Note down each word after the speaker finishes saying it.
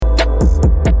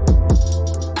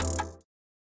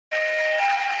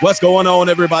What's going on,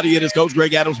 everybody? It is Coach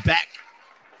Greg Adams back.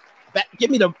 Give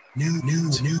me the new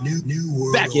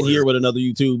world back in here with another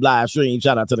YouTube live stream.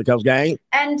 Shout out to the Coach Gang.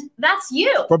 And that's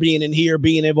you. For being in here,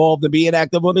 being involved, and being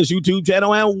active on this YouTube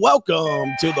channel. And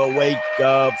welcome to the Wake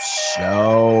Up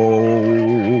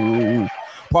Show.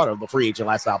 Part of the Free Agent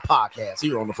Lifestyle podcast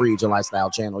here on the Free Agent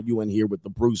Lifestyle channel. You in here with the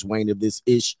Bruce Wayne of this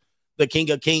ish, the King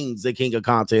of Kings, the King of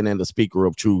Content, and the Speaker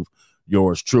of Truth.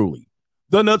 Yours truly,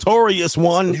 the notorious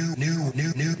one. New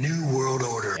world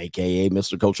order. AKA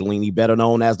Mr. Coachellini, better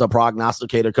known as the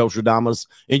prognosticator, Coach Radamas.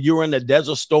 And you're in the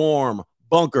Desert Storm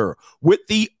bunker with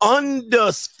the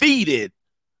undisputed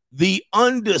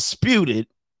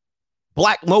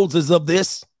Black Moses of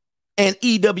this, and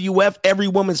EWF, Every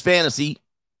Woman's Fantasy,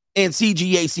 and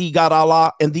CGAC God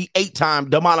Allah, and the 8-time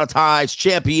demonetized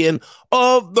champion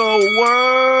of the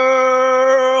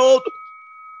world,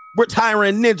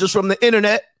 retiring ninjas from the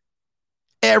internet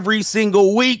every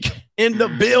single week in the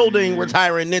building,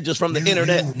 retiring ninjas from the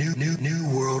internet.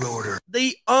 New world order.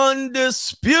 The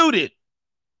undisputed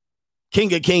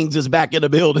King of Kings is back in the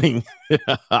building.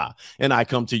 And I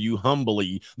come to you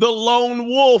humbly, the lone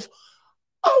wolf.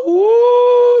 Oh,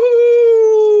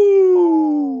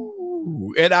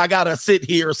 and I gotta sit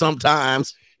here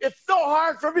sometimes. It's so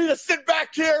hard for me to sit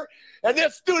back here in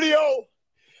this studio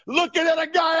looking at a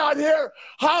guy out here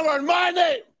hollering my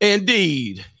name.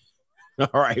 Indeed.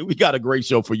 All right, we got a great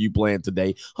show for you planned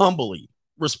today. Humbly,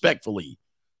 respectfully,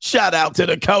 shout out to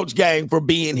the Coach Gang for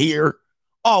being here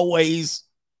always.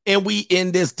 And we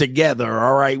in this together,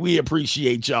 all right? We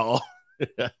appreciate y'all.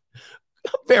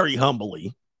 Very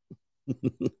humbly.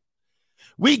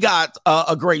 We got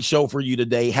a great show for you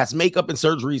today. Has makeup and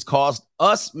surgeries caused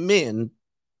us men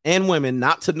and women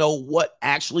not to know what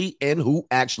actually and who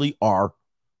actually are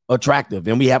attractive?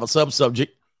 And we have a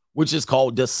sub-subject, which is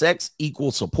called Does Sex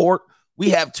Equal Support?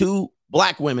 We have two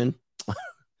Black women.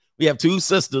 We have two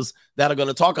sisters that are going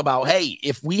to talk about, hey,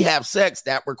 if we have sex,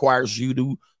 that requires you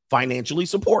to financially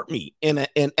support me in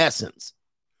essence.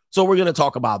 So we're going to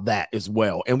talk about that as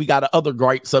well. And we got other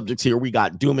great subjects here. We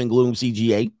got Doom and Gloom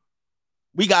CGA.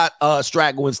 We got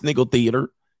Straggle and Sniggle Theater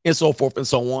and so forth and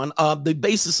so on. The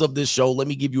basis of this show, let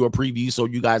me give you a preview so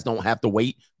you guys don't have to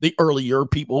wait. The earlier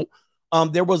people,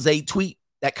 there was a tweet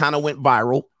that kind of went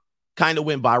viral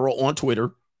on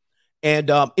Twitter.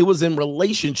 And it was in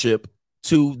relationship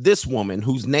to this woman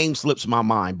whose name slips my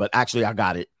mind, but actually I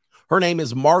got it. Her name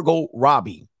is Margot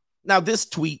Robbie. Now, this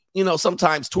tweet,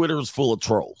 sometimes Twitter is full of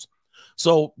trolls.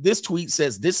 So this tweet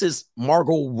says, this is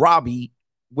Margot Robbie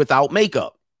without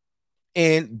makeup.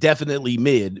 And definitely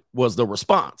mid was the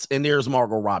response. And there's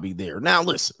Margot Robbie there. Now,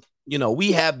 listen,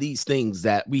 we have these things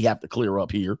that we have to clear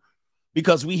up here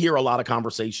because we hear a lot of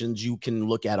conversations. You can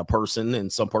look at a person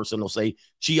and some person will say,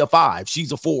 she a 5,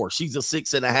 she's a 4, she's a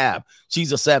 6.5,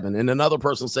 she's a 7. And another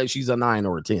person says she's a 9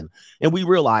 or a 10. And we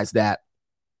realize that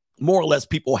more or less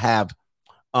people have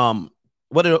more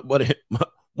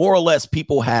or less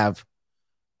people have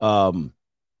their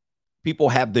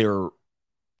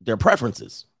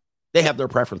preferences. They have their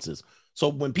preferences. So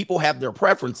when people have their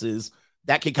preferences,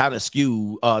 that can kind of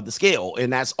skew the scale,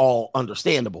 and that's all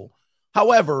understandable.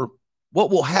 However, what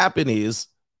will happen is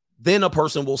then a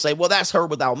person will say, well, that's her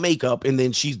without makeup, and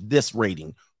then she's this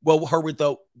rating. Well, her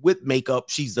with makeup,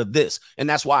 she's a this. And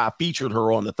that's why I featured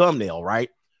her on the thumbnail, right?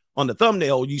 On the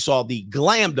thumbnail, you saw the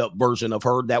glammed up version of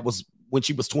her that was when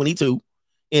she was 22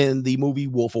 in the movie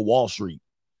Wolf of Wall Street.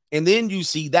 And then you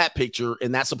see that picture,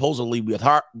 and that's supposedly with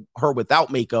her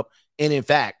without makeup. And in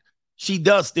fact, she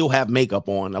does still have makeup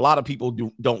on. A lot of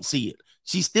people don't see it.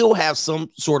 She still has some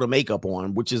sort of makeup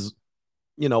on, which is,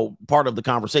 part of the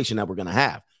conversation that we're going to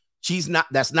have.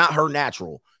 That's not her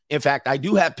natural. In fact, I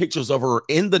do have pictures of her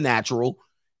in the natural,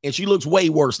 and she looks way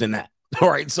worse than that. All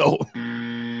right. So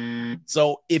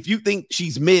if you think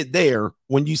she's mid there,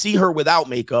 when you see her without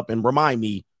makeup, and remind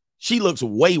me, she looks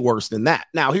way worse than that.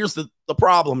 Now, here's the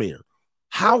problem here.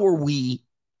 How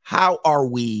are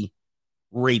we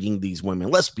rating these women?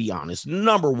 Let's be honest.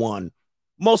 Number one,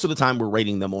 most of the time we're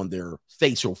rating them on their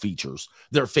facial features,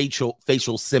 their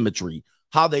facial symmetry,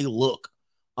 how they look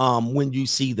when you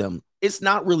see them. It's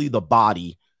not really the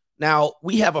body. Now,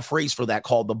 we have a phrase for that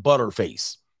called the butter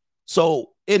face. So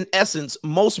in essence,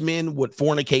 most men would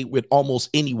fornicate with almost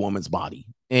any woman's body.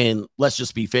 And let's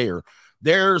just be fair.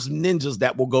 There's ninjas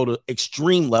that will go to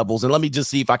extreme levels. And let me just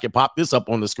see if I can pop this up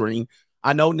on the screen.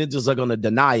 I know ninjas are going to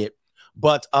deny it,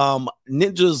 but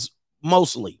ninjas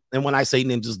mostly. And when I say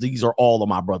ninjas, these are all of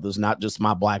my brothers, not just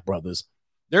my Black brothers.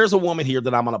 There's a woman here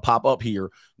that I'm going to pop up here.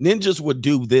 Ninjas would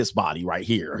do this body right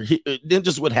here.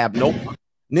 Ninjas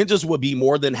would be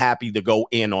more than happy to go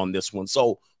in on this one.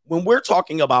 So when we're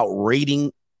talking about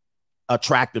rating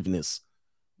attractiveness.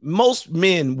 Most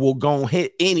men will go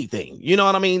hit anything. You know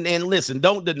what I mean? And listen,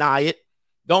 don't deny it.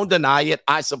 Don't deny it.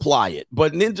 I supply it.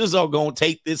 But ninjas are going to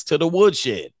take this to the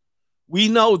woodshed. We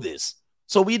know this.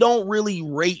 So we don't really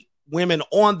rate women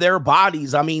on their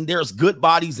bodies. I mean, there's good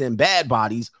bodies and bad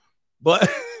bodies, but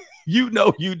you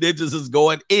ninjas is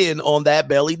going in on that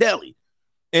belly deli.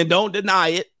 And don't deny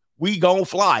it. We gonna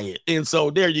fly it. And so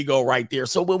there you go right there.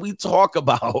 So when we talk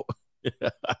about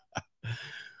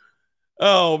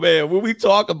oh man, when we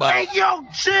talk about Hey yo,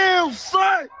 chill,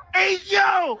 son. Hey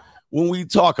yo. When we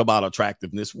talk about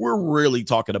attractiveness, we're really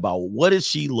talking about what does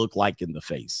she look like in the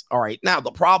face. All right. Now,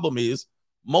 the problem is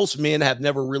most men have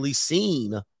never really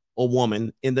seen a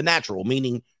woman in the natural,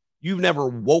 meaning you've never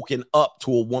woken up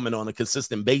to a woman on a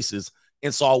consistent basis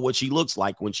and saw what she looks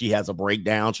like when she has a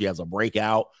breakdown, she has a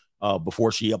breakout,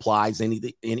 before she applies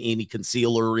any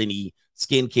concealer, any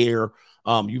skincare.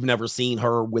 You've never seen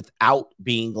her without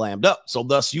being glammed up. So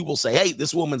thus you will say, hey,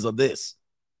 this woman's a this.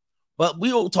 But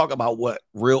we'll talk about what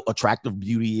real attractive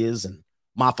beauty is and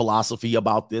my philosophy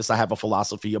about this. I have a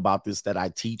philosophy about this that I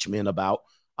teach men about.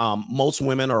 Most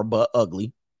women are but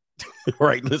ugly.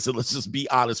 Right? Listen, let's just be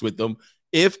honest with them.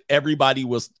 If everybody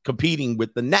was competing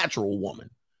with the natural woman,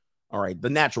 all right, the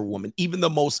natural woman, even the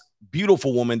most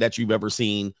beautiful woman that you've ever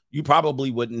seen, you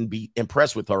probably wouldn't be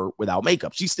impressed with her without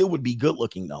makeup. She still would be good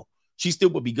looking, though. She still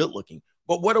would be good looking.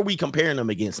 But what are we comparing them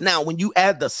against? Now, when you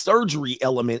add the surgery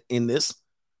element in this,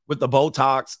 with the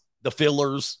Botox, the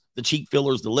fillers, the cheek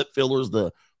fillers, the lip fillers,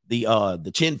 the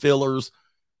chin fillers,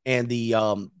 and the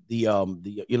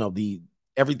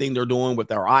everything they're doing with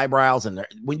their eyebrows, and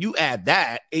when you add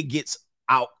that, it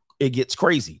gets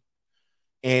crazy.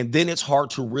 And then it's hard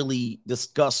to really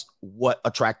discuss what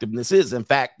attractiveness is. In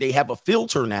fact, they have a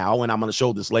filter now, and I'm going to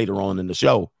show this later on in the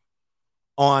show,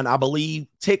 on, I believe,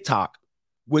 TikTok,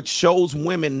 which shows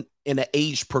women in an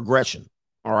age progression.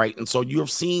 All right. And so you're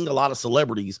seeing a lot of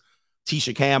celebrities.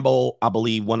 Tisha Campbell, I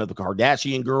believe one of the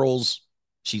Kardashian girls,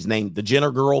 she's named the Jenner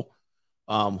girl,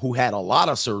 who had a lot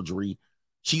of surgery.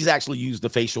 She's actually used the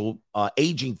facial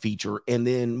aging feature. And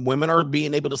then women are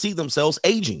being able to see themselves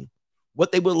aging,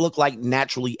 what they would look like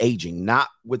naturally aging, not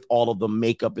with all of the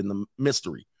makeup and the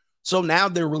mystery. So now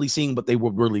they're really seeing what they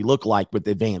would really look like with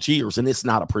advanced years. And it's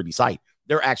not a pretty sight.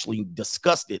 They're actually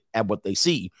disgusted at what they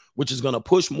see, which is going to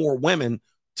push more women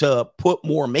to put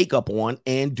more makeup on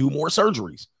and do more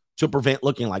surgeries to prevent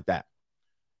looking like that.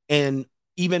 And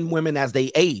even women, as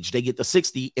they age, they get to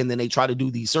 60 and then they try to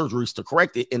do these surgeries to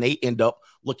correct it, and they end up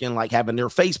looking like having their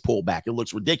face pulled back. It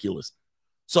looks ridiculous.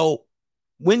 So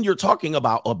when you're talking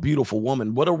about a beautiful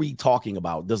woman, what are we talking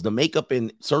about? Does the makeup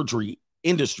and surgery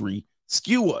industry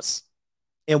skew us?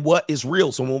 And what is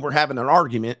real? So when we're having an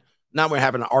argument, now we're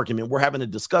having an argument, we're having a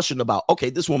discussion about, okay,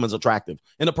 this woman's attractive.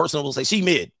 And the person will say, she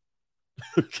mid.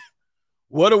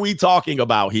 What are we talking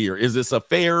about here? Is this a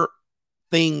fair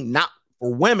thing, not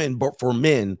for women, but for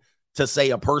men, to say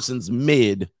a person's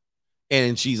mid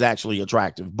and she's actually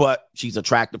attractive, but she's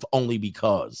attractive only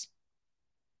because?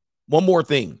 One more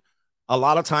thing. A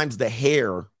lot of times the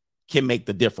hair can make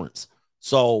the difference.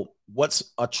 So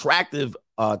what's attractive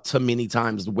to many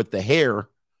times with the hair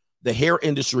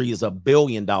industry is $1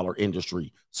 billion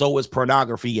industry. So is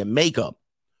pornography and makeup.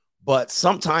 But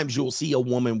sometimes you'll see a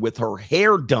woman with her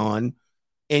hair done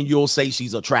and you'll say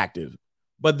she's attractive,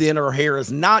 but then her hair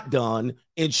is not done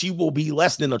and she will be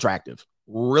less than attractive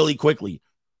really quickly,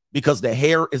 because the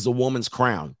hair is a woman's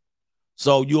crown.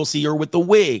 So you'll see her with the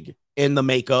wig and the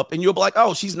makeup and you'll be like,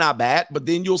 oh, she's not bad. But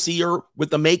then you'll see her with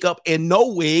the makeup and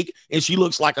no wig and she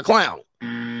looks like a clown.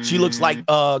 She looks like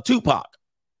Tupac.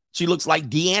 She looks like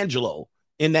D'Angelo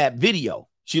in that video.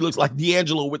 She looks like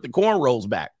D'Angelo with the cornrows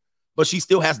back, but she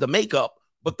still has the makeup,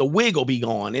 but the wig will be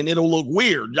gone and it'll look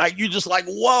weird. Like, you're just like,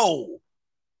 whoa.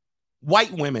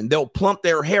 White women, they'll plump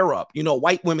their hair up. You know,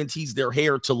 white women tease their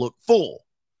hair to look full.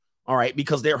 All right.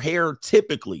 Because their hair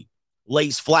typically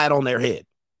lays flat on their head.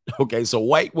 Okay. So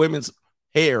white women's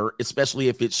hair, especially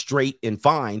if it's straight and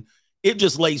fine, it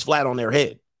just lays flat on their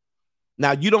head.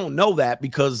 Now, you don't know that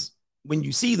because when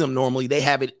you see them normally, they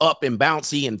have it up and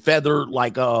bouncy and feathered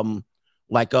like Farrah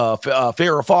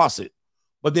Fawcett.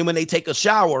 But then when they take a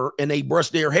shower and they brush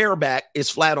their hair back, it's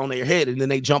flat on their head. And then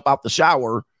they jump out the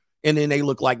shower and then they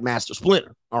look like Master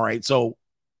Splinter. All right. So,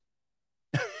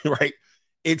 right.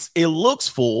 It looks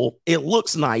full. It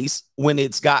looks nice when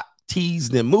it's got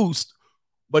teased and moussed.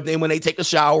 But then when they take a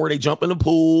shower, they jump in the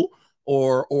pool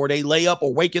or they lay up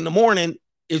or wake in the morning,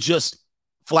 it's just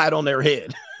flat on their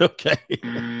head. Okay.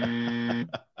 And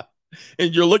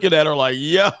you're looking at her like,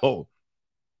 yo.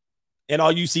 And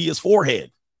all you see is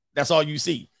forehead. That's all you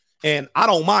see. And I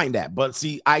don't mind that. But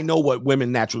see, I know what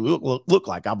women naturally look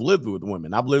like. I've lived with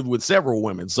women. I've lived with several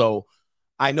women. So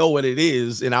I know what it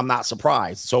is, and I'm not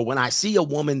surprised. So when I see a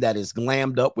woman that is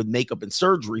glammed up with makeup and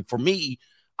surgery, for me,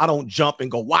 I don't jump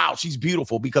and go, wow, she's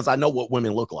beautiful, because I know what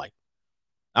women look like.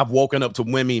 I've woken up to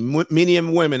women, many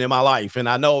women in my life, and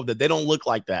I know that they don't look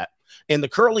like that. And the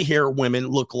curly hair women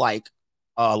look like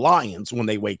lions when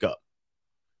they wake up.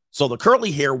 So the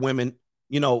curly hair women,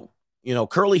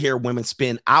 curly hair women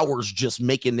spend hours just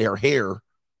making their hair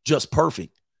just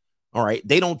perfect. All right.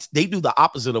 They do the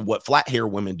opposite of what flat hair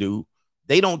women do.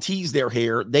 They don't tease their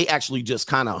hair. They actually just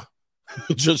kind of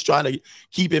just try to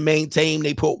keep it maintained.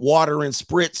 They put water in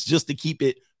spritz just to keep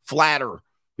it flatter,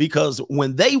 because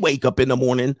when they wake up in the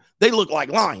morning, they look like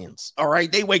lions. All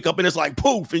right. They wake up and it's like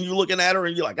poof, and you're looking at her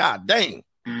and you're like, God dang,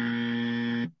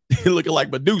 looking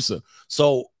like Medusa.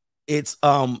 So it's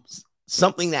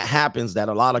something that happens that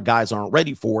a lot of guys aren't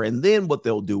ready for. And then what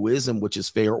they'll do is, and which is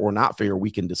fair or not fair,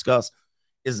 we can discuss,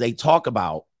 is they talk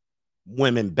about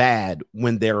women bad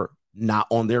when they're not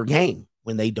on their game,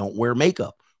 when they don't wear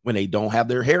makeup, when they don't have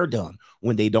their hair done,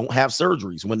 when they don't have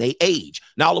surgeries, when they age.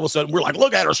 Now all of a sudden we're like,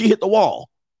 look at her, she hit the wall.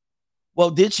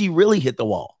 Well, did she really hit the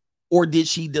wall, or did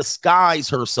she disguise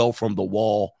herself from the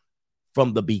wall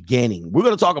from the beginning? We're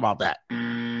going to talk about that.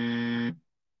 We're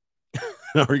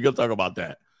going to talk about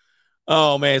that.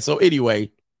 Oh man. So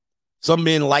anyway, some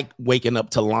men like waking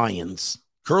up to lions.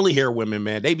 Curly hair women,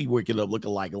 man, they be waking up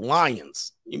looking like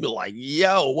lions. You be like,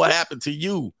 yo, what happened to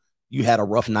you? You had a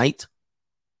rough night.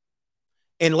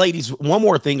 And ladies, one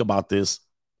more thing about this.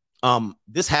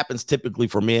 This happens typically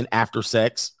for men after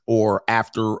sex or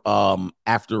after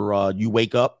you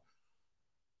wake up.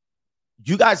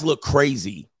 You guys look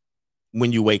crazy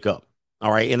when you wake up.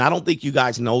 All right. And I don't think you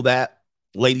guys know that.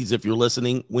 Ladies, if you're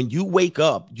listening, when you wake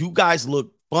up, you guys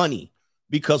look funny,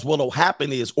 because what'll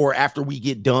happen is, or after we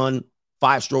get done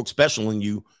 5-stroke special in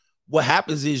you, what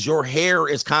happens is your hair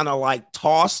is kind of like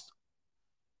tossed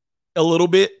a little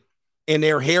bit, and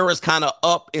their hair is kind of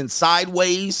up and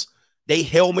sideways. They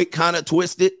helmet kind of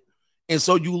twisted. And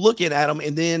so you looking at them,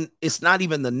 and then it's not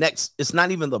even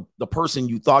the person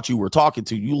you thought you were talking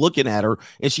to. You looking at her,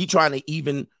 and she trying to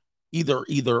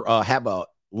either have a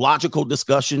logical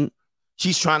discussion.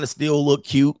 She's trying to still look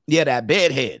cute. Yeah, that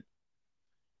bedhead.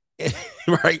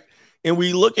 Right. And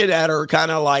we looking at her kind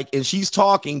of like, and she's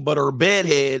talking, but her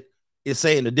bedhead is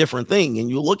saying a different thing. And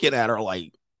you're looking at her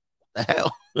like, the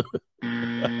hell?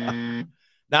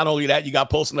 Not only that, you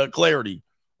got post-nut clarity,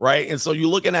 right? And so you're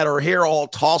looking at her hair all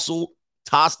tossed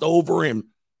over and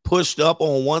pushed up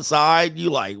on one side. You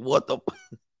like, what the?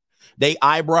 They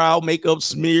eyebrow makeup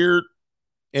smeared,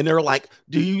 and they're like,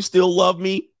 do you still love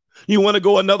me? You want to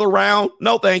go another round?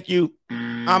 No, thank you.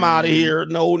 I'm out of here.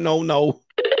 No.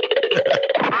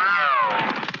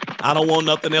 I don't want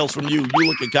nothing else from you. You're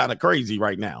looking kind of crazy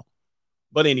right now.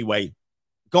 But anyway,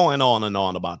 going on and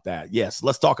on about that. Yes,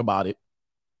 let's talk about it.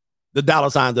 The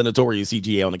 $ the Notorious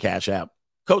CGA on the Cash App.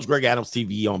 Coach Greg Adams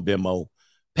TV on Venmo.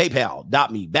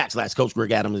 PayPal.me/Coach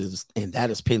Greg Adams. And that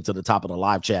is pinned to the top of the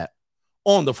live chat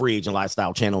on the Free Agent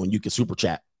Lifestyle channel. And you can super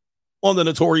chat on the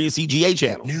Notorious CGA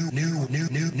channel. New.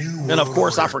 And of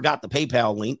course, I forgot the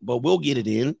PayPal link, but we'll get it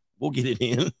in.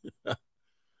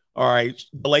 All right.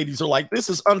 The ladies are like, this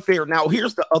is unfair. Now,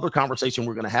 here's the other conversation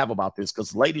we're going to have about this,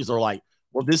 because ladies are like,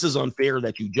 well, this is unfair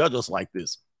that you judge us like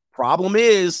this. Problem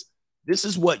is, this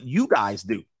is what you guys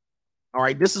do. All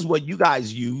right. This is what you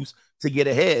guys use to get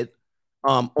ahead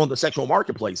on the sexual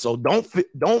marketplace. So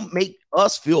don't make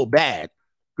us feel bad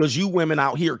because you women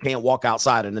out here can't walk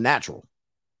outside in the natural.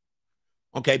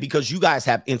 Okay. Because you guys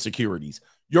have insecurities.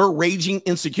 Your raging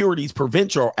insecurities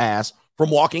prevent your ass from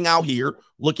walking out here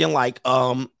looking like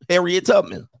Harriet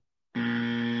Tubman.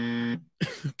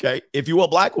 Okay. If you're a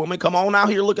black woman, come on out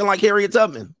here looking like Harriet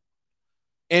Tubman,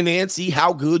 and then see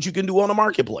how good you can do on the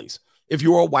marketplace. If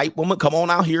you're a white woman, come on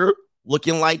out here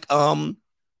looking like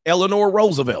Eleanor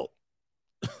Roosevelt.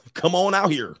 Come on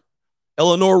out here.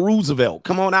 Eleanor Roosevelt.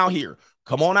 Come on out here.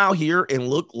 Come on out here and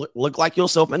look like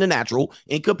yourself in the natural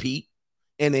and compete,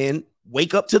 and then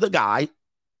wake up to the guy.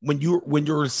 When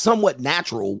you're somewhat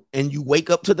natural and you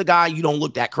wake up to the guy, you don't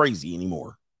look that crazy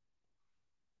anymore.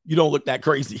 You don't look that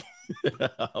crazy.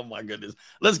 Oh my goodness.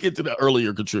 Let's get to the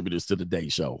earlier contributors to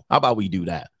today's show. How about we do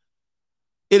that?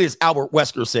 It is Albert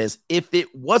Wesker says, if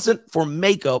it wasn't for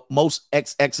makeup, most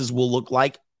XXs will look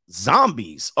like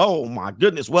zombies. Oh my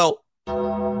goodness. Well,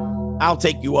 I'll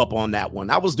take you up on that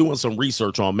one. I was doing some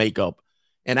research on makeup,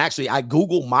 and actually I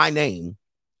Googled my name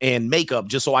and makeup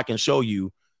just so I can show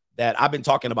you that I've been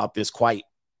talking about this quite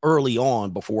early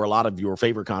on before a lot of your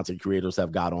favorite content creators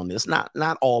have got on this. Not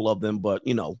all of them, but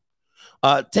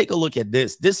Take a look at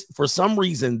this. This, for some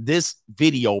reason, this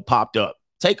video popped up.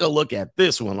 Take a look at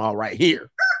this one, all right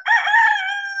here.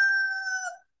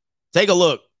 Take a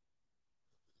look.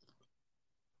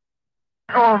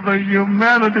 Oh, the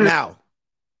humanity. Now,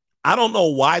 I don't know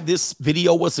why this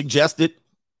video was suggested,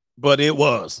 but it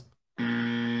was.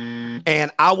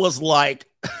 And I was like,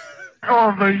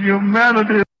 oh, the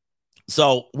humanity.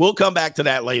 So we'll come back to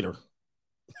that later.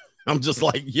 I'm just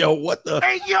like, yo, what the?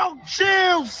 Hey, yo,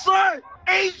 chill, son.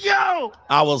 Hey, yo.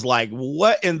 I was like,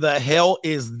 what in the hell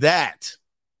is that?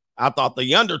 I thought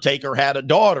the Undertaker had a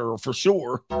daughter for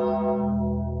sure.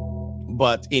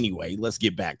 But anyway, let's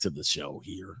get back to the show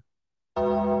here.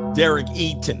 Derek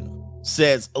Eaton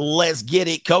says, let's get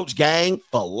it, Coach Gang,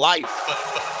 for life.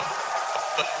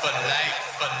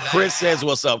 Chris says,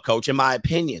 what's up, Coach? In my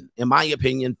opinion,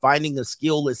 finding a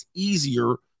skill is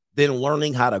easier than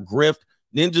learning how to grift.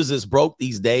 Ninjas is broke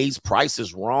these days. Price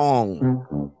is wrong.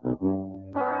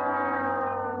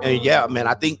 And yeah, man,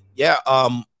 I think,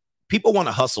 people want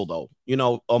to hustle though. You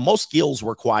know, most skills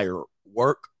require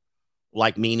work,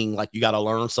 like meaning like you got to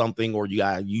learn something or you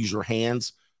got to use your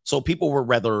hands. So people would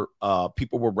rather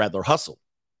hustle.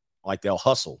 Like they'll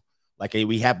hustle. Like, hey,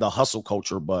 we have the hustle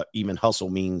culture, but even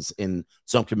hustle means in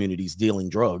some communities dealing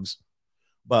drugs.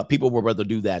 But people would rather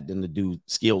do that than to do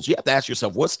skills. You have to ask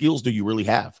yourself, what skills do you really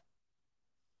have?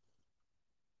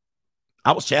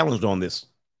 I was challenged on this.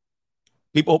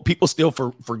 People still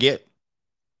forget.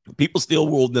 People still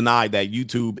will deny that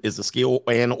YouTube is a skill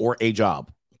and or a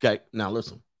job. Okay, now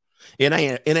listen. It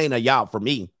ain't a job for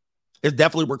me. It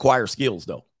definitely requires skills,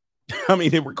 though. I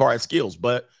mean, it requires skills,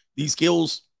 but these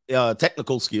skills,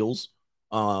 technical skills,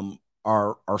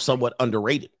 are somewhat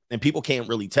underrated, and people can't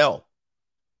really tell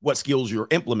what skills you're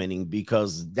implementing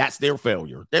because that's their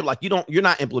failure. They're like, you're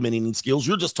not implementing these skills.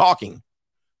 You're just talking,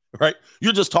 right?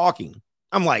 You're just talking.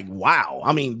 I'm like, wow.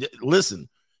 I mean, listen,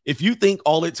 if you think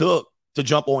all it took to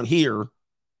jump on here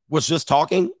was just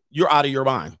talking, you're out of your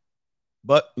mind.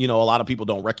 But, you know, a lot of people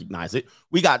don't recognize it.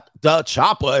 We got the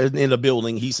Chopper in the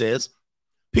building. He says,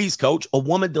 peace, Coach. A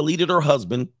woman deleted her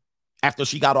husband after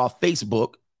she got off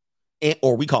Facebook,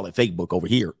 or we call it Facebook over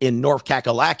here, in North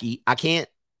Kakalaki. I can't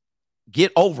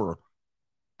get over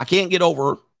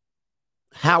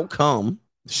how come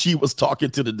she was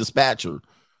talking to the dispatcher.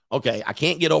 Okay, I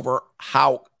can't get over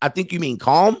how, I think you mean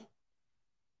calm.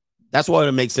 That's why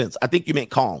it makes sense. I think you meant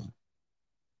calm.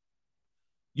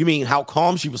 You mean how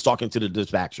calm she was talking to the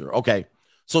dispatcher. Okay,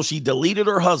 so she deleted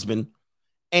her husband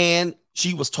and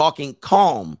she was talking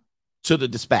calm to the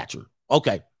dispatcher.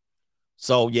 Okay,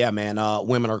 so yeah, man,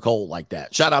 women are cold like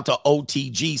that. Shout out to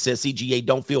OTG, says CGA,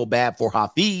 don't feel bad for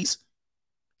Hafiz.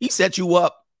 He set you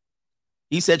up.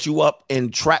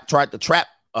 And tried to trap.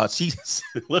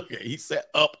 He set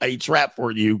up a trap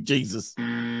for you. Jesus.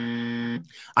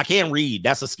 I can't read.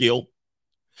 That's a skill.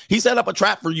 He set up a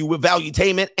trap for you with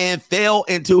valuetainment and fell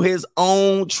into his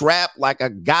own trap like a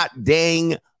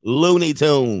goddamn Looney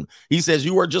Tune. He says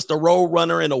you are just a road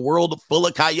runner in a world full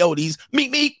of coyotes.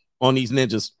 Meet on these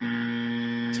ninjas.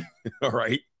 All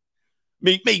right.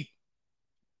 Meet.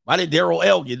 Why did Daryl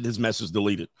L get his message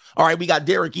deleted? All right, we got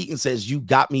Derek Eaton says, you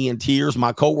got me in tears.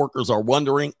 My coworkers are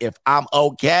wondering if I'm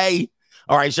okay.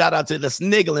 All right, shout out to the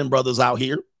sniggling brothers out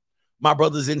here. My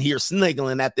brothers in here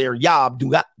sniggling at their job.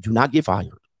 Do not get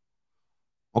fired.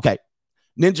 Okay.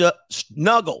 Ninja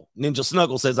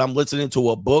Snuggle says, I'm listening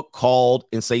to a book called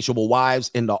Insatiable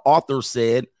Wives, and the author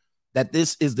said that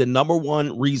this is the number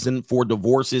one reason for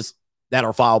divorces that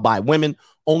are filed by women.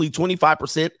 Only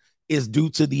 25% is due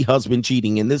to the husband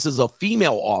cheating. And this is a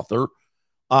female author.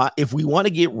 If we want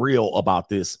to get real about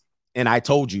this, and I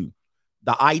told you,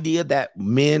 the idea that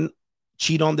men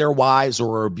cheat on their wives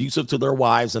or are abusive to their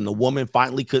wives and the woman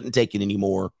finally couldn't take it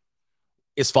anymore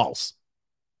is false.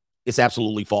 It's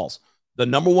absolutely false. The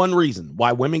number one reason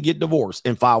why women get divorced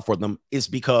and file for them is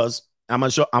because I'm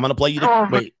gonna play you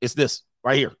wait, it's this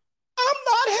right here. I'm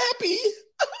not happy.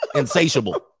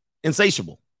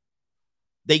 Insatiable.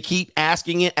 They keep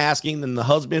asking, and the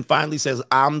husband finally says,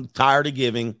 I'm tired of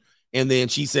giving. And then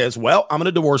she says, well, I'm going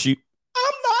to divorce you.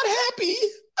 I'm not happy.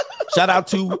 Shout out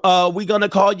to, we're going to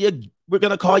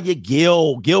call you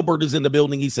Gil. Gilbert is in the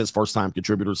building. He says, first time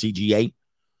contributor, CGA.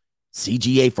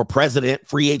 CGA for president,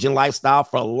 free agent lifestyle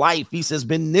for life. He says,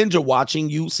 been ninja watching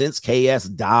you since KS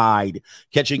died.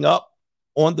 Catching up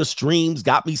on the streams,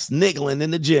 got me sniggling in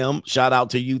the gym. Shout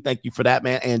out to you. Thank you for that,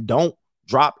 man. And don't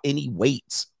drop any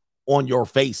weights on your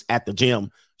face at the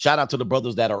gym. Shout out to the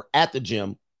brothers that are at the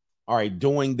gym, all right,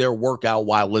 doing their workout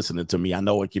while listening to me. I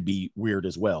know it could be weird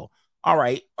as well. All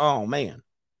right. Oh, man.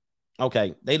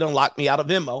 Okay. They done locked me out of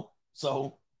Venmo.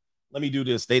 So Let me do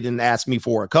this. They didn't ask me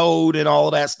for a code and all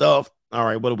of that stuff. All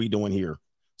right, what are we doing here?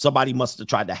 Somebody must have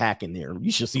tried to hack in there.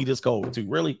 You should see this code too.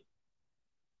 Really?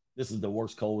 This is the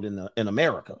worst code in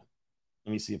America.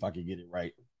 Let me see if I can get it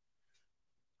right.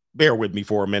 Bear with me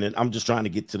for a minute. I'm just trying to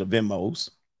get to the Venmos.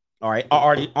 All right. I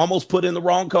already almost put in the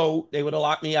wrong code. They would have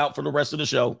locked me out for the rest of the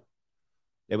show.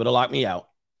 They would have locked me out.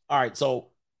 All right. So,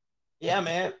 yeah,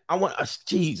 man.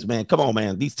 Jeez, man. Come on,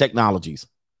 man. These technologies.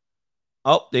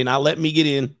 Oh, they're not letting me get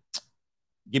in.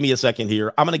 Give me a second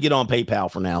here. I'm going to get on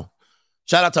PayPal for now.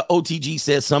 Shout out to OTG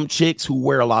says some chicks who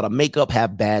wear a lot of makeup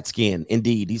have bad skin.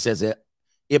 Indeed. He says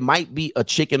it might be a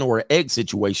chicken or an egg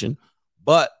situation,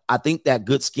 but I think that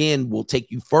good skin will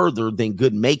take you further than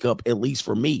good makeup, at least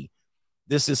for me.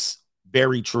 This is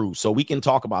very true. So we can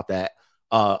talk about that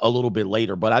a little bit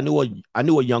later. But I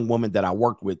knew a young woman that I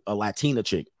worked with, a Latina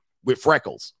chick with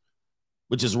freckles,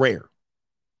 which is rare.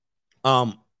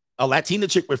 A Latina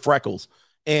chick with freckles.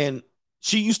 And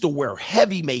she used to wear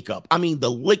heavy makeup. I mean, the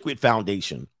liquid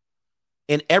foundation.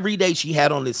 And every day she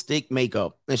had on this thick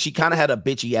makeup. And she kind of had a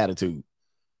bitchy attitude.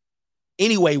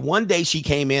 Anyway, one day she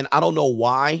came in, I don't know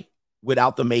why,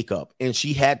 without the makeup. And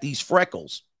she had these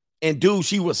freckles. And dude,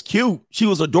 she was cute. She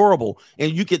was adorable.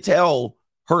 And you could tell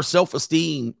her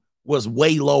self-esteem was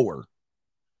way lower.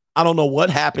 I don't know what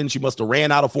happened. She must have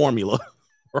ran out of formula.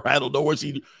 Or I don't know where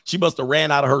she must have ran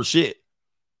out of her shit.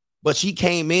 But she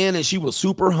came in and she was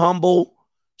super humble.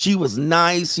 She was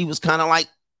nice. She was kind of like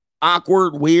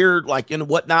awkward, weird, like and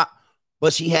whatnot.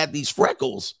 But she had these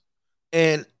freckles.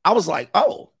 And I was like,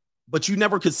 oh, but you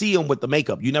never could see them with the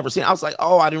makeup. You never seen. I was like,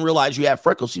 oh, I didn't realize you had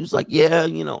freckles. She was like, yeah,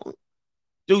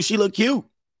 dude, she looked cute.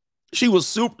 She was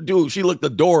super, dude. She looked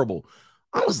adorable.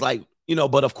 I was like,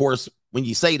 but of course, when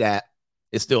you say that,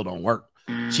 it still don't work.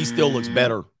 She still looks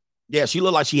better. Yeah, she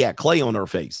looked like she had clay on her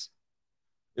face.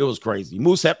 It was crazy.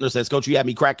 Moose Hepner says, Coach, you had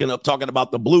me cracking up talking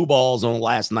about the blue balls on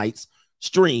last night's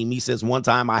stream. He says, one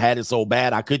time I had it so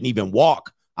bad I couldn't even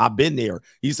walk. I've been there.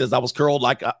 He says, I was curled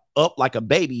up like a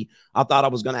baby. I thought I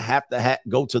was going to have to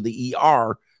go to the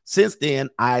ER. Since then,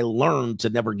 I learned to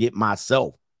never get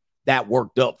myself that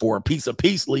worked up for a piece of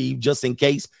peace leave just in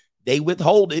case they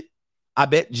withhold it. I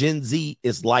bet Gen Z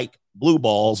is like blue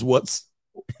balls.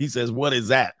 He says, what is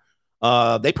that?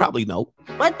 They probably know.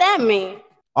 What that mean?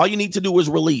 All you need to do is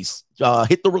release.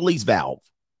 Hit the release valve.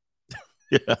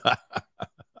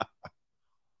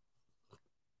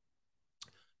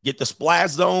 Get the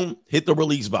splash zone, hit the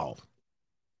release valve.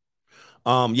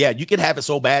 Yeah, you can have it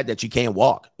so bad that you can't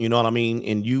walk. You know what I mean?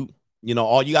 And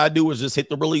all you gotta do is just hit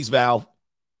the release valve,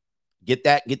 get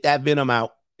that venom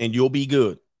out, and you'll be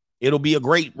good. It'll be a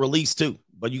great release too,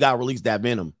 but you gotta release that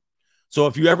venom. So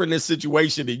if you're ever in this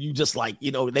situation and you just like,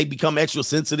 they become extra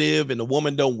sensitive and the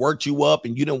woman don't work you up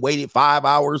and you done waited 5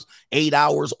 hours, 8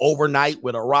 hours overnight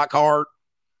with a rock hard,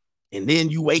 and then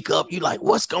you wake up, you like,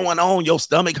 what's going on? Your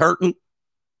stomach hurting?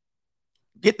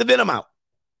 Get the venom out.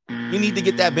 You need to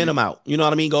get that venom out. You know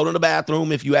what I mean? Go to the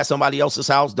bathroom. If you at somebody else's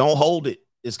house, don't hold it.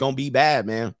 It's going to be bad,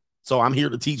 man. So I'm here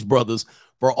to teach brothers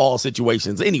for all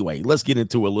situations. Anyway, let's get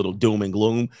into a little doom and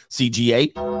gloom.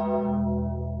 CGA.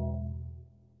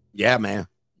 Yeah, man.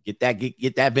 Get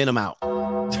that venom out.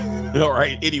 All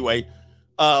right. Anyway,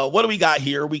 what do we got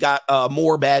here? We got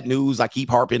more bad news. I keep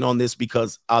harping on this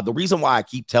because the reason why I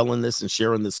keep telling this and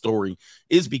sharing this story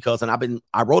is because, and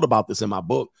I wrote about this in my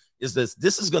book, is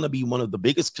this is going to be one of the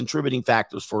biggest contributing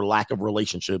factors for lack of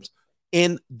relationships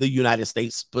in the United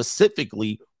States,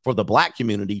 specifically for the Black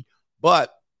community,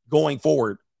 but going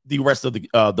forward, the rest of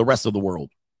the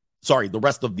world. Sorry, the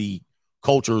rest of the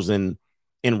cultures and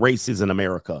races in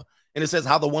America. And it says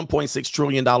how the $1.6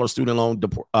 trillion student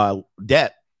loan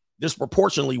debt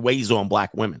disproportionately weighs on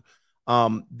Black women.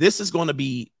 This is going to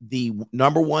be the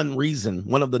number one reason,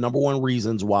 one of the number one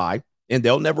reasons why, and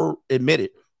they'll never admit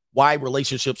it, why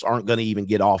relationships aren't going to even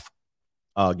get out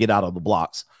of the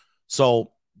blocks.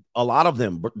 So a lot of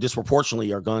them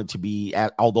disproportionately are going to be,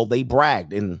 although they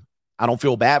bragged, and I don't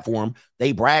feel bad for them,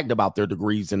 they bragged about their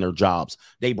degrees and their jobs.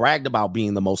 They bragged about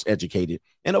being the most educated.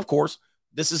 And of course,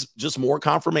 this is just more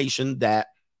confirmation that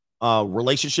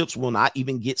relationships will not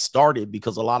even get started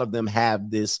because a lot of them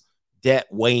have this debt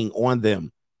weighing on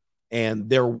them. And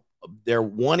they're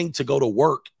wanting to go to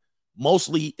work.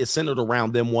 Mostly it's centered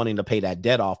around them wanting to pay that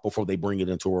debt off before they bring it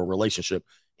into a relationship.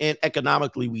 And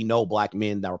economically, we know Black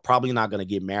men that are probably not going to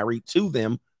get married to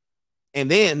them and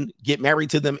then get married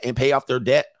to them and pay off their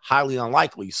debt. Highly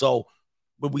unlikely. So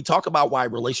when we talk about why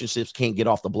relationships can't get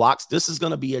off the blocks, this is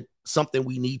going to be something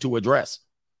we need to address.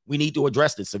 We need to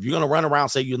address this. If you're going to run around,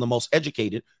 say you're the most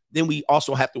educated, then we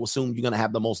also have to assume you're going to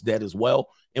have the most debt as well.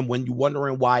 And when you're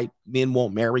wondering why men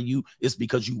won't marry you, it's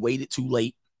because you waited too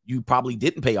late. You probably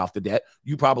didn't pay off the debt.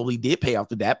 You probably did pay off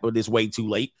the debt, but it's way too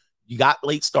late. You got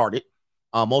late started.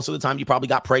 Most of the time, you probably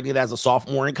got pregnant as a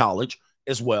sophomore in college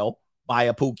as well by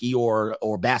a pookie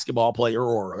or basketball player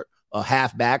or a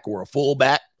halfback or a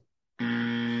fullback,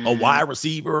 a wide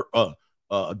receiver,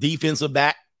 a defensive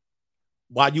back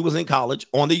while you was in college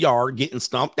on the yard, getting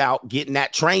stumped out, getting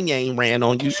that train yang ran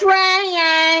on you.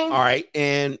 All right.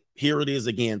 And here it is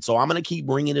again. So I'm going to keep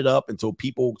bringing it up until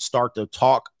people start to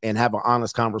talk and have an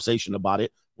honest conversation about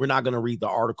it. We're not going to read the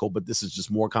article, but this is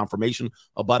just more confirmation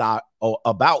about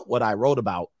what I wrote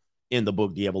about in the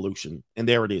book, The Evolution. And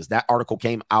there it is. That article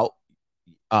came out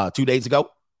 2 days ago.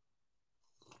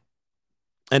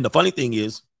 And the funny thing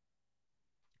is,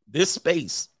 this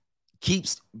space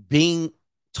keeps being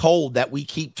told that we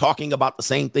keep talking about the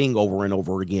same thing over and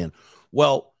over again.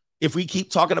 Well, if we keep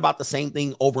talking about the same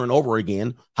thing over and over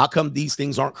again, how come these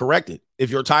things aren't corrected? If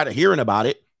you're tired of hearing about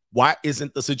it, why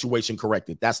isn't the situation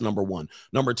corrected? That's number one.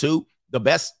 Number two, the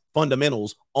best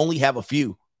fundamentals only have a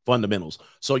few fundamentals.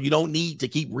 So you don't need to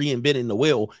keep reinventing the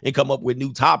wheel and come up with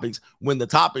new topics when the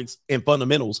topics and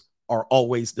fundamentals are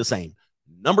always the same.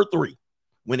 Number three,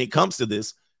 when it comes to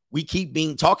this, we keep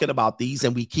talking about these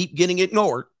and we keep getting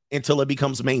ignored until it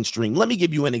becomes mainstream. Let me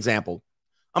give you an example.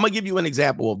 I'm going to give you an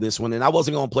example of this one, and I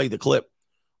wasn't going to play the clip,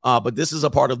 but this is a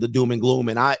part of the doom and gloom,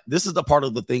 and this is the part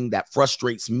of the thing that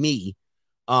frustrates me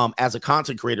as a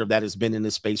content creator that has been in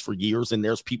this space for years, and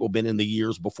there's people been in the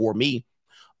years before me.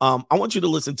 I want you to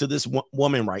listen to this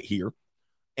woman right here,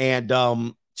 and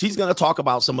she's going to talk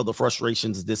about some of the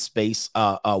frustrations this space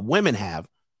women have.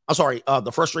 I'm sorry,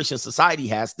 the frustration society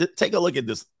has. Take a look at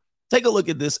this. Take a look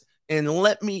at this, and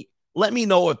let me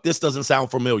know if this doesn't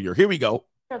sound familiar. Here we go.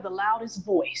 The loudest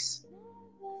voice.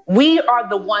 We are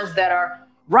the ones that are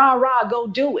rah, rah, go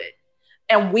do it.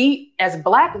 And we, as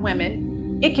Black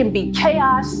women, it can be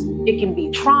chaos, it can be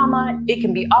trauma, it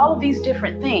can be all of these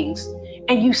different things.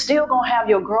 And you still gonna have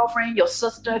your girlfriend, your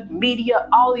sister, media,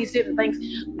 all these different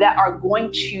things that are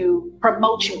going to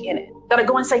promote you in it, that are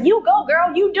going to say, you go,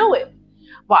 girl, you do it,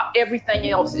 while everything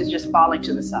else is just falling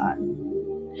to the side.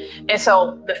 And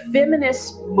so the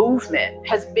feminist movement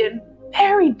has been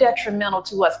very detrimental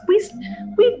to us.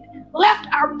 We left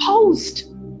our post.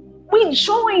 We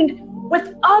joined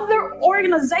with other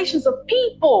organizations of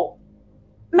people,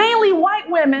 mainly white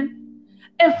women,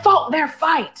 and fought their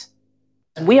fight.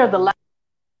 We are the last.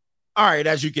 All right,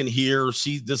 as you can hear,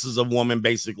 this is a woman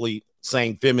basically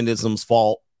saying feminism's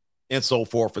fault and so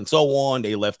forth and so on.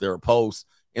 They left their post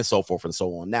and so forth and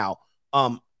so on. Now,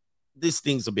 these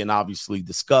things have been obviously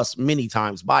discussed many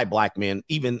times by Black men,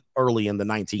 even early in the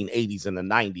 1980s and the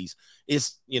 90s.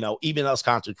 It's, even us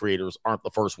content creators aren't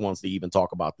the first ones to even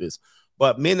talk about this,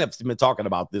 but men have been talking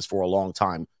about this for a long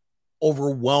time,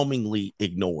 overwhelmingly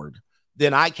ignored.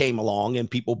 Then I came along,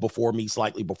 and people before me,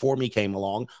 slightly before me, came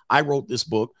along. I wrote this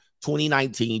book,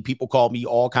 2019. People called me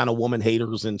all kind of woman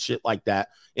haters and shit like that.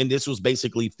 And this was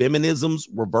basically feminism's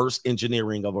reverse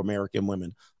engineering of American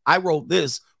women. I wrote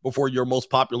this before your most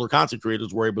popular content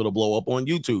creators were able to blow up on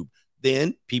YouTube.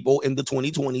 Then people in the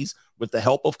 2020s, with the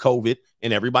help of COVID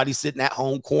and everybody sitting at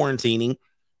home quarantining,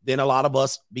 then a lot of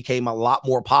us became a lot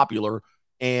more popular.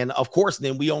 And of course,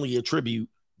 then we only attribute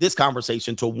this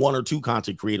conversation to one or two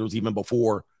content creators, even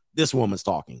before this woman's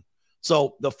talking.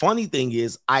 So the funny thing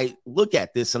is, I look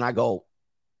at this and I go,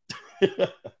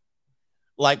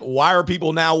 like, why are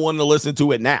people now wanting to listen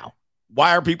to it now?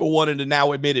 Why are people wanting to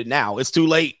now admit it now? It's too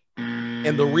late.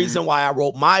 And the reason why I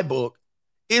wrote my book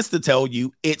is to tell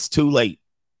you it's too late.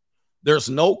 There's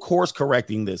no course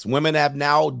correcting this. Women have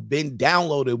now been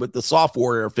downloaded with the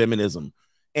software of feminism,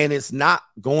 and it's not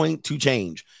going to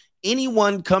change.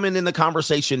 Anyone coming in the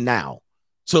conversation now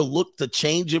to look to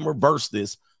change and reverse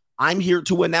this, I'm here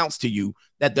to announce to you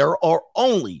that there are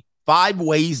only 5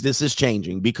 ways this is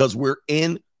changing, because we're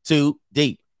in too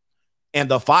deep. And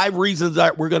the 5 reasons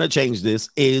that we're going to change this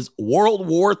is World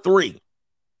War III,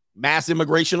 mass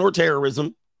immigration or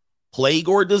terrorism, plague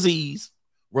or disease,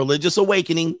 religious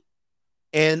awakening,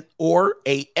 and or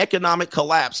a economic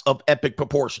collapse of epic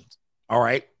proportions. All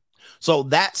right. So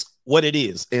that's what it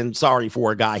is. And sorry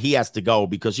for a guy, he has to go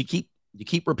because you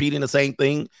keep repeating the same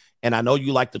thing. And I know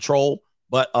you like to troll,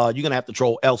 but you're going to have to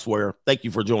troll elsewhere. Thank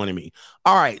you for joining me.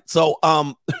 All right. So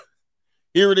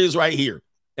here it is right here.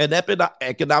 An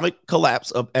economic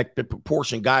collapse of epic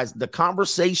proportion. Guys, the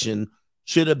conversation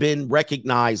should have been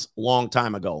recognized long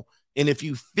time ago. And if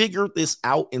you figured this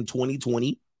out in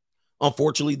 2020,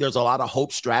 unfortunately, there's a lot of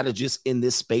hope strategists in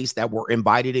this space that were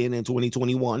invited in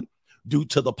 2021 due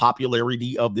to the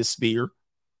popularity of this sphere.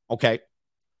 Okay.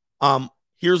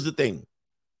 Here's the thing.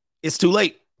 It's too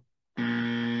late.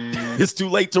 It's too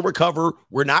late to recover.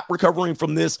 We're not recovering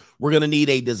from this. We're going to need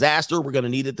a disaster. We're going to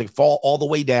need it to fall all the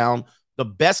way down. The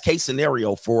best case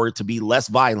scenario for it to be less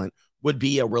violent would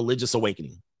be a religious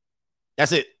awakening.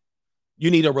 That's it.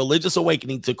 You need a religious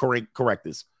awakening to correct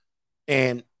this.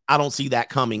 And I don't see that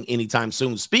coming anytime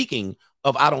soon. Speaking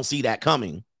of, I don't see that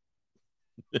coming.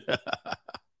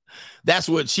 That's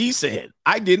what she said.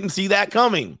 I didn't see that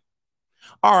coming.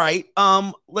 All right.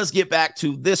 Let's get back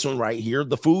to this one right here.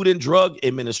 The Food and Drug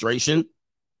Administration.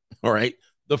 All right.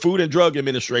 The Food and Drug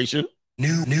Administration.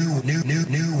 New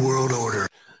world order.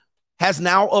 Has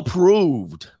now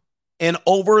approved an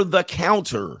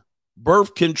over-the-counter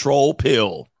birth control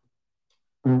pill.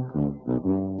 All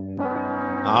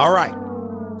right.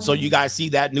 So you guys see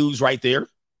that news right there.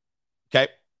 Okay.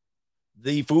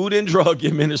 The Food and Drug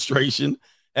Administration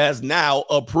has now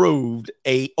approved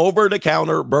a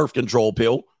over-the-counter birth control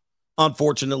pill.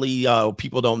 Unfortunately,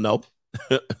 people don't know.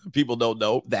 People don't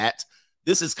know that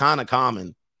this is kind of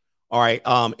common. All right.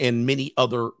 In many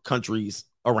other countries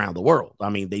around the world. I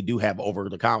mean, they do have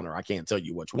over-the-counter. I can't tell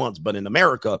you which ones, but in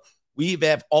America, we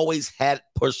have always had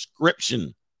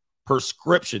prescription birth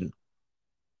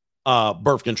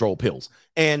control pills.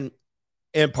 And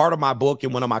part of my book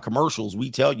and one of my commercials,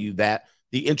 we tell you that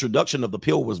the introduction of the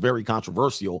pill was very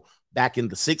controversial back in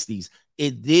the 60s.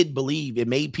 It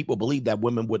made people believe that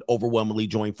women would overwhelmingly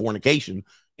join fornication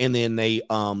and then they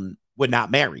would not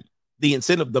marry. The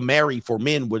incentive to marry for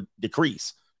men would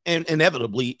decrease. And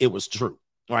inevitably, it was true.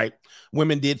 Right.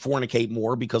 Women did fornicate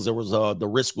more because there was the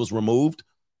risk was removed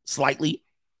slightly.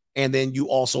 And then you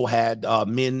also had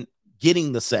men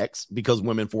getting the sex because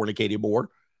women fornicated more.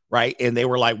 Right. And they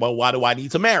were like, well, why do I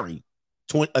need to marry?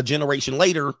 A generation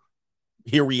later,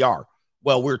 here we are.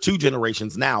 Well, we're 2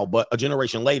 generations now, but a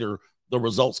generation later, the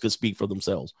results could speak for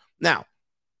themselves. Now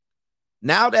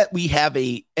that we have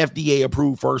a FDA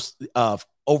approved first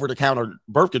over-the-counter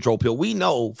birth control pill, we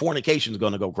know fornication is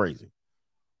going to go crazy.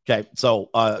 Okay,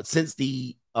 so since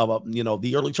the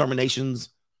early terminations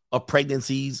of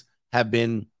pregnancies have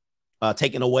been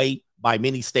taken away by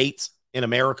many states in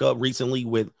America recently,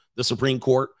 with the Supreme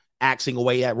Court axing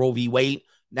away at Roe v. Wade.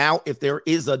 Now, if there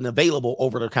is an available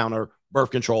over-the-counter birth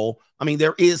control, I mean,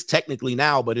 there is technically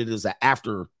now, but it is an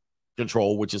after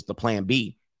control, which is the Plan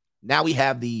B. Now we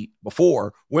have the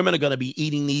before. Women are going to be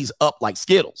eating these up like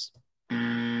Skittles.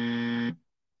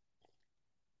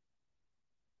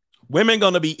 Women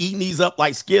going to be eating these up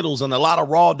like Skittles, and a lot of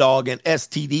raw dog and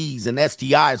STDs and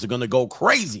STIs are going to go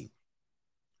crazy.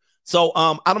 So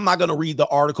I'm not going to read the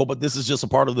article, but this is just a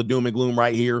part of the doom and gloom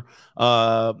right here.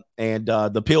 And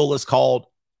the pill is called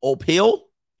Opil.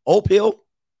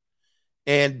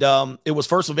 And it was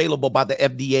first available by the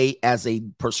FDA as a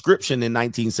prescription in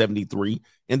 1973.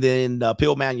 And then the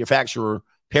pill manufacturer,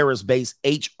 Paris-based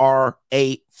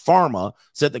HRA Pharma,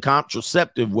 said the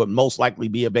contraceptive would most likely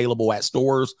be available at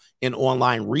stores and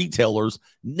online retailers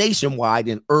nationwide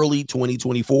in early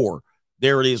 2024.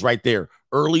 There it is right there.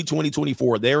 Early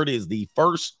 2024. There it is. The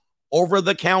first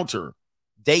over-the-counter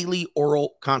daily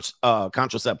oral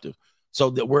contraceptive. So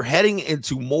that we're heading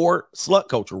into more slut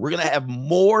culture. We're going to have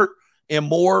more and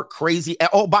more crazy.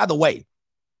 Oh, by the way,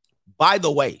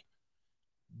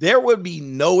 there would be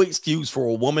no excuse for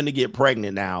a woman to get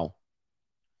pregnant now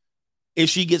if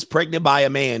she gets pregnant by a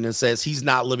man and says he's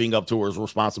not living up to his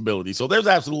responsibility. So there's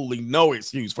absolutely no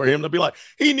excuse for him to be like,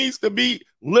 he needs to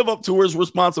live up to his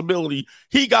responsibility.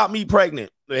 He got me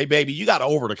pregnant. Hey, baby, you got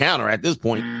over the counter at this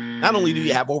point. Not only do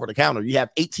you have over the counter, you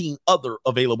have 18 other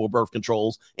available birth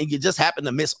controls, and you just happen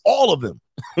to miss all of them.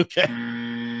 Okay.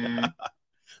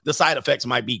 The side effects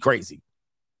might be crazy.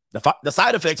 The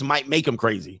side effects might make them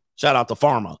crazy. Shout out to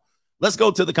Pharma. Let's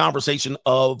go to the conversation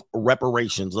of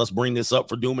reparations. Let's bring this up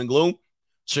for doom and gloom.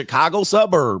 Chicago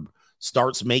suburb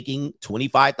starts making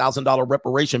 $25,000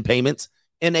 reparation payments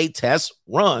in a test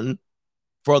run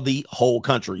for the whole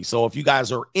country. So if you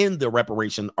guys are in the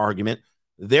reparation argument,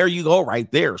 there you go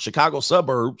right there. Chicago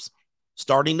suburbs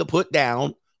starting to put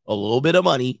down a little bit of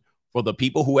money for the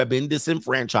people who have been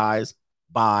disenfranchised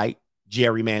by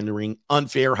gerrymandering,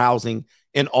 unfair housing,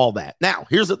 and all that. Now,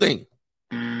 here's the thing.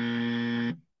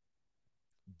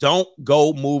 Don't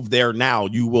go move there now.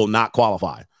 You will not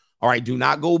qualify. All right. Do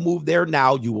not go move there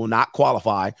now. You will not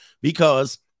qualify,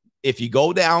 because if you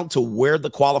go down to where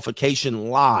the qualification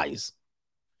lies,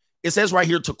 it says right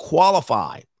here to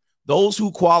qualify. Those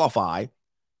who qualify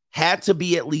had to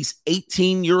be at least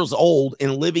 18 years old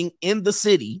and living in the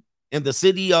city. And the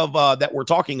city of that we're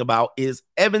talking about is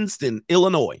Evanston,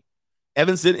 Illinois.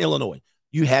 Evanston, Illinois.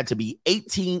 You had to be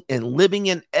 18 and living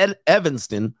in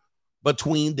Evanston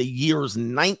between the years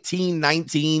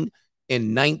 1919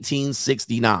 and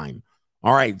 1969.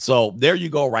 All right. So there you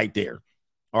go right there.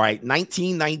 All right.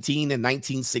 1919 and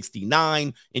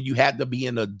 1969. And you had to be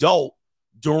an adult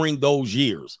during those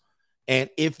years. And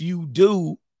if you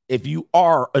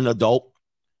are an adult,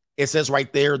 it says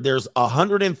right there, there's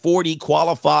 140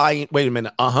 qualifying. Wait a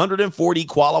minute. 140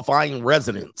 qualifying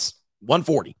residents.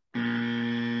 140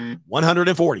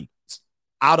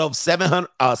 out of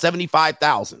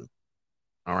 75,000.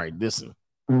 All right. Listen.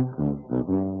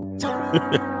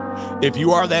 If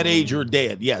you are that age, you're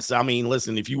dead. Yes. I mean,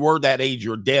 listen, if you were that age,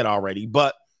 you're dead already.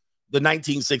 But the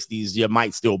 1960s, you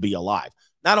might still be alive.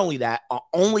 Not only that,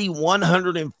 only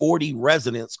 140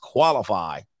 residents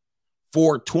qualify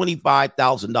for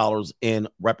 $25,000 in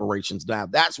reparations. Now,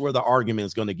 that's where the argument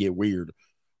is going to get weird,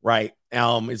 right?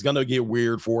 It's going to get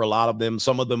weird for a lot of them.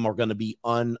 Some of them are going to be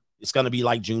it's going to be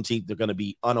like Juneteenth. They're going to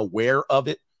be unaware of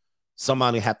it.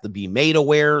 Somebody have to be made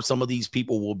aware. Some of these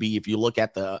people will be, if you look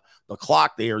at the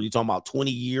clock there, you're talking about 20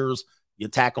 years. You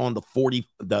tack on the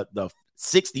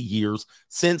 60 years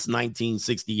since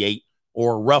 1968,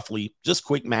 or roughly, just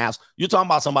quick math. You're talking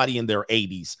about somebody in their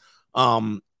 80s,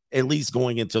 at least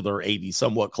going into their 80s,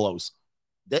 somewhat close.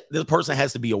 The person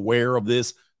has to be aware of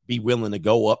this, be willing to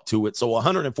go up to it. So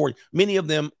 140, many of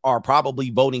them are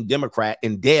probably voting Democrat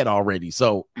and dead already.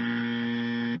 So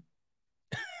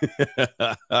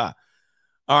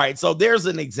all right, so there's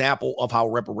an example of how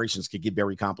reparations could get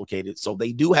very complicated. So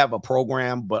they do have a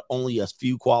program, but only a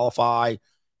few qualify.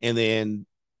 And then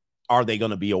are they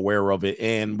going to be aware of it?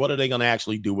 And what are they going to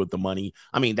actually do with the money?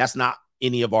 I mean, that's not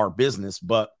any of our business,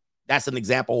 but that's an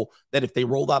example that if they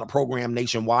rolled out a program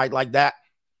nationwide like that,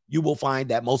 you will find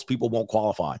that most people won't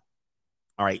qualify.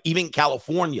 All right, even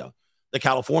California, the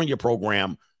California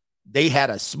program, they had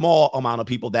a small amount of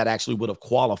people that actually would have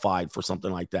qualified for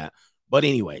something like that. But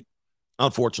anyway,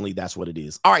 unfortunately, that's what it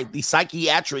is. All right, the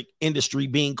psychiatric industry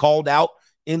being called out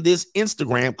in this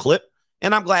Instagram clip.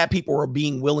 And I'm glad people are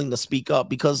being willing to speak up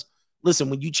because, listen,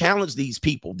 when you challenge these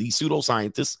people, these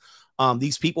pseudoscientists,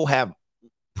 these people have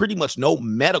pretty much no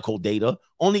medical data,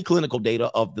 only clinical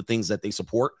data of the things that they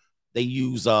support. They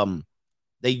use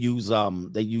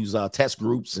test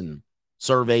groups and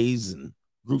surveys and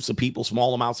groups of people,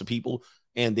 small amounts of people,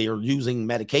 and they are using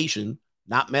medication,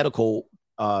 not medical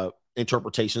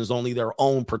interpretations, only their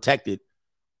own protected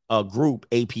group,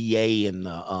 APA, and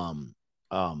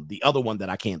the other one that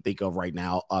I can't think of right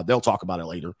now. They'll talk about it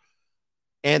later.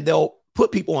 And they'll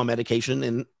put people on medication,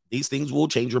 and these things will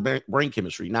change your brain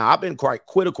chemistry. Now, I've been quite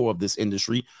critical of this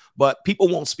industry, but people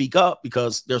won't speak up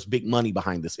because there's big money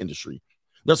behind this industry.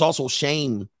 There's also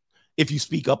shame if you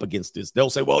speak up against this. They'll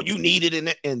say, well, you need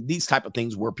it, and these type of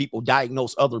things where people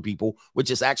diagnose other people, which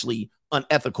is actually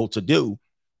unethical to do,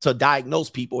 to diagnose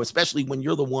people, especially when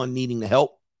you're the one needing the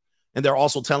help. And they're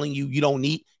also telling you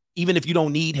even if you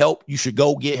don't need help, you should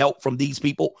go get help from these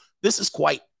people. This is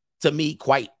quite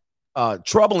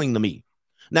troubling to me.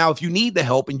 Now, if you need the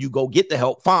help and you go get the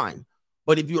help, fine.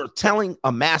 But if you're telling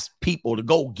a mass people to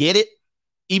go get it,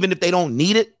 even if they don't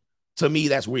need it, to me,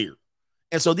 that's weird.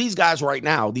 And so these guys right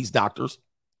now, these doctors,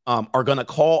 are going to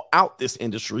call out this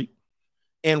industry,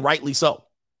 and rightly so.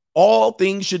 All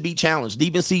things should be challenged,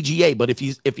 even CGA. But if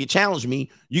you challenge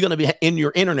me, you're going to be in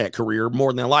your internet career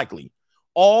more than likely.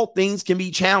 All things can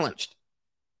be challenged.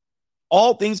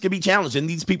 All things can be challenged. And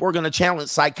these people are going to challenge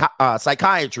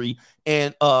psychiatry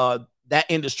and that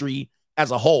industry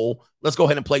as a whole. Let's go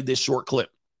ahead and play this short clip.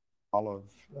 All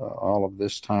of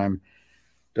this time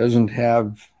doesn't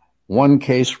have one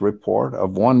case report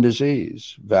of one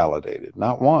disease validated,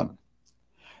 not one.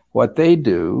 What they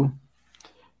do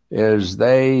is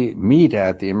they meet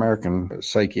at the American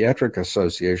Psychiatric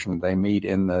Association. They meet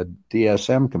in the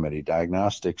DSM committee,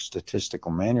 Diagnostic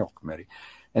Statistical Manual Committee,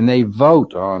 and they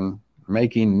vote on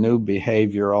making new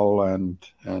behavioral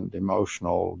and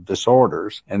emotional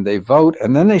disorders. And they vote,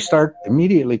 and then they start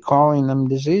immediately calling them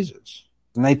diseases.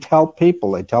 And they tell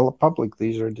the public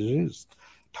these are diseases.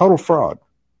 Total fraud.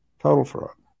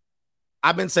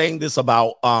 I've been saying this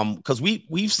about, because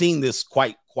we've seen this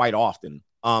quite often.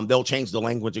 They'll change the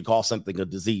language and call something a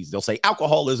disease. They'll say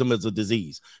alcoholism is a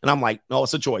disease. And I'm like, no,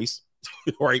 it's a choice,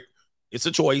 right? It's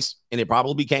a choice. And it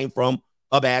probably came from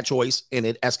a bad choice and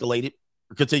it escalated,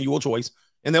 a continual choice.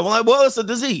 And they're like, well, it's a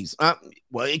disease.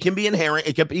 Well, it can be inherent.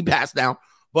 It can be passed down.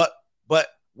 But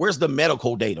where's the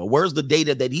medical data? Where's the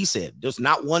data that he said? There's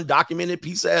not one documented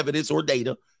piece of evidence or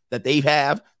data that they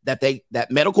have that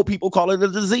medical people call it a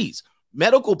disease.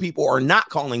 Medical people are not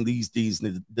calling these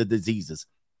the diseases.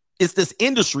 It's this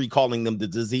industry calling them the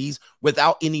disease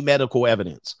without any medical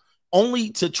evidence, only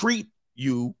to treat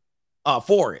you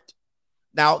for it.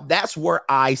 Now, that's where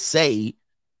I say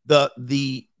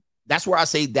that's where I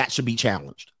say that should be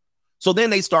challenged. So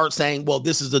then they start saying, well,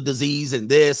 this is a disease and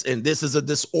this is a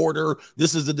disorder.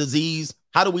 This is a disease.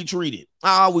 How do we treat it?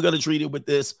 We're going to treat it with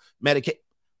this medication.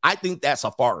 I think that's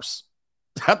a farce.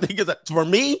 I think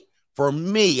for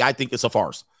me, I think it's a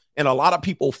farce. And a lot of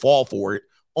people fall for it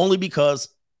only because,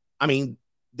 I mean,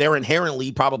 they're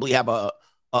inherently probably have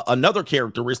another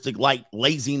characteristic like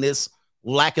laziness,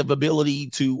 lack of ability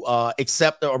to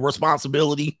accept a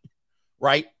responsibility,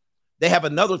 right? They have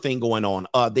another thing going on.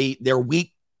 They're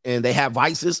weak and they have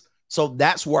vices. So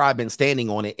that's where I've been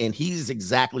standing on it. And he's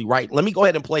exactly right. Let me go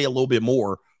ahead and play a little bit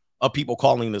more of people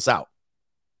calling this out.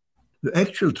 The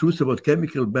actual truth about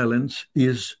chemical balance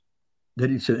is that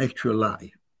it's an actual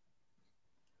lie.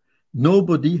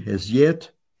 Nobody has yet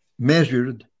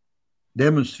measured,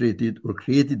 demonstrated, or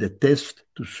created a test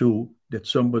to show that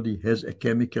somebody has a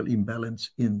chemical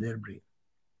imbalance in their brain.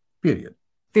 Period.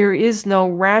 There is no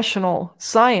rational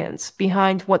science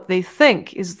behind what they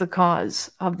think is the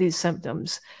cause of these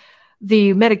symptoms.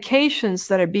 The medications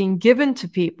that are being given to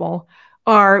people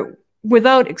are,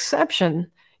 without exception,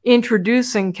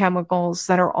 introducing chemicals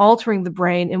that are altering the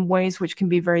brain in ways which can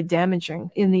be very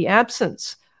damaging. In the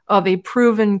absence of a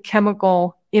proven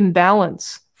chemical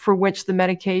imbalance for which the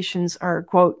medications are,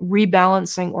 quote,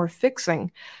 rebalancing or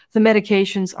fixing, the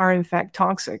medications are in fact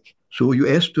toxic. So you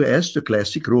have to ask the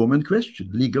classic Roman question,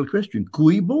 legal question,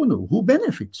 cui bono, who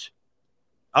benefits?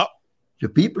 Oh. The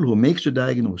people who make the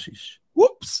diagnosis.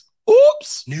 Whoops.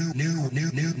 New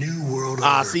world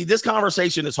order. See, this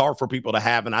conversation is hard for people to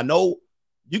have, and I know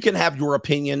you can have your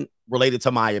opinion related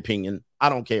to my opinion. I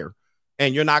don't care.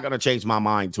 And you're not going to change my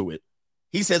mind to it.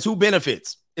 He says, who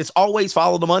benefits? It's always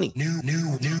follow the money.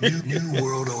 New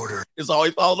world order. It's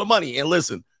always follow the money. And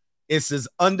listen, it's as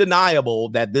undeniable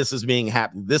that this is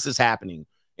this is happening.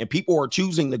 And people are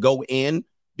choosing to go in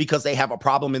because they have a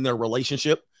problem in their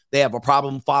relationship. They have a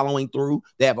problem following through.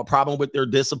 They have a problem with their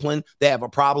discipline. They have a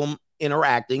problem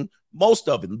interacting. Most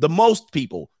of them, most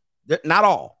people, not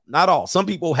all. Some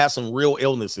people have some real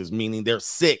illnesses, meaning they're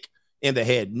sick in the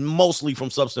head, mostly from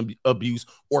substance abuse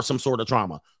or some sort of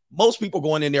trauma. Most people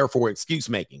going in there for excuse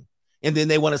making. And then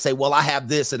they want to say, well, I have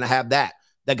this and I have that.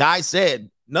 The guy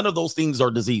said none of those things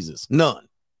are diseases. None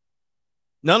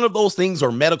of those things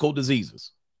are medical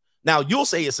diseases. Now, you'll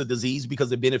say it's a disease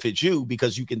because it benefits you,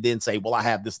 because you can then say, well, I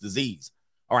have this disease.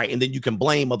 All right. And then you can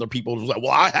blame other people. Like,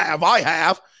 well, I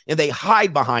have. And they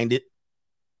hide behind it.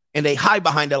 And they hide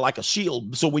behind it like a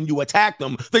shield. So when you attack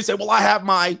them, they say, well, I have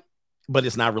but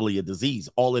it's not really a disease.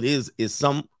 All it is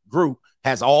some group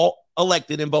has all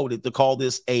elected and voted to call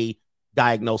this a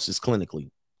diagnosis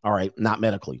clinically. All right. Not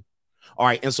medically. All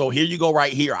right. And so here you go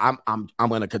right here. I'm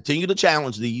going to continue to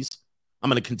challenge these. I'm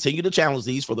going to continue to challenge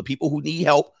these for the people who need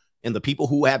help and the people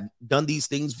who have done these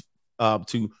things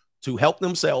to help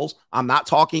themselves. I'm not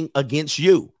talking against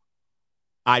you.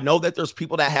 I know that there's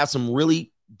people that have some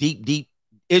really deep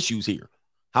issues here.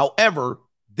 However,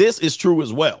 this is true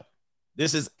as well.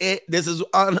 This is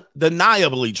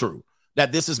undeniably true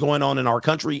that this is going on in our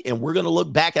country. And we're going to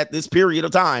look back at this period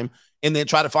of time and then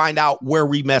try to find out where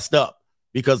we messed up,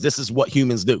 because this is what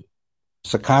humans do.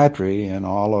 Psychiatry in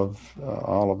all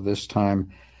of this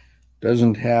time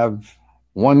doesn't have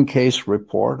one case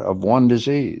report of one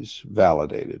disease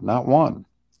validated, not one.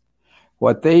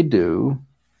 What they do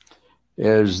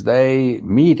is they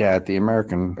meet at the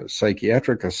American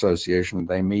Psychiatric Association.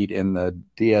 They meet in the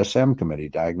DSM committee,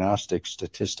 Diagnostic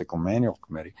Statistical Manual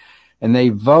Committee, and they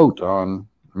vote on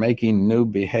making new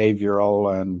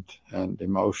behavioral and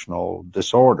emotional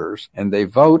disorders. And they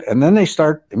vote, and then they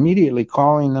start immediately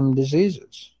calling them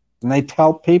diseases. And they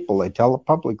tell the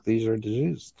public these are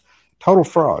diseases. Total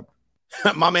fraud.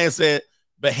 My man said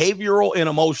behavioral and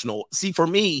emotional. See, for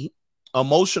me,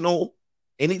 emotional,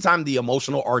 anytime the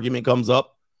emotional argument comes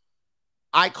up,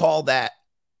 I call that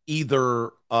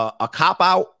either a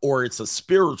cop-out or it's a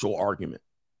spiritual argument,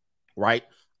 right?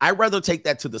 I'd rather take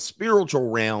that to the spiritual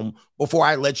realm before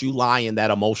I let you lie in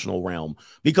that emotional realm,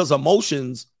 because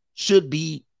emotions should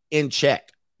be in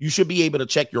check. You should be able to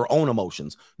check your own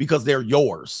emotions because they're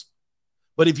yours.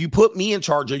 But if you put me in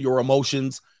charge of your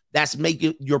emotions,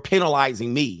 you're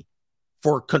penalizing me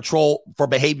for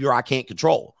behavior I can't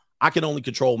control. I can only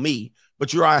control me,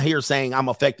 but you're out here saying I'm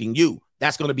affecting you.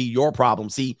 That's going to be your problem.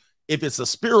 See, if it's a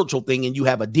spiritual thing and you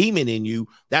have a demon in you,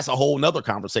 that's a whole nother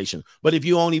conversation. But if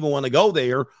you don't even want to go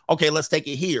there, okay, let's take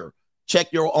it here.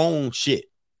 Check your own shit.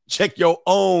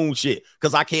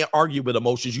 Because I can't argue with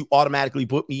emotions. You automatically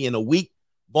put me in a weak,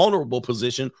 vulnerable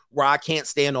position where I can't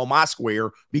stand on my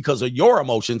square because of your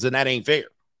emotions, and that ain't fair.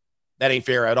 That ain't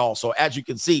fair at all. So as you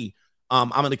can see, I'm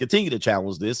going to continue to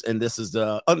challenge this, and this is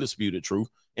the undisputed truth.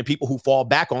 And people who fall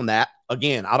back on that,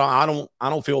 again, I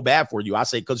don't feel bad for you. I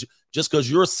say, because just because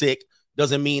you're sick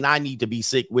doesn't mean I need to be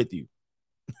sick with you.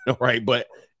 Right. But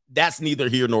that's neither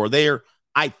here nor there.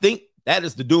 I think that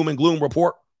is the doom and gloom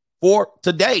report for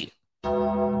today.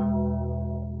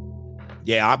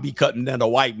 Yeah, I'll be cutting down the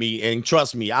white meat, and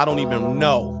trust me, I don't even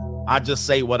know. I just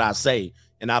say what I say,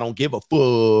 and I don't give a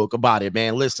fuck about it,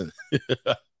 man. Listen.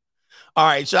 All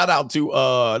right, shout out to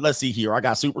let's see here. I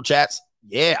got super chats.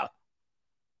 Yeah.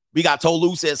 We got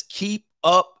Tolu says, keep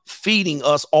up feeding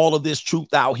us all of this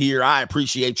truth out here. I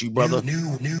appreciate you, brother.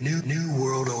 New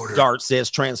world order. Dart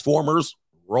says Transformers,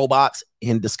 robots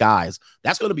in disguise.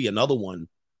 That's going to be another one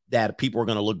that people are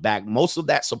going to look back. Most of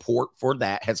that support for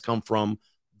that has come from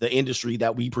the industry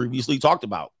that we previously talked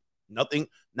about. Not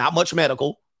much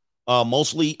medical,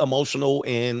 mostly emotional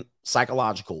and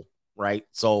psychological, right?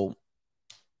 So,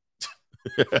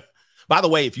 by the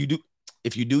way, if you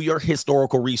do your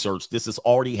historical research, this has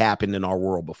already happened in our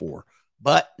world before,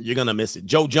 but you're going to miss it.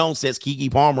 Joe Jones says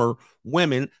Keke Palmer,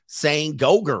 women saying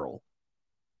go girl.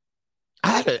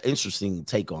 I had an interesting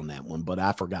take on that one, but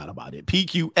I forgot about it.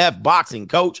 PQF boxing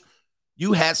coach,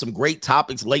 you had some great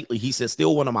topics lately. He said,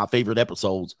 still one of my favorite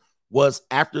episodes was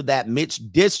after that Mitch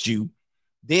dissed you,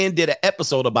 then did an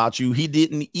episode about you. He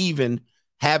didn't even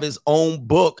have his own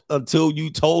book until you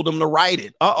told him to write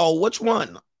it. Uh-oh, which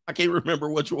one? I can't remember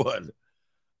which one.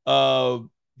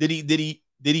 Did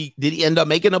he end up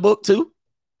making a book too?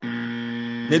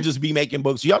 Then just be making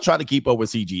books. Y'all try to keep up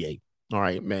with CGA. All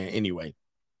right, man. Anyway.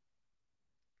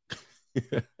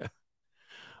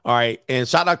 All right. And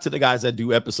shout out to the guys that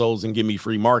do episodes and give me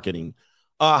free marketing.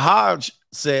 Hodge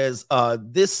says,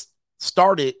 this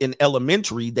started in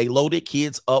elementary. They loaded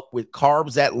kids up with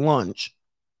carbs at lunch.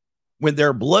 When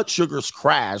their blood sugars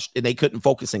crashed and they couldn't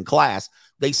focus in class,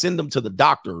 they send them to the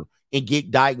doctor and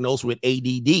get diagnosed with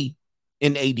ADD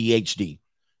and ADHD.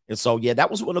 And so, yeah, that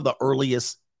was one of the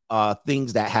earliest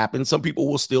things that happened. Some people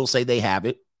will still say they have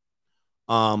it.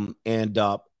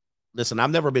 Listen,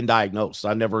 I've never been diagnosed.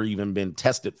 I've never even been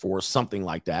tested for something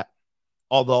like that.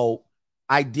 Although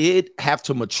I did have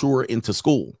to mature into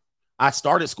school. I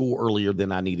started school earlier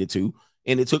than I needed to,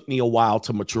 and it took me a while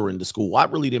to mature into school. I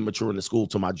really didn't mature into school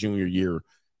till my junior year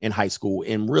in high school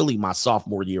and really my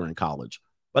sophomore year in college.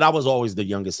 But I was always the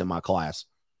youngest in my class.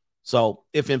 So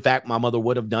if, in fact, my mother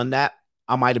would have done that,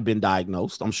 I might have been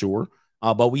diagnosed, I'm sure.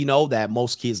 But we know that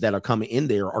most kids that are coming in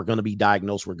there are going to be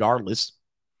diagnosed regardless.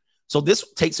 So this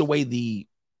takes away the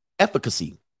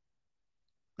efficacy,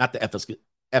 not the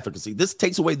efficacy. This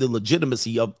takes away the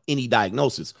legitimacy of any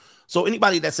diagnosis. So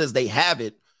anybody that says they have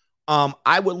it,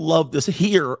 I would love to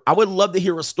hear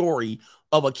a story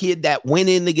of a kid that went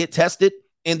in to get tested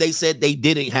and they said they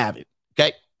didn't have it.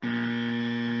 Okay.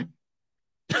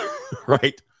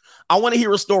 Right. I want to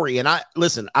hear a story. And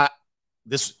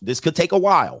this could take a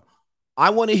while.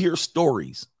 I want to hear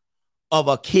stories of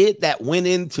a kid that went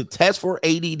in to test for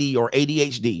ADD or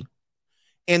ADHD.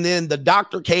 And then the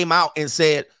doctor came out and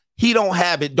said, he don't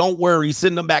have it. Don't worry.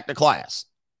 Send him back to class.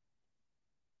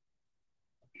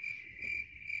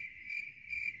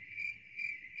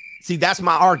 See, that's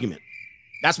my argument.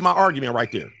 That's my argument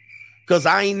right there. Because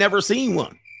I ain't never seen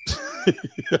one.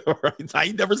 Right? I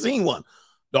ain't never seen one.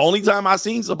 The only time I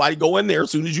seen somebody go in there,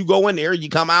 as soon as you go in there, you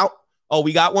come out. Oh,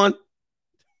 we got one.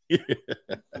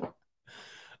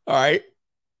 All right.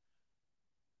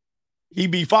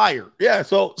 He'd be fired. Yeah.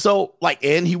 So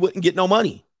and he wouldn't get no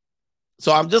money.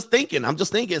 So I'm just thinking.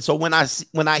 So when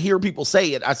I hear people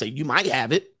say it, I say, you might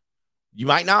have it. You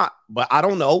might not, but I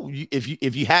don't know. If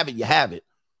you have it, you have it.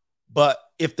 But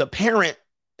if the parent,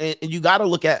 and you got to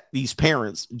look at these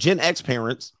parents, Gen X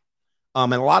parents,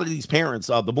 and a lot of these parents,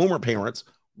 the boomer parents,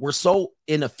 were so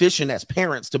inefficient as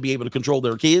parents to be able to control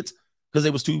their kids because they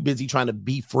was too busy trying to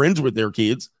be friends with their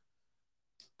kids.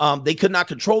 They could not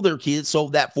control their kids, so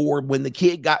that for when the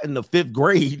kid got in the 5th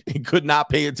grade and could not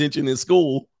pay attention in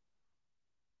school,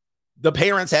 the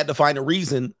parents had to find a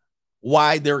reason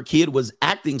why their kid was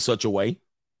acting such a way.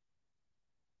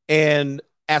 And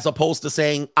as opposed to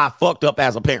saying, I fucked up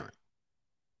as a parent.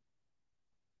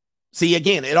 See,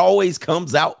 again, it always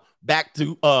comes out back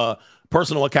to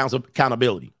personal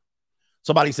accountability.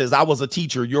 Somebody says, I was a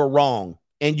teacher, you're wrong.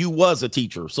 And you was a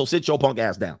teacher, so sit your punk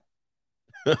ass down.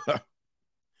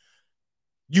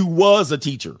 You was a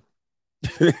teacher.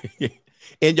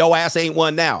 And your ass ain't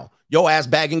one now. Your ass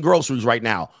bagging groceries right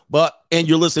now. And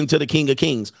you're listening to the King of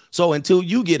Kings. So until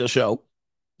you get a show,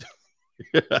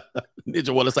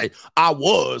 Ninja want to say, I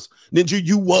was. Ninja,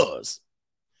 you was.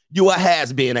 You a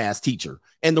has-been ass teacher.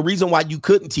 And the reason why you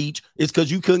couldn't teach is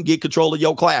because you couldn't get control of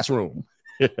your classroom.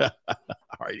 All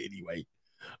right,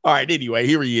 anyway,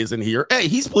 here he is in here. Hey,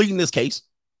 he's pleading this case.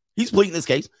 He's pleading this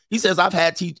case. He says, I've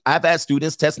had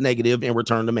students test negative and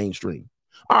return to mainstream.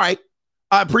 All right.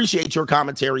 I appreciate your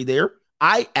commentary there.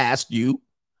 I asked,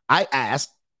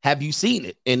 have you seen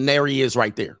it? And there he is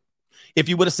right there. If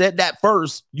you would have said that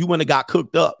first, you wouldn't have got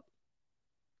cooked up.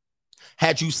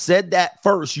 Had you said that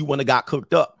first, you wouldn't have got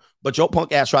cooked up. But your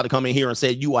punk ass tried to come in here and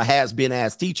say you a has-been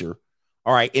ass teacher.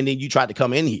 All right. And then you tried to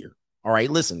come in here. All right.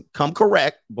 Listen, come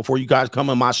correct before you guys come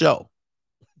on my show.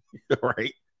 All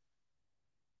right.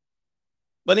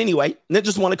 But anyway, they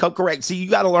just want to come correct. See, you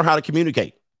got to learn how to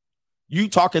communicate. You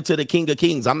talking to the King of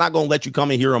Kings. I'm not going to let you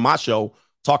come in here on my show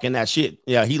talking that shit.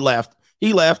 Yeah, he left.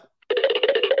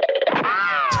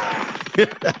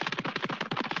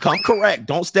 Come correct.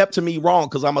 Don't step to me wrong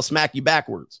because I'm going to smack you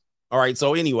backwards. All right.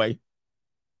 So anyway.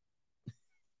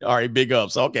 All right. Big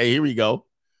ups. Okay. Here we go.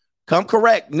 Come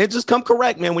correct. Just come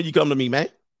correct, man, when you come to me, man.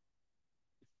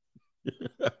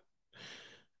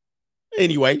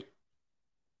 Anyway.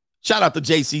 Shout out to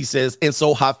JC says, and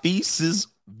so Hafiz's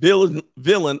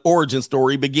villain origin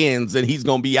story begins, and he's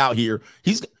gonna be out here.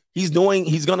 He's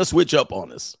gonna switch up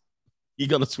on us. He's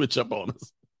gonna switch up on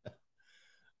us.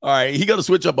 All right, he's gonna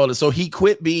switch up on us. So he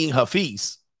quit being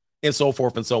Hafiz and so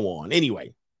forth and so on.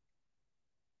 Anyway,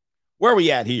 where are we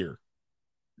at here?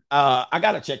 I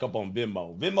gotta check up on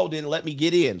Venmo. Venmo didn't let me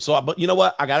get in. But you know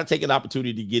what? I gotta take an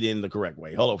opportunity to get in the correct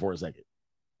way. Hold on for a second.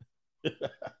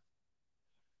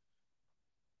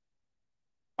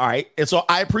 All right. And so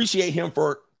I appreciate him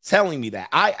for telling me that.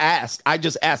 I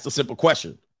just asked a simple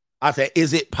question. I said,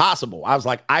 is it possible? I was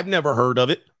like, I've never heard of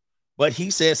it, but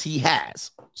he says he has.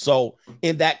 So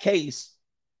in that case,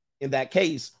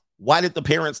 why did the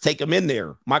parents take him in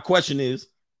there? My question is,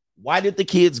 why did the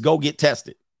kids go get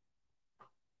tested?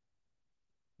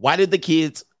 Why did the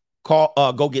kids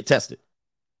go get tested?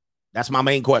 That's my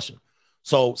main question.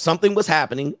 So something was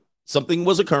happening, something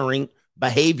was occurring,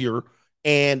 behavior,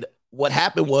 and what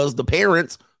happened was the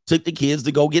parents took the kids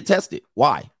to go get tested.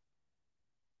 Why?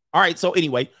 All right. So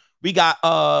anyway, we got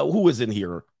who is in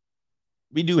here?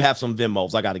 We do have some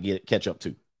Venmos I got to catch up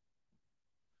to.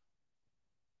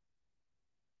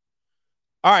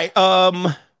 All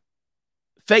right.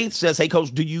 Faith says, hey,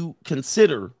 coach, do you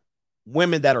consider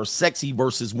women that are sexy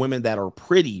versus women that are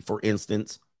pretty, for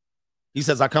instance? He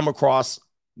says, I come across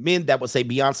men that would say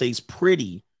Beyonce's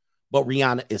pretty, but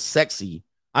Rihanna is sexy.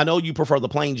 I know you prefer the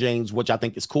plain Janes, which I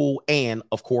think is cool. And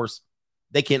of course,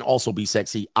 they can also be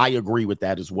sexy. I agree with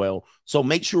that as well. So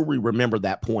make sure we remember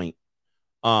that point.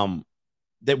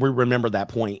 That we remember that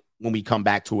point when we come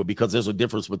back to it, because there's a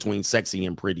difference between sexy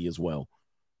and pretty as well.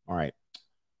 All right.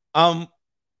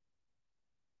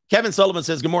 Kevin Sullivan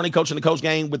says, good morning, coach and the coach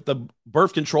gang. With the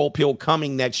birth control pill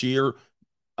coming next year,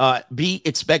 be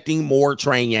expecting more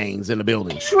Train Yangs in the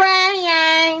building. Train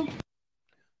Yang.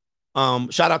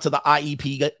 Shout out to the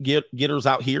IEP getters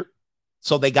out here.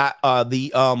 So they got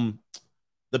the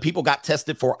people got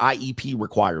tested for IEP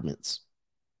requirements.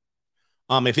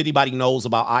 If anybody knows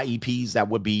about IEPs, that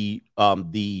would be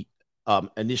the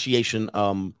initiation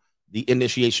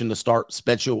to start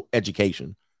special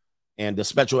education, and the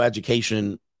special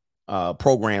education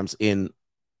programs in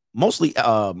mostly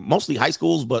high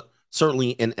schools, but certainly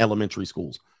in elementary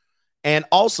schools. And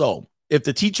also, if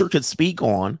the teacher could speak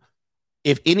on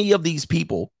if any of these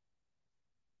people,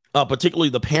 particularly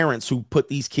the parents who put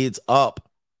these kids up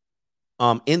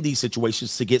in these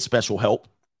situations to get special help,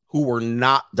 who were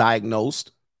not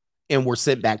diagnosed and were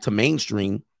sent back to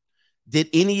mainstream, did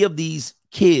any of these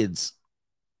kids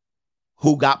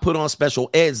who got put on special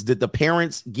eds, did the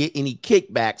parents get any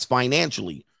kickbacks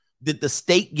financially? Did the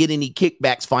state get any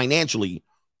kickbacks financially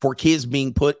for kids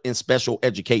being put in special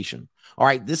education? All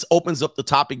right, this opens up the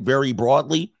topic very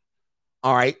broadly.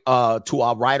 All right, to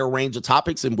a wider range of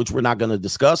topics in which we're not going to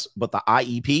discuss, but the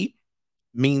IEP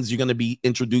means you're going to be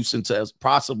introduced into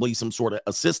possibly some sort of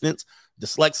assistance,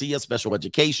 dyslexia, special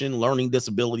education, learning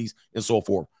disabilities, and so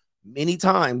forth. Many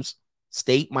times,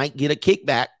 state might get a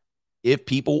kickback if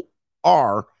people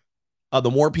are, the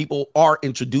more people are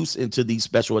introduced into these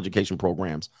special education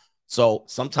programs. So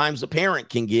sometimes the parent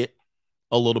can get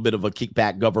a little bit of a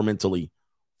kickback governmentally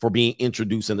for being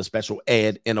introduced into special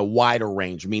ed in a wider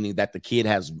range, meaning that the kid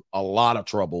has a lot of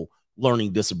trouble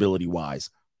learning disability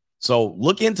wise. So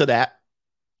look into that.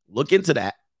 Look into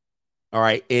that. All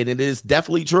right. And it is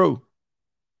definitely true.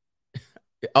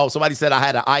 Oh, somebody said I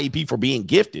had an IEP for being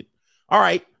gifted. All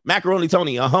right. Macaroni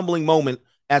Tony, a humbling moment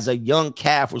as a young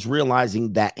calf was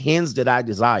realizing that hens that I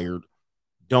desired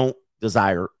don't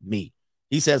desire me.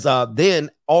 He says, then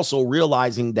also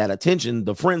realizing that attention,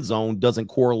 the friend zone, doesn't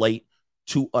correlate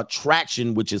to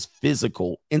attraction, which is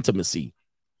physical intimacy.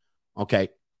 Okay.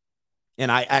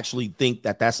 And I actually think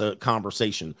that that's a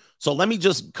conversation. So let me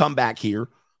just come back here.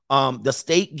 The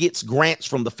state gets grants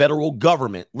from the federal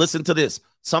government. Listen to this.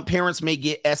 Some parents may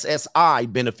get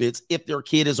SSI benefits if their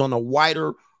kid is on a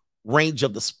wider range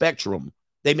of the spectrum.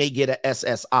 They may get a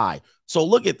SSI. So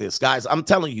look at this, guys. I'm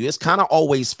telling you, it's kind of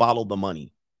always follow the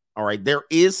money. All right. There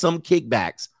is some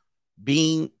kickbacks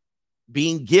being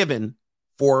given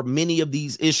for many of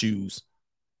these issues.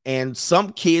 And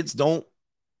some kids don't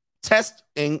test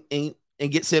and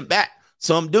get sent back.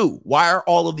 Some do. Why are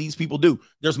all of these people do?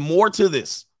 There's more to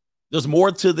this. There's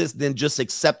more to this than just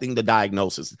accepting the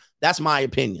diagnosis. That's my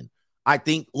opinion. I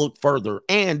think look further.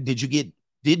 And did you get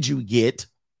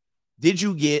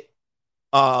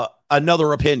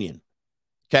another opinion?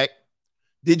 Okay.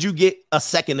 Did you get a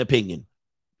second opinion?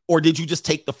 Or did you just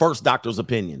take the first doctor's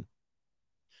opinion?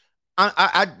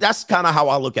 I that's kind of how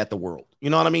I look at the world. You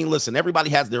know what I mean? Listen, everybody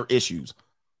has their issues,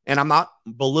 and I'm not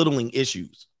belittling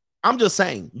issues. I'm just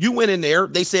saying you went in there,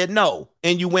 they said no,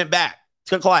 and you went back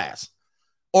to class,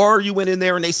 or you went in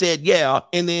there and they said yeah,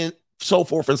 and then so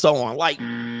forth and so on. Like,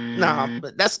 nah,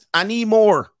 I need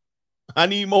more. I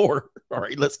need more. All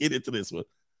right, let's get into this one.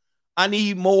 I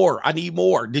need more. I need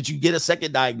more. Did you get a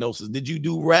second diagnosis? Did you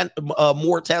do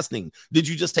more testing? Did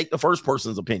you just take the first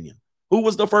person's opinion? Who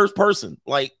was the first person?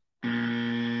 Like,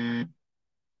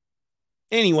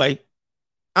 anyway,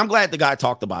 I'm glad the guy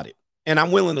talked about it, and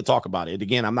I'm willing to talk about it.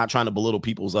 Again, I'm not trying to belittle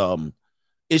people's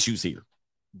issues here,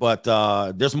 but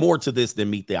there's more to this than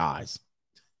meet the eyes.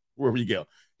 Where we go.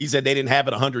 He said they didn't have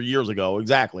it 100 years ago.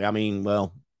 Exactly. I mean,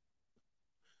 well,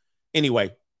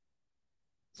 anyway,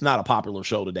 it's not a popular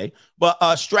show today,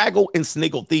 but Straggle and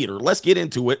Sniggle Theater. Let's get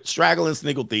into it. Straggle and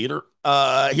Sniggle Theater.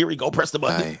 Here we go. Press the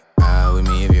button. Ride with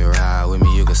me if you ride with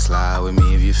me. You can slide with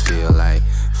me if you feel like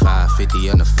 550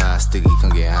 on the 5 sticky.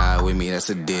 Come get high with me. That's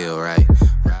a deal, right?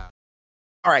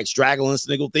 All right, Straggle and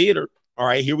Sniggle Theater. All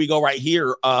right, here we go right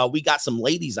here. We got some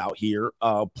ladies out here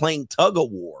playing tug of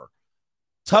war.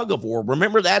 Tug of war.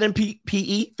 Remember that in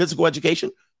PE, physical education?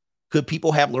 Could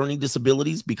people have learning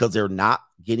disabilities because they're not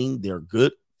getting their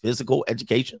good physical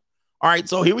education? All right,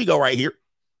 so here we go right here.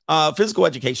 Physical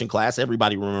education class.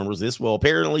 Everybody remembers this. Well,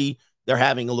 apparently they're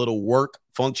having a little work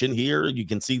function here. You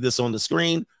can see this on the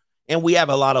screen. And we have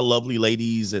a lot of lovely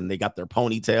ladies, and they got their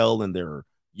ponytail and their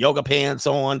yoga pants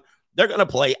on. They're going to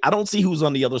play. I don't see who's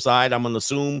on the other side. I'm going to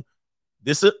assume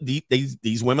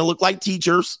these women look like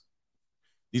teachers.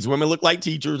 These women look like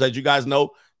teachers. As you guys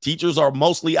know, teachers are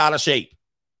mostly out of shape.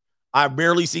 I've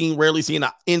rarely seen an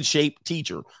in-shape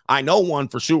teacher. I know one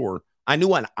for sure. I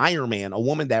knew an Ironman, a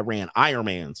woman that ran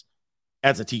Ironmans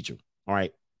as a teacher. All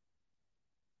right.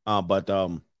 But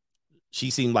she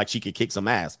seemed like she could kick some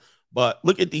ass. But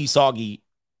look at these soggy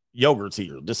yogurts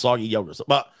here, the soggy yogurts.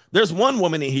 But there's one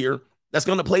woman in here that's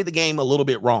going to play the game a little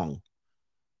bit wrong.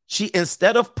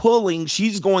 Instead of pulling,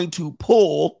 she's going to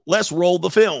pull. Let's roll the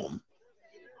film.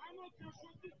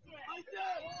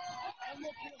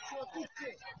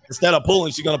 Instead of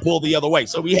pulling, she's going to pull the other way.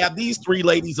 So we have these three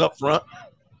ladies up front,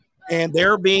 and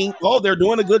they're doing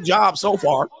a good job so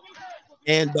far.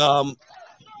 And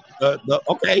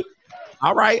okay,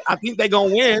 all right, I think they're going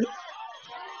to win.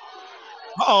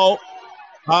 Oh,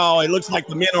 it looks like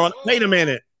the men are on. Wait a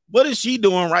minute, what is she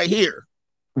doing right here?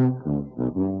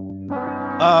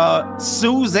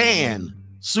 Suzanne,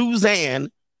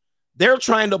 they're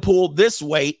trying to pull this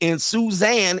way, and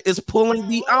Suzanne is pulling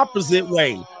the opposite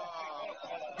way.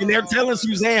 And they're telling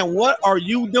Suzanne, what are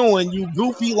you doing, you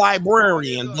goofy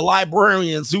librarian? The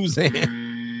librarian,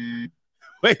 Suzanne.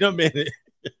 Wait a minute.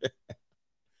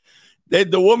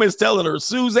 The woman's telling her,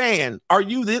 Suzanne, are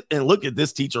you this? And look at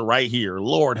this teacher right here.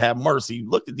 Lord have mercy.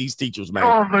 Look at these teachers, man.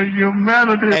 Oh, the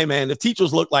humanity. Hey, man, if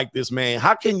teachers look like this, man,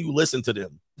 how can you listen to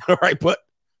them? All right, but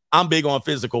I'm big on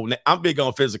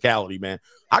physicality, man.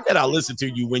 How can I listen to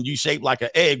you when you shape like an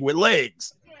egg with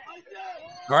legs?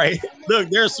 All right, look,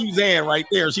 there's Suzanne right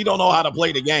there. She don't know how to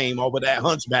play the game over that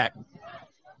hunchback.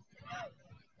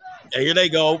 Okay, here they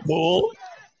go, pull.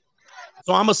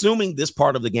 So I'm assuming this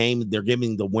part of the game, they're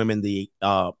giving the women the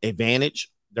advantage.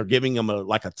 They're giving them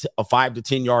a 5 to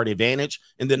 10 yard advantage,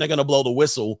 and then they're going to blow the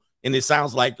whistle, and it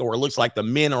sounds like, or it looks like the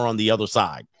men are on the other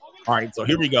side. All right, so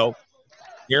here we go.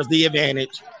 Here's the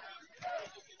advantage.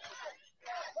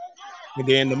 And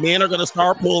then the men are going to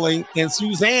start pulling, and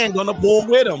Suzanne going to pull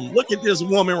with them. Look at this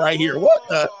woman right here. What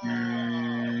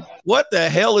the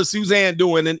hell is Suzanne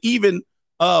doing? And even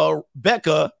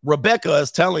Rebecca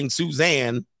is telling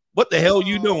Suzanne, what the hell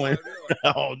you doing?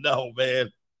 Oh, no,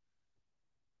 man.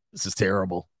 This is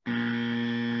terrible.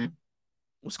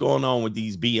 What's going on with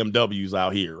these BMWs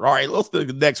out here? All right, let's do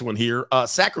the next one here.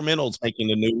 Sacramento's making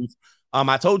the news.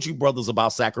 I told you brothers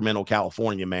about Sacramento,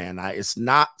 California, man. It's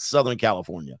not Southern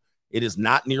California. It is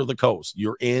not near the coast.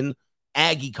 You're in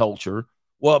Aggie culture.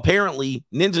 Well, apparently,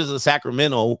 Ninjas of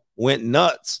Sacramento went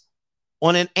nuts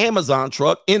on an Amazon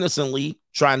truck innocently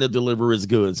trying to deliver his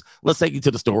goods. Let's take you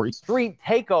to the story. Street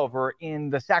takeover in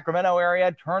the Sacramento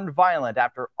area turned violent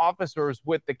after officers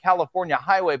with the California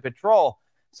Highway Patrol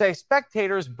say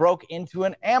spectators broke into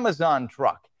an Amazon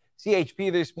truck.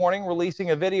 CHP this morning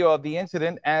releasing a video of the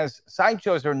incident as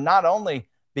sideshows are not only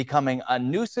becoming a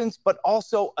nuisance, but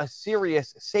also a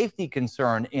serious safety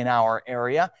concern in our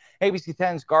area. ABC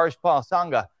 10's Garj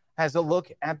Palasanga has a look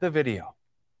at the video.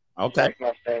 Okay.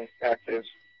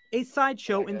 A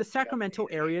sideshow in the Sacramento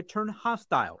area turned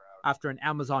hostile after an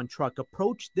Amazon truck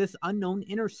approached this unknown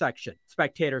intersection.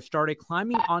 Spectators started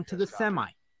climbing onto the semi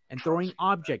and throwing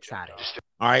objects at it.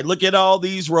 All right, look at all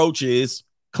these roaches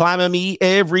climbing me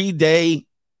every day.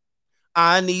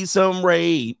 I need some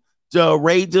raid. The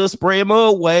raid to spray them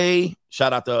away.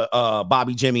 Shout out to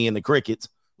Bobby Jimmy and the Crickets.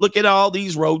 Look at all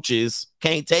these roaches.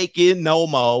 Can't take it no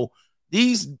more.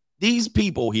 These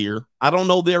people here, I don't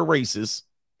know their races,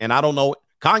 and I don't know.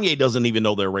 Kanye doesn't even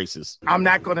know they're racist. I'm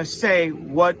not going to say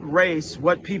what race,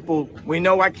 what people. We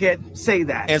know I can't say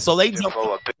that. And so they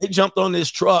jumped on this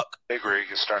truck. Big Rig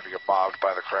is starting to get mobbed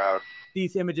by the crowd.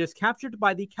 These images captured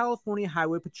by the California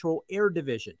Highway Patrol Air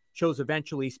Division shows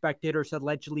eventually spectators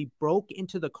allegedly broke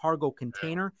into the cargo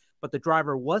container, but the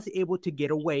driver was able to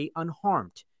get away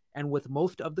unharmed and with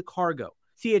most of the cargo.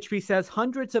 CHP says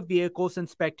hundreds of vehicles and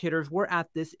spectators were at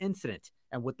this incident,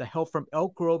 and with the help from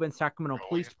Elk Grove and Sacramento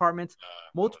Police Departments,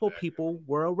 multiple people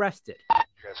were arrested.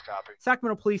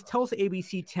 Sacramento Police tells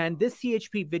ABC 10 this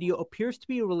CHP video appears to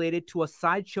be related to a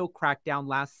sideshow crackdown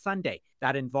last Sunday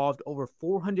that involved over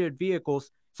 400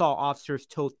 vehicles, saw officers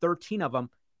tow 13 of them,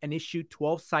 and issued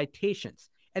 12 citations.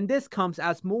 And this comes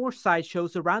as more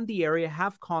sideshows around the area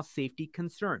have caused safety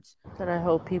concerns. That I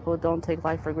hope people don't take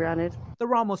life for granted. The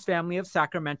Ramos family of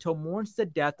Sacramento mourns the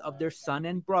death of their son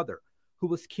and brother, who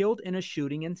was killed in a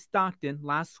shooting in Stockton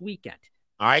last weekend.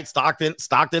 All right,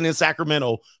 Stockton and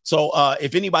Sacramento. So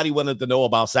if anybody wanted to know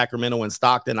about Sacramento and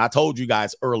Stockton, I told you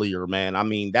guys earlier, man. I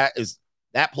mean, that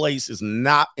place is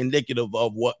not indicative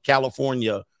of what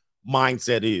California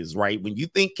mindset is, right? When you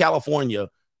think California,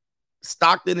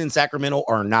 Stockton and Sacramento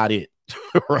are not it,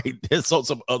 right? There's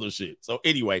some other shit. So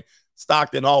anyway,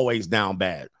 Stockton always down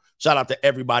bad. Shout out to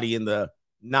everybody in the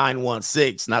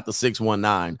 916, not the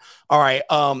 619. All right,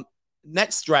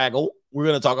 next straggle we're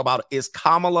going to talk about is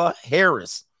Kamala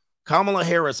Harris. Kamala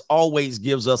Harris always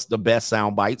gives us the best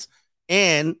sound bites.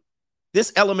 And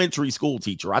this elementary school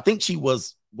teacher, I think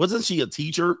wasn't she a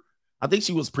teacher? I think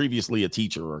she was previously a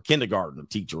teacher or a kindergarten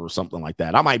teacher or something like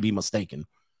that. I might be mistaken.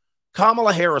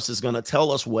 Kamala Harris is going to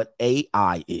tell us what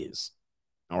AI is.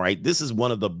 All right. This is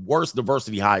one of the worst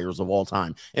diversity hires of all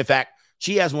time. In fact,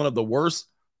 she has one of the worst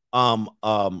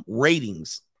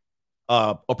ratings,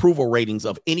 approval ratings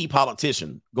of any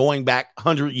politician going back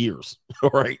 100 years.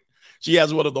 All right. She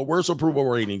has one of the worst approval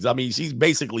ratings. I mean, she's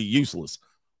basically useless.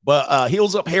 But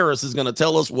Heels Up Harris is going to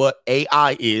tell us what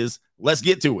AI is. Let's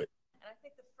get to it. And I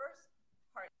think the first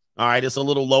part. All right. It's a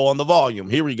little low on the volume.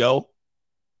 Here we go.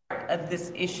 Of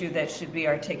this issue that should be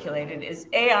articulated is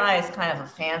AI is kind of a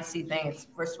fancy thing. It's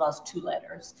first of all, it's 2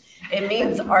 letters. It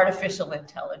means artificial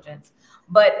intelligence.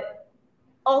 But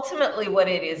ultimately what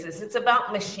it is it's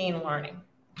about machine learning.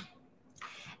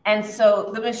 And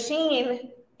so the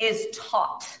machine is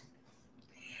taught.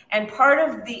 And part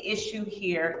of the issue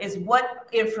here is what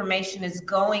information is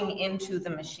going into the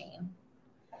machine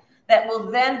that will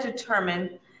then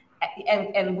determine,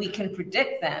 and we can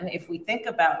predict then, if we think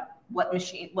about what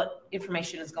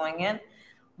information is going in,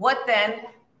 what then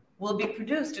will be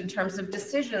produced in terms of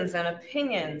decisions and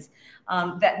opinions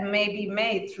that may be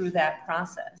made through that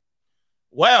process.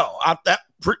 Well,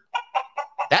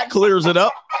 that clears it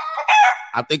up.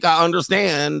 I think I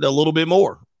understand a little bit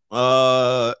more.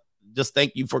 Just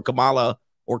thank you for Kamala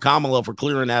for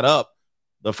clearing that up.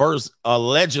 The first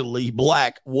allegedly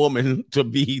black woman to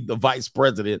be the vice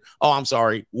president. Oh, I'm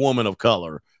sorry, woman of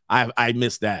color. I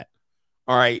missed that.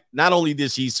 All right. Not only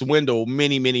did she swindle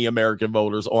many, many American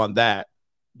voters on that,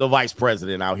 the vice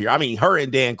president out here. I mean, her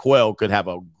and Dan Quayle could have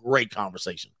a great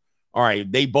conversation. All right.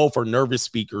 They both are nervous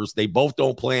speakers. They both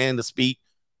don't plan to speak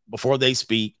before they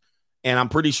speak. And I'm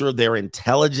pretty sure they're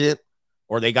intelligent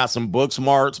or they got some book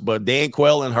smarts, but Dan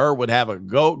Quayle and her would have a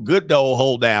good old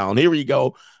hold down. Here we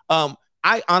go.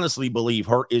 I honestly believe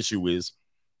her issue is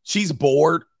she's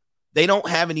bored. They don't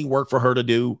have any work for her to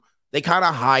do. They kind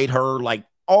of hide her. Like,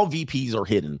 all VPs are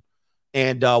hidden.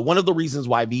 And one of the reasons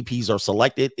why VPs are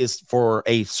selected is for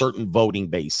a certain voting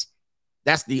base.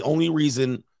 That's the only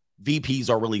reason VPs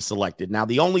are really selected. Now,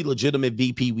 the only legitimate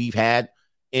VP we've had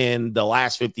in the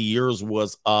last 50 years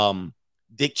was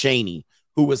Dick Cheney,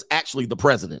 who was actually the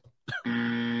president,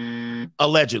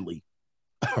 allegedly.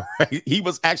 Right? He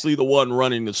was actually the one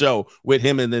running the show with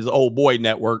him and his old boy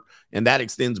network, and that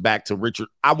extends back to Richard.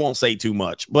 I won't say too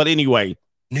much, but anyway.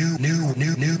 New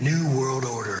world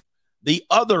order. The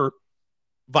other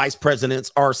vice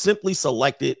presidents are simply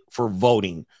selected for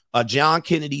voting. John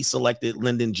Kennedy selected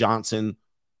Lyndon Johnson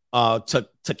to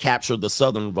capture the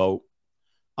Southern vote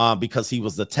because he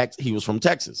was from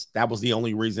Texas. That was the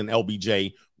only reason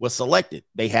LBJ was selected.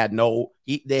 They had no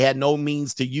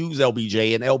means to use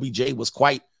LBJ, and LBJ was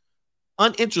quite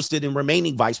uninterested in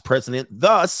remaining vice president.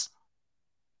 Thus,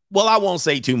 well, I won't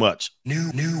say too much.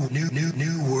 New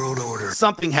world order.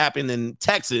 Something happened in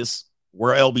Texas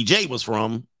where LBJ was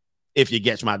from, if you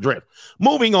catch my drift.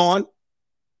 Moving on.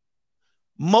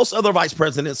 Most other vice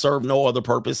presidents serve no other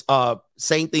purpose.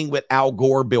 Same thing with Al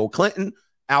Gore, Bill Clinton.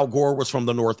 Al Gore was from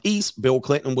the Northeast. Bill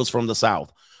Clinton was from the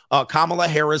South. Kamala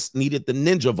Harris needed the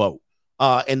ninja vote,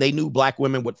 and they knew black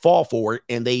women would fall for it,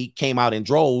 and they came out in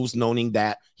droves knowing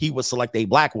that he would select a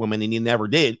black woman, and he never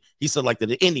did. He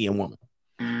selected an Indian woman.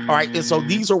 All right, and so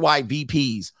these are why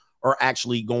VPs are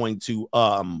actually going to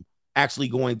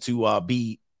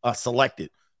be selected.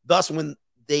 Thus, when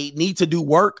they need to do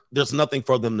work, there's nothing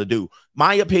for them to do.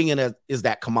 My opinion is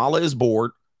that Kamala is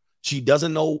bored. She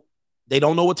doesn't know. They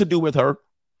don't know what to do with her,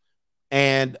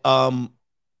 and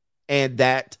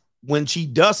that when she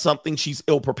does something, she's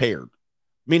ill prepared.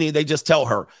 Meaning they just tell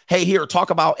her, hey, here,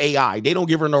 talk about AI. They don't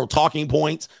give her no talking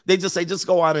points. They just say, just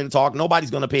go out and talk.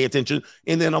 Nobody's going to pay attention.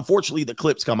 And then unfortunately, the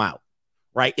clips come out,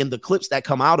 right? And the clips that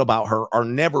come out about her are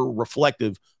never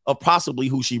reflective of possibly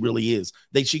who she really is.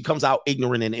 She comes out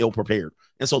ignorant and ill prepared.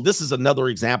 And so this is another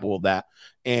example of that.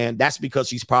 And that's because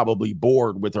she's probably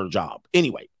bored with her job.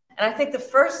 Anyway. And I think the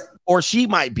first. Or she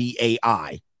might be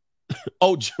AI.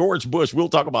 Oh, George Bush. We'll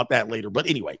talk about that later. But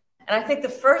anyway. And I think the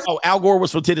first. Oh, Al Gore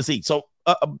was from Tennessee. So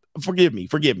forgive me.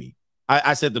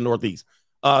 I said the Northeast.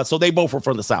 So they both were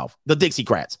from the South, the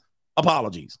Dixiecrats.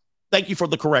 Apologies. Thank you for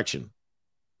the correction.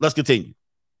 Let's continue.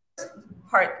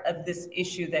 Part of this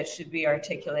issue that should be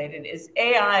articulated is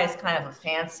AI is kind of a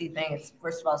fancy thing. It's,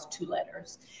 first of all, it's 2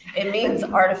 letters. It means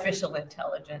artificial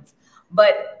intelligence.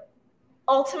 But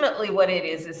ultimately what it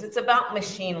is it's about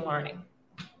machine learning.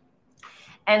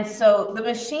 And so the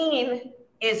machine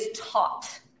is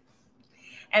taught.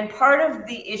 And part of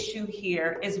the issue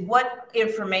here is what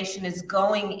information is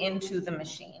going into the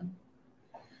machine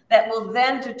that will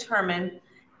then determine,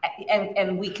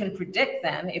 and we can predict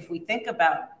then, if we think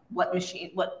about what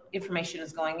information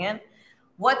is going in,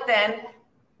 what then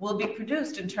will be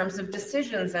produced in terms of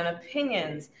decisions and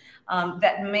opinions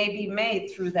that may be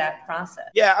made through that process.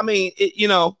 Yeah, I mean,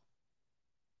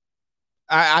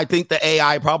 I think the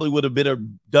AI probably would have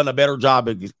done a better job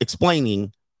of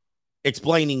explaining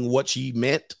what she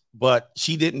meant, but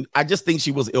she didn't. I just think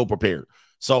she was ill prepared.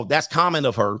 So that's common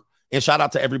of her. And shout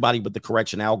out to everybody with the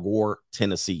correction, Al Gore,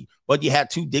 Tennessee. But you had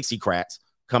 2 Dixiecrats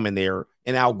come in there,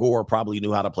 and Al Gore probably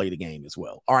knew how to play the game as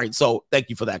well. All right, so thank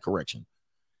you for that correction.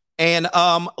 And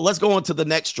let's go on to the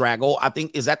next straggle. I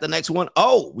think, is that the next one?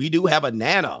 Oh, we do have a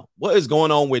Nana. What is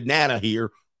going on with Nana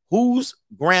here? Whose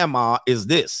grandma is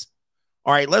this?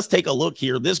 All right, let's take a look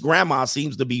here. This grandma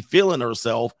seems to be feeling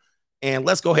herself. And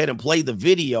let's go ahead and play the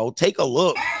video. Take a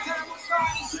look.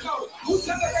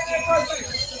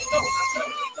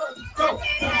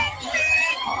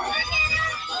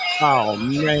 Oh,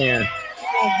 man.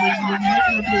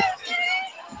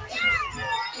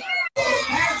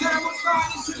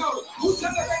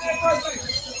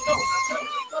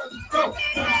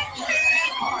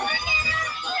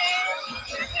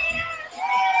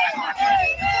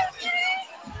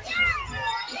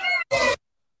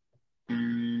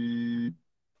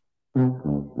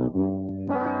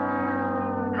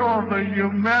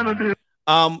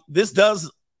 This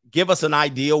does give us an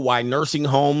idea why nursing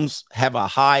homes have a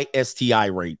high STI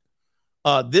rate.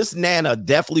 This Nana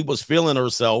definitely was feeling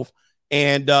herself,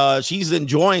 and she's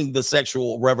enjoying the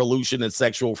sexual revolution and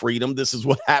sexual freedom. This is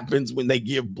what happens when they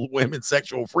give women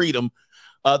sexual freedom.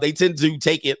 They tend to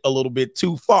take it a little bit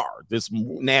too far. This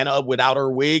Nana without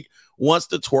her wig wants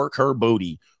to twerk her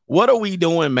booty. What are we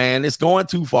doing, man? It's going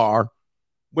too far.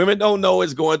 Women don't know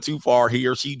it's going too far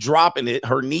here. She dropping it.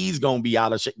 Her knees going to be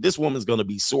out of shape. This woman's going to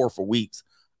be sore for weeks.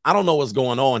 I don't know what's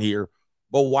going on here,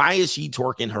 but why is she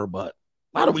twerking her butt?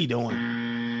 What are we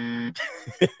doing?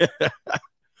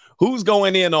 Who's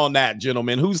going in on that,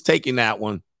 gentlemen? Who's taking that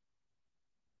one?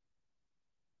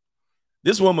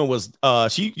 This woman was,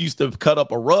 she used to cut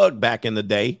up a rug back in the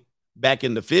day, back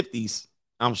in the 50s.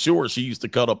 I'm sure she used to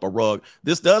cut up a rug.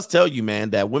 This does tell you, man,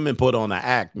 that women put on an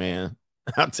act, man.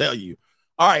 I'll tell you.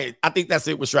 All right. I think that's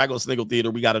it with Straggle Sniggle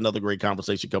Theater. We got another great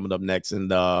conversation coming up next.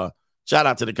 And shout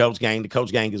out to the Coach Gang. The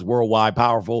Coach Gang is worldwide,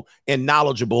 powerful, and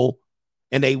knowledgeable.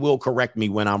 And they will correct me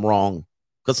when I'm wrong,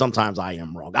 because sometimes I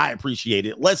am wrong. I appreciate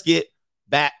it. Let's get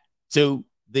back to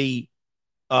the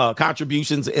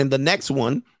contributions. And the next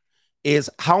one is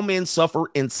how men suffer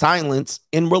in silence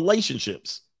in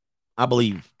relationships, I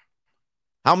believe.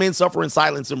 How men suffer in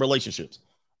silence in relationships.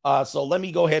 So let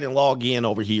me go ahead and log in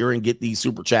over here and get these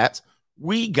super chats.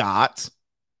 We got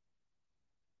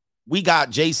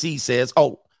JC says,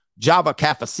 Java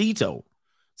Cafecito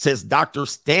says Dr.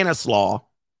 Stanislaw,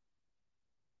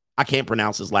 I can't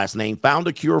pronounce his last name, found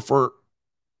a cure for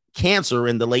cancer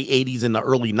in the late 80s and the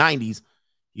early 90s.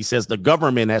 He says the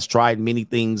government has tried many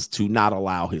things to not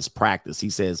allow his practice. He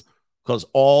says because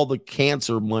all the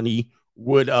cancer money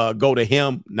would go to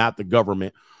him, not the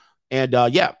government. And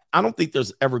yeah, I don't think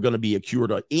there's ever going to be a cure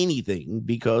to anything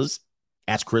because,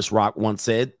 as Chris Rock once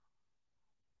said,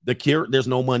 the cure, there's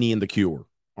no money in the cure.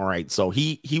 All right. So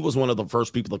he was one of the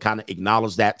first people to kind of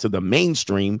acknowledge that to the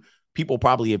mainstream. People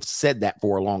probably have said that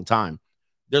for a long time.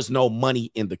 There's no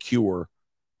money in the cure.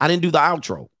 I didn't do the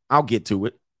outro. I'll get to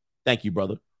it. Thank you,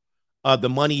 brother. The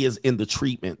money is in the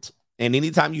treatment. And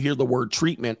anytime you hear the word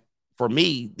treatment, for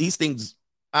me, these things,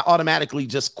 I automatically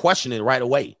just question it right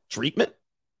away. Treatment?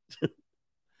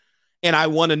 And I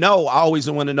always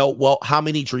want to know, well, how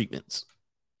many treatments?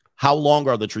 How long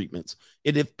are the treatments?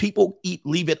 And if people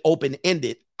leave it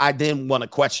open-ended, I then want to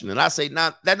question it. And I say,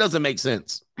 nah, that doesn't make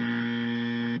sense.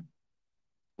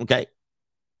 Okay.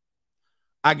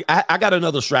 I got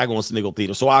another Straggle and Sniggle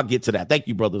Theater, so I'll get to that. Thank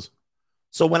you, brothers.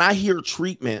 So when I hear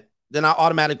treatment, then I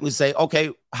automatically say,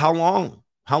 okay, how long?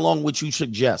 How long would you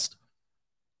suggest?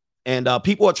 And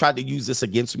people have tried to use this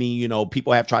against me. You know,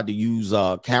 people have tried to use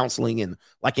counseling. And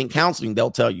like in counseling,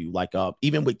 they'll tell you, like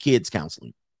even with kids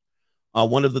counseling,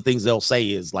 one of the things they'll say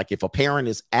is like if a parent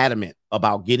is adamant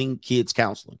about getting kids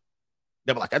counseling,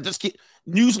 they'll be like,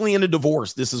 usually in a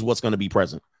divorce, this is what's going to be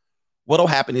present. What'll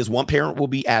happen is one parent will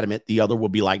be adamant. The other will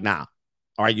be like, nah.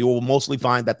 All right. You will mostly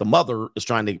find that the mother is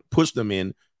trying to push them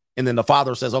in. And then the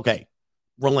father says, okay,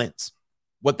 relents.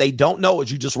 What they don't know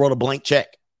is you just wrote a blank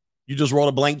check. You just wrote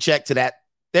a blank check to that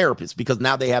therapist because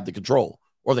now they have the control,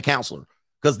 or the counselor,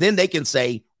 because then they can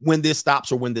say when this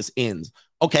stops or when this ends.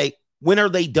 Okay. When are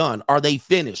they done? Are they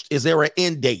finished? Is there an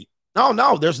end date?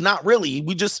 No, there's not really.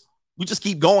 We just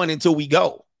keep going until we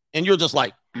go. And you're just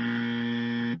like,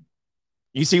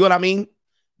 you see what I mean?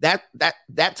 That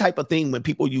type of thing, when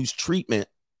people use treatment,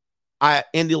 I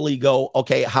endlessly go,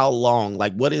 okay, how long?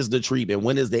 Like, what is the treatment?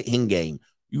 When is the end game?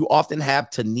 You often have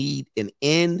to need an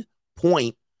end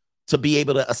point to be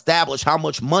able to establish how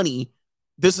much money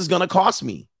this is going to cost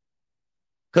me,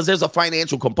 because there's a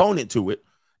financial component to it.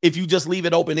 If you just leave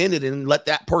it open-ended and let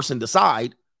that person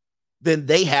decide, then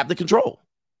they have the control.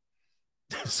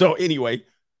 So anyway,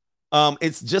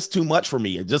 it's just too much for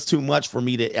me. It's just too much for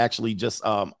me to actually just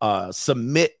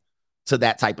submit to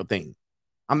that type of thing.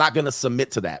 I'm not going to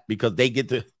submit to that because they get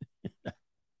to.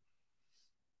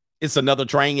 It's another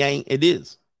train gang. It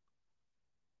is.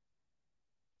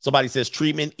 Somebody says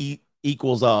treatment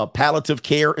equals palliative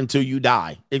care until you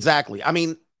die. Exactly. I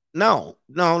mean, no.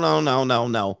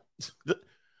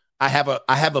 I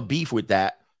have a beef with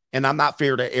that, and I'm not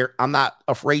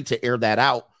afraid to air that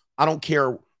out. I don't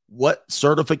care what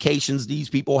certifications these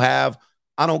people have.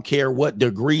 I don't care what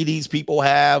degree these people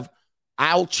have.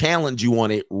 I'll challenge you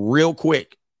on it real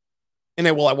quick. And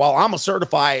they were like, well, I'm a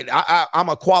certified, I'm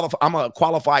a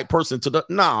qualified person to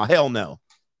nah, hell no.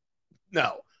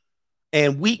 No.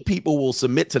 And weak people will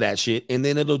submit to that shit, and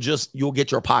then you'll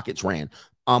get your pockets ran.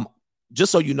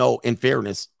 Just so you know, in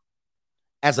fairness,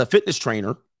 as a fitness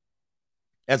trainer,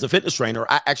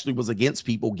 I actually was against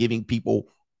people giving people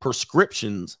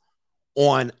prescriptions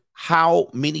on how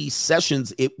many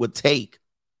sessions it would take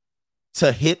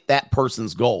to hit that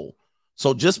person's goal.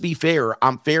 So just be fair.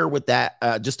 I'm fair with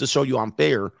that. Just to show you I'm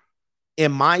fair.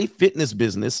 In my fitness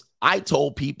business, I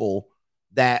told people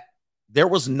that there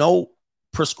was no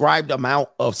prescribed amount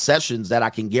of sessions that I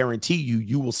can guarantee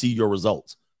you will see your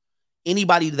results.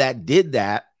 Anybody that did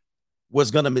that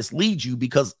was going to mislead you,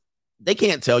 because they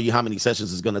can't tell you how many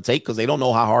sessions it's going to take, because they don't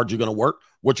know how hard you're going to work,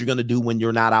 what you're going to do when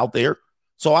you're not out there.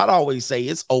 So I'd always say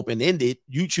it's open-ended.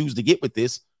 You choose to get with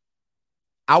this.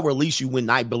 I'll release you when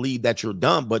I believe that you're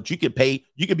done, but you could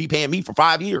be paying me for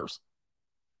 5 years.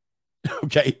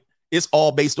 Okay. It's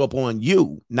all based upon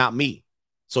you, not me.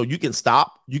 So you can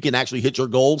stop. You can actually hit your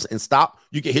goals and stop.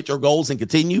 You can hit your goals and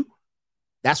continue.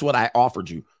 That's what I offered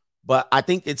you. But I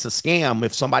think it's a scam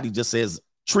if somebody just says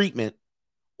treatment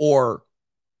or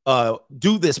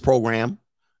do this program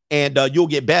and you'll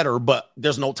get better, but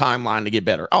there's no timeline to get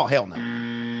better. Oh, hell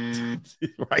no.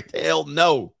 Right? Hell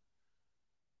no.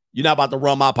 You're not about to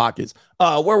run my pockets.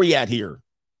 Where we at here?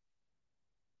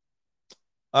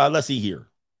 Let's see here.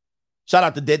 Shout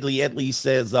out to Deadly Edley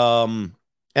says, and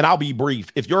I'll be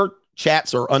brief. If your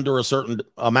chats are under a certain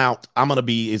amount, I'm going to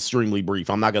be extremely brief.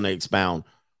 I'm not going to expound.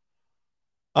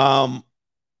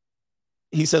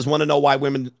 He says, want to know why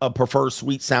women prefer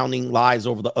sweet sounding lies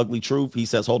over the ugly truth? He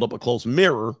says, hold up a close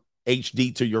mirror,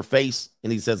 HD to your face.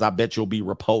 And he says, I bet you'll be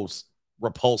repulsed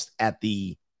at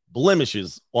the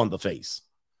blemishes on the face.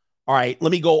 All right, let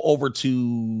me go over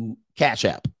to Cash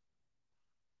App.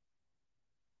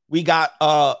 We got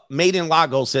Made in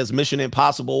Lago says Mission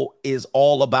Impossible is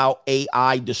all about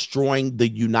AI destroying the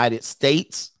United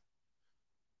States.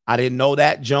 I didn't know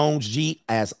that. Jones G,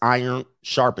 as iron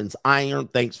sharpens iron.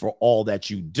 Thanks for all that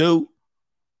you do.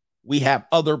 We have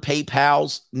other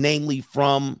PayPals, namely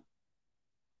from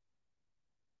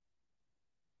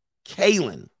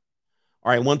Kaylin.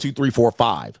 All right, 1, 2, 3, 4,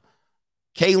 5.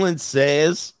 Kaylin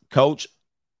says, Coach,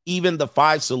 even the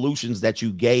 5 solutions that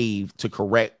you gave to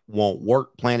correct won't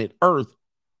work. Planet Earth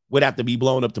would have to be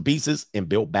blown up to pieces and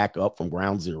built back up from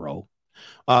ground zero.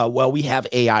 Well, we have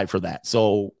AI for that,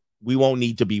 so we won't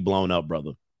need to be blown up,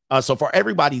 brother. So for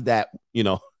everybody that, you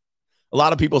know, a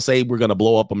lot of people say we're going to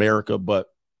blow up America, but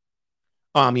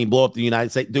blow up the United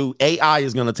States. Dude, AI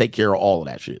is going to take care of all of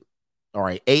that shit. All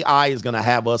right. AI is going to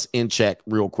have us in check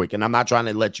real quick. And I'm not trying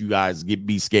to let you guys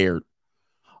be scared.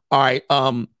 All right.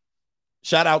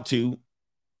 Shout out to,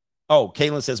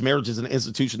 Kaylin says marriage is an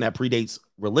institution that predates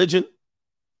religion.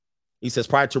 He says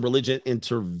prior to religion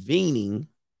intervening,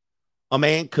 a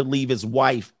man could leave his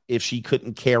wife if she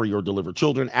couldn't carry or deliver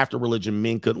children. After religion,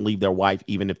 men couldn't leave their wife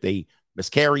even if they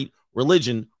miscarried.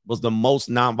 Religion was the most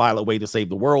nonviolent way to save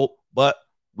the world, but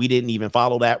we didn't even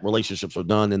follow that. Relationships are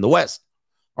done in the West.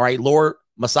 All right, Lord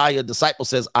Messiah Disciple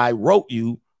says, I wrote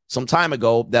you some time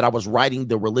ago that I was writing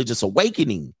The Religious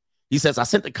Awakening. He says, I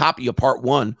sent a copy of part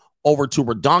 1 over to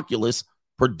Redonkulous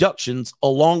Productions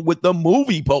along with the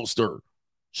movie poster.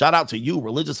 Shout out to you,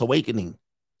 Religious Awakening.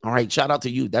 All right, shout out to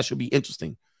you. That should be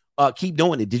interesting. Keep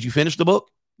doing it. Did you finish the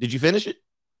book? Did you finish it?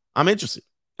 I'm interested.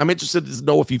 I'm interested to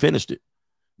know if you finished it.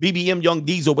 BBM Young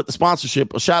Diesel with the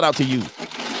sponsorship. A shout out to you.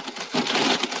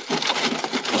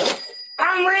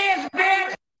 I'm rich,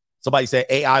 man. Somebody said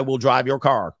AI will drive your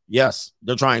car. Yes,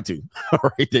 they're trying to.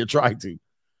 All right, they're trying to.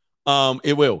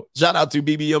 It will. Shout out to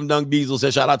BBM Young Diesel.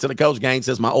 Says shout out to the coach gang.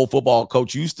 Says my old football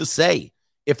coach used to say,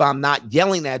 if I'm not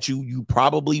yelling at you, you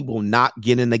probably will not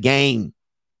get in the game.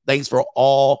 Thanks for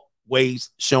always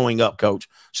showing up, coach.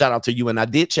 Shout out to you. And I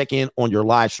did check in on your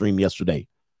live stream yesterday.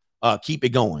 Keep it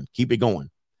going. Keep it going.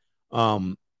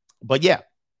 But yeah,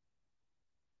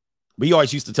 we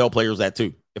always used to tell players that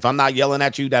too. If I'm not yelling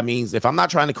at you, that means if I'm not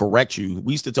trying to correct you,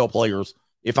 we used to tell players,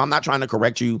 if I'm not trying to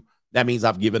correct you, that means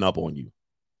I've given up on you.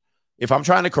 If I'm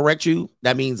trying to correct you,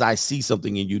 that means I see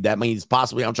something in you. That means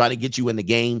possibly I'm trying to get you in the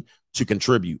game to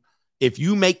contribute. If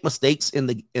you make mistakes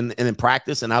in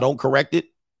practice and I don't correct it,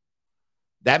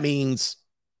 that means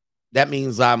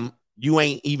you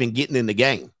ain't even getting in the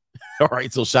game. All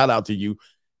right. So shout out to you.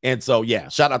 And so, yeah,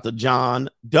 shout out to John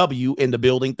W in the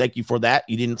building. Thank you for that.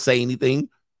 You didn't say anything.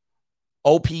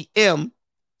 OPM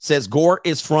says Gore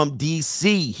is from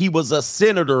DC. He was a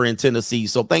senator in Tennessee.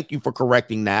 So thank you for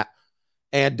correcting that.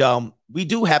 And we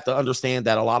do have to understand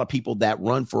that a lot of people that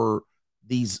run for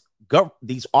these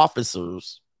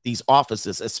offices,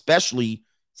 especially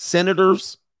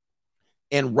senators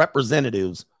and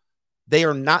representatives, they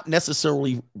are not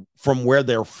necessarily from where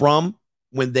they're from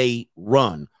when they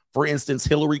run. For instance,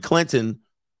 Hillary Clinton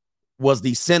was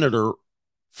the senator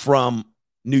from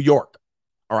New York.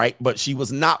 All right. But she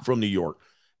was not from New York.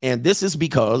 And this is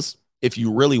because, if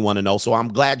you really want to know, so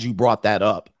I'm glad you brought that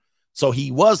up. So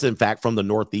he was, in fact, from the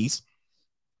Northeast.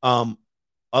 A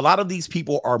lot of these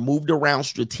people are moved around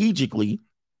strategically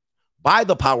by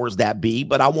the powers that be,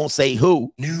 but I won't say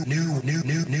who. New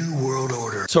world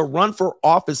order. To run for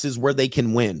offices where they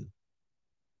can win.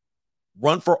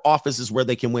 Run for offices where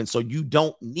they can win. So you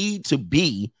don't need to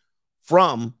be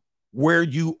from where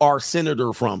you are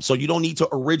senator from. So you don't need to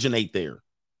originate there.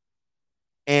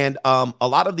 And a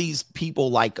lot of these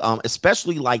people, like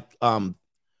especially like the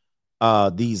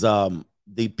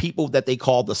people that they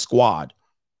call the squad,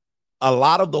 a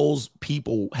lot of those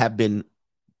people have been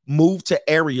moved to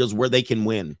areas where they can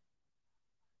win.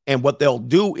 And what they'll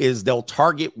do is they'll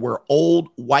target where old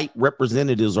white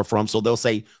representatives are from. So they'll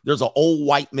say there's an old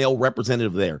white male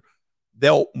representative there.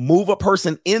 They'll move a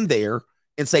person in there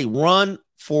and say, run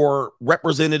for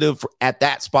representative at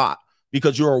that spot.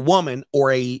 because you're a woman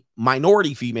or a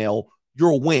minority female,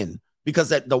 you'll win. Because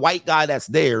the white guy that's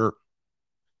there,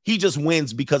 he just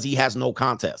wins because he has no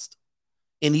contest.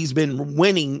 And he's been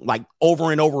winning like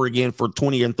over and over again for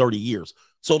 20 and 30 years.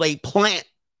 So they plant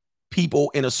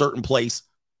people in a certain place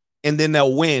and then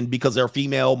they'll win because they're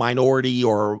female minority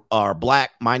or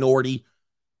black minority.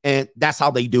 And that's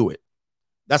how they do it.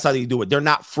 That's how they do it. They're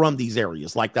not from these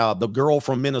areas. Like the girl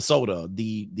from Minnesota,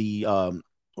 the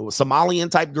Somalian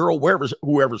type girl,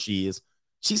 whoever she is,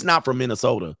 she's not from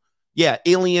Minnesota. Yeah,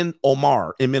 Alien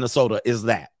Omar in Minnesota is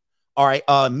that. All right.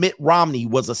 Mitt Romney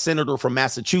was a senator from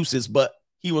Massachusetts, but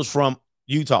he was from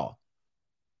Utah.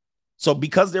 So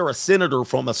because they're a senator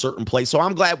from a certain place, so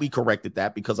I'm glad we corrected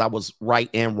that because I was right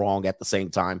and wrong at the same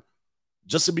time.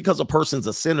 Just because a person's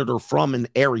a senator from an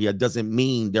area doesn't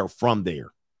mean they're from there.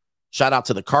 Shout out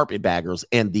to the carpetbaggers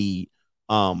and the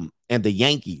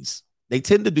Yankees. They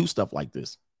tend to do stuff like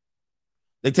this.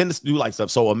 They tend to do like stuff.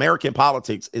 So American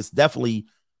politics is definitely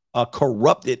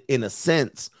corrupted in a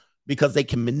sense because they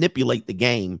can manipulate the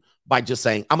game by just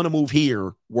saying, I'm going to move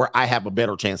here where I have a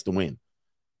better chance to win.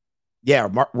 Yeah,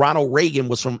 Ronald Reagan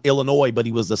was from Illinois, but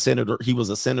he was a senator. He was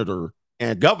a senator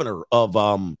and governor of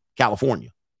California.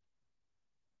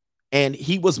 And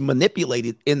he was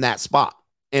manipulated in that spot.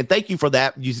 And thank you for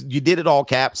that. You did it all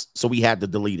caps, so we had to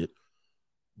delete it.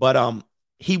 But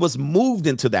he was moved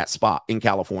into that spot in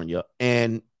California.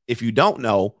 And if you don't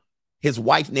know, his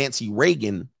wife, Nancy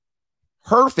Reagan,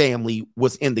 her family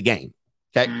was in the game.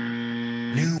 Okay.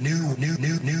 New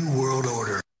world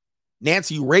order.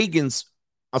 Nancy Reagan,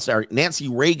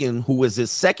 who was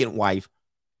his second wife,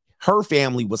 her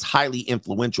family was highly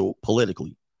influential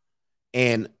politically.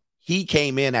 And he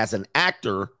came in as an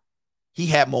actor. He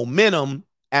had momentum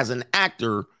as an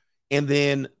actor. And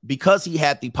then because he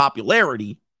had the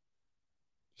popularity,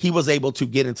 he was able to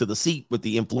get into the seat with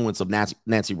the influence of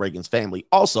Nancy Reagan's family.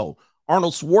 Also,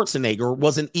 Arnold Schwarzenegger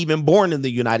wasn't even born in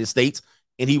the United States,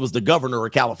 and he was the governor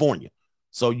of California.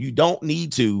 So you don't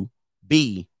need to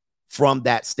be from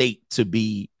that state to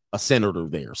be a senator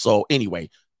there. So anyway,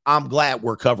 I'm glad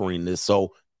we're covering this.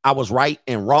 So I was right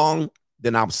and wrong.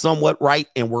 Then I'm somewhat right,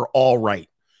 and we're all right.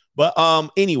 But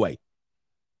anyway,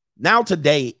 now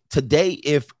today,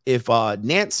 if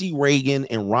Nancy Reagan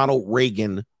and Ronald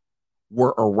Reagan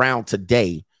were around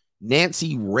today,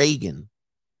 Nancy Reagan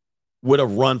would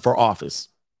have run for office,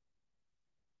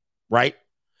 right?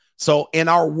 So in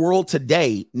our world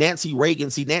today, Nancy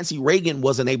Reagan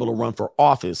wasn't able to run for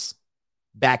office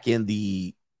back in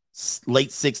the late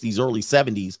 60s, early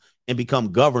 70s and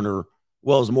become governor.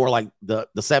 Well, it was more like the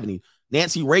 70s.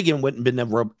 Nancy Reagan wouldn't have been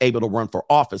never able to run for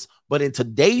office. But in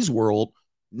today's world,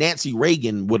 Nancy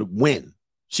Reagan would win.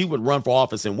 She would run for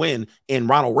office and win, and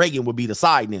Ronald Reagan would be the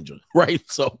side ninja, right?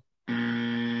 So,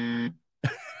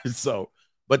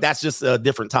 but that's just a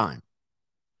different time.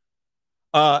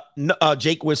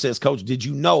 Jake Wish says, Coach, did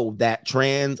you know that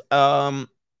trans, I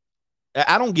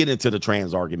don't get into the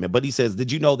trans argument, but he says,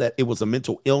 did you know that it was a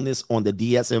mental illness on the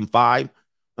DSM-5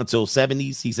 until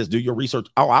 70s? He says, do your research.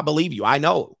 Oh, I believe you. I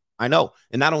know. And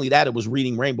not only that, it was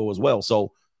Reading Rainbow as well.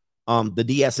 So the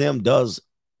DSM does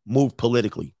move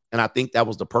politically. And I think that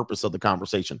was the purpose of the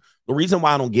conversation. The reason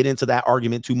why I don't get into that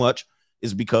argument too much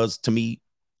is because to me,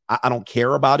 I don't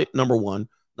care about it. Number one.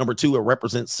 Number two, it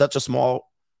represents such a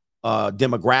small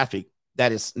demographic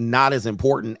that is not as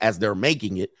important as they're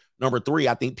making it. Number three,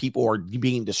 I think people are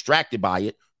being distracted by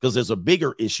it because there's a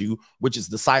bigger issue, which is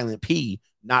the silent P,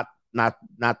 not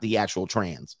the actual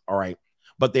trans. All right.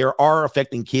 But they are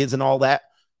affecting kids and all that.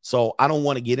 So I don't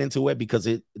want to get into it because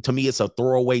to me, it's a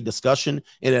throwaway discussion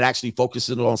and it actually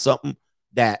focuses on something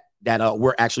that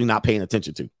we're actually not paying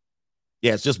attention to.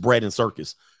 Yeah, it's just bread and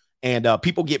circus. And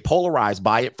people get polarized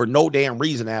by it for no damn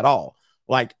reason at all.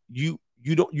 Like you're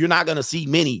not going to see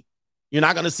many. You're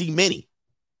not going to see many.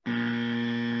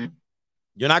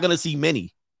 You're not going to see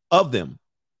many of them.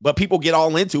 But people get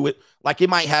all into it. Like it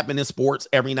might happen in sports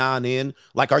every now and then.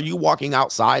 Like, are you walking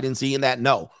outside and seeing that?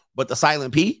 No. But the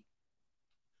silent P?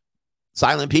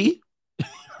 Silent P?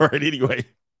 All right, anyway.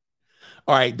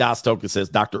 All right, Das Token says,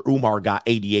 Dr. Umar got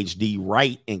ADHD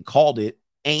right and called it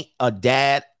ain't a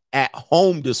dad at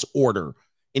home disorder.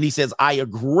 And he says, I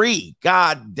agree.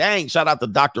 God dang. Shout out to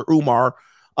Dr. Umar.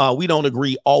 We don't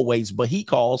agree always, but he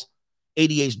calls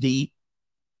ADHD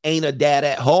ain't a dad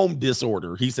at home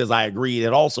disorder. He says, I agree.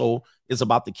 It also is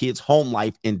about the kids' home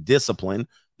life and discipline,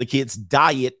 the kids'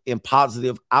 diet and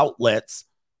positive outlets.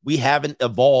 We haven't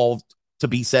evolved to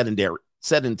be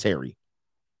sedentary.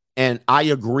 And I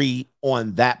agree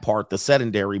on that part, the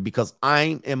sedentary, because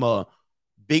I am a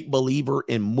big believer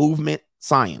in movement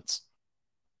science.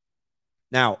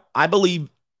 Now, I believe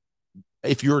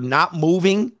if you're not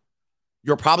moving,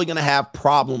 you're probably going to have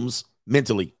problems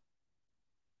mentally.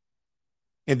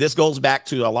 And this goes back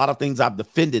to a lot of things I've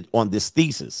defended on this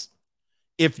thesis.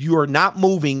 If you're not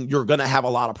moving, you're going to have a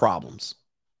lot of problems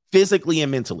physically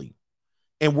and mentally.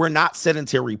 And we're not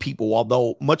sedentary people,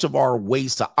 although much of our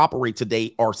ways to operate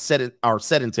today are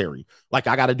sedentary. Like,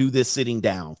 I got to do this sitting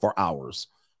down for hours.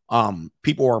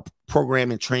 People are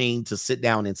programmed and trained to sit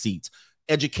down in seats.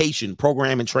 Education,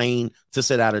 program and trained to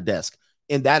sit at a desk.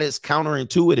 And that is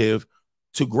counterintuitive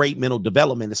to great mental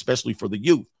development, especially for the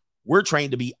youth. We're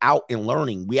trained to be out and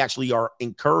learning. We actually are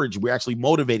encouraged. We're actually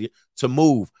motivated to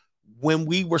move. When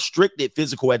we restricted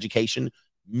physical education,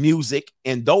 music,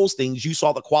 and those things, you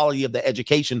saw the quality of the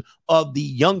education of the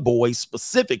young boys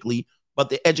specifically, but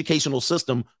the educational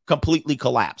system completely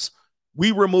collapsed.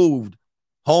 We removed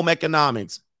home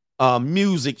economics,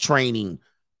 music training,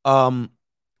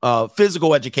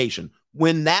 physical education.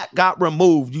 When that got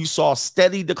removed, you saw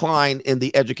steady decline in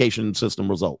the education system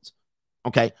results.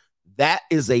 Okay. That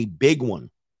is a big one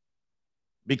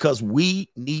because we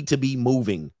need to be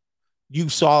moving. You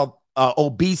saw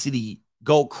obesity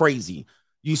go crazy.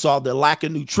 You saw the lack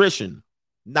of nutrition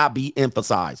not be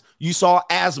emphasized. You saw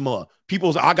asthma.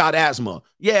 People say, I got asthma.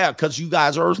 Yeah, because you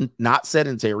guys are not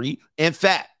sedentary and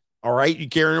fat. All right. You're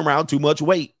carrying around too much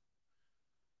weight.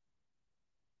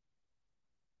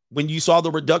 When you saw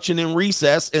the reduction in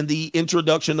recess and the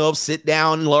introduction of sit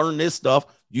down and learn this stuff,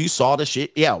 you saw the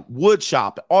shit. Yeah. Wood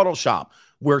shop, auto shop,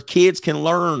 where kids can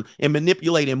learn and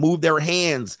manipulate and move their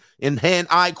hands and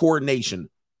hand-eye coordination.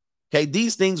 Okay.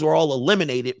 These things are all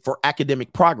eliminated for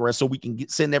academic progress. So we can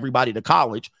send everybody to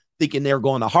college thinking they're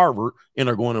going to Harvard and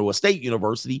are going to a state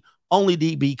university, only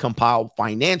to be compiled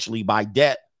financially by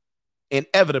debt.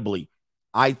 Inevitably,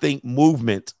 I think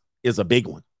movement is a big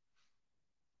one.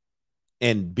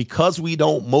 And because we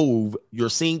don't move, you're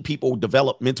seeing people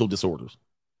develop mental disorders.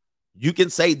 You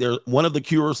can say one of the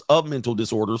cures of mental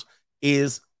disorders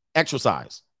is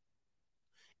exercise.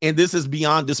 And this is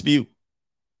beyond dispute.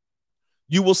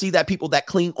 You will see that people that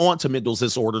cling on to mental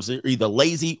disorders are either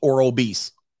lazy or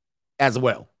obese as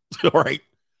well. All right.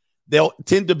 They'll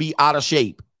tend to be out of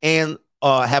shape and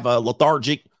have a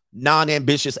lethargic,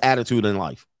 non-ambitious attitude in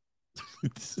life.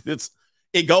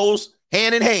 It goes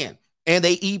hand in hand. And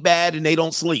they eat bad and they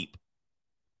don't sleep.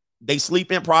 They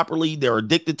sleep improperly. They're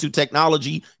addicted to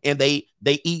technology and they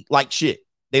eat like shit.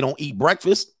 They don't eat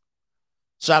breakfast.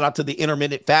 Shout out to the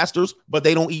intermittent fasters, but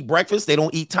they don't eat breakfast. They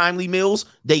don't eat timely meals.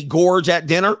 They gorge at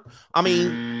dinner. I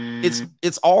mean,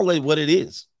 it's all what it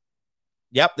is.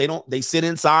 Yep. They sit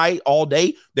inside all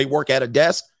day. They work at a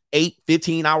desk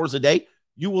 15 hours a day.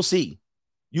 You will see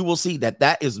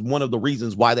that is one of the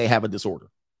reasons why they have a disorder.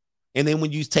 And then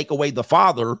when you take away the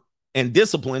father and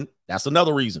discipline, that's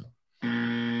another reason.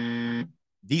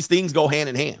 These things go hand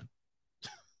in hand.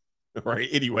 All right.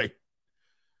 Anyway.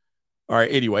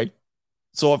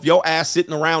 So if your ass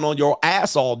sitting around on your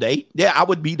ass all day, yeah, I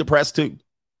would be depressed too.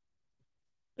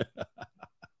 All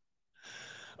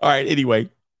right. Anyway.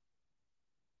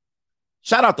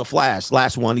 Shout out to Flash.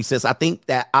 Last one. He says, I think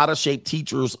that out of shape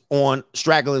teachers on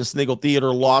Straggle and Sniggle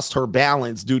Theater lost her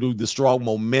balance due to the strong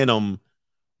momentum,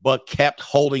 but kept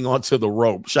holding onto the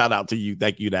rope. Shout out to you.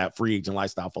 Thank you, that Free Agent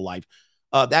Lifestyle for Life.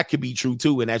 That could be true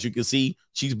too. And as you can see,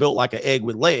 she's built like an egg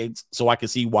with legs. So I can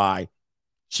see why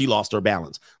she lost her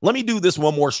balance. Let me do this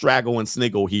one more Straggle and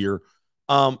Sniggle here.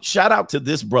 Shout out to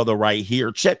this brother right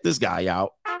here. Check this guy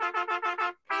out.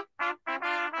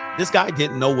 This guy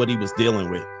didn't know what he was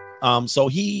dealing with. So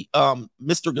he,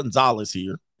 Mr. Gonzalez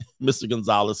here, Mr.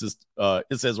 Gonzalez is,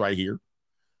 it says right here,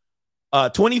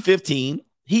 2015,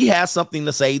 he has something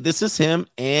to say. This is him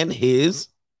and his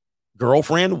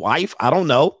girlfriend, wife. I don't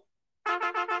know.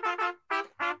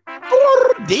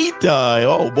 Gordita.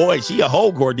 Oh boy, she a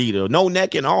whole gordita, no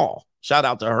neck and all. Shout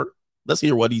out to her. Let's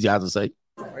hear what he has to say.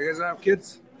 Are you guys gonna have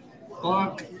kids?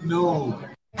 Fuck no.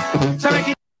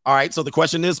 All right, so the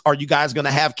question is, are you guys going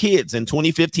to have kids? In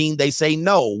 2015, they say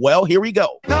no. Well, here we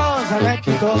go.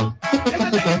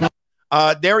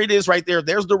 There it is right there.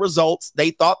 There's the results. They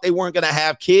thought they weren't going to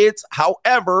have kids.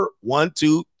 However, 1,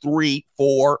 2, 3,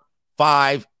 4,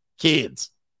 5 kids.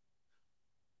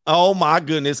 Oh, my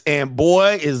goodness. And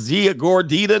boy, is he a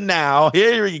gordita now.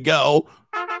 Here you go.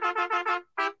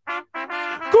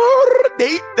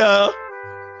 Gordita.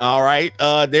 All right.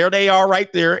 There they are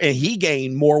right there. And he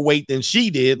gained more weight than she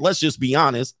did. Let's just be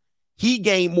honest. He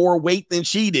gained more weight than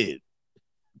she did.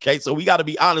 Okay. So we got to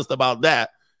be honest about that.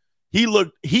 He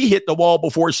hit the wall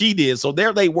before she did. So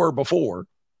there they were before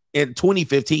in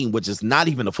 2015, which is not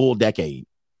even a full decade.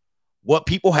 What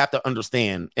people have to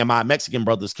understand, and my Mexican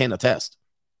brothers can attest,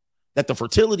 that the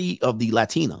fertility of the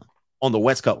Latina on the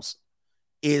West Coast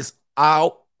is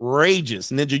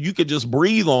outrageous. Ninja, you could just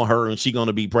breathe on her and she's going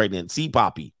to be pregnant. See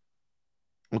Poppy.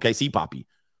 Okay, see Poppy.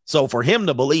 So for him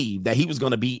to believe that he was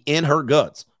going to be in her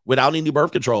guts without any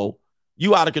birth control,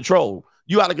 you out of control.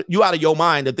 You out of your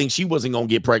mind to think she wasn't going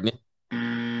to get pregnant.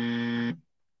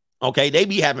 Okay, they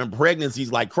be having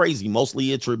pregnancies like crazy,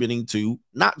 mostly attributing to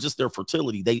not just their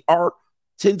fertility. They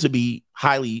tend to be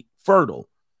highly fertile,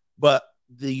 but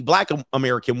the Black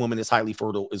American woman is highly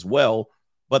fertile as well.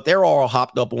 But they're all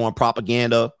hopped up on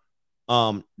propaganda,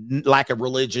 lack of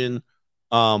religion,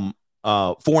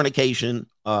 fornication,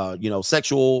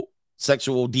 sexual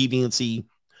deviancy,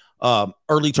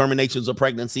 early terminations of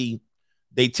pregnancy.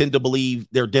 They tend to believe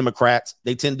they're Democrats.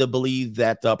 They tend to believe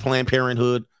that Planned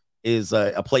Parenthood is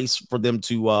a place for them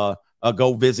to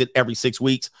go visit every 6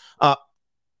 weeks.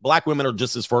 Black women are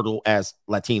just as fertile as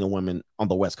Latina women on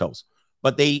the West Coast,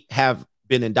 but they have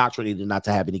been indoctrinated not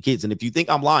to have any kids. And if you think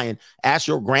I'm lying, ask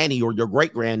your granny or your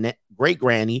great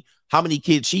granny how many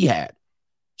kids she had.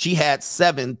 She had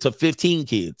 7 to 15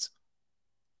 kids.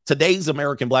 Today's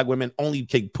American Black women only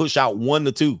can push out 1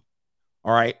 to 2.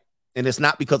 All right. And it's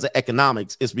not because of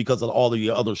economics. It's because of all of the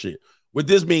other shit. With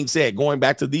this being said, going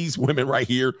back to these women right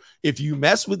here, if you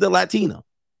mess with the Latina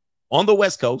on the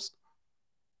West Coast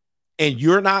and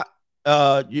you're not,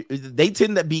 they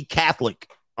tend to be Catholic.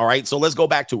 All right. So let's go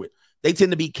back to it. They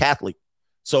tend to be Catholic.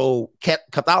 So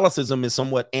Catholicism is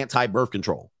somewhat anti-birth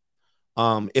control.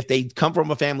 If they come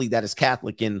from a family that is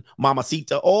Catholic and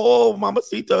Mamacita,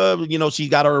 she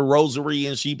got her rosary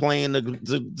and she playing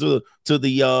to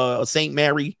the Saint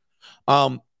Mary.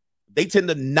 They tend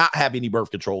to not have any birth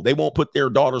control. They won't put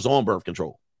their daughters on birth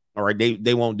control. All right.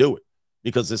 They won't do it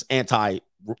because it's anti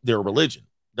their religion.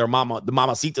 The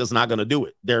Mamacita is not going to do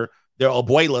it. Their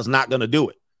abuela is not going to do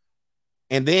it.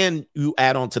 And then you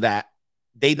add on to that,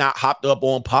 they not hopped up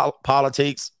on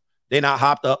politics. They not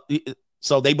hopped up.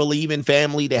 So they believe in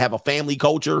family. They have a family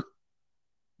culture,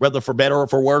 whether for better or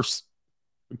for worse.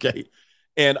 Okay.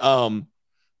 And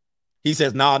he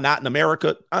says, nah, not in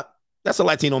America. That's a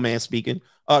Latino man speaking.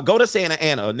 Go to Santa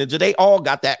Ana. They all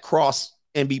got that cross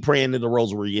and be praying in the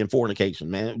rosary and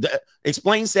fornication, man.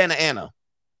 Explain Santa Ana.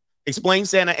 Explain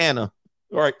Santa Ana.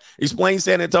 All right. Explain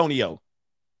San Antonio.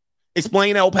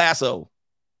 Explain El Paso.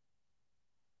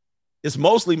 It's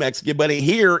mostly Mexican, but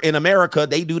here in America,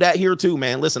 they do that here too,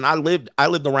 man. Listen, I lived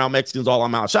around Mexicans all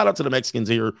I'm out. Shout out to the Mexicans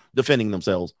here defending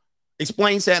themselves.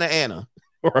 Explain Santa Ana.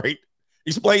 All right.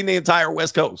 Explain the entire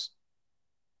West Coast.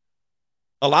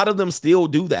 A lot of them still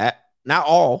do that. Not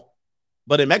all,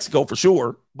 but in Mexico for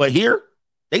sure. But here,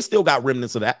 they still got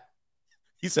remnants of that.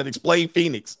 He said, explain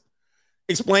Phoenix.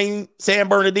 Explain San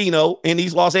Bernardino in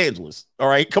East Los Angeles. All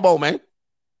right, come on, man.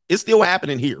 It's still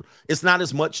happening here. It's not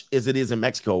as much as it is in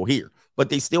Mexico here, but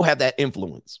they still have that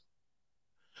influence.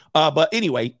 But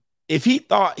anyway, if he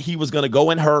thought he was going to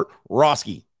go and hurt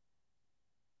Roski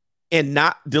and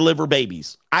not deliver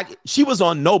babies, she was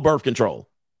on no birth control.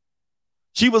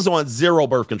 She was on 0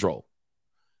 birth control.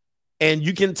 And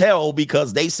you can tell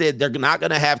because they said they're not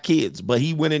going to have kids, but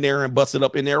he went in there and busted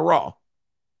up in there raw.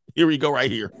 Here we go right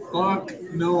here. Fuck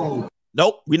no.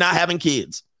 Nope, we're not having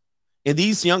kids. And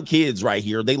these young kids right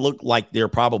here, they look like they're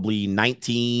probably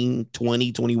 19,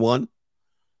 20, 21.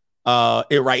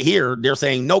 Right here, they're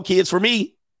saying no kids for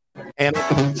me. And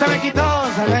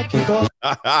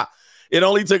it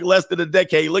only took less than a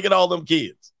decade. Look at all them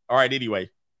kids. All right, anyway.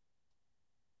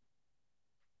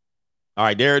 All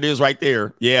right, there it is right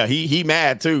there. Yeah, he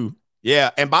mad too. Yeah,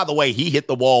 and by the way, he hit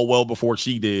the wall well before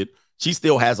she did. She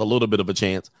still has a little bit of a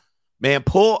chance. Man,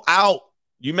 pull out.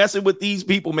 You messing with these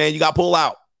people, man, you got to pull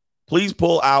out. Please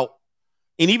pull out.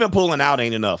 And even pulling out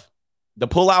ain't enough. The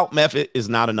pull out method is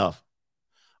not enough.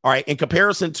 All right, in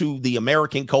comparison to the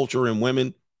American culture and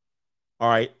women, all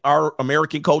right, our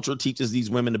American culture teaches these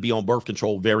women to be on birth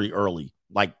control very early,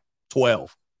 like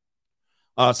 12.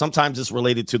 Sometimes it's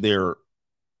related to their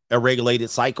irregulated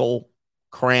cycle,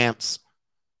 cramps,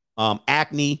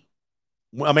 acne.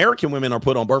 American women are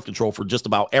put on birth control for just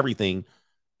about everything.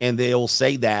 And they'll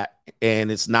say that,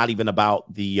 and it's not even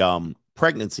about the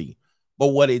pregnancy. But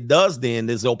what it does then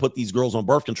is they'll put these girls on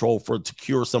birth control to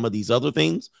cure some of these other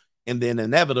things. And then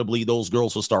inevitably those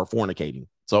girls will start fornicating.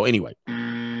 So anyway.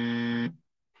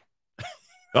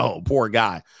 Oh, poor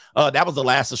guy. That was the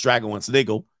last Straggler one.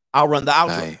 Sniggle. I'll run the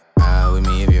outro. Ride with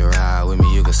me if you ride with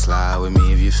me. You can slide with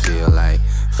me if you feel like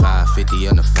 550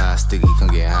 on the 5 sticky. Come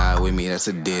get high with me. That's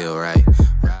a deal, right?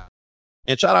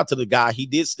 And shout out to the guy. He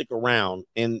did stick around.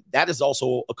 And that is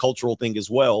also a cultural thing as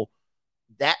well.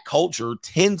 That culture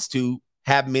tends to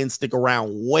have men stick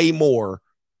around way more.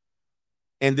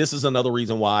 And this is another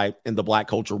reason why in the Black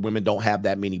culture, women don't have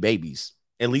that many babies,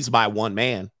 at least by one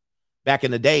man. Back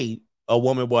in the day, a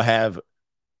woman will have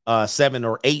 7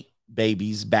 or 8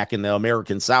 babies back in the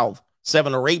American South,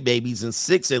 7 or 8 babies, and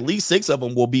at least six of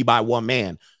them will be by one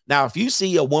man. Now, if you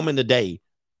see a woman today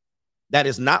that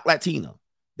is not Latina,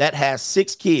 that has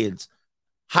 6 kids,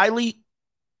 highly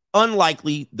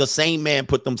unlikely the same man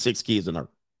put them 6 kids in her.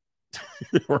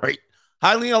 Right?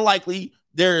 Highly unlikely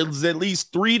there's at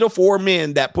least 3 to 4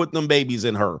 men that put them babies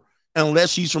in her,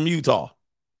 unless she's from Utah.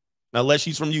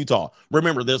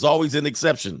 Remember, there's always an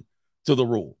exception to the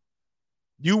rule.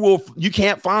 You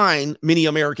can't find many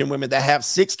American women that have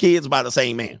 6 kids by the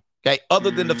same man. Okay. Other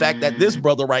than the fact that this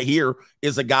brother right here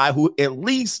is a guy who at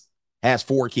least has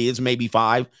 4 kids, maybe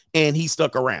 5, and he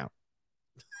stuck around.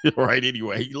 Right.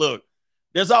 Anyway, look,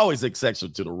 there's always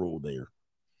exception to the rule there.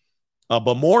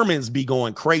 But Mormons be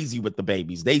going crazy with the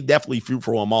babies. They definitely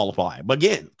fruitful and multiply. But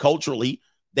again, culturally,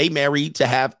 they married to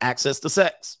have access to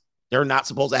sex. They're not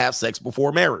supposed to have sex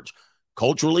before marriage.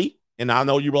 Culturally, and I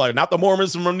know you were like, not the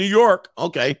Mormons from New York.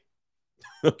 Okay.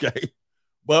 Okay.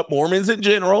 But Mormons in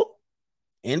general,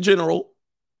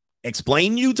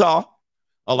 explain Utah,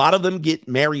 a lot of them get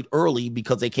married early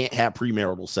because they can't have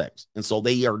premarital sex. And so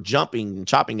they are jumping and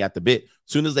chopping at the bit. As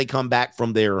soon as they come back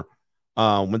from their,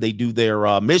 when they do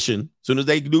their mission, as soon as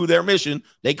they do their mission,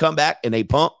 they come back and they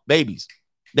pump babies.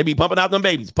 They be pumping out them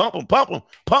babies. Pump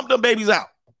them babies out.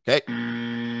 Okay.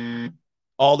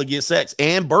 All to get sex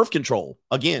and birth control.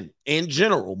 Again, in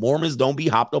general, Mormons don't be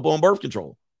hopped up on birth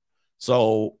control.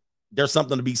 So there's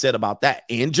something to be said about that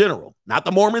in general. Not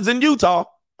the Mormons in Utah.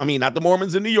 I mean, not the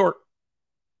Mormons in New York.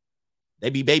 They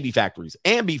be baby factories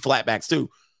and be flatbacks too,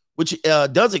 which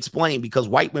does explain because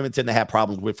white women tend to have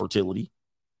problems with fertility.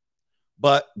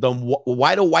 But the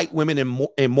white women in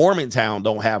Mormontown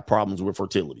don't have problems with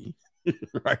fertility,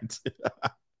 right?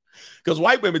 Because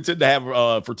white women tend to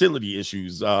have fertility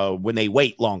issues when they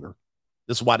wait longer.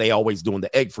 This is why they always doing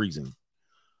the egg freezing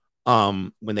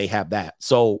when they have that.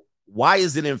 So why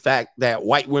is it, in fact, that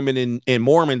white women in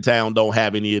Mormontown don't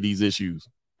have any of these issues?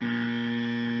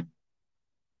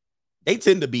 They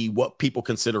tend to be what people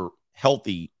consider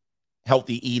healthy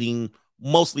eating,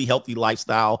 mostly healthy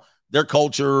lifestyle. Their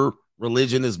culture,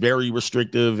 religion is very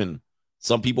restrictive, and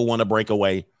some people want to break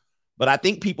away. But I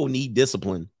think people need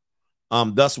discipline.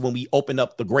 Thus, when we open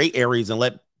up the gray areas and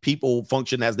let people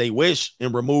function as they wish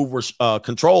and remove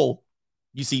control,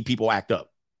 you see people act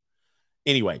up.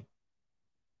 Anyway,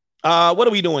 what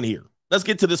are we doing here? Let's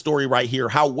get to the story right here.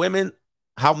 How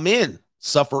men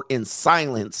suffer in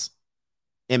silence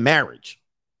in marriage.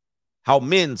 How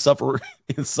men suffer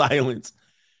in silence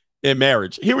in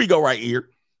marriage. Here we go right here.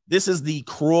 This is the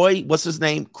Croy, what's his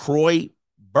name? Croy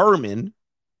Bierman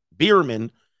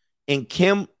and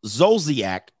Kim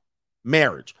Zolciak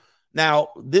marriage. Now,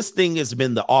 this thing has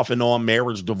been the off and on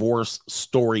marriage divorce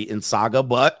story and saga,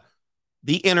 but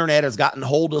the internet has gotten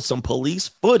hold of some police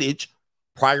footage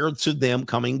prior to them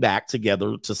coming back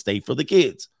together to stay for the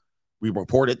kids. We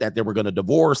reported that they were going to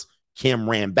divorce. Kim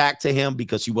ran back to him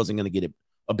because she wasn't going to get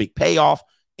a big payoff,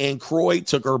 and Croy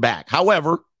took her back.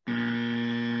 However,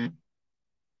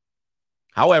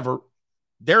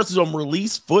 there's some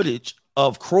released footage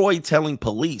of Croy telling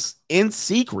police in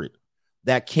secret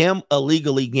that Kim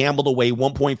illegally gambled away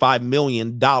 $1.5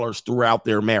 million throughout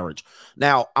their marriage.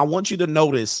 Now, I want you to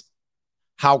notice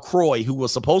how Croy, who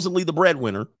was supposedly the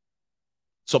breadwinner,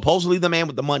 supposedly the man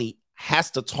with the money,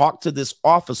 has to talk to this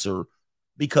officer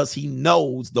because he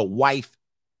knows the wife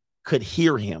could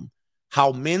hear him.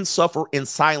 How men suffer in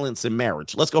silence in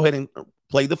marriage. Let's go ahead and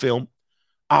play the film.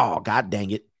 Oh, God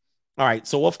dang it. All right.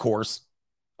 So, of course,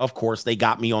 they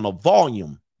got me on a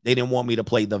volume. They didn't want me to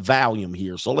play the volume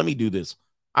here. So let me do this.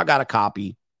 I got a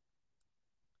copy,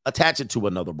 attach it to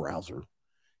another browser,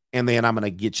 and then I'm going to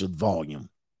get you volume.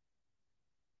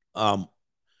 And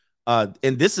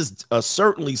this is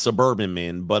certainly suburban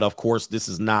men, but of course, this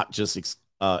is not just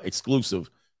exclusive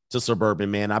to suburban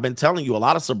men. I've been telling you, a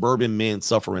lot of suburban men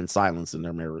suffer in silence in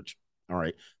their marriage. All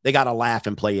right. They got to laugh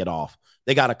and play it off.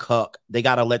 They got to cuck. They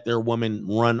got to let their woman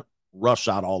run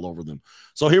roughshod all over them.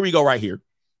 So here we go right here.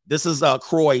 This is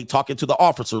Croy talking to the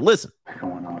officer. Listen.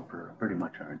 Going on for pretty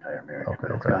much our entire marriage.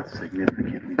 Okay. It's got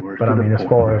significantly worse. But I mean, as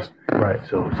far as, right.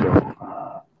 So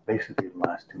basically the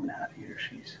last 2.5 years,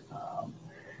 she's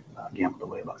gambled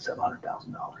away about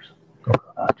 $700,000.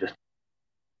 Okay.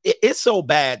 It's so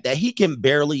bad that he can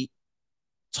barely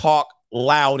talk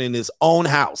loud in his own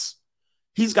house.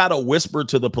 He's got to whisper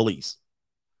to the police.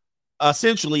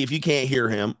 Essentially, if you can't hear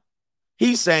him,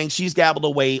 he's saying she's gambled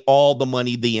away all the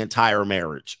money the entire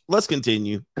marriage. Let's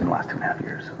continue. In the last 2.5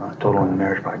 years, total in the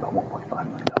marriage probably about $1.5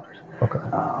 million.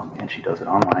 Okay. And she does it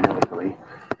online illegally,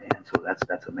 and so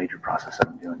that's a major process that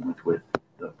I'm dealing with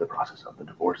the process of the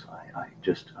divorce. I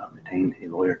just retained a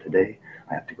lawyer today.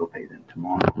 I have to go pay them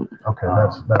tomorrow. Okay,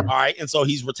 that's all right. And so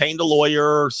he's retained a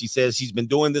lawyer. She says he's been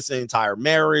doing this the entire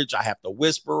marriage. I have to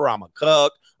whisper. I'm a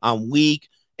cuck. I'm weak.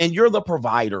 And you're the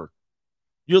provider.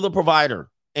 You're the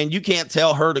provider. And you can't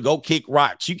tell her to go kick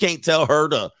rocks. You can't tell her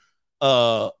to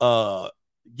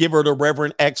give her the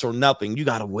Reverend X or nothing. You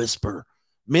got to whisper.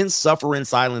 Men suffer in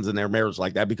silence in their marriage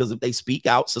like that because if they speak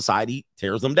out, society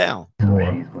tears them down. So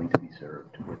she's going to be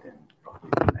served within probably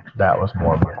the next. That was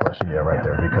more of my question, right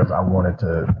there, because I wanted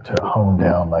to hone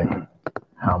down like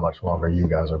how much longer you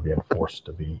guys are being forced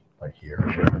to be like here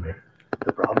with me.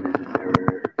 The problem is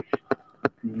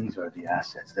these are the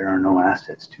assets. There are no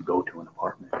assets to go to an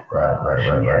apartment. Right.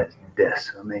 She has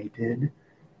decimated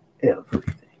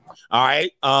everything. All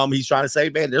right. He's trying to say,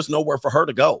 man, there's nowhere for her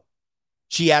to go.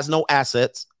 She has no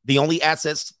assets. The only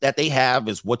assets that they have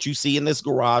is what you see in this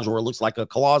garage, or it looks like a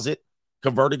closet,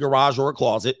 converted garage or a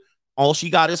closet. All she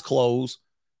got is clothes,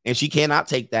 and she cannot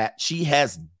take that. She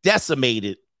has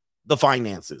decimated the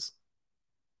finances.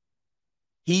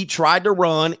 He tried to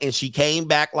run, and she came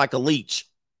back like a leech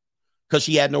because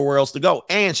she had nowhere else to go.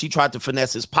 And she tried to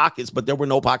finesse his pockets, but there were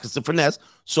no pockets to finesse,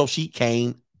 so she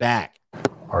came back.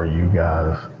 Are you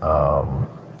guys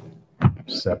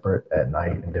separate at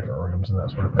night in different rooms and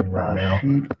that sort of thing right now?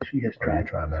 She has tried.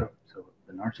 To... So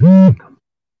the narcissist comes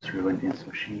through, and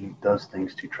so she does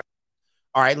things to try.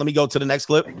 All right, let me go to the next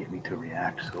clip. To get me to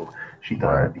react. So she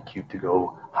thought it would be cute to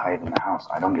go hide in the house.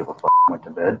 I don't give a fuck. Went to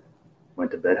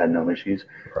bed, had no issues.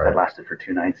 That lasted for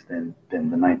 2 nights. Then the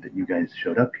night that you guys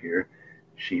showed up here,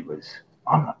 she was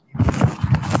on the.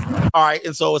 All right,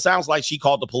 and so it sounds like she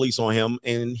called the police on him,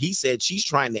 and he said she's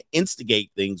trying to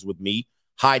instigate things with me,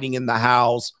 hiding in the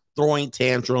house, throwing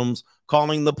tantrums,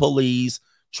 calling the police,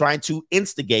 trying to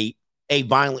instigate a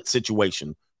violent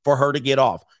situation for her to get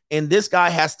off. And this guy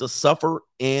has to suffer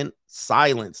in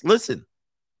silence. Listen,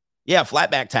 yeah,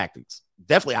 flatback tactics.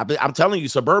 Definitely. I'm telling you,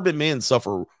 suburban men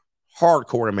suffer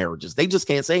hardcore in marriages. They just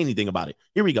can't say anything about it.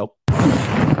 Here we go.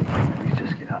 Please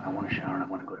just get out. I want to shower and I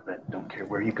want to go to bed. Don't care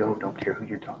where you go. Don't care who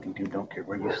you're talking to. Don't care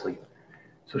where you sleep.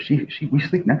 So we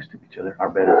sleep next to each other. Our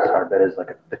bed is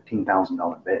like a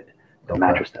 $15,000 bed. The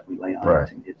mattress that we lay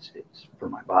on, it's for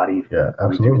my body. Yeah,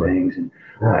 absolutely. Things, and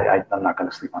I'm not going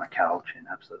to sleep on a couch, and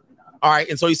absolutely not. All right,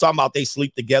 and so he's talking about they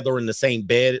sleep together in the same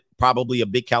bed, probably a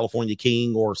big California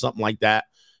king or something like that.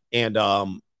 And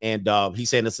he's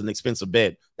saying it's an expensive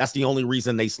bed. That's the only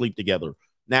reason they sleep together.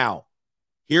 Now,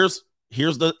 here's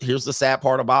the sad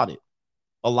part about it.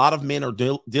 A lot of men are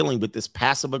dealing with this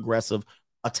passive aggressive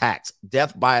attacks,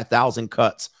 death by 1,000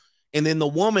 cuts, and then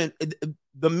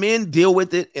the men deal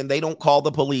with it and they don't call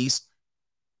the police.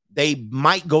 They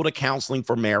might go to counseling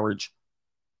for marriage.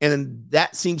 And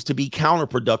that seems to be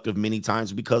counterproductive many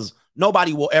times because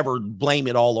nobody will ever blame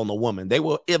it all on the woman. They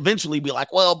will eventually be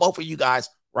like, well, both of you guys,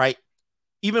 right?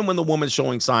 Even when the woman's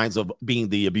showing signs of being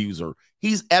the abuser,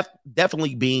 he's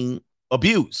definitely being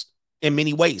abused in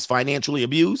many ways, financially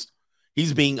abused.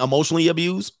 He's being emotionally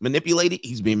abused, manipulated.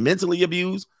 He's being mentally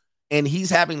abused. And he's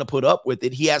having to put up with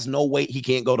it. He has no way. He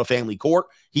can't go to family court.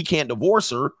 He can't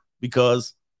divorce her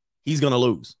because he's going to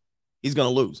lose. He's going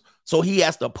to lose. So he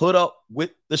has to put up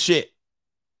with the shit.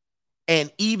 And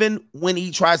even when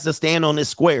he tries to stand on his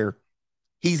square,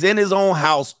 he's in his own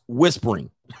house whispering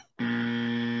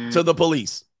to the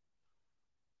police.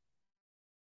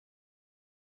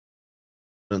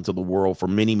 Into the world for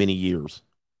many, many years.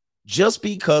 Just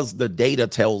because the data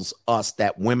tells us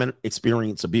that women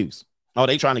experience abuse. Oh,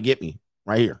 they trying to get me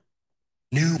right here.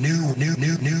 New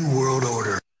world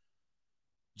order.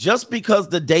 Just because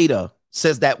the data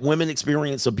says that women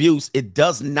experience abuse, it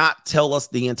does not tell us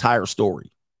the entire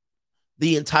story.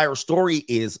 The entire story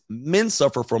is men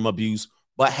suffer from abuse,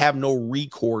 but have no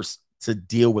recourse to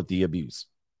deal with the abuse.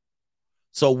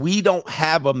 So we don't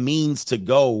have a means to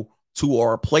go to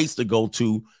or a place to go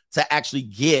to actually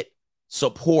get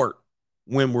support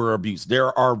when we're abused.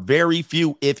 There are very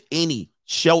few, if any,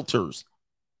 shelters,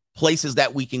 places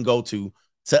that we can go to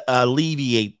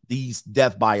alleviate these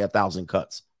death by 1,000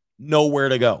 cuts. Nowhere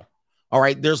to go. All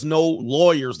right. There's no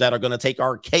lawyers that are going to take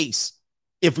our case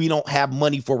if we don't have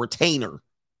money for retainer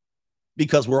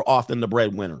because we're often the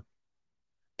breadwinner.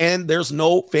 And there's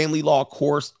no family law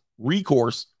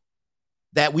recourse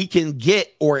that we can get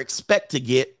or expect to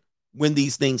get when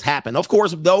these things happen. Of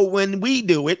course, though, when we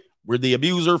do it, we're the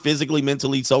abuser physically,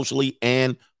 mentally, socially,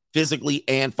 and physically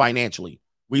and financially.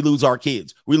 We lose our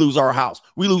kids. We lose our house.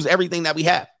 We lose everything that we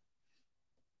have.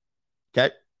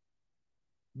 Okay.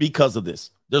 Because of this.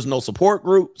 There's no support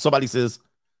group. Somebody says,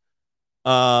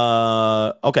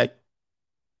 okay.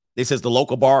 They says the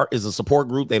local bar is a support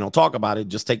group. They don't talk about it.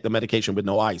 Just take the medication with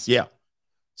no ice. Yeah.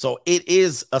 So it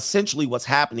is essentially what's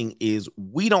happening is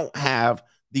we don't have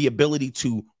the ability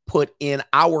to put in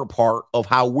our part of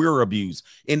how we're abused.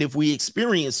 And if we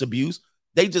experience abuse,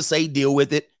 they just say deal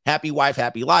with it. Happy wife,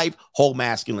 happy life, whole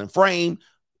masculine frame,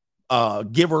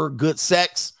 give her good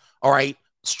sex. All right.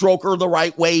 Stroke her the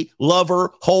right way, love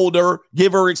her, hold her,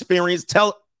 give her experience.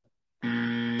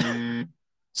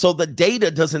 So the data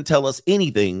doesn't tell us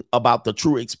anything about the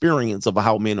true experience of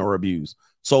how men are abused.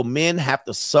 So men have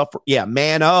to suffer. Yeah,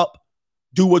 man up,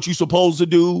 do what you're supposed to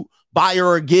do, buy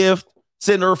her a gift,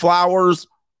 send her flowers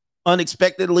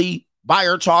unexpectedly, buy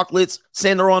her chocolates,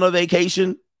 send her on a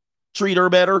vacation, treat her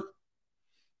better.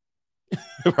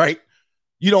 Right?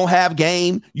 You don't have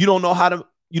game. You don't know how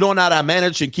to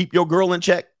manage and keep your girl in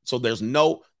check. So there's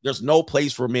no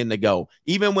place for men to go.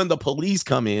 Even when the police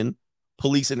come in,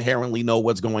 police inherently know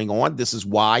what's going on. This is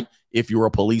why, if you're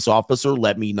a police officer,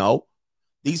 let me know.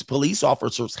 These police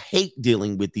officers hate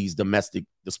dealing with these domestic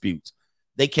disputes.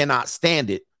 They cannot stand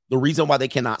it. The reason why they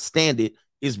cannot stand it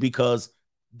is because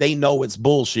they know it's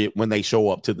bullshit when they show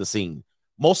up to the scene.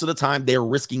 Most of the time, they're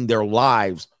risking their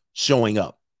lives showing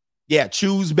up. Yeah,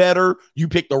 choose better. You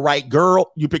pick the right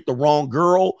girl. You pick the wrong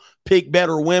girl. Pick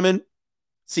better women.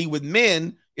 See, with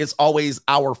men, it's always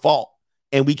our fault.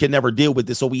 And we can never deal with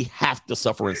this, so we have to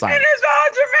suffer in silence. And it's all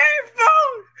Jermaine's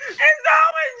fault. It's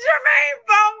always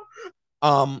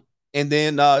Jermaine's fault. And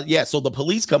then, so the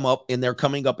police come up, and they're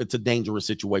coming up into dangerous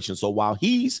situations. So while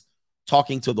he's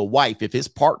talking to the wife, if his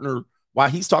partner, while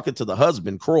he's talking to the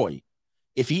husband, Croy,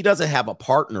 if he doesn't have a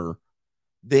partner,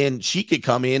 then she could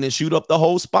come in and shoot up the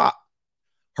whole spot.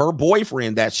 Her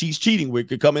boyfriend that she's cheating with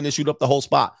could come in and shoot up the whole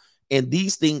spot. And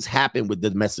these things happen with the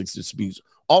domestic disputes.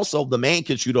 Also, the man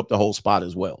can shoot up the whole spot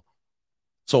as well.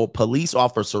 So police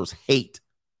officers hate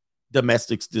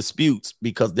domestic disputes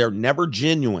because they're never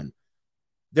genuine.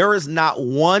 There is not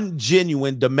one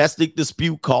genuine domestic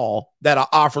dispute call that an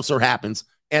officer happens,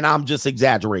 and I'm just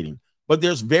exaggerating. But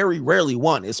there's very rarely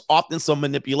one. It's often some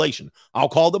manipulation. I'll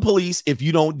call the police if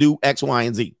you don't do X, Y,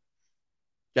 and Z.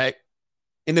 Okay?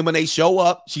 And then when they show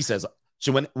up, she says,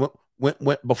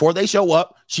 before they show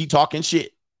up, she talking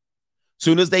shit.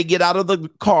 Soon as they get out of the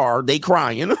car, they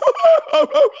crying. He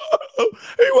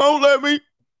won't let me.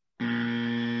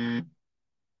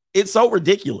 It's so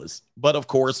ridiculous. But of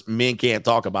course, men can't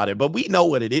talk about it. But we know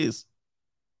what it is.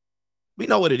 We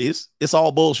know what it is. It's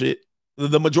all bullshit.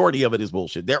 The majority of it is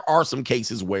bullshit. There are some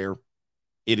cases where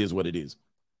it is what it is.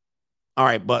 All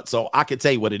right, but so I could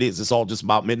tell you what it is. It's all just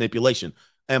about manipulation.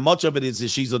 And much of it is that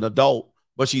she's an adult,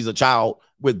 but she's a child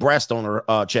with breast on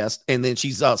her chest, and then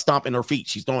she's stomping her feet.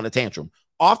 She's throwing a tantrum.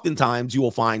 Oftentimes, you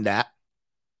will find that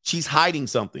she's hiding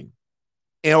something,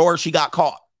 or she got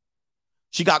caught.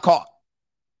 She got caught.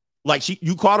 Like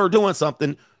you caught her doing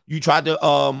something. You tried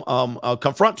to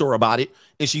confront her about it,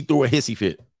 and she threw a hissy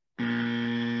fit.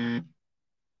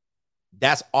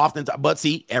 That's often, but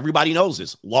see, everybody knows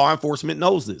this. Law enforcement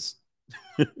knows this.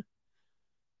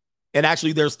 And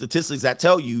actually, there's statistics that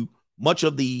tell you much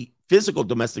of the physical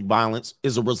domestic violence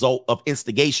is a result of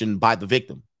instigation by the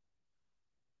victim.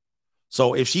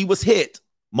 So if she was hit,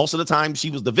 most of the time she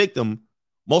was the victim.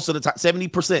 Most of the time,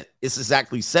 70%. It's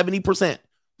exactly 70%.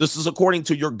 This is according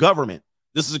to your government.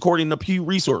 This is according to Pew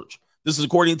Research. This is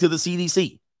according to the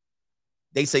CDC.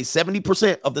 They say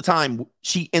 70% of the time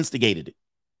she instigated it.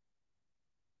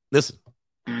 Listen.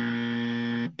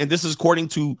 And this is according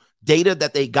to data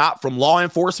that they got from law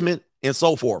enforcement and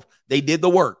so forth. They did the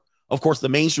work. Of course, the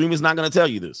mainstream is not going to tell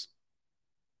you this.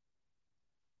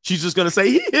 She's just going to say,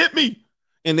 he hit me.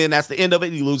 And then that's the end of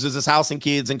it. He loses his house and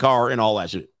kids and car and all that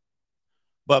shit.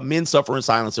 But men suffer in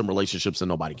silence in relationships and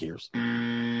nobody cares.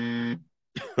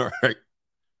 All right.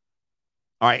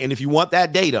 All right. And if you want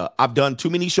that data, I've done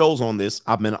too many shows on this.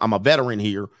 I'm a veteran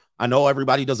here. I know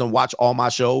everybody doesn't watch all my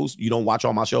shows. You don't watch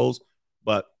all my shows,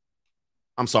 but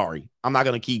I'm sorry. I'm not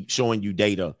going to keep showing you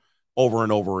data over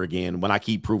and over again when I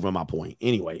keep proving my point.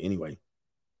 Anyway.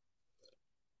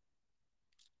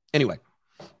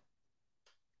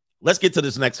 Let's get to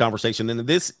this next conversation. And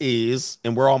this is,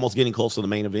 and we're almost getting close to the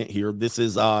main event here. This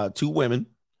is two women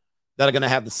that are going to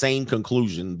have the same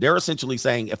conclusion. They're essentially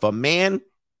saying if a man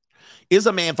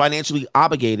financially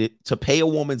obligated to pay a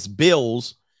woman's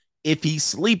bills if he's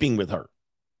sleeping with her.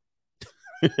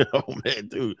 Oh, man,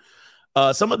 dude.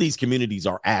 Some of these communities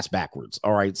are ass backwards.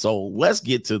 All right. So let's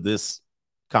get to this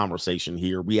conversation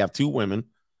here. We have two women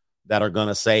that are going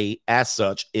to say, as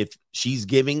such, if she's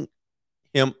giving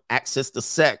him access to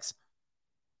sex,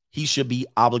 he should be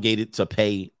obligated to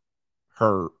pay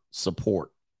her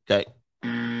support. Okay.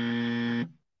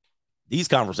 These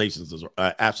conversations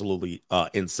are absolutely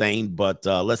insane, but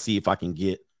let's see if I can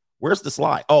get, where's the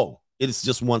slide? Oh, it's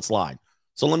just one slide.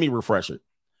 So let me refresh it.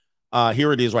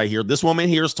 Here it is right here. This woman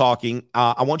here is talking.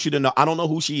 I want you to know, I don't know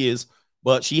who she is,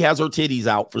 but she has her titties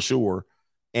out for sure.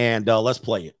 And let's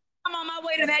play it. I'm on my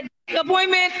way to that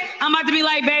appointment. I'm about to be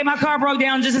like, babe, my car broke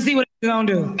down just to see what it's gonna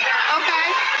do. Okay.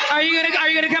 Are you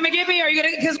gonna come and get me? Are you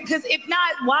gonna? Because if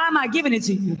not, why am I giving it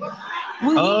to you?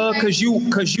 Cause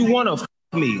you wanna f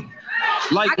me.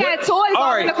 Like, I got toys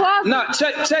all in the closet. Nah,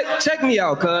 check me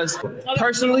out, cuz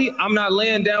personally, I'm not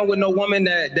laying down with no woman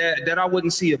that I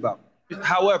wouldn't see about.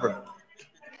 However,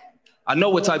 I know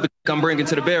what type of I'm bringing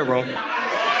to the bedroom.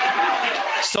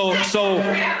 So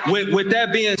with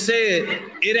that being said,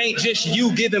 it ain't just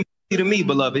you giving to me,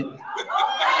 beloved.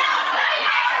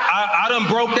 I done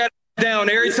broke that down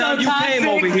every time you came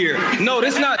over here. No,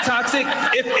 this not toxic.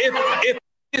 If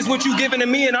is what you giving to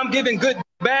me and I'm giving good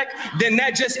back, then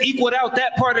that just equaled out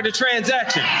that part of the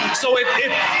transaction. So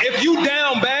if you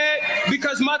down bad,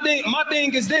 because my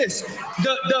thing is this,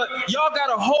 y'all got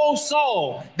a whole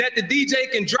song that the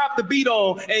DJ can drop the beat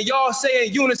on, and y'all say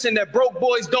in unison that broke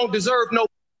boys don't deserve no.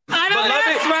 I know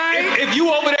that's right. If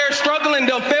you over there struggling,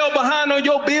 done fell behind on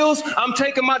your bills, I'm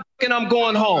taking my dick and I'm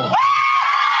going home.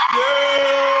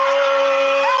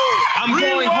 I'm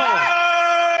going home.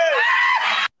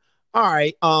 All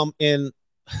right. And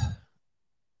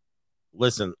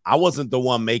listen, I wasn't the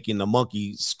one making the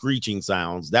monkey screeching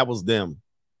sounds. That was them.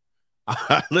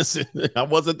 Listen, I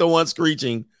wasn't the one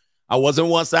screeching. I wasn't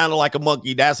one sounding like a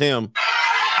monkey. That's him.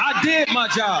 I did my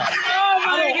job. Oh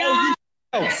my God.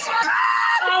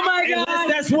 Oh my God.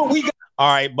 That's what we got.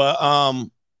 All right, but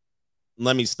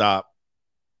let me stop.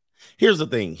 Here's the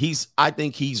thing. I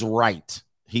think he's right.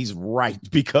 He's right,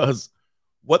 because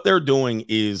what they're doing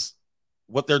is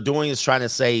trying to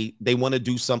say they want to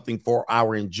do something for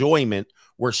our enjoyment,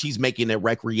 where she's making it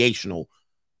recreational,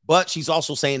 but she's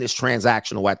also saying it's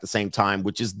transactional at the same time,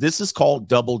 this is called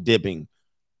double dipping.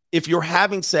 If you're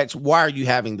having sex, why are you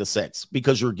having the sex?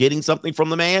 Because you're getting something from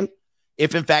the man?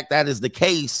 If in fact that is the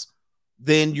case,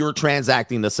 then you're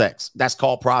transacting the sex. That's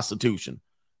called prostitution.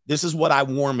 This is what I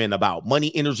warn men about: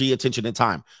 money, energy, attention, and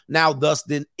time. Now, thus,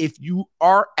 then, if you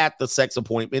are at the sex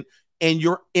appointment and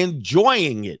you're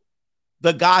enjoying it,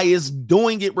 the guy is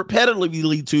doing it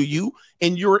repetitively to you,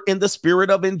 and you're in the spirit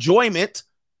of enjoyment,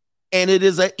 and it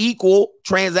is an equal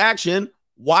transaction,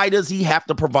 why does he have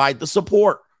to provide the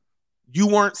support? You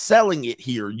weren't selling it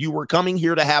here. You were coming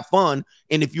here to have fun,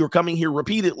 and if you're coming here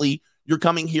repeatedly, you're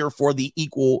coming here for the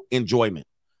equal enjoyment.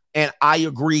 And I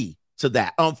agree to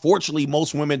that. Unfortunately,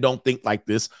 most women don't think like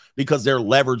this because they're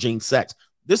leveraging sex.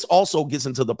 This also gets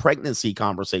into the pregnancy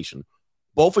conversation.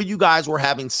 Both of you guys were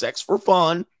having sex for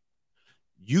fun.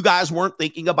 You guys weren't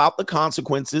thinking about the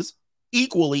consequences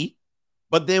equally,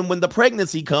 but then when the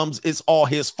pregnancy comes, it's all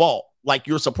his fault. Like,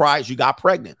 you're surprised you got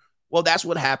pregnant. Well, that's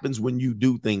what happens when you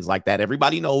do things like that.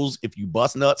 Everybody knows if you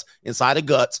bust nuts inside of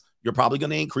guts, you're probably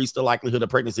going to increase the likelihood of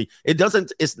pregnancy.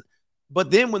 But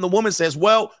then when the woman says,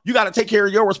 well, you got to take care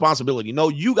of your responsibility. No,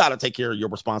 you got to take care of your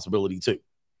responsibility too.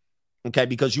 Okay.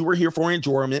 Because you were here for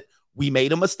enjoyment. We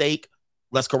made a mistake.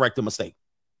 Let's correct the mistake.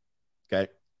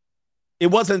 Okay. It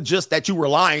wasn't just that you were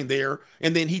lying there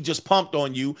and then he just pumped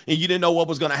on you and you didn't know what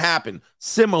was going to happen.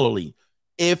 Similarly,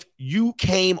 if you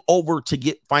came over to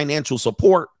get financial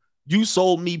support, you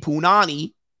sold me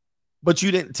punani, but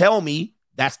you didn't tell me,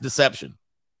 that's deception.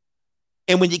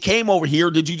 And when you came over here,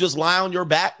 did you just lie on your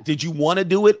back? Did you want to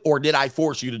do it, or did I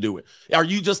force you to do it? Are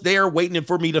you just there waiting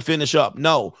for me to finish up?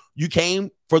 No, you came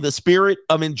for the spirit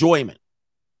of enjoyment.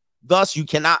 Thus, you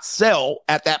cannot sell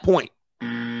at that point.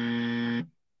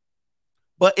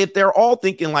 But if they're all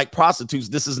thinking like prostitutes,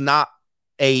 this is not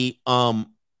a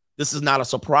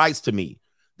surprise to me.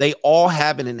 They all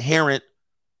have an inherent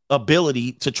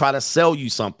ability to try to sell you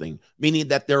something, meaning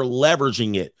that they're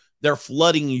leveraging it. They're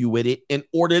flooding you with it in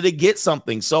order to get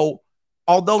something. So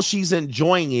although she's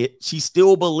enjoying it, she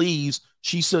still believes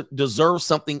she deserves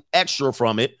something extra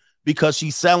from it because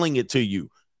she's selling it to you.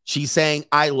 She's saying,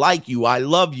 I like you. I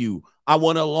love you. I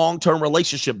want a long-term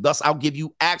relationship. Thus, I'll give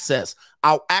you access.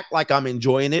 I'll act like I'm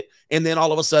enjoying it. And then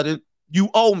all of a sudden,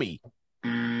 you owe me.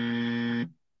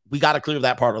 We got to clear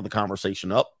that part of the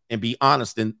conversation up and be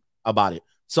honest about it.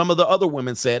 Some of the other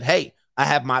women said, hey, I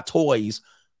have my toys.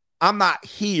 I'm not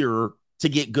here to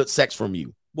get good sex from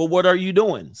you. Well, what are you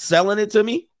doing? Selling it to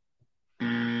me?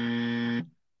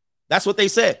 That's what they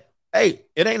said. Hey,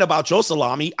 it ain't about your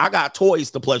salami. I got toys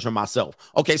to pleasure myself.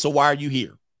 Okay, so why are you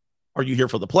here? Are you here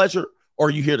for the pleasure, or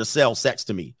are you here to sell sex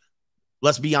to me?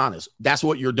 Let's be honest. That's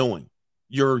what you're doing.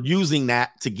 You're using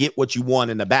that to get what you want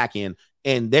in the back end,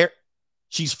 and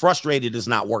she's frustrated it's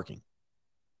not working.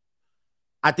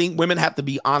 I think women have to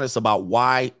be honest about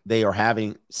why they are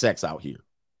having sex out here.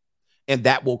 And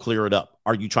that will clear it up.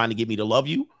 Are you trying to get me to love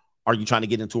you? Are you trying to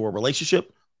get into a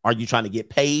relationship? Are you trying to get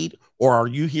paid? Or are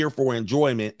you here for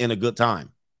enjoyment and a good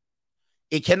time?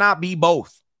 It cannot be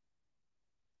both.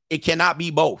 It cannot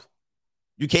be both.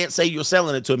 You can't say you're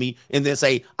selling it to me and then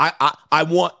say, I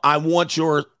want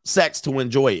your sex to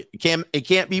enjoy it. It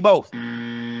can't be both.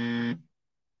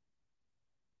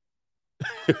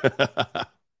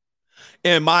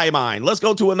 In my mind. Let's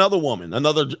go to another woman,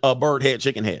 another bird head,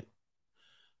 chicken head.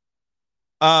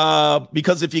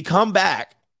 Because if you come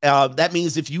back, that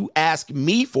means if you ask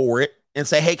me for it and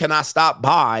say, hey, can I stop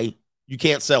by? You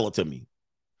can't sell it to me.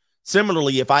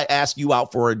 Similarly, if I ask you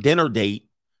out for a dinner date,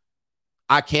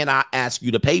 I cannot ask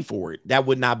you to pay for it. That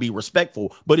would not be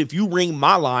respectful. But if you ring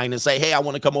my line and say, hey, I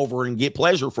want to come over and get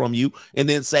pleasure from you, and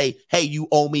then say, hey, you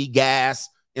owe me gas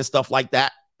and stuff like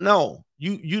that. No,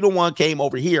 you the one came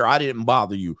over here. I didn't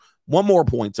bother you. One more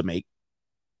point to make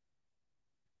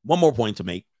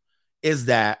is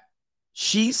that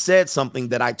she said something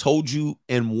that I told you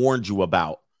and warned you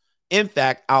about. In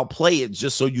fact, I'll play it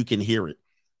just so you can hear it.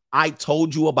 I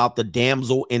told you about the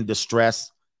damsel in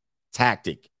distress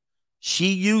tactic.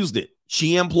 She used it.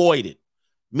 She employed it,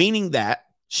 meaning that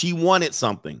she wanted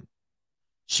something.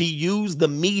 She used the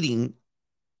meeting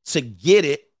to get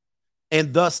it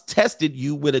and thus tested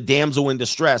you with a damsel in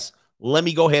distress. Let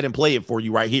me go ahead and play it for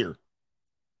you right here.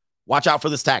 Watch out for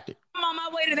this tactic. I'm on my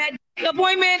way to that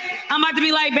appointment. I'm about to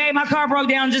be like, babe, my car broke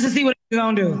down just to see what it's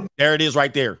going to do. There it is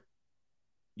right there.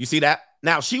 You see that?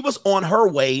 Now, she was on her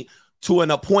way to an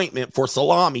appointment for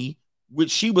salami, which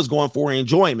she was going for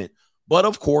enjoyment. But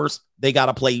of course, they got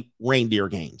to play reindeer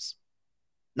games.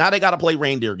 Now they got to play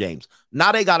reindeer games.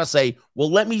 Now they got to say, well,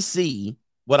 let me see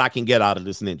what I can get out of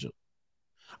this ninja.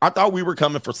 I thought we were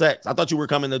coming for sex. I thought you were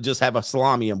coming to just have a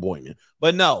salami appointment.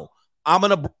 But no, I'm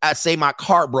going to say my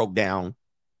car broke down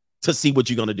to see what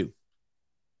you're going to do.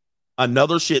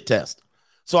 Another shit test.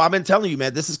 So I've been telling you,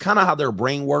 man, this is kind of how their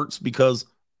brain works because,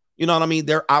 you know what I mean?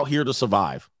 They're out here to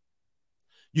survive.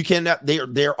 You cannot,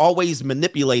 they're always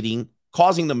manipulating,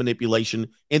 causing the manipulation,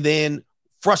 and then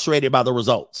frustrated by the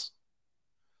results.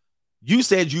 You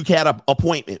said you had an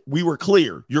appointment. We were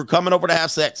clear. You're coming over to have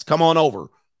sex. Come on over.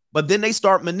 But then they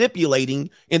start manipulating,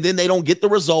 and then they don't get the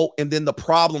result, and then the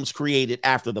problems created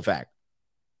after the fact.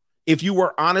 If you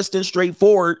were honest and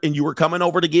straightforward and you were coming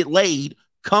over to get laid,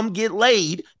 come get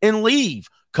laid and leave.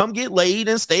 Come get laid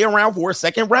and stay around for a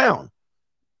second round.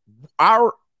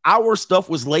 Our stuff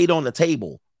was laid on the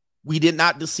table. We did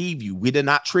not deceive you. We did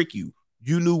not trick you.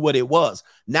 You knew what it was.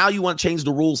 Now you want to change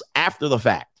the rules after the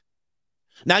fact.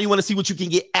 Now you want to see what you can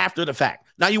get after the fact.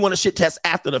 Now you want to shit test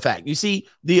after the fact. You see,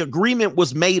 the agreement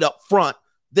was made up front.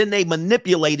 Then they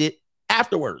manipulated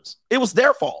afterwards. It was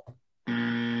their fault.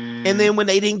 And then when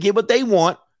they didn't get what they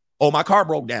want, oh, my car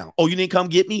broke down. Oh, you didn't come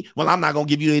get me? Well, I'm not going to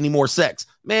give you any more sex.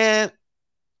 Man,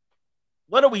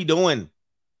 what are we doing?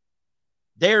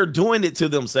 They're doing it to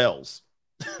themselves.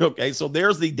 Okay, so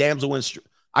there's the damsel in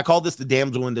I call this the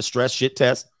damsel in distress shit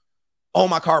test. Oh,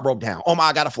 my car broke down. Oh,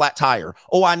 I got a flat tire.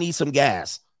 Oh, I need some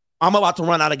gas. I'm about to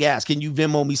run out of gas. Can you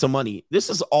Venmo me some money? This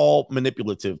is all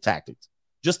manipulative tactics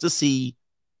just to see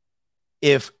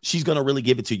if she's going to really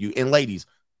give it to you. And ladies,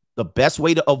 the best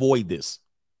way to avoid this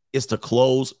is to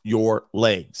close your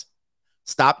legs.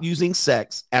 Stop using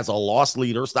sex as a loss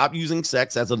leader. Stop using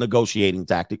sex as a negotiating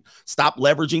tactic. Stop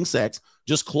leveraging sex.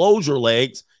 Just close your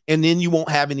legs, and then you won't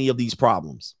have any of these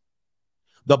problems.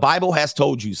 The Bible has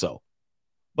told you so.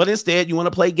 But instead, you want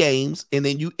to play games, and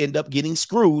then you end up getting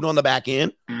screwed on the back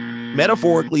end,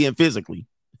 metaphorically and physically,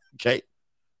 okay?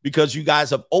 Because you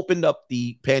guys have opened up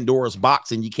the Pandora's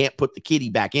box, and you can't put the kitty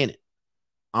back in it.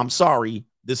 I'm sorry.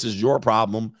 This is your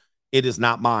problem. It is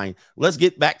not mine. Let's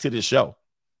get back to this show.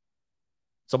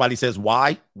 Somebody says,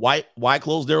 why? Why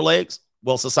close their legs?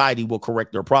 Well, society will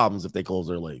correct their problems if they close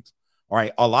their legs. All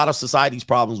right. A lot of society's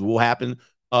problems will happen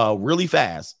really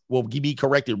fast, will be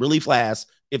corrected really fast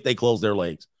if they close their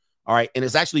legs. All right. And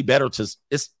it's actually better to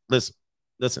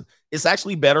listen, it's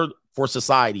actually better for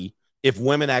society if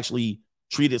women actually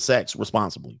treated sex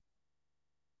responsibly.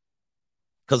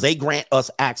 Because they grant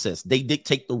us access. They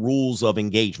dictate the rules of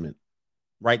engagement,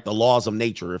 right? The laws of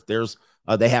nature. If there's,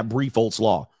 they have Brifolt's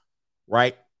law,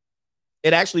 right?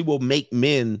 It actually will make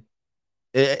men,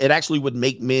 it actually would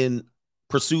make men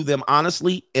pursue them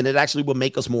honestly, and it actually would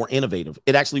make us more innovative.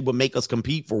 It actually would make us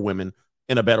compete for women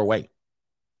in a better way.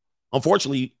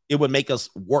 Unfortunately, it would make us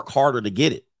work harder to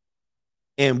get it.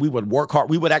 And we would work hard.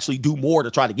 We would actually do more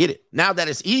to try to get it. Now that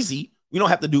it's easy, we don't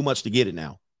have to do much to get it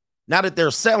now. Now that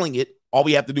they're selling it, all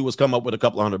we have to do is come up with a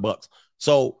couple $100.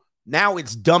 So Now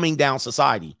it's dumbing down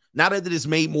society. Now that it is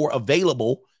made more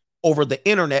available over the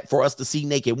internet for us to see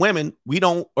naked women, we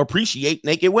don't appreciate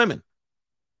naked women.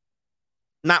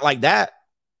 Not like that.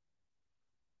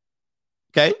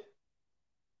 Okay.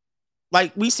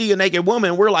 Like we see a naked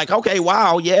woman, we're like, okay,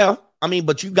 wow, yeah. I mean,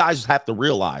 but you guys have to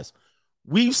realize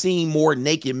we've seen more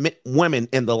naked women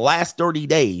in the last 30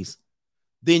 days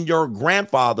than your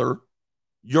grandfather,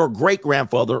 your great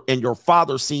grandfather, and your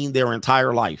father seen their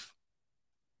entire life.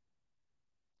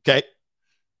 Okay.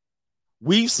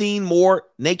 We've seen more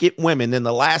naked women in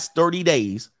the last 30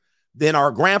 days than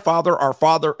our grandfather, our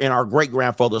father, and our great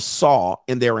grandfather saw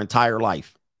in their entire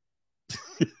life.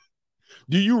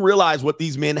 Do you realize what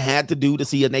these men had to do to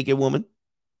see a naked woman?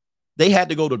 They had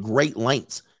to go to great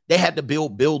lengths. They had to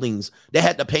build buildings. They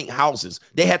had to paint houses.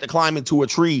 They had to climb into a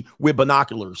tree with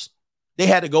binoculars. They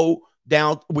had to go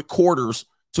down with quarters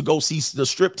to go see the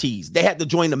striptease. They had to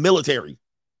join the military.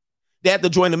 They had to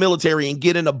join the military and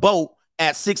get in a boat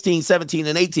at 16, 17,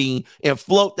 and 18 and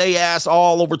float their ass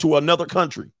all over to another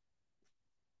country.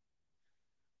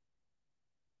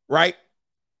 Right?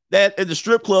 That and the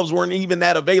strip clubs weren't even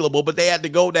that available, but they had to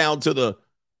go down to the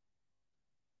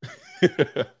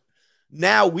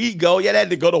now we go, yeah, they had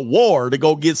to go to war to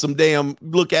go get some damn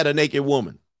look at a naked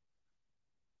woman.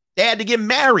 They had to get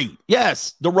married.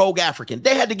 Yes, the rogue African.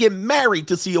 They had to get married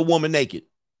to see a woman naked.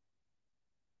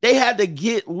 They had to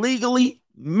get legally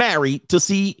married to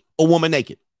see a woman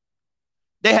naked.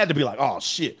 They had to be like, oh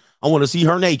shit, I want to see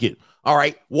her naked. All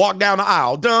right, walk down the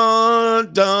aisle.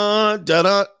 Dun, dun, dun,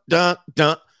 dun, dun,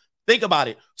 dun. Think about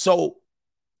it. So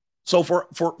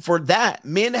for that,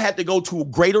 men had to go to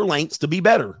greater lengths to be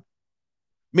better.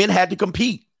 Men had to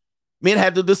compete. Men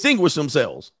had to distinguish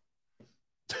themselves.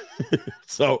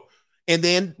 So, and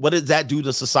then what does that do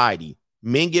to society?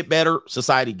 Men get better,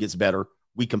 society gets better.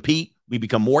 We compete, we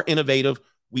become more innovative.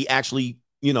 We actually,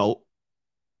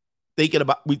 thinking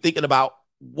about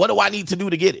what do I need to do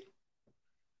to get it?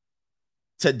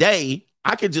 Today,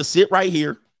 I could just sit right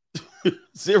here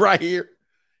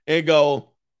and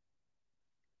go,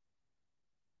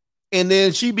 and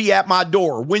then she be at my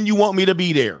door when you want me to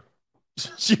be there.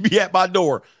 She be at my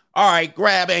door. All right,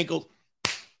 grab ankles.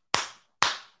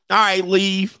 All right,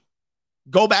 leave.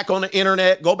 Go back on the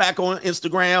internet. Go back on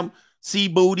Instagram. See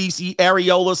booty. See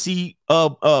areola. See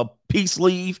peace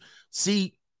sleeve.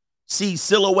 See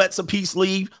silhouettes of peace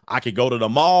sleeve. I could go to the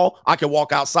mall. I could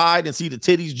walk outside and see the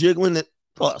titties jiggling.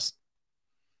 Plus.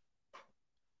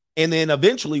 And then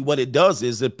eventually what it does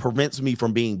is it prevents me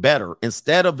from being better.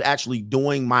 Instead of actually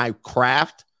doing my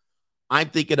craft, I'm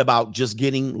thinking about just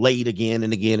getting laid again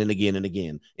and again and again and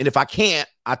again. And if I can't,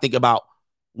 I think about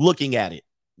looking at it,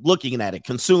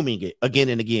 consuming it again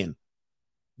and again.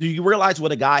 Do you realize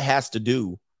what a guy has to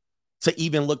do to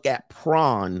even look at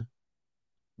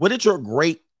What did your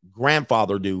great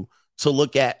grandfather do to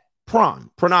look at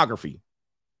pornography?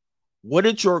 What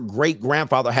did your great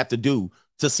grandfather have to do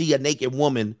to see a naked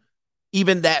woman,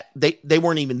 even that they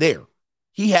weren't even there?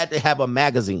 He had to have a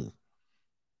magazine.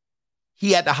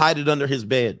 He had to hide it under his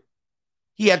bed.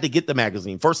 He had to get the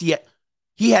magazine. First,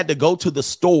 he had to go to the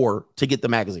store to get the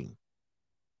magazine.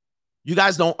 You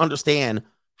guys don't understand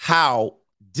how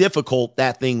difficult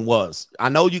that thing was. I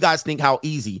know you guys think how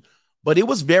easy, but it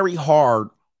was very hard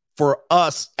for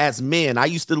us as men. I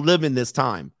used to live in this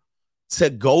time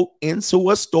to go into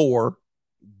a store,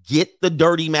 get the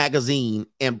dirty magazine,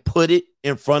 and put it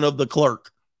in front of the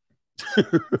clerk.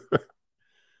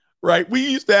 Right? We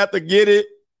used to have to get it,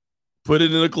 put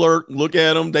it in the clerk, look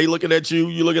at them. They looking at you.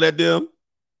 You looking at them.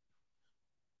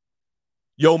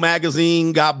 Your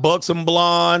magazine got bucks and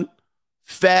blonde,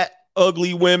 fat,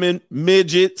 ugly women,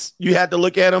 midgets. You had to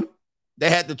look at them. They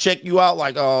had to check you out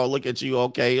like, oh, look at you.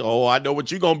 Okay. Oh, I know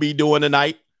what you're going to be doing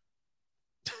tonight.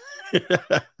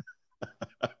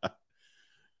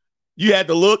 You had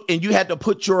to look and you had to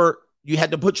put your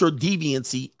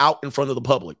deviancy out in front of the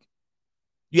public.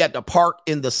 You had to park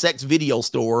in the sex video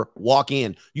store, walk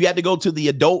in. You had to go to the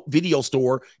adult video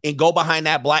store and go behind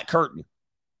that black curtain.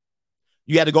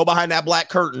 You had to go behind that black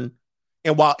curtain.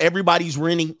 And while everybody's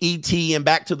renting E.T. and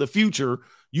Back to the Future,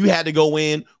 you had to go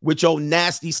in with your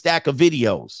nasty stack of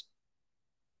videos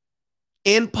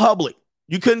in public.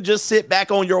 You couldn't just sit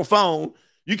back on your phone.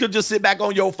 You could just sit back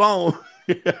on your phone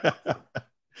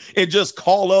and just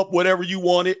call up whatever you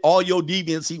wanted. All your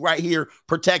deviancy right here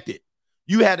protected.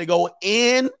 You had to go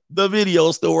in the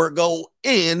video store, go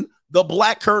in the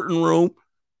black curtain room,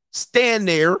 stand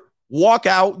there, walk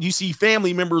out. You see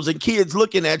family members and kids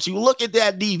looking at you. Look at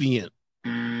that deviant.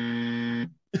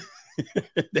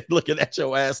 They're looking at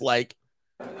your ass like,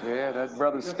 yeah, that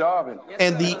brother's starving.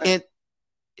 And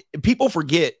people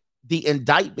forget the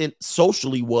indictment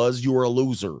socially was you're a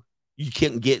loser. You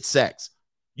can't get sex.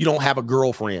 You don't have a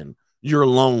girlfriend. You're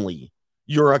lonely.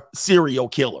 You're a serial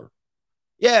killer.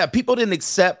 Yeah, people didn't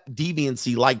accept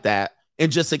deviancy like that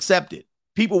and just accept it.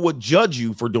 People would judge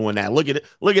you for doing that. Look at it.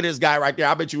 Look at this guy right there.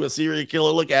 I bet you a serial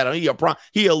killer. Look at him.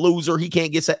 He a loser. He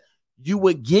can't get sex. You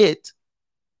would get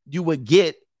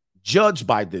judged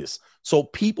by this. So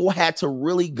people had to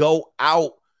really go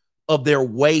out of their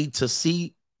way to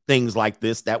see things like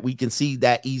this that we can see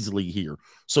that easily here.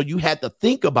 So you had to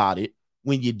think about it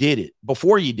when you did it,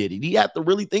 before you did it. You have to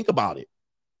really think about it.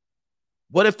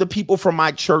 What if the people from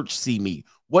my church see me?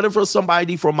 What if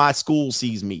somebody from my school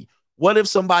sees me? What if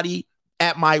somebody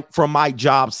from my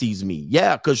job sees me?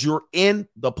 Yeah, because you're in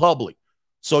the public.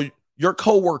 So your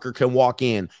coworker can walk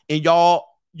in and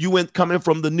you went coming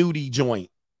from the nudie joint.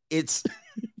 It's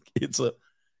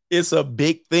a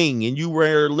big thing. And you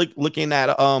were looking at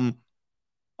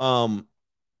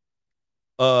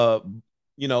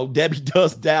Debbie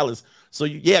Does Dallas. So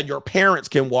your parents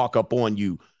can walk up on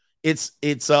you. You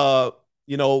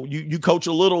coach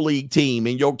a little league team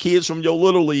and your kids from your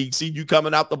little league see you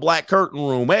coming out the black curtain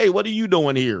room. Hey, what are you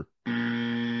doing here?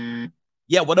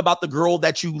 Yeah, what about the girl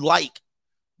that you like,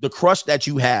 the crush that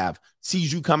you have,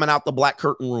 sees you coming out the black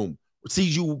curtain room,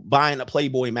 sees you buying a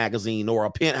Playboy magazine or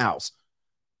a Penthouse?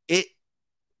 It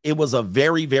was a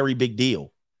very, very big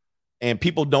deal. And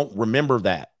people don't remember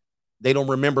that. They don't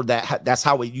remember that. That's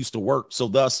how it used to work. So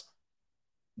thus,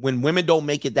 when women don't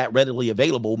make it that readily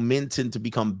available, men tend to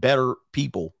become better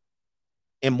people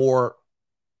and more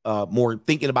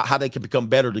thinking about how they can become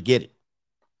better to get it.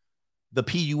 The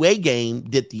PUA game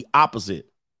did the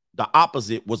opposite. The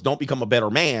opposite was don't become a better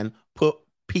man, put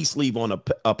peace leave on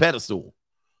a pedestal.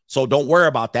 So don't worry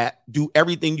about that. Do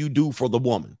everything you do for the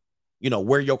woman.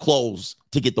 Wear your clothes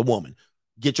to get the woman.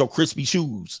 Get your crispy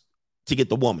shoes to get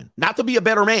the woman. Not to be a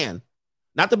better man.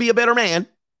 Not to be a better man.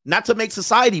 Not to make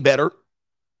society better.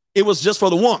 It was just for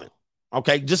the woman.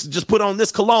 Okay, just put on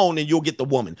this cologne and you'll get the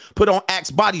woman. Put on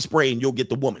Axe body spray and you'll get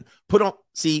the woman.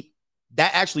 See,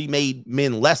 that actually made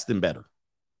men less than better.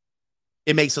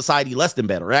 It made society less than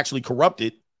better. It actually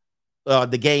corrupted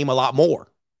the game a lot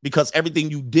more because everything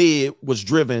you did was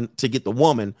driven to get the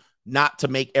woman, not to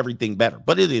make everything better.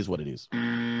 But it is what it is.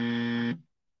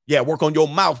 Yeah, work on your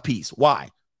mouthpiece. Why?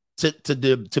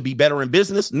 To be better in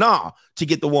business? Nah, to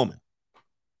get the woman.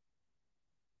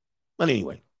 But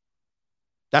anyway,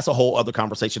 that's a whole other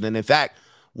conversation. And in fact,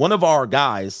 one of our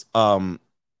guys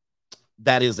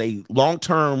that is a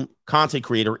long-term content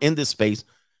creator in this space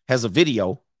has a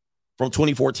video from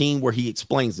 2014 where he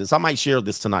explains this. I might share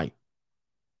this tonight.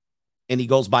 And he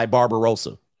goes by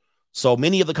Barbarossa. So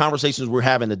many of the conversations we're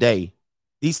having today,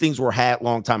 these things were had a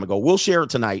long time ago. We'll share it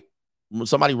tonight.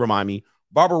 Somebody remind me.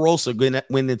 Barbarossa went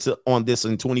on this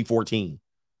in 2014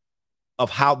 of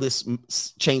how this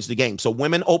changed the game. So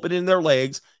women opening their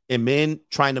legs and men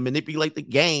trying to manipulate the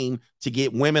game to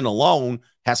get women alone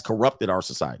has corrupted our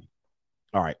society.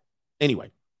 All right.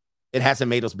 Anyway, it hasn't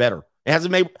made us better. Has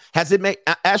it made,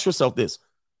 ask yourself this.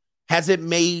 Has it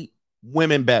made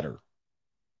women better?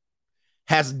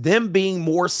 Has them being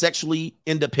more sexually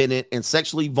independent and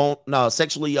sexually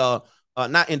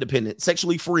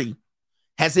free,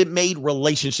 has it made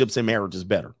relationships and marriages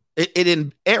better? It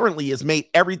inherently has made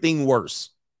everything worse.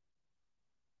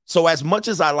 So as much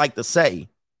as I like to say,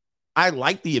 I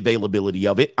like the availability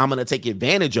of it, I'm going to take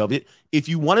advantage of it. If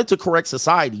you wanted to correct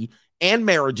society and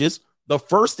marriages, the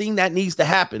first thing that needs to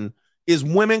happen is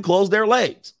women close their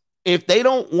legs. If they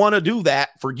don't want to do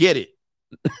that, forget it.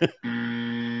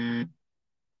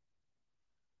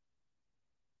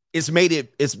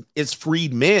 It's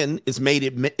freed men. It's made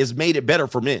it better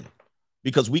for men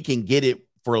because we can get it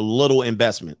for a little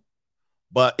investment.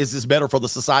 But is this better for the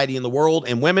society and the world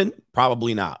and women?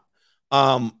 Probably not.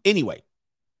 Anyway,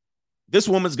 this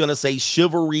woman's going to say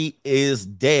chivalry is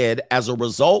dead as a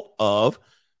result of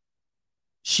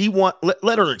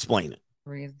let her explain it.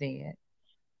 Chivalry is dead.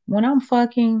 When I'm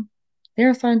fucking, there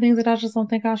are certain things that I just don't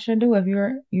think I should do if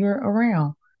you're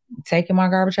around. Taking my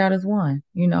garbage out is one,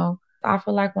 I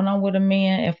feel like when I'm with a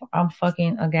man, if I'm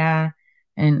fucking a guy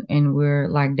and we're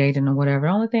like dating or whatever,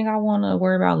 the only thing I want to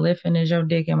worry about lifting is your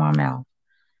dick in my mouth.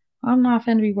 I'm not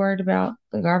finna be worried about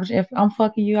the garbage. If I'm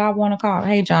fucking you, I want to call.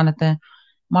 Hey, Jonathan,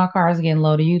 my car is getting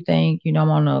low. Do you think, I'm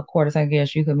on a quarter tank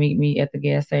gas, you could meet me at the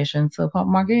gas station to pump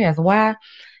my gas? Why?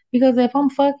 Because if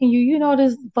I'm fucking you,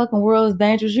 this fucking world is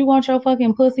dangerous. You want your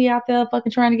fucking pussy out there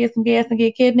fucking trying to get some gas and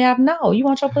get kidnapped? No, you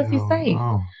want your pussy safe.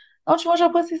 No. Don't you want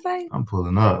your pussy safe? I'm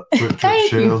pulling up.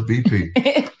 Shells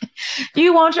BP.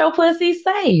 You want your pussy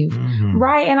safe,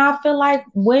 right? And I feel like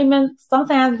women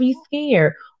sometimes be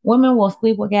scared. Women will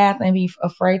sleep with guys and be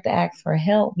afraid to ask for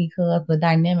help because the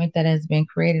dynamic that has been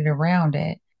created around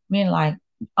it. Men like,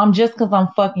 I'm just because I'm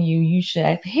fucking you, you should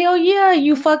ask. Hell yeah,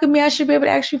 you fucking me. I should be able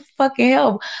to ask you for fucking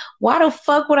help. Why the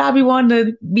fuck would I be wanting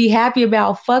to be happy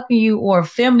about fucking you or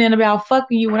feminine about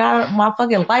fucking you when my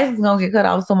fucking license is gonna get cut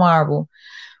off tomorrow?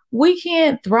 We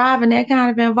can't thrive in that kind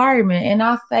of environment. And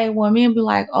I say when men be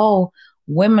like, oh,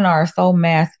 women are so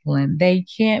masculine, they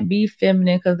can't be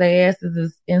feminine because their asses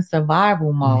is in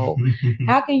survival mode.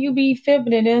 How can you be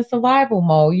feminine in survival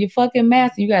mode? You fucking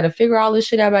masculine. You got to figure all this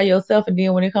shit out by yourself. And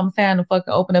then when it comes time to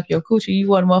fucking open up your coochie, you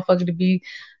want a motherfucker to be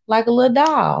like a little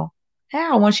doll.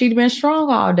 How? When she'd been strong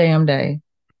all damn day.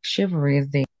 Chivalry is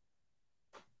dead.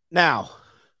 Now,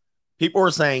 people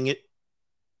are saying it.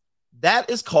 That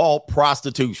is called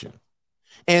prostitution.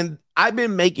 And I've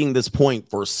been making this point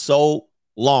for so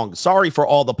long. Sorry for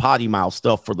all the potty mouth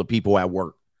stuff for the people at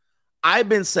work. I've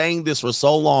been saying this for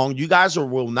so long. You guys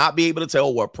will not be able to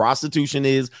tell what prostitution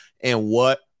is and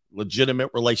what legitimate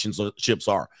relationships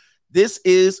are. This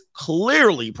is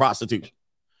clearly prostitution.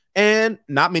 And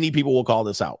not many people will call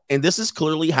this out. And this is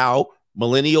clearly how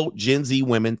millennial Gen Z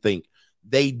women think.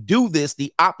 They do this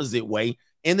the opposite way,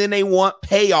 and then they want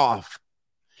payoff.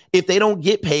 If they don't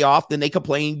get payoff, then they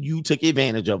complain you took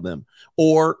advantage of them,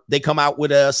 or they come out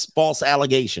with a false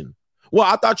allegation. Well,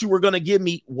 I thought you were going to give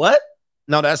me what?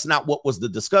 No, that's not what was the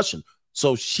discussion.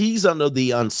 So she's under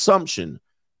the assumption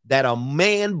that a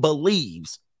man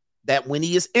believes that when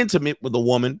he is intimate with a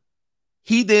woman,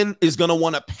 he then is going to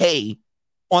want to pay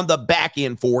on the back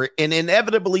end for it. And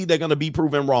inevitably, they're going to be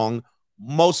proven wrong.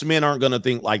 Most men aren't going to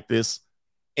think like this.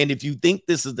 And if you think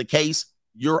this is the case,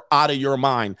 you're out of your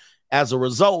mind. As a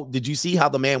result, did you see how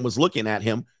the man was looking at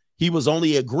him? He was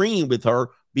only agreeing with her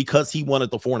because he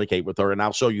wanted to fornicate with her. And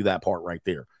I'll show you that part right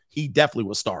there. He definitely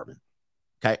was starving.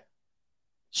 Okay.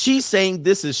 She's saying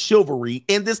this is chivalry,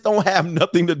 and this don't have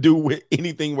nothing to do with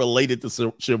anything related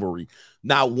to chivalry.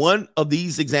 Now, one of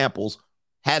these examples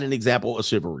had an example of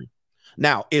chivalry.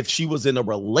 Now, if she was in a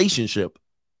relationship,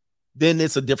 then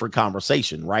it's a different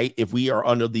conversation, right? If we are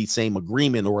under the same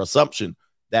agreement or assumption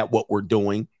that what we're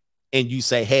doing, and you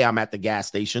say, hey, I'm at the gas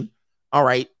station. All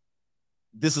right.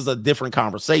 This is a different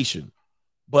conversation.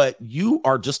 But you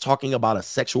are just talking about a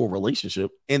sexual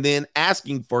relationship and then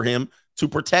asking for him to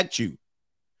protect you.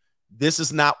 This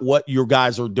is not what your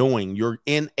guys are doing. You're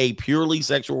in a purely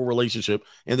sexual relationship,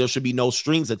 and there should be no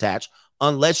strings attached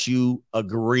unless you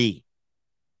agree.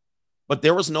 But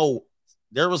there was no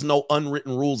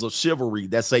unwritten rules of chivalry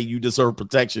that say you deserve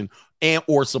protection and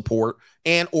or support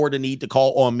and or the need to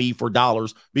call on me for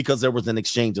dollars because there was an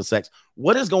exchange of sex.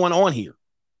 What is going on here?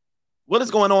 What is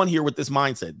going on here with this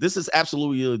mindset? This is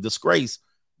absolutely a disgrace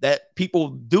that people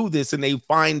do this and they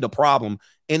find the problem,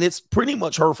 and it's pretty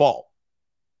much her fault.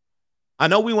 I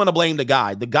know we want to blame the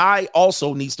guy. The guy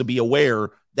also needs to be aware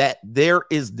that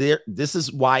this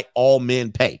is why all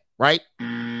men pay, right?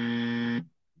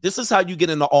 This is how you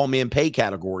get in the all men pay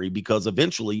category, because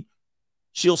eventually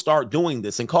she'll start doing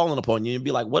this and calling upon you and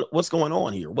be like, what's going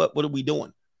on here? What are we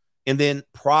doing? And then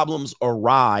problems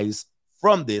arise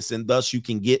from this, and thus you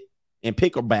can get and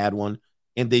pick a bad one,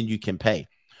 and then you can pay.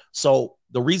 So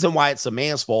the reason why it's a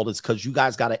man's fault is because you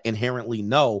guys got to inherently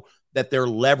know that they're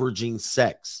leveraging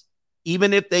sex.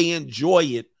 Even if they enjoy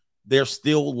it, they're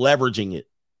still leveraging it.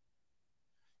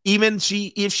 Even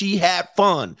if she had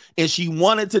fun and she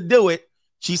wanted to do it,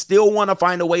 she still want to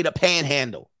find a way to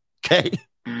panhandle. Okay.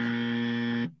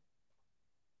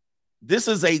 This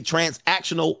is a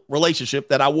transactional relationship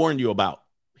that I warned you about.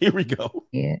 Here we go.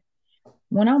 Yeah.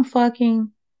 When I'm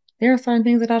fucking, there are certain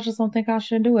things that I just don't think I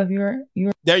should do. If you're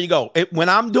there you go. When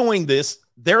I'm doing this,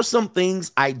 there's some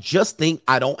things I just think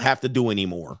I don't have to do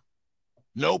anymore.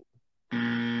 Nope.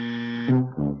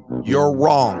 You're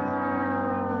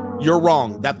wrong. You're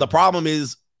wrong. That the problem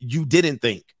is you didn't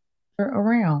think.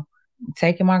 Around.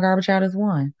 Taking my garbage out is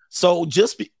one. So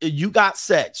you got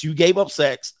sex, you gave up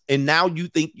sex, and now you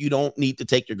think you don't need to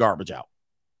take your garbage out.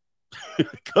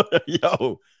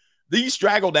 Yo, these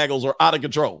straggle daggles are out of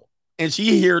control. And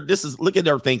look at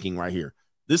her thinking right here.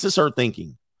 This is her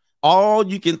thinking. All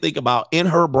you can think about in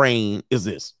her brain is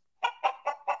this.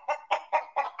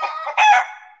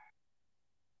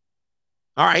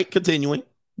 All right, continuing.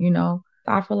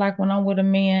 I feel like when I'm with a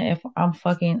man, if I'm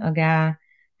fucking a guy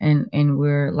and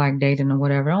we're like dating or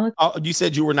whatever. You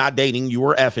said you were not dating, you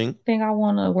were effing. Thing I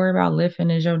want to worry about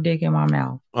lifting is your dick in my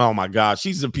mouth. Oh my God,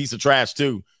 she's a piece of trash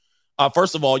too.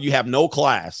 First of all, you have no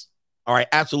class. All right,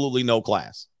 absolutely no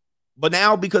class. But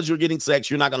now because you're getting sex,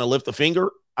 you're not going to lift a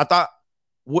finger. I thought,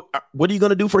 what are you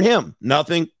going to do for him?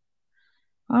 Nothing.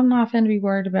 I'm not finna be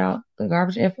worried about the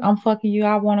garbage. If I'm fucking you,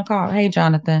 I want to call. Hey,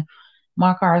 Jonathan,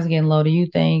 my car's getting low. Do you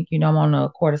think, I'm on a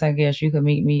quarter, I guess you could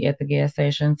meet me at the gas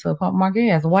station to pump my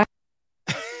gas? Why?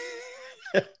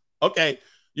 Okay,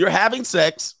 you're having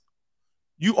sex.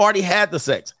 You already had the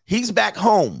sex. He's back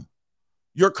home.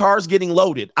 Your car's getting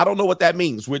loaded. I don't know what that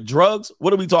means. With drugs,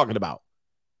 what are we talking about?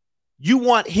 You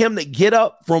want him to get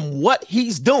up from what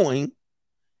he's doing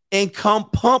and come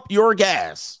pump your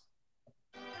gas.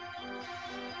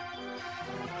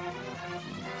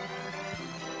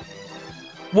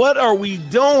 What are we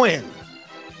doing?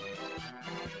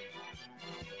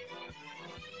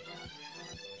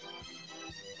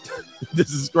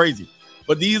 This is crazy.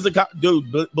 But these are,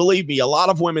 dude, believe me, a lot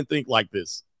of women think like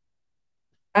this.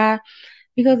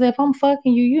 Because if I'm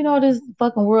fucking you, this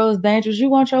fucking world is dangerous. You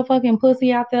want your fucking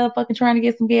pussy out there fucking trying to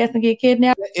get some gas and get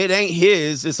kidnapped? It ain't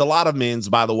his. It's a lot of men's,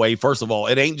 by the way. First of all,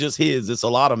 it ain't just his. It's a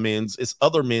lot of men's. It's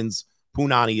other men's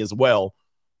punani as well.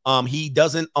 He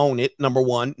doesn't own it, number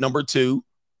one. Number two,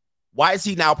 why is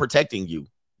he now protecting you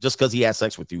just because he has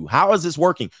sex with you? How is this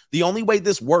working? The only way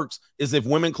this works is if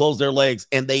women close their legs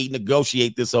and they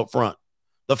negotiate this up front.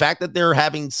 The fact that they're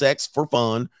having sex for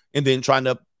fun and then trying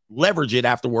to leverage it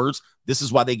afterwards, this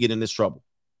is why they get in this trouble.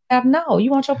 No, you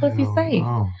want your pussy safe.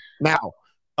 Now,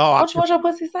 don't you want your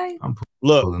pussy safe?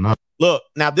 Look.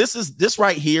 Now, this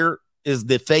right here is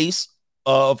the face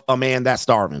of a man that's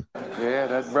starving. Yeah,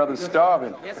 that brother's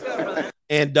starving.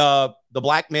 And the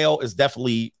black male is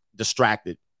definitely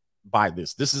distracted by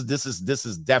this. This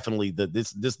is definitely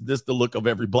the look of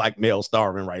every black male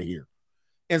starving right here.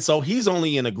 And so he's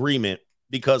only in agreement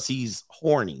because he's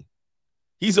horny.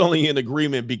 He's only in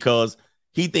agreement because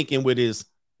he thinking with his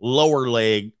lower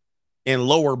leg and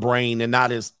lower brain and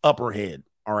not his upper head.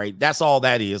 All right. That's all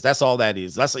that is.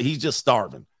 He's just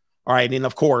starving. All right. And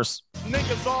of course,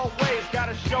 niggas always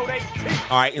gotta show they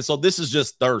teeth. All right. And so this is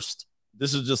just thirst.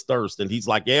 And he's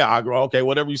like, yeah, I grow. Okay.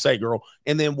 Whatever you say, girl.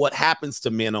 And then what happens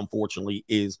to men, unfortunately,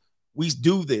 is we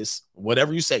do this,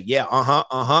 whatever you say. Yeah.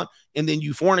 And then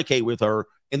you fornicate with her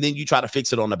and then you try to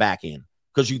fix it on the back end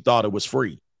because you thought it was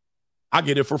free. I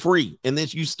get it for free. And then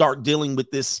you start dealing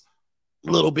with this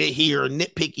little bit here,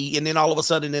 nitpicky, and then all of a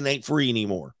sudden it ain't free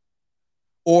anymore.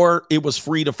 Or it was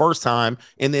free the first time,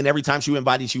 and then every time she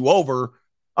invited you over,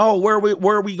 oh, where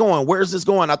are we going? Where's this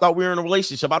going? I thought we were in a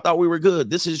relationship. I thought we were good.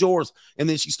 This is yours. And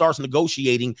then she starts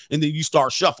negotiating, and then you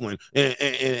start shuffling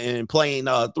and playing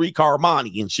 3-card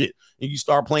money and shit. And you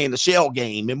start playing the shell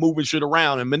game and moving shit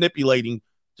around and manipulating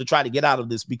to try to get out of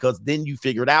this because then you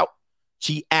figured out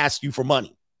she asked you for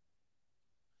money.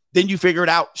 Then you figured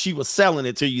out she was selling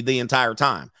it to you the entire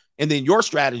time. And then your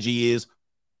strategy is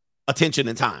attention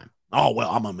and time. Oh, well,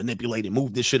 I'm going to manipulate and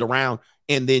move this shit around.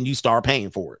 And then you start paying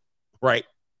for it, right?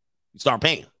 You start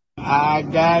paying. I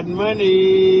got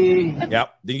money.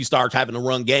 Yep. Then you start having to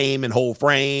run game and hold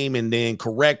frame and then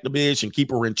correct the bitch and keep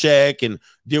her in check and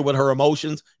deal with her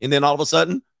emotions. And then all of a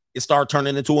sudden, it started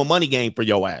turning into a money game for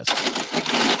your ass.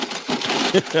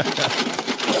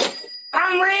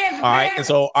 I'm ready. All right. And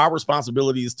so our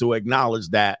responsibility is to acknowledge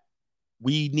that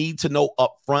we need to know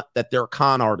up front that they're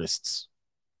con artists.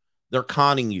 They're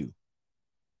conning you.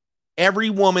 Every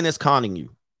woman is conning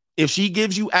you. If she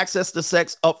gives you access to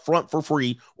sex up front for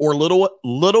free or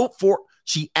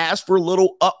she asked for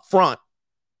little up front,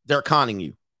 they're conning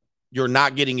you. You're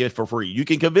not getting it for free. You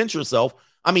can convince yourself.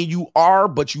 I mean, you are,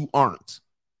 but you aren't.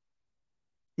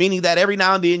 Meaning that every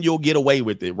now and then you'll get away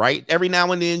with it, right? Every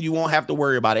now and then you won't have to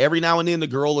worry about it. Every now and then the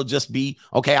girl will just be,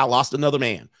 okay, I lost another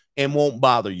man and won't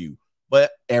bother you.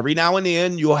 But every now and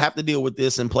then you'll have to deal with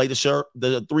this and play the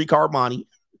 3-card money.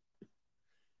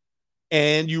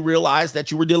 And you realize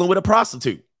that you were dealing with a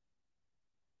prostitute.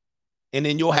 And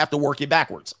then you'll have to work it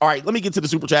backwards. All right, let me get to the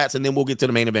super chats and then we'll get to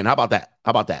the main event. How about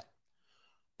that?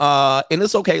 And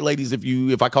it's okay, ladies,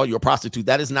 if I call you a prostitute,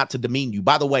 that is not to demean you.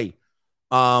 By the way,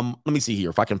 let me see here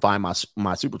if I can find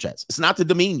my super chats. It's not to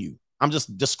demean you. I'm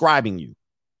just describing you.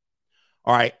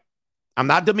 All right. I'm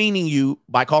not demeaning you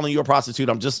by calling you a prostitute.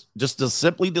 I'm just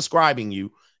simply describing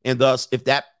you. And thus, if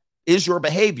that is your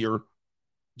behavior,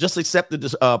 just accept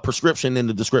the prescription in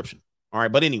the description. All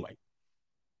right. But anyway,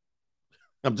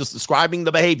 I'm just describing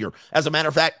the behavior. As a matter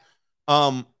of fact,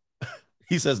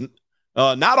 he says,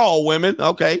 not all women.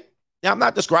 Okay. Now, I'm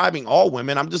not describing all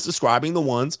women. I'm just describing the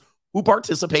ones who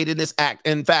participate in this act.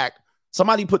 In fact,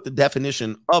 somebody put the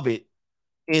definition of it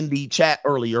in the chat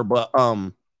earlier, but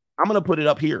I'm going to put it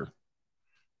up here.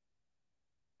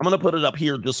 I'm going to put it up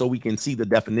here just so we can see the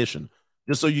definition,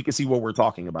 just so you can see what we're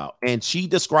talking about. And she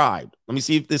described, let me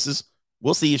see if this is,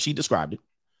 we'll see if she described it.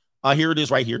 Here it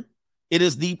is right here. It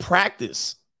is the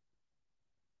practice.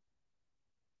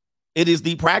 It is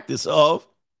the practice of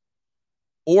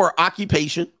or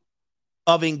occupation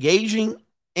of engaging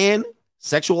in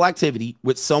sexual activity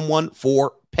with someone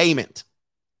for payment.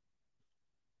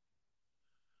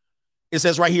 It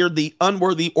says right here, the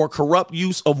unworthy or corrupt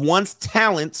use of one's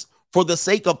talents for the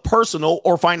sake of personal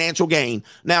or financial gain.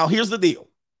 Now, here's the deal.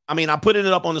 I mean, I'm putting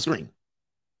it up on the screen.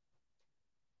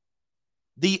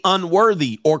 The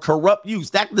unworthy or corrupt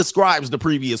use, that describes the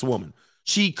previous woman.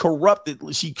 She tried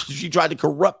to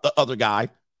corrupt the other guy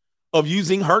of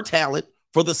using her talent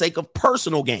for the sake of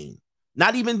personal gain,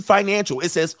 not even financial. It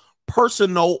says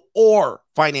personal or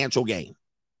financial gain.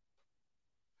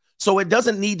 So it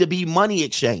doesn't need to be money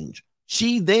exchange.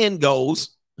 She then goes,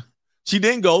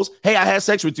 hey, I had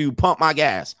sex with you, pump my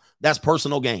gas. That's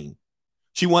personal gain.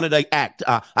 She wanted to act.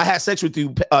 I had sex with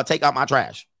you, take out my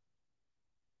trash.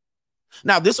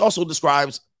 Now, this also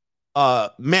describes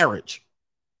marriage.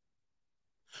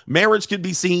 Marriage could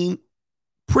be seen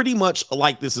pretty much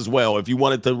like this as well, if you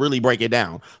wanted to really break it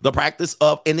down. The practice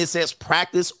of, and it says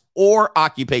practice or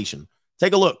occupation.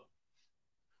 Take a look.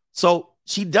 So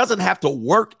she doesn't have to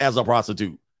work as a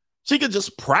prostitute. She could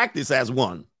just practice as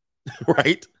one,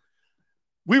 right?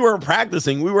 We were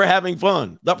practicing. We were having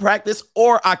fun. The practice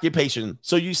or occupation.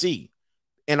 So you see,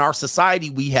 in our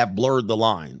society, we have blurred the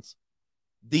lines.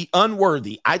 The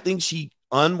unworthy, I think she's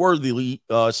unworthy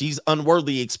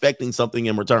expecting something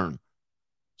in return.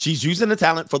 She's using the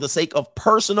talent for the sake of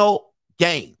personal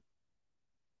gain.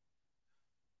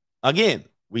 Again,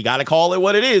 we got to call it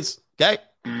what it is, okay?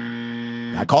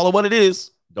 I call it what it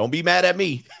is. Don't be mad at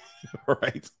me,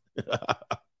 right?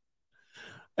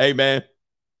 Hey, man.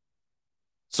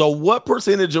 So what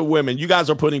percentage of women, you guys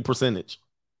are putting percentage?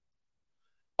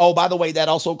 Oh, by the way, that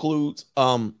also includes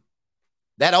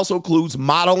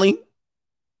modeling,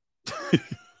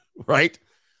 right?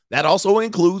 That also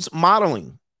includes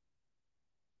modeling,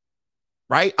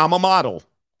 right? I'm a model.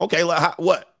 Okay,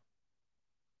 what?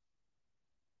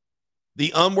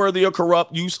 The unworthy or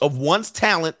corrupt use of one's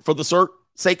talent for the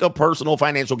sake of personal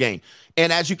financial gain.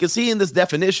 And as you can see in this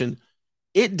definition,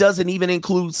 it doesn't even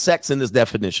include sex in this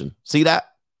definition. See that?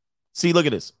 See, look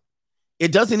at this.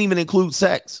 It doesn't even include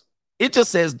sex. It just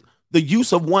says the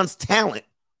use of one's talent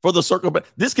for the circle. But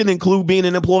this can include being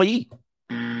an employee.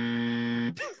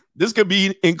 This could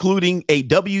be including a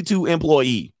W-2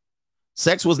 employee.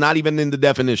 Sex was not even in the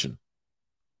definition.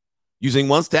 Using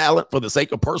one's talent for the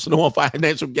sake of personal and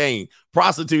financial gain,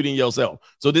 prostituting yourself.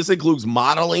 So this includes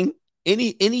modeling,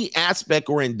 any aspect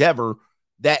or endeavor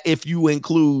that if you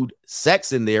include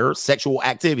sex in there, sexual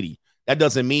activity, that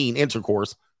doesn't mean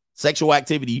intercourse, sexual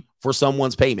activity for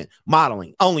someone's payment,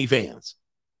 modeling, OnlyFans.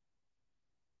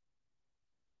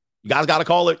 You guys got to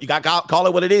call it, call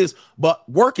it what it is, but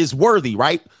work is worthy,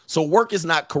 right? So work is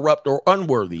not corrupt or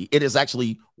unworthy. It is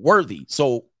actually worthy.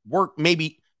 So work,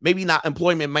 maybe not,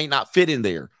 employment might not fit in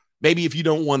there. Maybe if you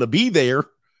don't want to be there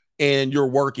and you're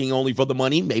working only for the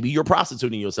money, maybe you're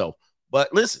prostituting yourself.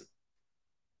 But listen,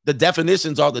 the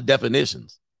definitions are the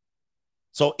definitions.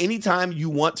 So anytime you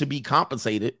want to be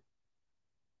compensated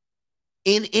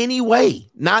in any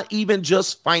way, not even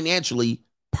just financially,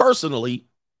 personally,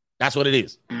 that's what it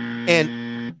is.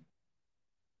 And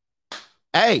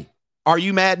hey, are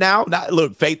you mad now?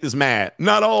 Look, Faith is mad.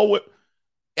 Not all.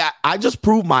 I just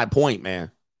proved my point,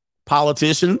 man.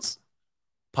 Politicians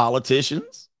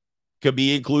could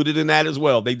be included in that as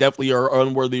well. They definitely are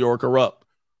unworthy or corrupt.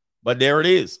 But there it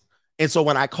is. And so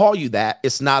when I call you that,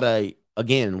 it's not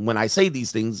again, when I say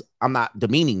these things, I'm not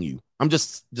demeaning you. I'm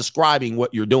just describing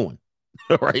what you're doing.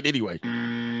 All right. Anyway,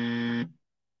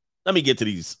 let me get to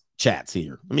these chats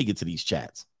here. Let me get to these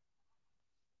chats.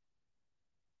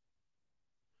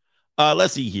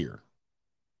 Let's see here.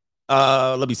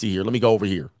 Let me see here. Let me go over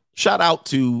here. Shout out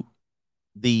to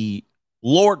the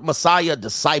Lord Messiah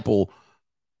disciple.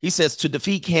 He says to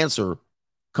defeat cancer,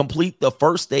 complete the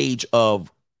first stage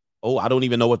of, I don't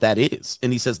even know what that is.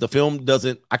 And he says the film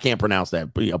doesn't, I can't pronounce that.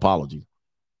 Apologies.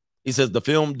 He says the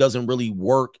film doesn't really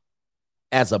work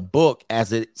as a book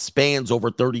as it spans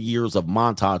over 30 years of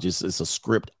montages. It's a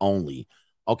script only.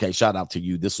 Okay, shout out to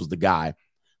you. This was the guy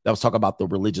that was talking about the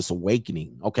religious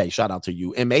awakening. Okay, shout out to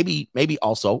you. And maybe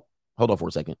also, hold on for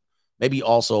a second. Maybe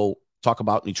also talk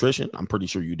about nutrition. I'm pretty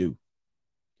sure you do.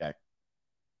 Okay.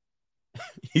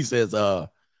 He says, shout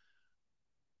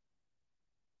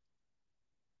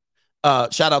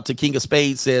out to King of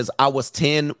Spades says, I was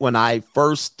 10 when I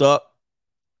first stuck.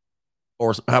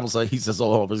 Or I was like, he says,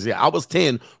 I was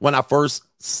 10 when I first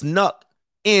snuck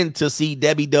in to see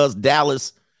Debbie Does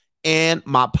Dallas and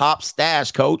my pop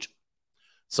stash, coach.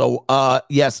 So,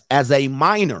 yes, as a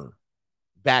minor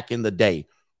back in the day,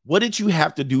 what did you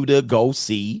have to do to go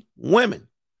see women?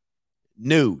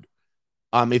 Nude.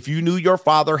 If you knew your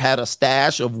father had a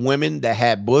stash of women that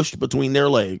had bush between their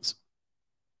legs,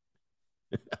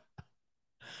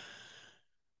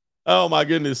 Oh my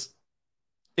goodness.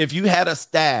 If you had a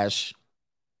stash,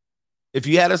 if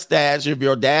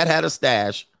your dad had a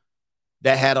stash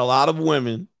that had a lot of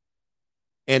women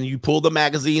and you pull the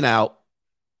magazine out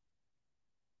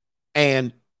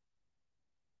and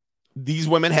these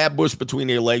women had bush between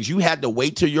their legs, you had to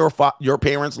wait till your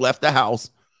parents left the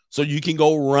house so you can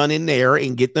go run in there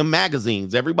and get them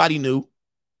magazines. Everybody knew.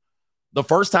 The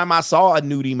first time I saw a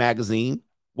nudie magazine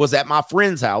was at my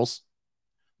friend's house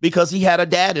because he had a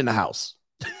dad in the house.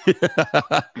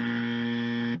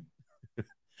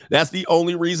 That's the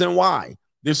only reason why.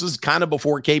 This is kind of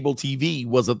before cable TV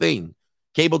was a thing.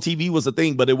 Cable TV was a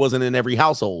thing, but it wasn't in every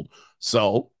household.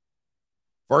 So,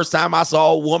 first time I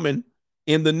saw a woman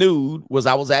in the nude was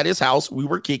I was at his house. We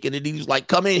were kicking it. He was like,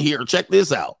 come in here, check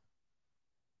this out.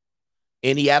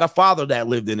 And he had a father that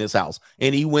lived in his house.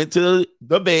 And he went to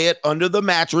the bed under the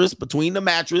mattress, between the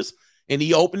mattress, and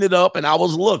he opened it up and I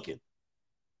was looking.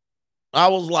 I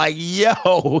was like,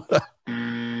 yo.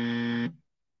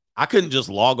 I couldn't just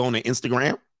log on to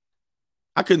Instagram.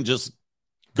 I couldn't just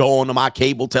go onto my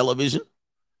cable television.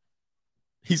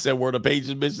 He said, were the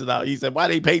pages missing out? He said, why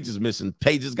they pages missing?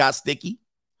 Pages got sticky.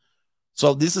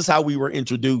 So this is how we were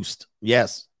introduced.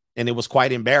 Yes. And it was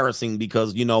quite embarrassing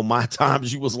because, you know, my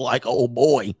times you was like, oh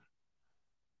boy.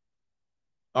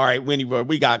 All right, Winnie,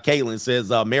 we got Kaylin says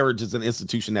marriage is an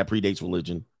institution that predates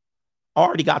religion.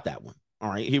 Already got that one. All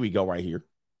right, here we go right here.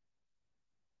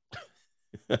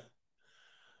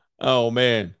 Oh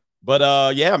man.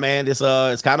 But yeah, man, it's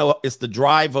the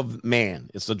drive of man.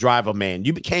 It's the drive of man.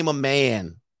 You became a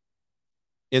man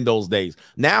in those days.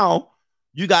 Now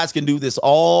you guys can do this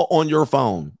all on your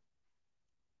phone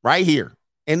right here.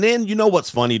 And then you know what's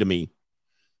funny to me?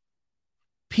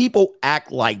 People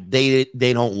act like they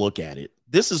don't look at it.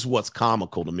 This is what's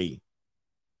comical to me.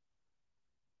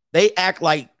 They act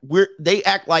like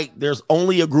there's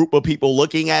only a group of people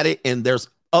looking at it and there's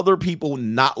other people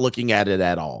not looking at it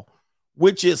at all,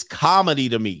 which is comedy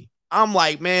to me. I'm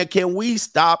like, man, can we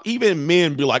stop? Even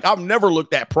men be like, I've never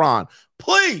looked at prawn.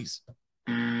 Please.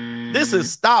 This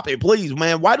is stop it, please,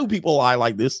 man. Why do people lie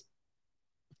like this?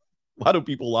 Why do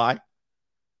people lie?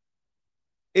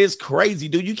 It's crazy,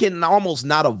 dude. You can almost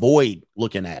not avoid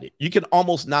looking at it. You can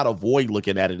almost not avoid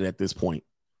looking at it at this point.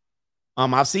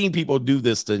 I've seen people do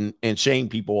this and shame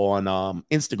people on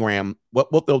Instagram.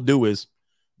 What they'll do is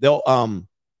they'll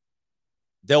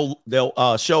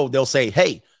say,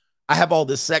 hey, I have all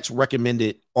this sex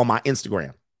recommended on my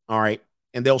Instagram. All right.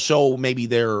 And they'll show maybe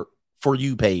their For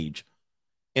You page.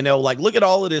 And they'll like, look at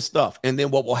all of this stuff. And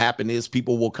then what will happen is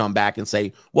people will come back and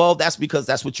say, well, that's because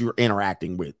that's what you're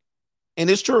interacting with. And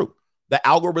it's true. The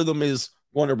algorithm is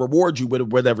going to reward you with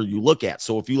whatever you look at.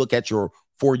 So if you look at your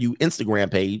For You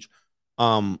Instagram page,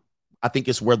 I think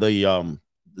it's where the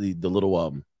little,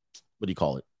 what do you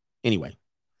call it? Anyway,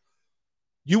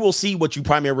 you will see what you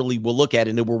primarily will look at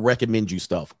and it will recommend you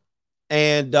stuff.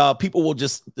 And people will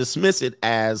just dismiss it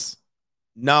as,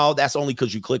 no, that's only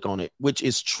because you click on it, which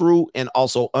is true and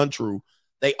also untrue.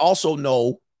 They also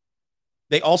know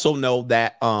that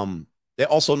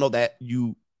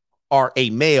you are a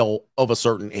male of a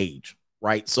certain age,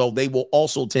 right? So they will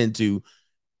also tend to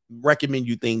recommend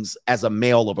you things as a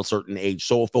male of a certain age.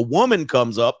 So if a woman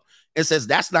comes up and says,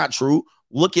 that's not true,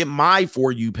 look at my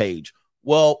For You page.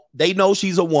 Well, they know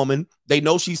she's a woman. They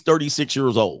know she's 36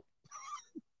 years old.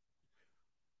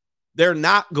 They're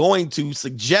not going to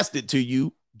suggest it to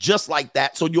you just like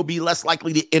that. So you'll be less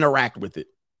likely to interact with it.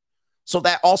 So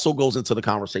that also goes into the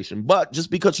conversation. But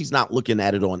just because she's not looking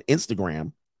at it on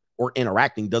Instagram or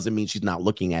interacting doesn't mean she's not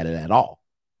looking at it at all.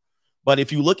 But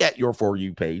if you look at your For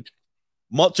You page,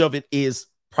 much of it is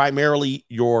primarily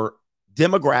your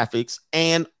demographics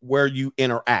and where you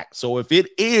interact. So if it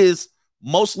is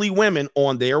mostly women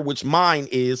on there, which mine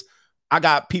is, I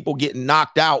got people getting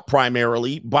knocked out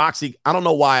primarily. Boxing, I don't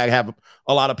know why I have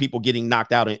a lot of people getting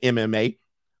knocked out in MMA.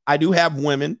 I do have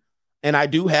women, and I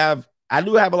do have a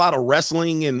lot of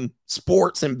wrestling and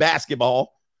sports and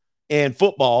basketball and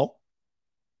football.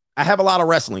 I have a lot of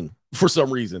wrestling for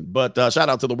some reason, but shout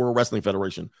out to the World Wrestling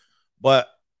Federation. But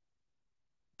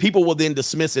people will then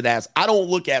dismiss it as, I don't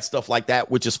look at stuff like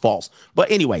that, which is false. But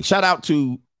anyway, shout out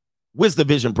to Wisdom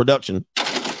Vision Production.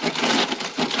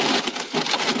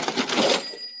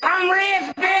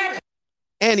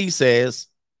 And he says,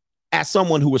 as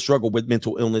someone who has struggled with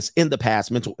mental illness in the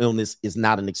past, mental illness is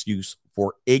not an excuse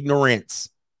for ignorance.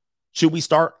 Should we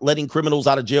start letting criminals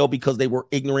out of jail because they were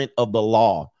ignorant of the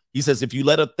law? He says, if you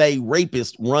let a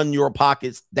rapist run your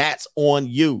pockets, that's on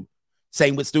you.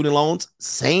 Same with student loans,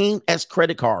 same as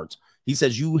credit cards. He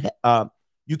says you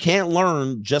can't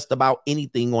learn just about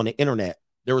anything on the internet.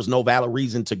 There is no valid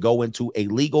reason to go into a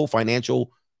legal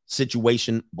financial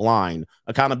situation blind.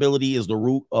 Accountability is the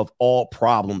root of all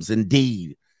problems.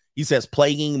 Indeed. He says,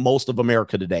 plaguing most of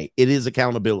America today. It is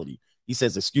accountability. He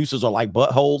says, excuses are like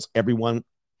buttholes. Everyone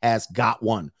has got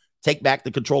one. Take back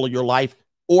the control of your life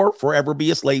or forever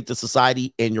be a slave to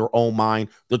society and your own mind.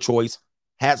 The choice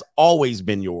has always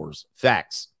been yours.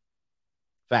 Facts.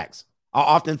 Facts. I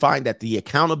often find that the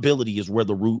accountability is where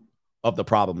the root of the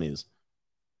problem is.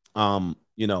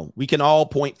 We can all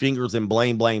point fingers and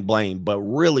blame, but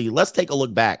really, let's take a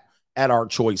look back at our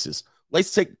choices.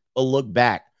 Let's take a look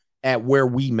back at where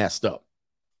we messed up.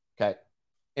 Okay.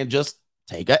 And just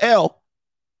take a L.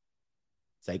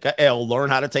 Take a L. Learn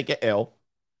how to take a L.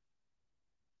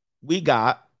 We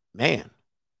got,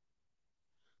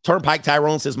 Turnpike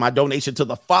Tyrone says, my donation to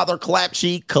the Father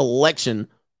Clapsheet collection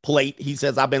plate. He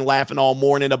says, I've been laughing all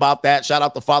morning about that. Shout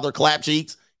out to Father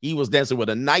Clapsheets. He was dancing with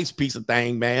a nice piece of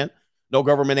thing, man. No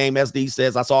Government Name SD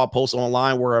says, I saw a post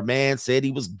online where a man said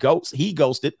he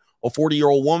ghosted a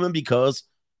 40-year-old woman because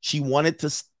she wanted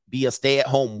to be a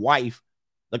stay-at-home wife.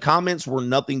 The comments were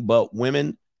nothing but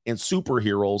women and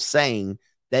superheroes saying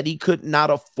that he could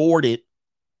not afford it.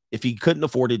 If he couldn't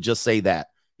afford it, just say that.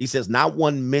 He says, not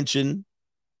one mention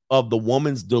of the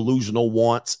woman's delusional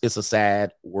wants. It's a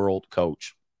sad world,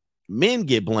 coach. Men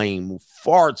get blamed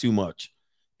far too much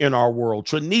in our world.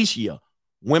 Trinicia,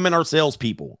 women are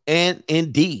salespeople. And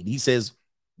indeed, he says,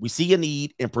 we see a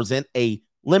need and present a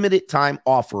limited time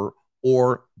offer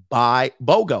or buy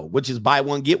BOGO, which is buy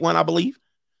one, get one, I believe.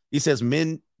 He says,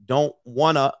 men don't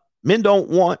want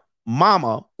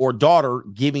mama or daughter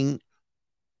giving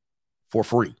for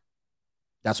free.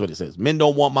 That's what it says. Men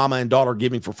don't want mama and daughter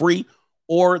giving for free,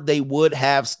 or they would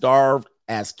have starved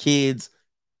as kids,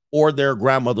 or their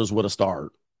grandmothers would have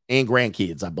starved, and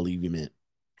grandkids, I believe you meant.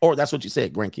 Or that's what you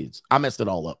said, grandkids. I messed it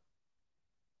all up.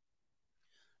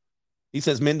 He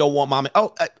says men don't want mama.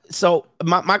 So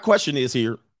my question is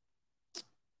here.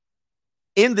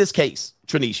 In this case,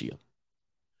 Trinicia,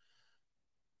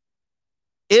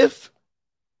 if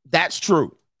that's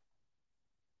true,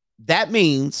 that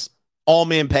means all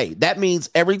men pay. That means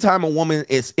every time a woman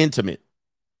is intimate,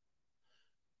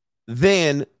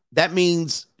 then that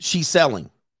means she's selling.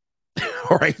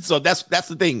 All right. So that's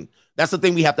the thing. That's the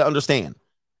thing we have to understand.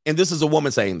 And this is a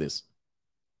woman saying this.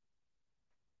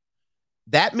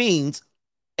 That means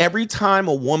every time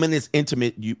a woman is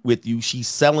intimate with you, she's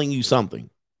selling you something.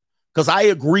 Because I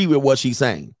agree with what she's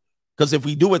saying. Because if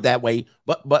we do it that way,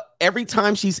 but every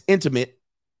time she's intimate,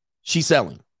 she's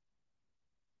selling.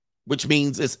 Which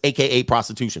means it's AKA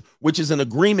prostitution, which is an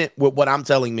agreement with what I'm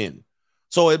telling men.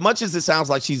 So as much as it sounds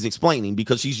like she's explaining,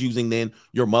 because she's using then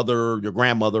your mother, your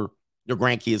grandmother, your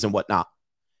grandkids and whatnot.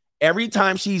 Every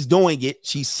time she's doing it,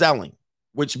 she's selling,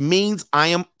 which means I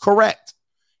am correct.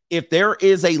 If there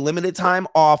is a limited time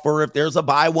offer, if there's a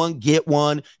buy one, get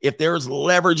one, if there's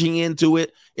leveraging into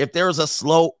it, if there's a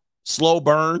slow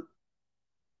burn,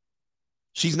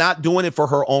 she's not doing it for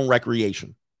her own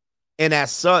recreation. And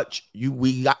as such,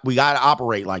 we got to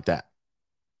operate like that.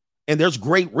 And there's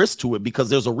great risk to it because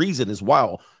there's a reason as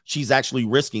well. She's actually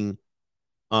risking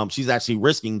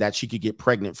that she could get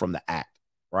pregnant from the act,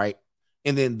 right?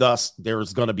 And then thus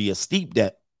there's going to be a steep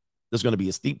debt. There's going to be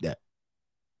a steep debt.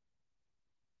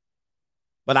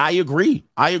 But I agree.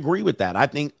 I agree with that. I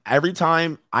think every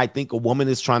time I think a woman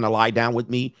is trying to lie down with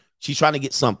me, she's trying to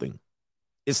get something.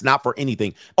 It's not for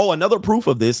anything. Oh, another proof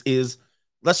of this is,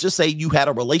 let's just say you had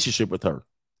a relationship with her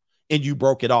and you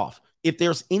broke it off. If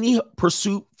there's any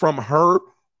pursuit from her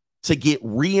to get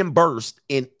reimbursed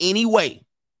in any way,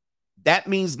 that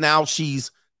means now she's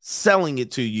selling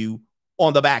it to you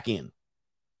on the back end.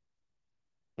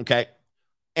 Okay.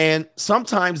 And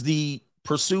sometimes the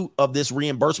pursuit of this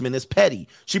reimbursement is petty.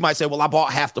 She might say, well, I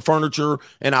bought half the furniture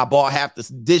and I bought half the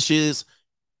dishes.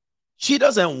 She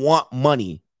doesn't want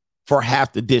money for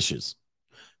half the dishes.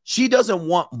 She doesn't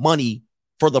want money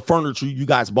for the furniture you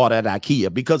guys bought at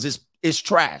IKEA because it's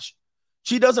trash.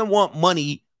 She doesn't want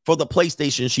money for the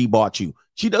PlayStation she bought you.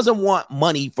 She doesn't want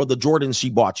money for the Jordans she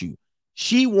bought you.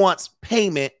 She wants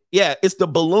payment. Yeah, it's the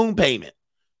balloon payment.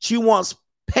 She wants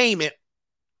payment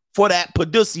for that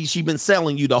padussy she's been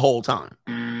selling you the whole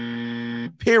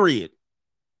time. Period.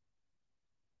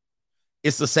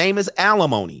 It's the same as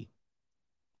alimony.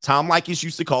 Tom Leykis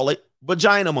used to call it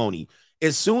vagina-mony.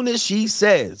 As soon as she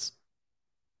says,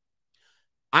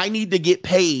 I need to get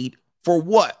paid for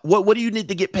what? What do you need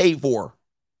to get paid for?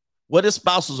 What is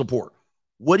spousal support?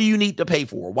 What do you need to pay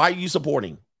for? Why are you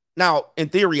supporting? Now, in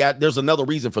theory, there's another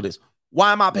reason for this.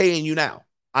 Why am I paying you now?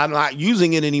 I'm not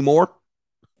using it anymore.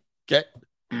 Okay.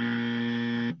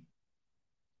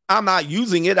 I'm not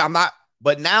using it. I'm not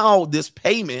But now this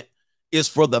payment is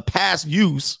for the past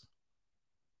use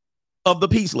of the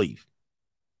peace leave.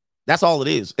 That's all it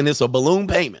is. And it's a balloon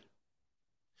payment.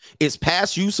 It's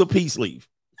past use of peace leave.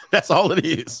 That's all it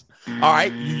is. All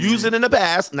right. You use it in the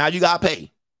past. Now you got to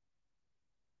pay.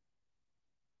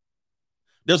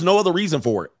 There's no other reason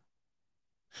for it.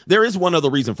 There is one other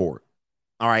reason for it.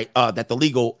 All right. That the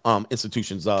legal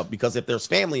institutions, because if there's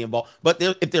family involved,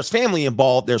 if there's family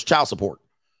involved, there's child support.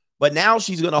 But now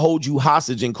she's going to hold you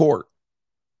hostage in court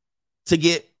to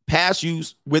get past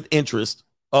use with interest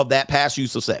of that past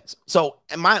use of sex. So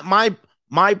my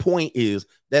point is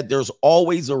that there's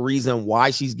always a reason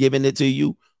why she's giving it to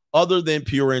you other than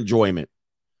pure enjoyment.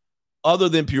 Other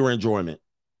than pure enjoyment.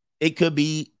 It could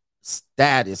be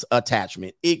status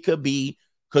attachment. It could be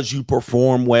because you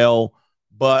perform well,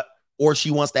 or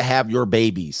she wants to have your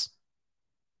babies.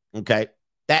 Okay.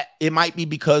 That it might be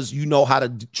because you know how to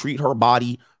treat her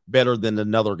body better than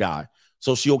another guy.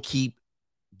 So she'll keep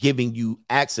giving you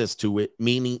access to it,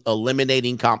 meaning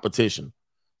eliminating competition.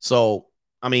 So,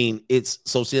 I mean,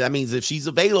 that means if she's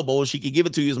available, she can give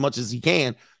it to you as much as he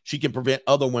can. She can prevent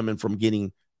other women from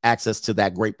getting access to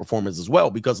that great performance as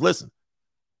well. Because listen,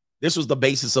 this was the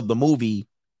basis of the movie,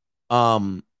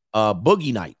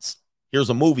 Boogie Nights. Here's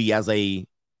a movie as a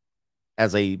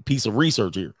piece of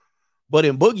research here. But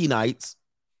in Boogie Nights,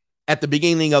 at the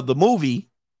beginning of the movie,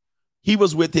 he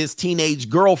was with his teenage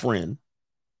girlfriend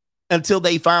until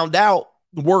they found out,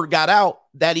 the word got out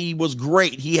that he was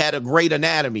great. He had a great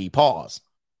anatomy, pause.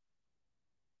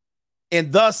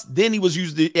 And thus, then he was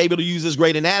able to use his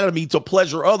great anatomy to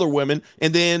pleasure other women.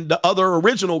 And then the other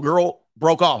original girl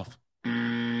broke off.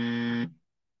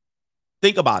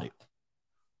 Think about it.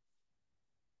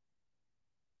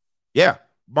 Yeah,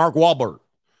 Mark Wahlberg.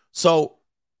 So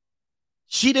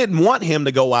she didn't want him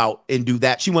to go out and do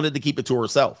that. She wanted to keep it to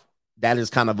herself. That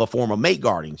is kind of a form of mate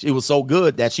guarding. It was so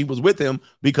good that she was with him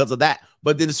because of that.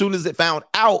 But then as soon as it found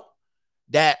out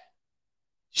that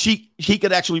he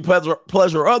could actually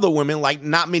pleasure other women like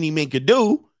not many men could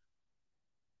do,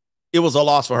 it was a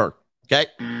loss for her. Okay.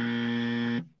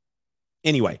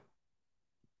 Anyway,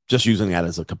 just using that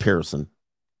as a comparison.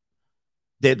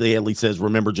 Deadly Ellie says,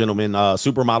 remember, gentlemen,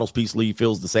 Supermodel's peace leave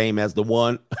feels the same as the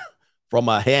one from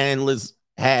a handless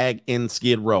hag in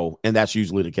Skid Row. And that's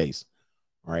usually the case.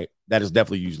 All right. That is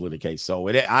definitely usually the case. So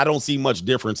I don't see much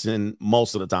difference in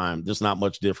most of the time. There's not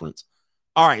much difference.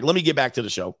 All right. Let me get back to the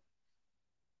show.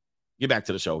 Get back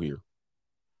to the show here.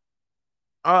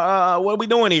 What are we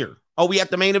doing here? Oh, we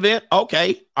at the main event?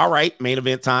 Okay. All right. Main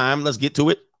event time. Let's get to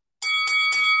it.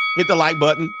 Hit the like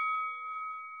button.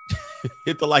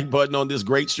 Hit the like button on this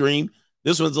great stream.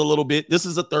 This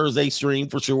is a Thursday stream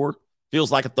for sure.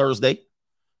 Feels like a Thursday.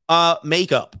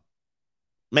 Makeup.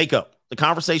 The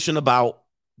conversation about,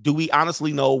 do we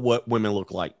honestly know what women look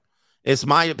like? It's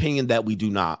my opinion that we do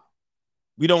not.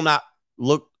 We do not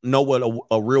know what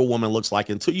a real woman looks like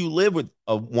until you live with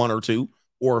one or two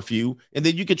or a few, and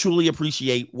then you can truly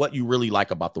appreciate what you really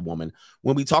like about the woman.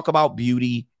 When we talk about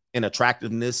beauty and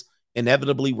attractiveness,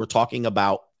 inevitably we're talking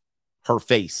about her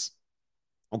face.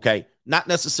 Okay, not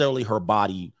necessarily her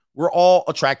body. We're all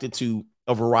attracted to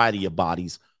a variety of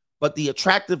bodies, but the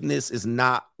attractiveness is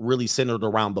not really centered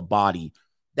around the body.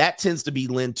 That tends to be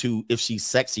linked to if she's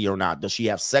sexy or not. Does she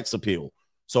have sex appeal?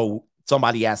 So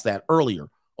somebody asked that earlier.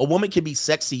 A woman can be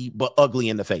sexy but ugly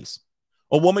in the face.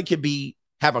 A woman can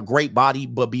have a great body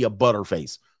but be a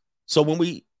butterface. So when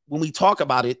we talk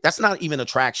about it, that's not even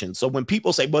attraction. So when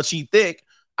people say, but she thick,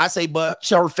 I say, but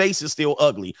her face is still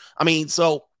ugly. I mean,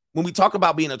 so when we talk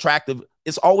about being attractive,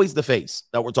 it's always the face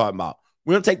that we're talking about.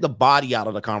 We're going to take the body out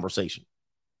of the conversation.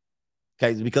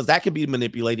 Okay, because that can be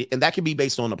manipulated and that can be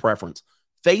based on the preference.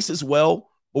 Face as well,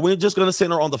 but we're just going to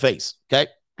center on the face. Okay.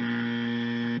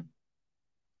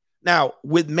 Now,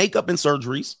 with makeup and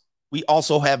surgeries, we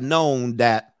also have known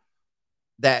that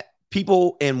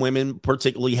people and women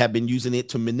particularly have been using it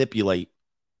to manipulate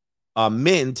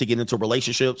men to get into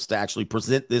relationships, to actually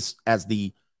present this as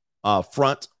the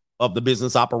front of the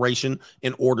business operation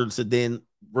in order to then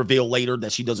reveal later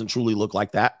that she doesn't truly look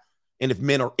like that. And if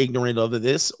men are ignorant of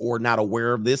this or not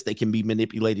aware of this, they can be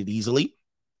manipulated easily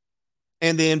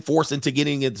and then forced into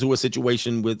getting into a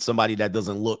situation with somebody that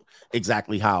doesn't look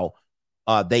exactly how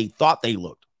they thought they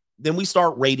looked. Then we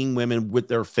start rating women with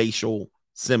their facial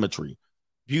symmetry.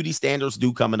 Beauty standards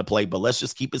do come into play, but let's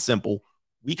just keep it simple.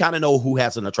 We kind of know who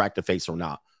has an attractive face or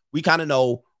not. We kind of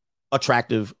know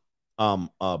attractive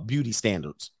beauty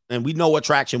standards, and we know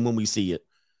attraction when we see it.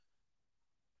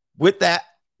 With that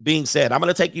being said, I'm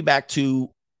going to take you back to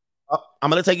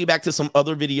some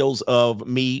other videos of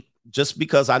me, just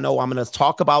because I know I'm going to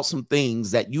talk about some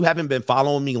things that you haven't been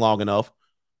following me long enough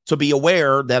to be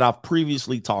aware that I've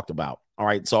previously talked about. All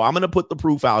right. So I'm going to put the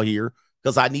proof out here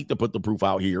because I need to put the proof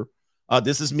out here.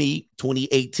 This is me,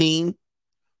 2018,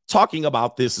 talking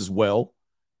about this as well.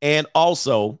 And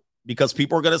also because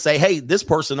people are going to say, hey, this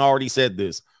person already said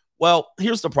this. Well,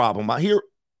 here's the problem.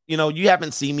 You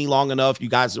haven't seen me long enough. You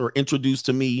guys are introduced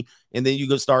to me, and then you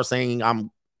can start saying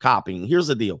I'm copying. Here's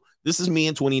the deal. This is me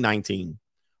in 2019.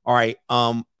 All right.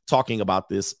 Talking about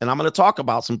this, and I'm going to talk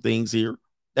about some things here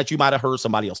that you might have heard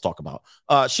somebody else talk about.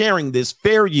 Sharing this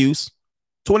fair use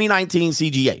 2019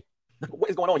 CGA. What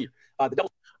is going on here?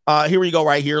 Here we go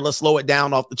right here. Let's slow it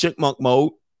down off the chipmunk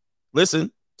mode.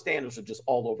 Listen. Standards are just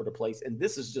all over the place, and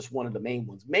this is just one of the main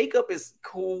ones. Makeup is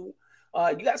cool.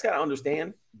 You guys got to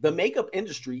understand the makeup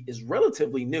industry is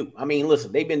relatively new. I mean,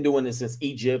 listen, they've been doing this since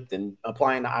Egypt and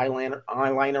applying the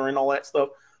eyeliner and all that stuff.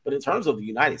 But in terms of the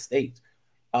United States,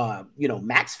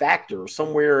 Max Factor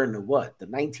somewhere in the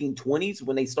 1920s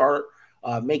when they start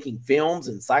making films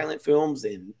and silent films,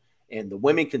 and the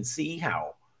women can see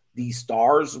how these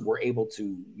stars were able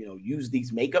to, use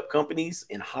these makeup companies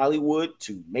in Hollywood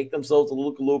to make themselves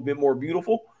look a little bit more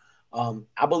beautiful.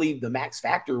 I believe the Max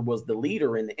Factor was the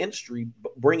leader in the industry,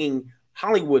 bringing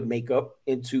Hollywood makeup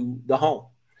into the home.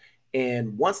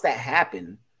 And once that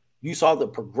happened, you saw the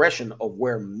progression of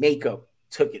where makeup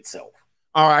took itself.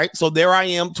 All right. So there I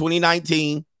am,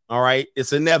 2019. All right.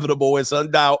 It's inevitable. It's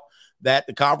undoubt that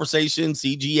the conversation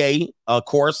CGA, of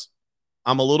course,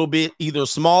 I'm a little bit either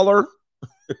smaller.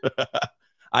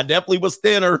 I definitely was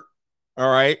thinner. All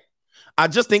right. I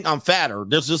just think I'm fatter.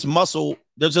 There's just muscle.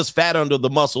 There's just fat under the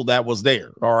muscle that was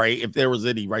there. All right. If there was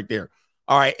any right there.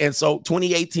 All right. And so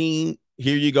 2018,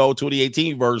 here you go.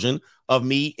 2018 version of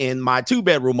me in my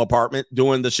 2-bedroom apartment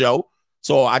doing the show.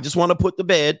 So I just want to put the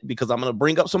bed because I'm going to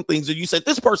bring up some things that you said.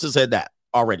 This person said that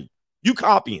already. You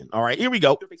copying. All right. Here we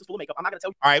go. Your face is full of makeup. I'm not going to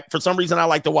tell you. All right. For some reason, I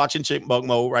like to watch in chipmunk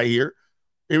mode right here.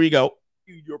 Here we go.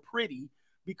 You're pretty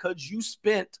because you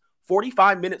spent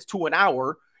 45 minutes to an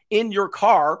hour in your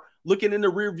car looking in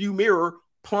the rearview mirror,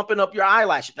 plumping up your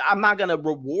eyelashes. I'm not going to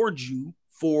reward you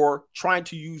for trying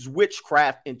to use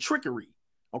witchcraft and trickery.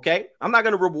 Okay. I'm not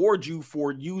going to reward you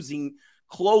for using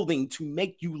clothing to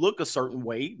make you look a certain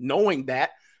way, knowing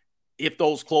that if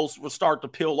those clothes will start to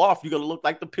peel off, you're going to look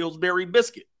like the Pillsbury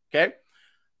biscuit. Okay.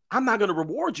 I'm not going to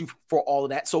reward you for all of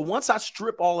that. So once I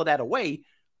strip all of that away,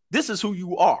 this is who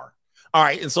you are. All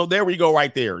right. And so there we go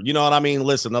right there. You know what I mean?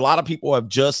 Listen, a lot of people have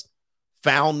just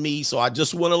found me. So I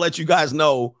just want to let you guys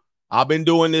know I've been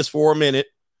doing this for a minute.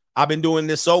 I've been doing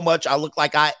this so much. I look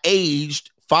like I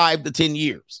aged 5 to 10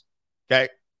 years. Okay.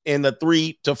 In the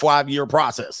 3 to 5 year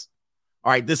process.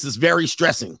 All right. This is very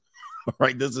stressing. All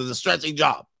right. This is a stressing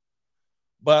job.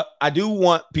 But I do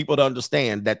want people to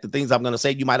understand that the things I'm going to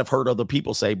say, you might have heard other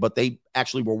people say, but they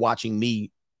actually were watching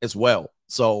me as well.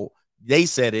 So they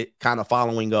said it kind of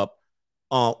following up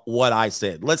on what I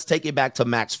said. Let's take it back to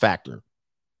Max Factor.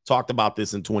 Talked about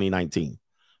this in 2019.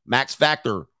 Max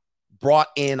Factor brought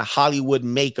in Hollywood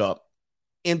makeup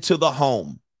into the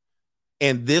home.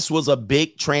 And this was a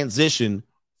big transition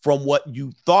from what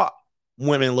you thought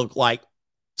women look like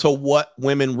to what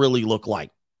women really look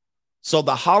like. So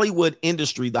the Hollywood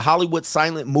industry, the Hollywood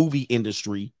silent movie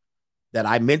industry that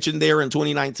I mentioned there in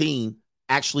 2019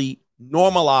 actually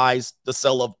normalized the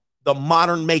sale of the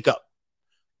modern makeup.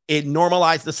 It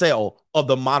normalized the sale of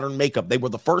the modern makeup. They were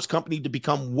the first company to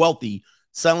become wealthy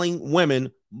selling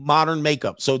women modern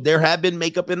makeup. So there have been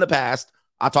makeup in the past.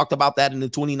 I talked about that in the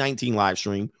 2019 live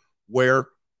stream where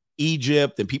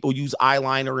Egypt and people use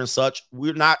eyeliner and such.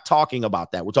 We're not talking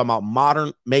about that. We're talking about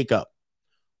modern makeup.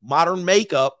 Modern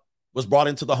makeup was brought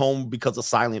into the home because of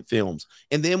silent films.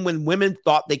 And then when women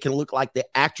thought they can look like the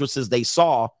actresses they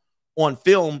saw on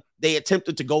film, they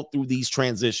attempted to go through these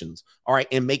transitions. All right.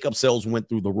 And makeup sales went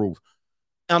through the roof.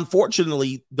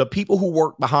 Unfortunately, the people who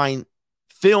work behind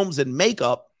films and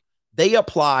makeup, they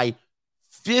apply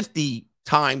 50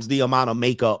 times the amount of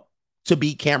makeup to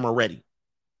be camera ready.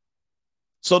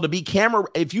 So to be camera,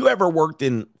 if you ever worked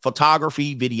in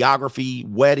photography, videography,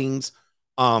 weddings,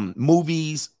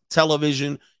 movies,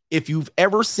 television, if you've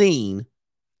ever seen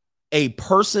a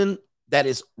person that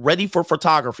is ready for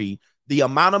photography, the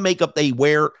amount of makeup they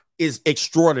wear is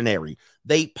extraordinary.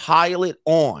 They pile it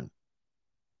on.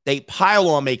 They pile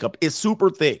on makeup. It's super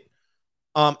thick.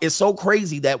 It's so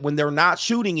crazy that when they're not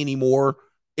shooting anymore,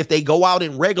 if they go out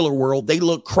in regular world, they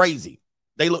look crazy.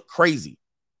 They look crazy.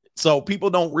 So people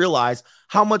don't realize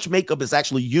how much makeup is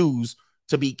actually used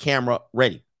to be camera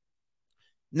ready.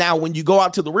 Now, when you go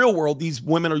out to the real world, these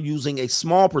women are using a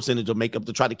small percentage of makeup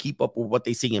to try to keep up with what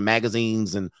they see in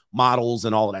magazines and models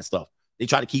and all of that stuff. They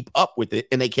try to keep up with it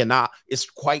and they cannot. It's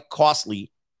quite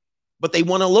costly, but they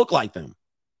want to look like them.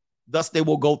 Thus, they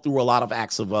will go through a lot of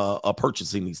acts of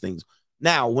purchasing these things.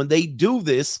 Now, when they do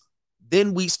this,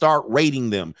 then we start rating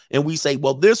them. And we say,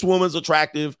 well, this woman's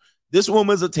attractive. This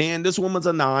woman's a 10. This woman's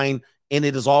a 9. And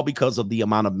it is all because of the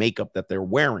amount of makeup that they're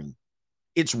wearing.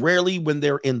 It's rarely when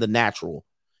they're in the natural.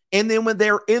 And then when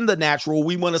they're in the natural,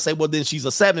 we want to say, well, then she's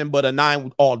a 7, but a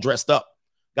 9 all dressed up.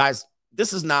 Guys,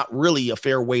 this is not really a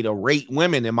fair way to rate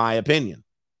women, in my opinion.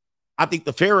 I think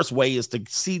the fairest way is to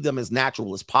see them as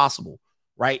natural as possible,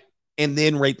 right? And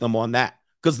then rate them on that.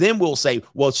 Because then we'll say,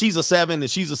 well, she's a 7 and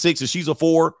she's a 6 and she's a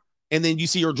 4. And then you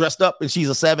see her dressed up and she's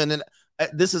a 7. And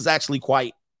this is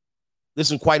quite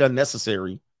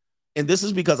unnecessary. And this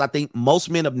is because I think most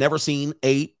men have never seen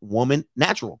a woman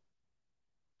natural.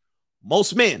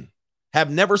 Most men have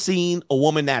never seen a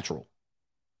woman natural,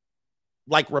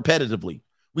 like repetitively.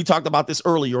 We talked about this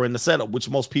earlier in the setup, which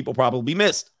most people probably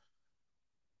missed.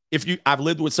 I've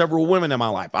lived with several women in my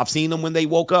life. I've seen them when they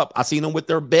woke up. I've seen them with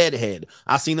their bed head.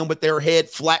 I've seen them with their head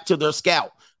flat to their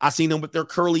scalp. I've seen them with their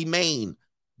curly mane,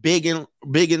 big and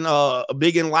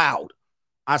loud.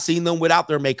 I've seen them without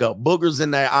their makeup, boogers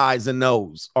in their eyes and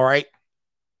nose. All right.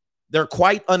 They're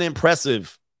quite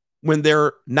unimpressive when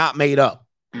they're not made up.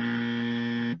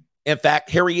 In fact,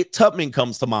 Harriet Tubman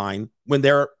comes to mind when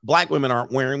black women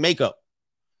aren't wearing makeup.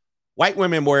 White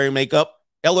women wearing makeup,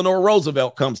 Eleanor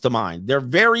Roosevelt comes to mind. They're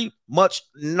very much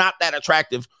not that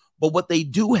attractive, but what they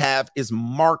do have is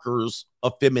markers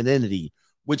of femininity,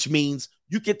 which means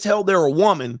you can tell they're a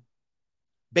woman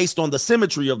based on the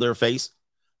symmetry of their face.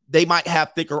 They might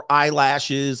have thicker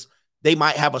eyelashes. They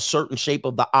might have a certain shape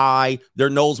of the eye. Their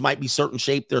nose might be certain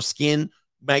shape. Their skin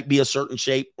might be a certain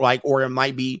shape, or it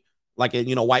might be like,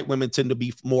 white women tend to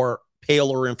be more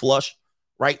paler and flush,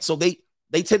 right? So they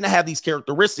tend to have these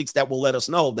characteristics that will let us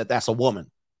know that that's a woman.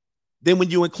 Then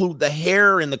when you include the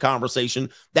hair in the conversation,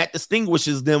 that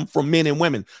distinguishes them from men and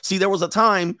women. See, there was a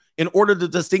time in order to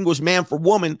distinguish man from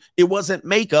woman, it wasn't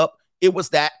makeup. It was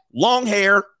that long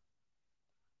hair,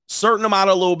 certain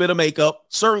amount of little bit of makeup,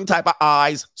 certain type of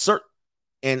eyes,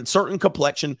 certain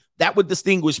complexion that would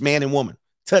distinguish man and woman.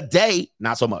 Today,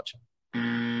 not so much.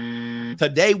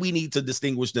 Today, we need to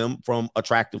distinguish them from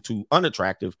attractive to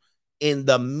unattractive, and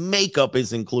the makeup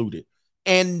is included.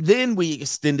 And then we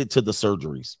extend it to the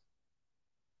surgeries.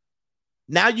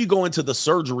 Now you go into the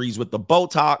surgeries with the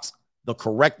Botox, the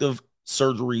corrective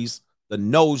surgeries, the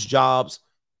nose jobs,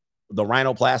 the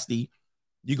rhinoplasty.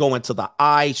 You go into the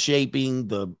eye shaping,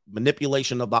 the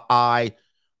manipulation of the eye.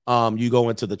 You go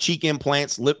into the cheek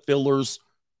implants, lip fillers.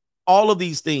 All of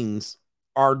these things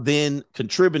are then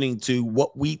contributing to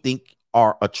what we think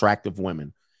are attractive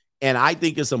women. And I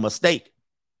think it's a mistake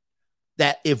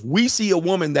that if we see a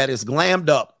woman that is glammed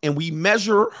up and we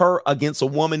measure her against a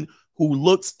woman who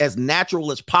looks as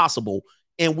natural as possible,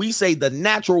 and we say the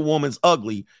natural woman's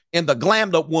ugly and the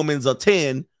glammed up woman's a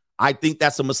 10, I think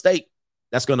that's a mistake.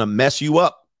 That's going to mess you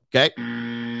up. Okay.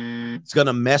 It's going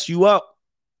to mess you up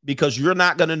because you're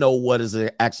not going to know what is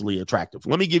actually attractive.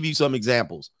 Let me give you some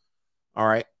examples. All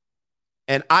right.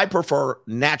 And I prefer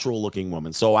natural looking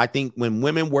women. So I think when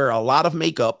women wear a lot of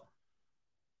makeup,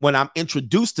 when I'm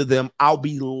introduced to them, I'll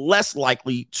be less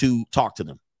likely to talk to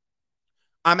them.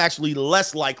 I'm actually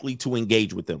less likely to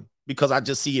engage with them because I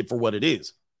just see it for what it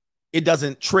is. It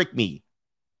doesn't trick me.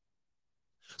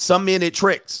 Some men it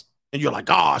tricks and you're like,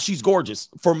 oh, she's gorgeous.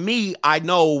 For me, I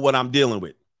know what I'm dealing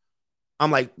with.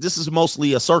 I'm like, this is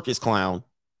mostly a circus clown.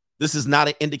 This is not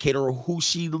an indicator of who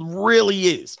she really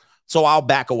is. So I'll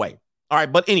back away. All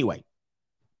right. But anyway,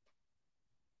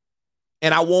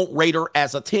 and I won't rate her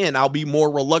as a 10. I'll be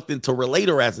more reluctant to rate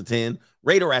her as a 10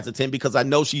 because I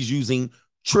know she's using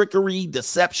trickery,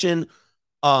 deception.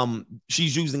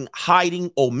 She's using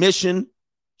hiding, omission.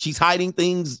 She's hiding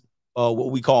things,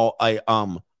 what we call a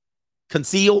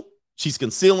conceal. She's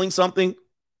concealing something.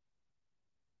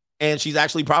 And she's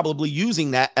actually probably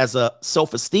using that as a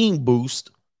self-esteem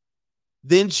boost.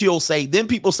 Then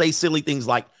people say silly things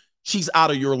like, she's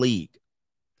out of your league.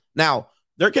 Now,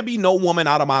 there can be no woman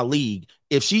out of my league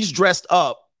if she's dressed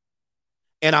up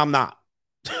and I'm not.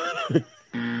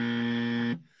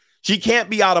 She can't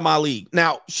be out of my league.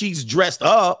 Now, she's dressed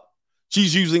up.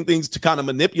 She's using things to kind of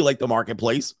manipulate the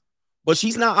marketplace, but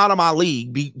she's not out of my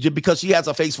league because she has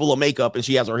a face full of makeup and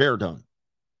she has her hair done.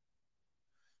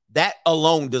 That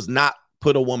alone does not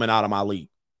put a woman out of my league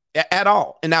at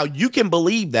all. And now you can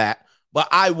believe that, but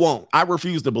I won't. I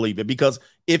refuse to believe it because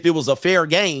if it was a fair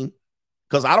game,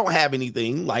 because I don't have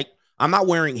anything, like I'm not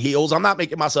wearing heels. I'm not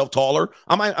making myself taller.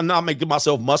 I'm not making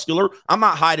myself muscular. I'm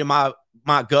not hiding my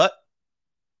gut.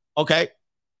 Okay.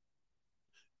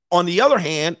 On the other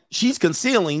hand, she's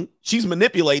concealing, she's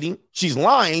manipulating, she's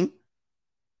lying,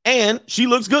 and she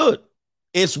looks good.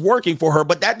 It's working for her,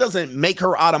 but that doesn't make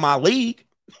her out of my league.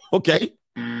 Okay.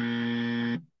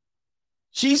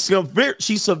 She's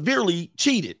severely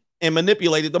cheated and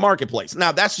manipulated the marketplace.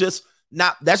 Now, that's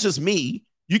just me.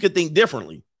 You could think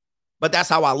differently, but that's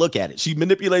how I look at it. She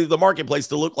manipulated the marketplace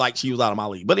to look like she was out of my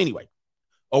league. But anyway,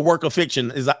 a work of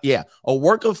fiction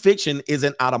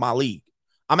isn't out of my league.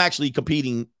 I'm actually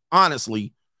competing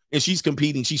honestly, and she's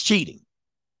competing. She's cheating.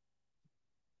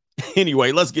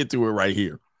 Anyway, let's get to it right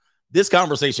here. This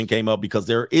conversation came up because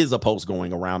there is a post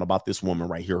going around about this woman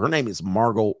right here. Her name is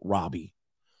Margot Robbie.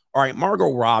 All right,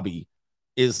 Margot Robbie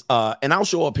is, and I'll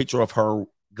show a picture of her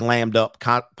glammed up,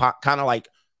 kind of like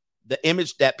the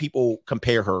image that people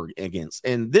compare her against.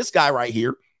 And this guy right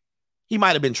here, he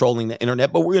might have been trolling the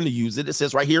internet, but we're going to use it. It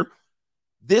says right here,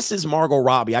 this is Margot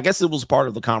Robbie. I guess it was part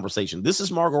of the conversation. This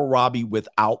is Margot Robbie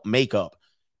without makeup.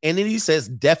 And then he says,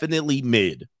 definitely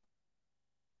mid.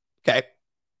 Okay.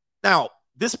 Now,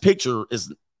 this picture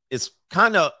is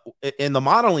kind of, in the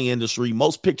modeling industry,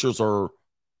 most pictures are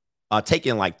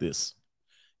taken like this.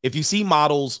 If you see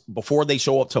models before they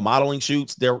show up to modeling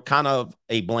shoots, they're kind of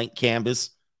a blank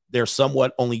canvas. They're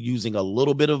somewhat only using a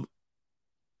little bit of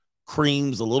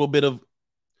creams, a little bit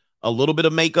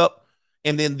of makeup,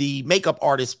 and then the makeup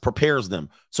artist prepares them.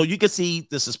 So you can see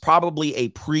this is probably a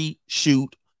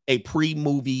pre-shoot, a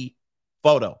pre-movie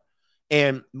photo.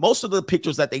 And most of the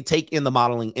pictures that they take in the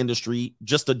modeling industry,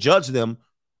 just to judge them,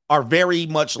 are very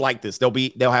much like this.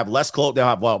 They'll have less clothes. They'll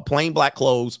have plain black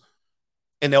clothes,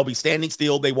 and they'll be standing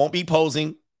still. They won't be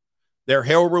posing. Their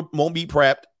hair won't be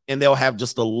prepped, and they'll have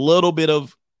just a little bit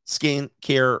of skin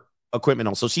care equipment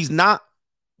on. So she's not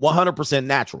 100%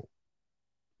 natural.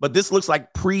 But this looks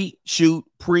like pre-shoot,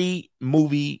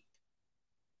 pre-movie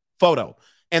photo.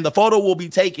 And the photo will be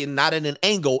taken not at an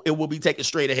angle. It will be taken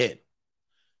straight ahead.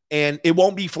 And it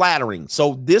won't be flattering.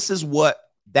 So this is what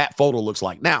that photo looks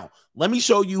like. Now, let me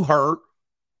show you her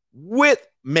with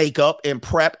makeup and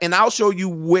prep, and I'll show you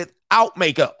without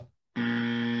makeup.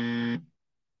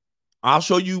 I'll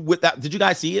show you without. Did you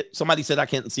guys see it? Somebody said I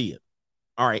can't see it.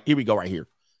 All right, here we go right here.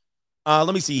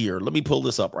 Let me see here. Let me pull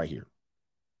this up right here.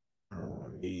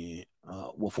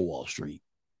 Wolf of Wall Street.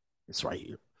 It's right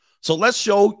here. So let's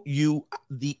show you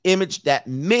the image that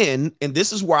men, and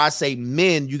this is where I say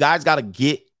men, you guys got to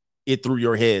get it through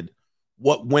your head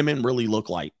what women really look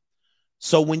like.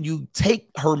 So when you take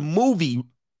her movie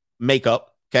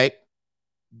makeup, okay,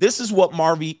 this is what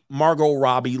Margot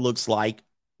Robbie looks like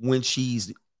when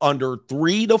she's under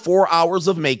 3 to 4 hours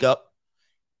of makeup,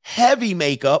 heavy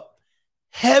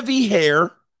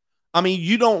hair. I mean,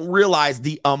 you don't realize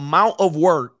the amount of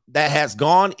work that has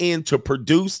gone in to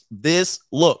produce this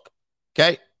look,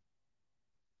 okay?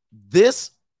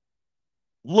 This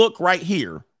look right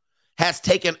here has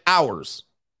taken hours.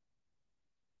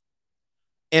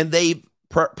 And they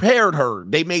prepared her.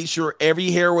 They made sure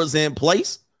every hair was in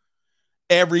place,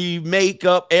 every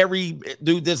makeup,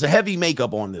 dude, there's a heavy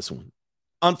makeup on this one.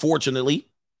 Unfortunately,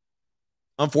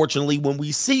 when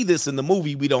we see this in the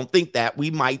movie, we don't think that.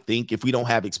 We might think, if we don't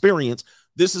have experience,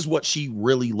 this is what she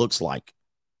really looks like.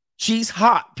 She's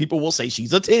hot. People will say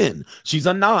she's a 10. She's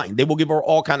a 9. They will give her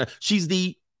all kind of, she's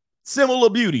the symbol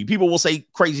of beauty. People will say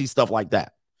crazy stuff like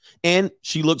that. And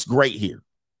she looks great here.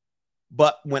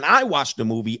 But when I watch the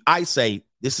movie, I say,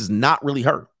 this is not really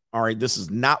her. All right. This is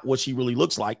not what she really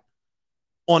looks like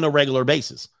on a regular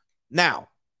basis. Now,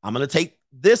 I'm going to take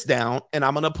this down and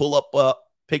I'm going to pull up a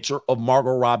picture of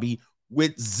Margot Robbie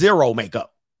with zero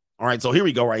makeup. All right. So here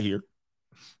we go right here.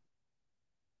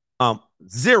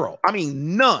 Zero. I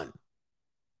mean, none.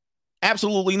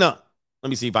 Absolutely none. Let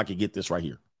me see if I can get this right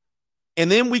here. And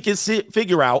then we can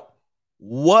figure out,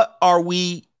 what are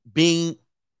we being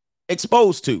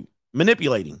exposed to,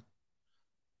 manipulating?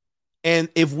 And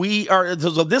if we are,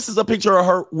 so this is a picture of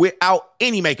her without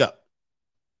any makeup.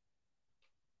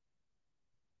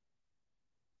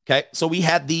 Okay. So we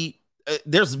had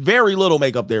there's very little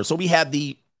makeup there. So we had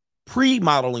the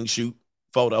pre-modeling shoot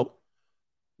photo.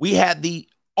 We had the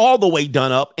all the way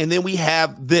done up. And then we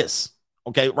have this,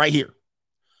 okay, right here.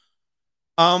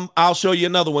 I'll show you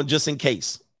another one just in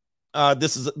case.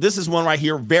 This is one right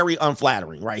here, very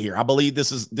unflattering right here. I believe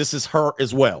this is her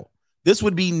as well. This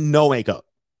would be no makeup.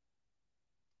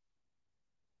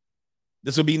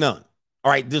 This would be none.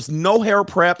 All right, there's no hair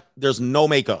prep, there's no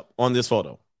makeup on this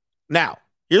photo. Now,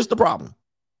 here's the problem.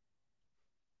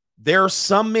 There are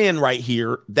some men right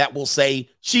here that will say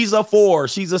she's a 4,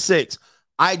 she's a 6.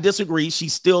 I disagree.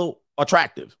 She's still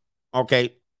attractive.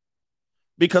 Okay.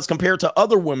 Because compared to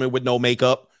other women with no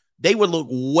makeup, they would look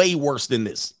way worse than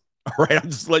this. All right. I'm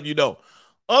just letting you know.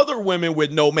 Other women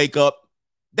with no makeup,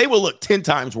 they will look 10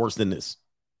 times worse than this.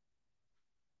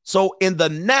 So in the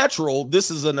natural,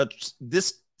 this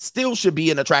still should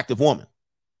be an attractive woman.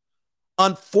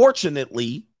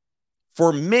 Unfortunately,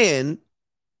 for men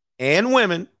and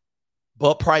women,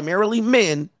 but primarily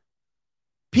men,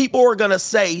 people are going to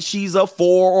say she's a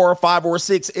 4 or a 5 or a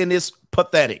 6, and it's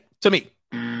pathetic to me.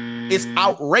 It's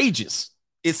outrageous.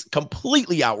 It's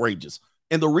completely outrageous.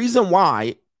 And the reason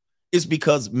why is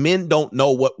because men don't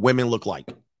know what women look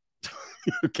like.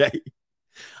 Okay.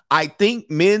 I think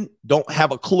men don't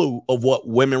have a clue of what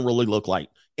women really look like.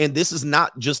 And this is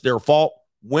not just their fault.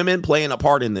 Women playing a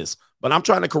part in this, but I'm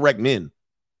trying to correct men.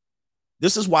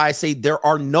 This is why I say there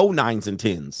are no 9s and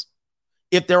 10s.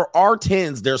 If there are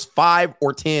 10s, there's 5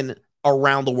 or 10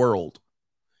 around the world.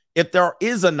 If there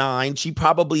is a 9, she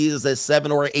probably is a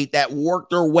 7 or an 8 that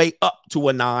worked her way up to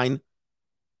a 9.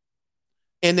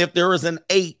 And if there is an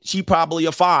 8, she probably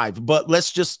a 5. But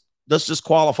let's just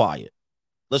qualify it.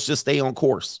 Let's just stay on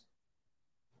course.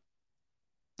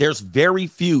 There's very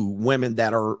few women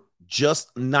that are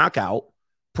just knockout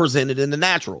presented in the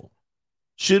natural.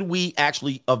 Should we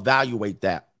actually evaluate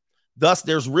that? Thus,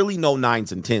 there's really no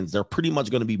 9s and 10s. They're pretty much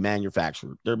going to be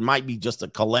manufactured. There might be just a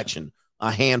collection,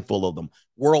 a handful of them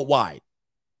worldwide.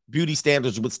 Beauty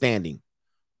standards withstanding.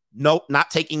 No,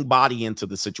 not taking body into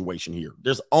the situation here.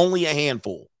 There's only a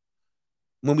handful.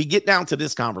 When we get down to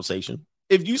this conversation,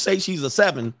 if you say she's a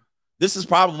 7, this is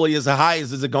probably as high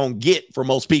as it's going to get for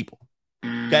most people.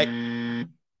 Okay.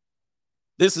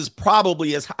 This is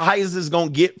probably as high as it's going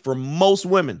to get for most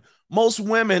women. Most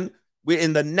women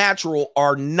in the natural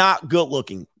are not good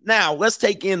looking. Now, let's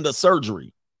take in the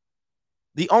surgery.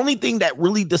 The only thing that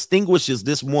really distinguishes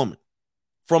this woman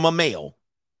from a male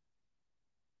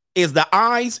is the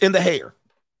eyes and the hair.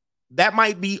 That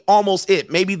might be almost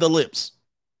it. Maybe the lips.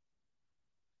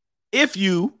 If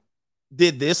you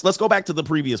did this, let's go back to the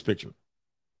previous picture.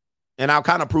 And I'll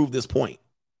kind of prove this point.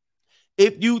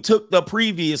 If you took the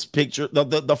previous picture,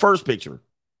 the first picture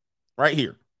right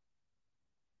here,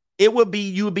 you would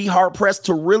be hard pressed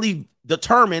to really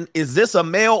determine, is this a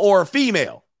male or a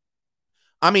female?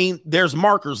 I mean, there's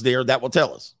markers there that will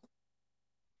tell us.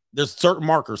 There's certain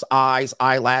markers, eyes,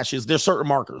 eyelashes. There's certain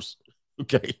markers.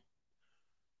 Okay.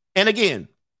 And again,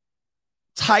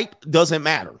 type doesn't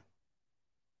matter.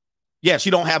 Yes,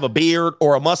 you don't have a beard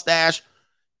or a mustache.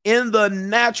 In the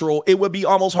natural, it would be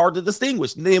almost hard to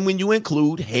distinguish. And then when you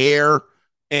include hair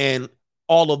and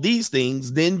all of these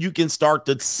things, then you can start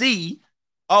to see,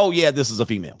 oh yeah, this is a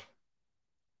female.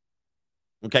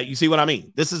 Okay, you see what I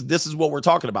mean? This is what we're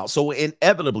talking about. So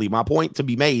inevitably, my point to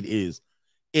be made is,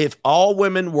 if all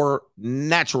women were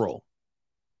natural,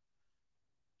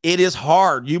 it is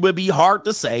hard. You would be hard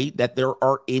to say that there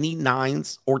are any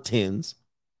 9s or 10s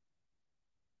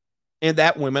and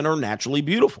that women are naturally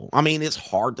beautiful. I mean, it's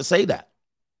hard to say that.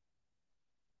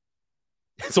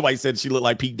 Somebody said she looked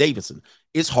like Pete Davidson.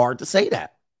 It's hard to say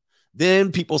that.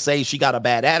 Then people say she got a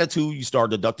bad attitude. You start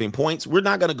deducting points. We're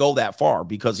not going to go that far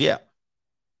because, yeah,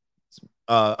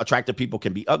 attractive people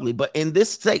can be ugly. But in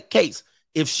this case,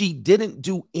 if she didn't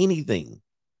do anything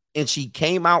and she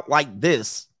came out like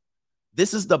this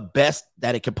is the best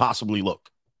that it could possibly look.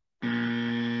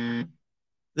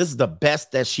 This is the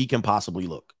best that she can possibly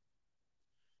look.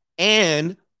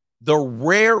 And the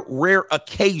rare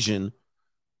occasion,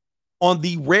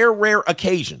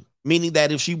 meaning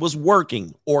that if she was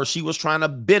working or she was trying to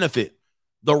benefit,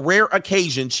 the rare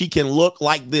occasion she can look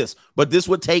like this, but this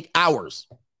would take hours.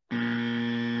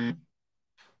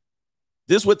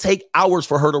 This would take hours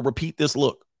for her to repeat this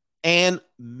look. And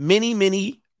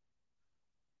many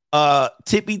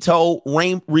tippy-toe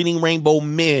reading rainbow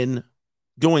men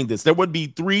doing this. There would be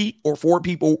 3 or 4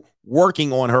 people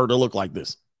working on her to look like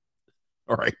this.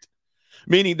 All right.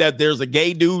 Meaning that there's a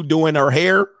gay dude doing her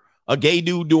hair, a gay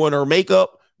dude doing her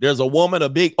makeup. There's a woman, a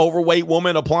big overweight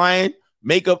woman applying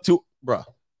makeup to, bruh.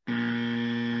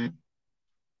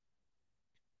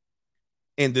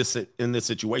 In this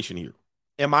situation here.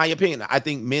 In my opinion, I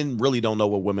think men really don't know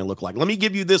what women look like. Let me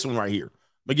give you this one right here.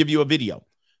 Let me give you a video.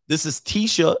 This is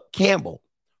Tisha Campbell.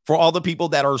 For all the people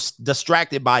that are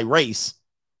distracted by race,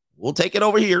 we'll take it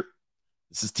over here.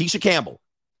 This is Tisha Campbell.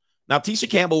 Now, Tisha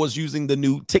Campbell was using the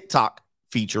new TikTok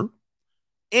feature,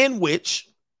 in which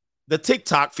the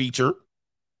TikTok feature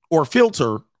or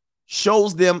filter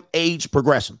shows them age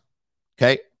progression.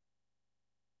 Okay.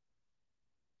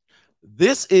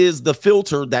 This is the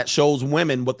filter that shows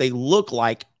women what they look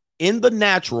like in the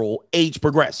natural age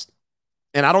progressed.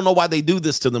 And I don't know why they do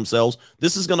this to themselves.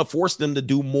 This is going to force them to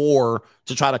do more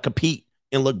to try to compete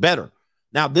and look better.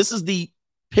 Now, this is the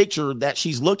picture that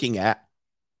she's looking at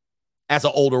as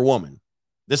an older woman.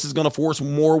 This is going to force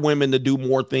more women to do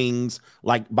more things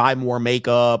like buy more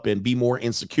makeup and be more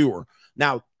insecure.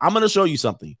 Now, I'm going to show you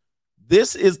something.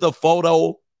 This is the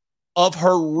photo of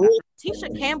her real.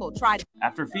 Tisha Campbell tried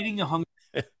After feeding a hungry.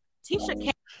 Tisha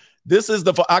Campbell. This is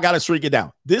the. I got to shrink it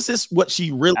down. This is what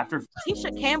she really. After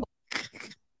Tisha Campbell.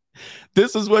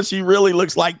 This is what she really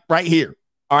looks like right here.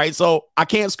 All right, so I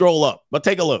can't scroll up, but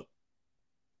take a look.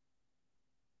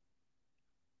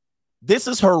 This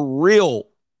is her real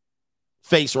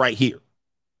face right here.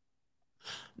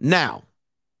 Now,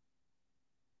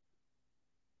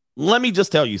 let me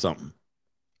just tell you something.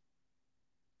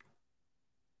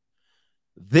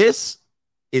 This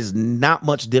is not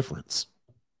much difference.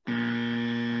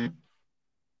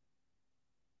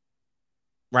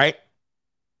 Right?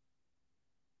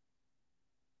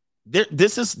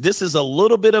 This is a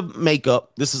little bit of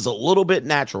makeup. This is a little bit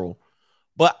natural,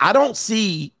 but I don't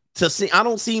seem to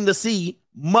see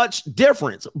much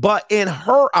difference. But in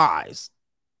her eyes,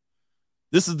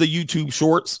 this is the YouTube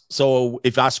shorts. So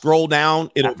if I scroll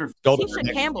down, it'll go to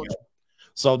Tisha Campbell. video.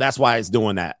 So that's why it's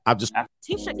doing that. I've just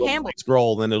Tisha Campbell.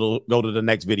 Scroll and it'll go to the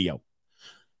next video.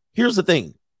 Here's the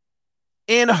thing.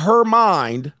 In her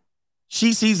mind,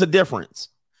 she sees a difference.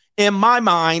 In my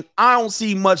mind, I don't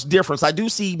see much difference. I do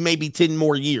see maybe 10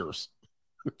 more years.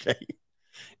 Okay.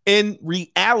 In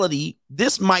reality,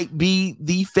 this might be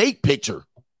the fake picture.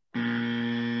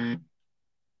 In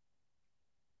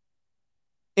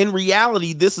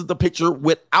reality, this is the picture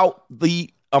without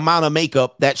the amount of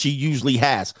makeup that she usually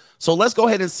has. So let's go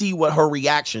ahead and see what her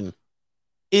reaction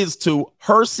is to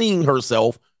her seeing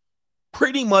herself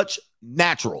pretty much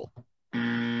natural.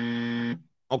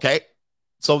 Okay.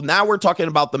 So now we're talking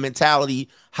about the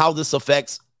mentality, how this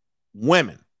affects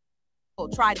women.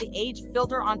 Tried the age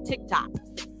filter on TikTok.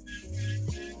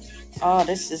 Oh,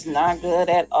 this is not good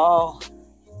at all.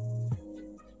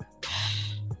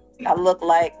 I look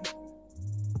like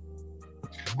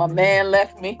my man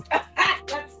left me.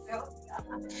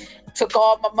 Took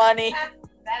all my money.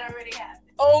 That already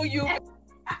happened. Oh, you.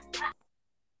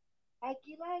 Like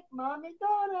you like mom and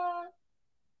daughter.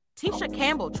 Tisha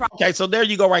Campbell tried. Okay, so there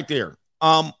you go right there.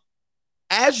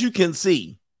 As you can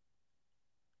see,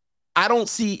 I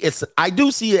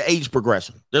do see an age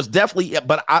progression. There's definitely,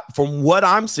 but from what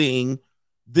I'm seeing,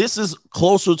 this is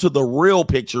closer to the real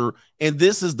picture, and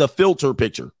this is the filter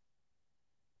picture.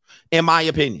 In my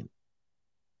opinion,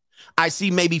 I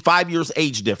see maybe 5 years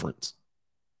age difference.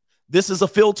 This is a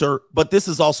filter, but this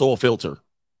is also a filter.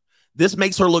 This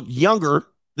makes her look younger.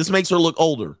 This makes her look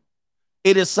older.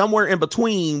 It is somewhere in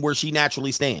between where she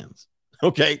naturally stands.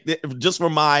 Okay, just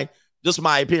my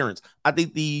appearance. I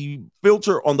think the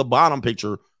filter on the bottom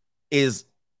picture is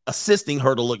assisting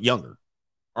her to look younger.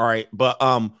 All right, but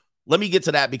let me get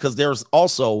to that because there's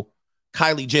also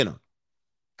Kylie Jenner.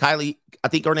 I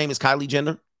think her name is Kylie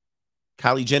Jenner.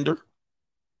 Kylie Jenner.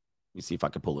 Let me see if I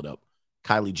can pull it up.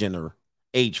 Kylie Jenner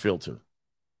age filter.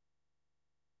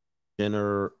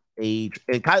 Jenner age,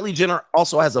 and Kylie Jenner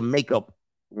also has a makeup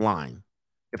line,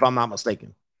 if I'm not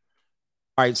mistaken.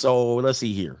 All right, so let's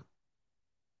see here.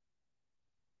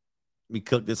 Let me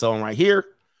click this on right here.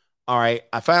 All right,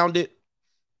 I found it.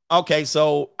 Okay,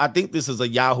 so I think this is a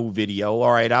Yahoo video.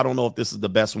 All right, I don't know if this is the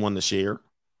best one to share,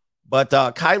 but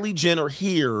Kylie Jenner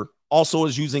here also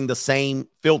is using the same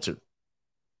filter.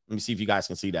 Let me see if you guys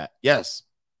can see that. Yes.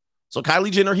 So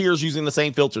Kylie Jenner here is using the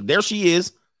same filter. There she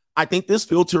is. I think this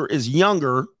filter is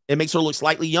younger. It makes her look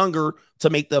slightly younger to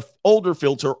make the older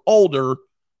filter older,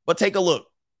 but take a look.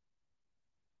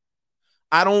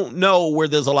 I don't know where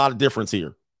there's a lot of difference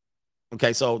here.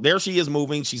 Okay, so there she is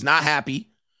moving. She's not happy.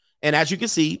 And as you can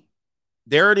see,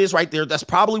 there it is right there. That's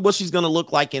probably what she's going to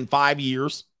look like in 5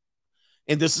 years.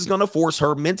 And this is going to force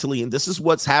her mentally. And this is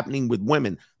what's happening with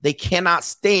women. They cannot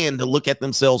stand to look at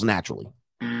themselves naturally.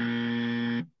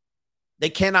 They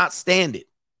cannot stand it.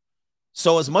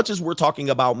 So as much as we're talking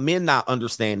about men not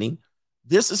understanding,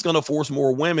 this is going to force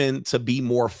more women to be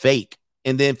more fake.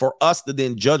 And then for us to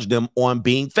then judge them on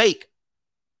being fake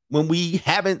when we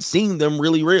haven't seen them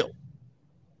really real.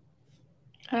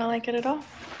 I don't like it at all.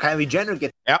 Kylie Jenner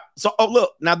gets. Yeah. So, oh,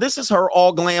 look, now this is her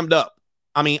all glammed up.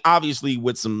 I mean, obviously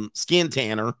with some skin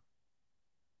tanner.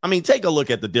 I mean, take a look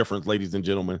at the difference, ladies and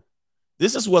gentlemen.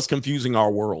 This is what's confusing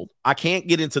our world. I can't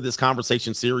get into this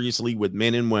conversation seriously with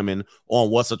men and women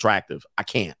on what's attractive. I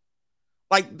can't.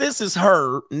 Like, this is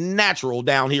her natural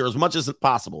down here as much as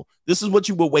possible. This is what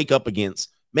you will wake up against.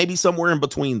 Maybe somewhere in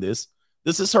between this.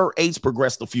 This is her age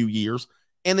progressed a few years.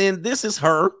 And then this is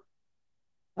her.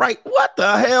 Right. What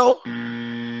the hell?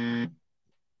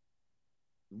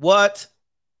 What?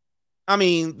 I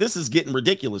mean, this is getting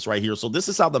ridiculous right here. So this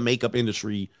is how the makeup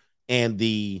industry and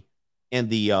the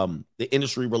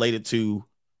industry related to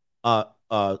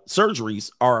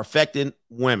surgeries are affecting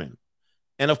women.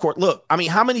 And of course, look, I mean,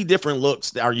 how many different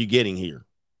looks are you getting here?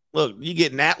 Look, you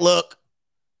getting that look,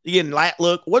 you getting that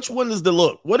look. Which one is the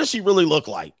look? What does she really look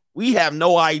like? We have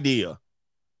no idea.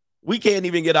 We can't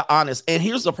even get an honest. And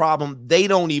here's the problem. They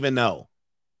don't even know.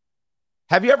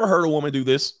 Have you ever heard a woman do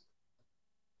this?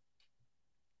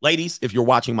 Ladies, if you're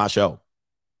watching my show,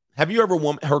 have you ever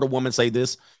heard a woman say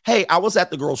this? Hey, I was at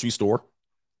the grocery store.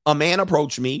 A man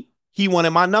approached me. He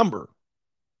wanted my number.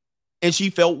 And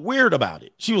she felt weird about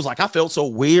it. She was like, I felt so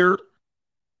weird.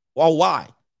 Well, why?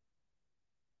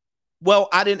 Well,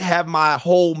 I didn't have my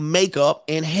whole makeup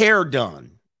and hair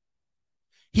done.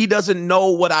 He doesn't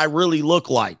know what I really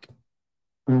look like.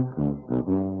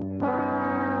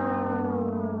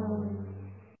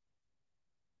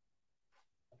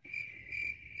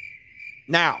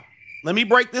 Now, let me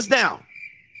break this down.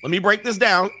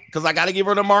 Because I got to give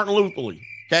her to Martin Luther King,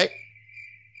 okay?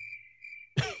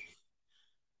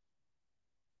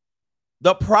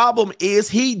 The problem is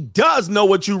he does know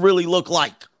what you really look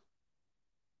like.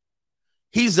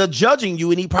 He's judging you,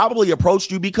 and he probably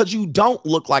approached you because you don't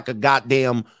look like a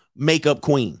goddamn makeup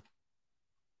queen.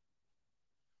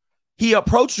 He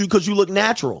approached you because you look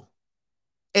natural,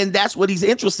 and that's what he's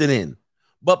interested in.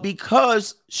 But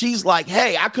because she's like,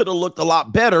 hey, I could have looked a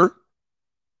lot better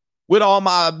with all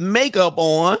my makeup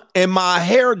on and my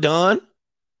hair done.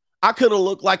 I could have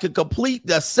looked like a complete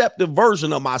deceptive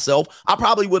version of myself. I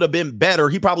probably would have been better.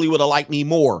 He probably would have liked me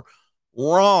more.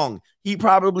 Wrong. He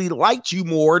probably liked you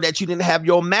more that you didn't have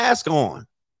your mask on.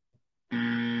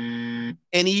 And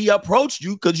he approached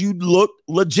you because you looked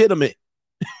legitimate.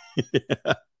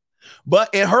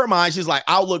 But in her mind, she's like,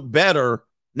 I'll look better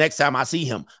next time I see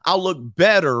him. I'll look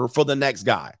better for the next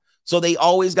guy. So they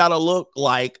always got to look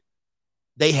like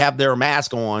they have their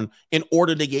mask on in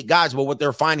order to get guys. But what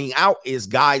they're finding out is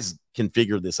guys can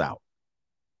figure this out.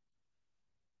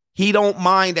 He don't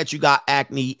mind that you got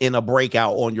acne and a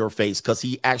breakout on your face because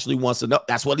he actually wants to know.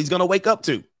 That's what he's going to wake up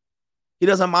to. He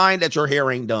doesn't mind that your hair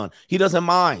ain't done. He doesn't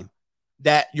mind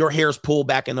that your hair's pulled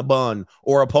back in a bun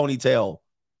or a ponytail.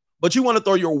 But you want to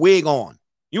throw your wig on.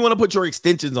 You want to put your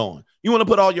extensions on. You want to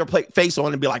put all your face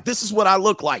on and be like, this is what I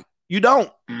look like. You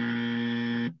don't.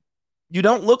 You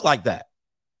don't look like that.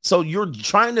 So you're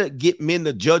trying to get men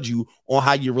to judge you on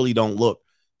how you really don't look.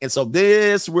 And so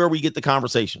this is where we get the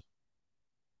conversation.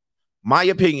 My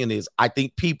opinion is I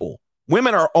think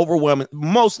women are overwhelming,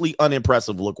 mostly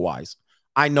unimpressive look-wise.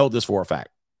 I know this for a fact.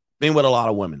 Been with a lot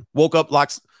of women. Woke up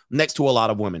next to a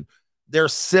lot of women. They're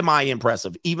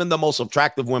semi-impressive. Even the most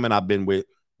attractive women I've been with,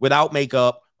 without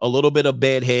makeup, a little bit of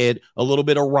bedhead, a little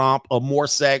bit of romp, more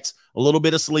sex, a little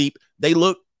bit of sleep, they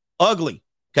look ugly,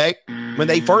 okay? When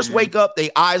they first wake up, their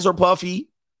eyes are puffy,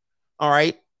 all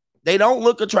right? They don't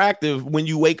look attractive when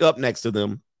you wake up next to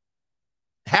them.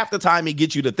 Half the time it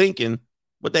gets you to thinking,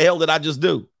 what the hell did I just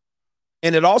do?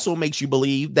 And it also makes you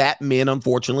believe that men,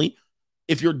 unfortunately,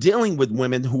 if you're dealing with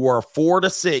women who are 4 to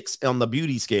 6 on the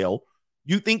beauty scale,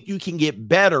 you think you can get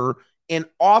better. And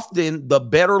often the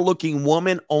better looking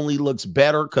woman only looks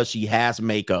better because she has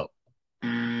makeup.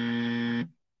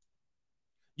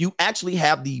 You actually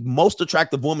have the most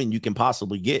attractive woman you can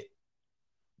possibly get.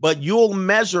 But you'll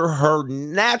measure her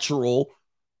natural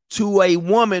to a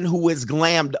woman who is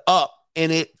glammed up,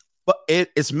 and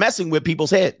it's messing with people's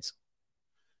heads.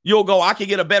 You'll go, I could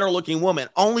get a better looking woman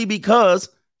only because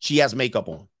she has makeup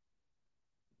on.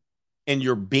 And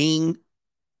you're being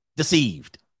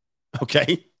deceived.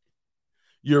 Okay?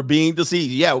 You're being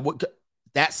deceived. Yeah,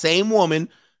 that same woman,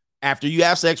 after you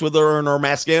have sex with her and her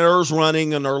mascara is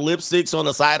running and her lipstick's on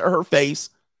the side of her face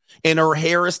and her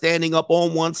hair is standing up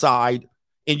on one side,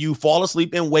 and you fall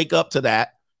asleep and wake up to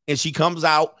that, and she comes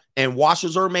out and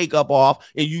washes her makeup off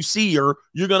and you see her,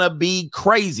 you're going to be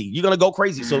crazy. You're going to go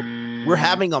crazy. So we're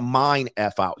having a mind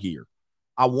F out here.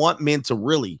 I want men to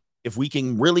really, if we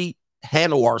can really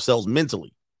handle ourselves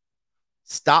mentally,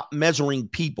 stop measuring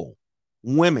people,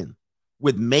 women,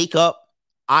 with makeup,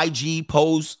 IG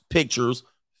pose pictures,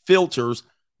 filters.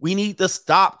 We need to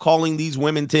stop calling these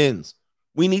women 10s.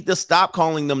 We need to stop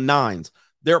calling them 9s.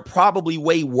 They're probably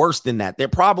way worse than that. They're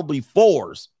probably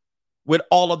 4s with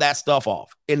all of that stuff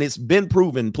off. And it's been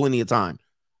proven plenty of time.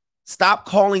 Stop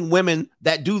calling women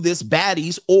that do this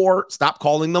baddies, or stop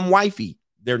calling them wifey.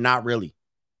 They're not really.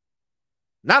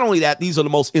 Not only that, these are the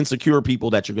most insecure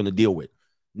people that you're going to deal with.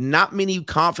 Not many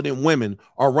confident women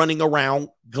are running around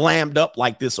glammed up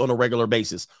like this on a regular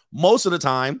basis. Most of the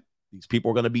time, these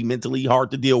people are going to be mentally hard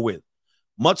to deal with.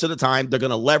 Much of the time, they're going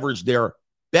to leverage their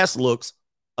best looks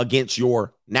against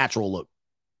your natural look.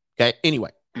 Okay.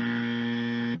 Anyway,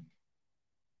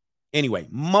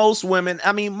 most women,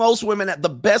 the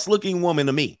best looking woman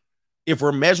to me, if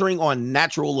we're measuring on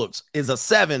natural looks, is a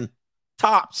 7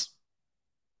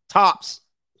 Tops.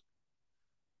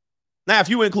 Now, if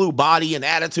you include body and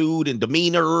attitude and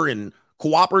demeanor and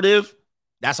cooperative,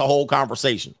 that's a whole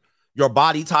conversation. Your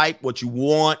body type, what you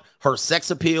want, her sex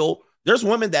appeal. There's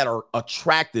women that are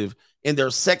attractive and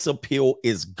their sex appeal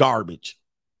is garbage.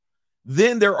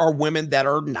 Then there are women that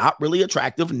are not really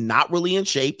attractive, not really in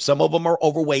shape. Some of them are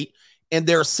overweight and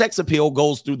their sex appeal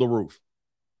goes through the roof.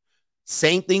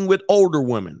 Same thing with older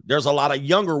women. There's a lot of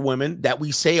younger women that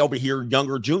we say over here,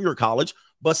 younger junior college,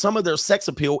 but some of their sex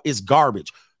appeal is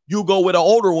garbage. You go with an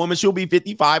older woman, she'll be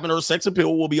 55 and her sex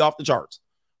appeal will be off the charts.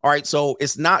 All right, so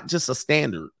it's not just a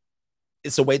standard.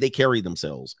 It's the way they carry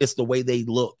themselves. It's the way they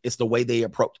look. It's the way they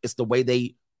approach. It's the way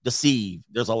they deceive.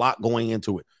 There's a lot going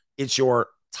into it. It's your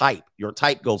type. Your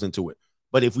type goes into it.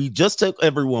 But if we just took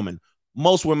every woman,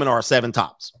 most women are 7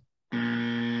 tops.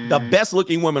 The best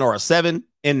looking women are a 7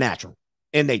 in nature,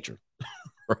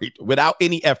 right? Without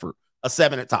any effort, a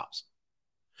 7 at tops.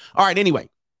 All right, anyway,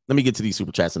 let me get to these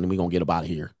super chats and then we're going to get up out of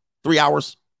here. 3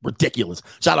 hours, ridiculous.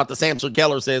 Shout out to Samson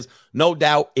Keller says, no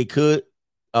doubt it could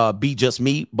be just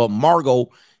me, but Margot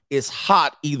is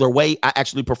hot either way. I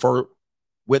actually prefer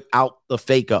without the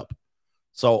fake up.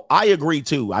 So I agree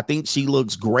too. I think she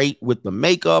looks great with the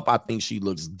makeup. I think she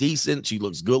looks decent. She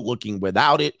looks good looking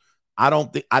without it.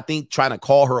 I think trying to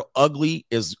call her ugly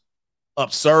is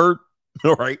absurd.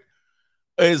 All right.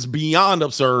 Is beyond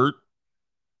absurd.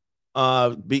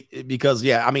 Because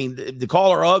yeah, I mean, to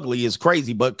call her ugly is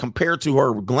crazy, but compared to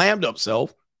her glammed up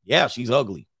self, yeah, she's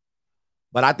ugly.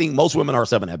 But I think most women are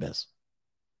 7 at best.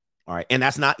 All right. And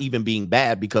that's not even being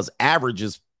bad because average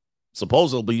is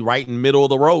supposedly right in the middle of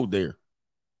the road there.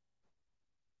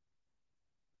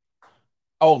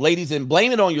 Oh, ladies, and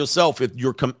blame it on yourself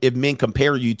if men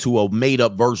compare you to a made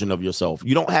up version of yourself.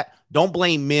 You don't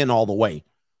blame men all the way,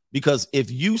 because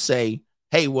if you say,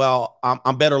 "Hey, well,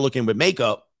 I'm better looking with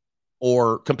makeup,"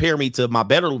 or compare me to my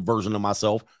better version of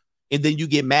myself, and then you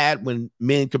get mad when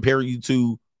men compare you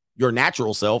to your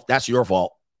natural self, that's your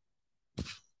fault.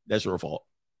 That's your fault.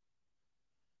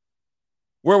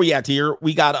 Where are we at here?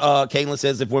 We got Kaylin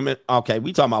says if women, okay,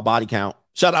 we talking about body count.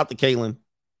 Shout out to Kaylin.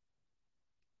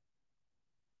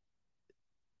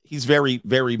 He's very,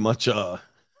 very much I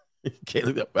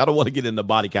don't want to get into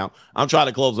body count. I'm trying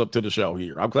to close up to the show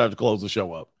here. I'm trying to close the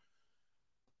show up.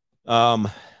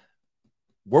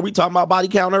 Were we talking about body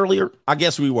count earlier? I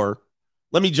guess we were.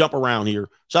 Let me jump around here.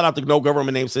 Shout out to No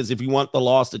Government Name says, if you want the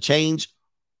laws to change,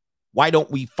 why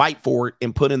don't we fight for it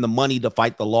and put in the money to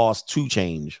fight the laws to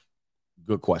change?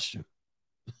 Good question.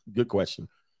 Good question.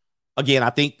 Again,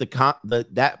 I think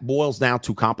that boils down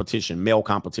to competition, male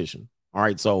competition. All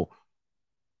right. So,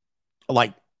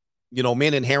 like,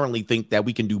 men inherently think that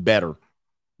we can do better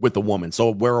with a woman.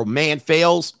 So where a man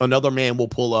fails, another man will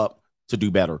pull up to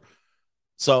do better.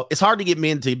 So it's hard to get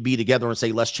men to be together and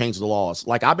say, let's change the laws.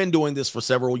 Like, I've been doing this for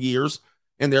several years,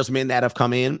 and there's men that have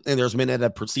come in and there's men that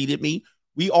have preceded me.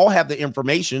 We all have the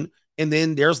information. And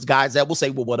then there's guys that will say,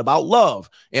 well, what about love?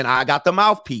 And I got the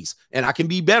mouthpiece and I can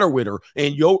be better with her.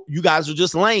 And you guys are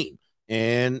just lame.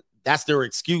 And that's their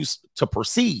excuse to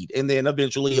proceed. And then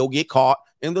eventually he'll get caught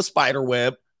in the spider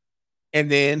web. And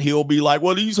then he'll be like,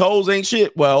 well, these hoes ain't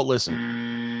shit. Well,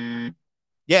 listen.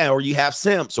 Yeah. Or you have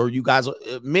simps, or you guys,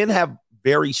 men have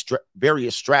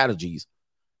various strategies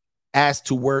as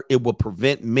to where it will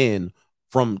prevent men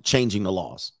from changing the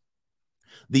laws.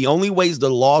 The only ways the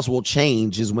laws will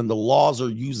change is when the laws are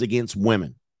used against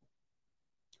women.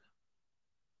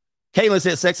 Kayla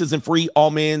said sex isn't free.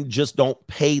 All men just don't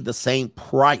pay the same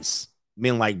price.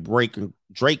 Men like Drake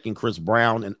and Chris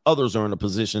Brown and others are in a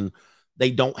position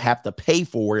they don't have to pay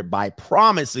for it by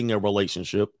promising a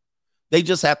relationship. They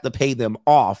just have to pay them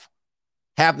off,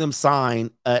 have them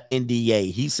sign an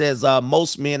NDA. He says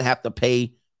most men have to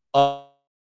pay.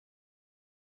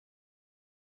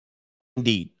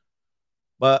 Indeed.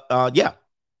 But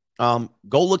go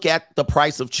look at the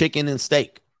price of chicken and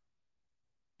steak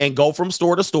and go from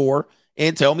store to store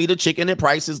and tell me the chicken and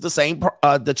price is the same.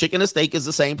 The chicken and steak is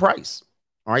the same price.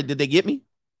 All right. Did they get me?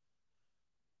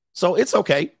 So it's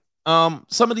okay.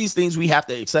 Some of these things we have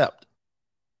to accept.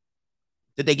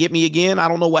 Did they get me again? I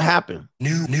don't know what happened.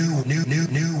 New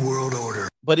world order.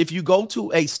 But if you go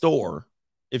to a store,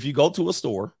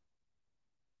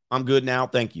 I'm good now.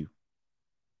 Thank you.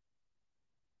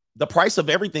 The price of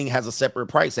everything has a separate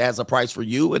price. It has a price for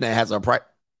you and it has a price.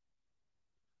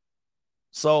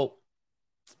 So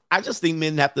I just think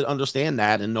men have to understand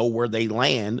that and know where they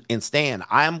land and stand.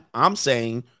 I'm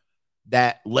saying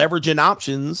that leveraging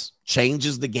options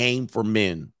changes the game for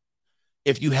men.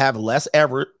 If you have less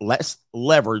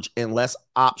leverage and less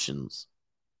options,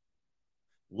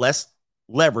 less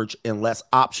leverage and less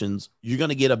options, you're going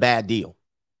to get a bad deal.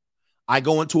 I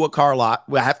go into a car lot.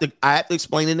 I have to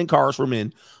explain it in cars for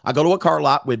men. I go to a car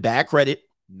lot with bad credit,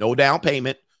 no down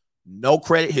payment, no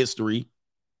credit history.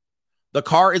 The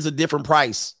car is a different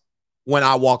price when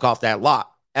I walk off that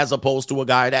lot as opposed to a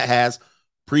guy that has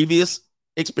previous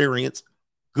experience,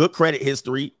 good credit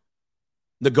history,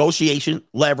 negotiation,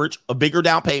 leverage, a bigger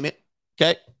down payment.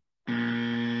 Okay.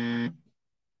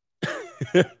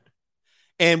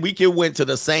 And we can went to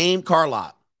the same car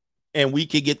lot and we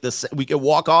could we could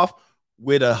walk off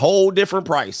with a whole different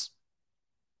price.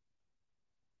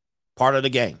 Part of the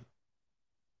game.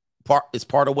 It's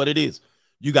part of what it is.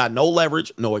 You got no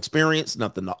leverage, no experience,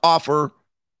 nothing to offer.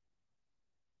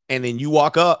 And then you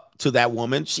walk up to that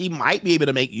woman. She might be able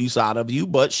to make use out of you,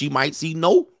 but she might see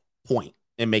no point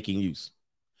in making use.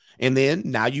 And then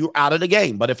now you're out of the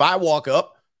game. But if I walk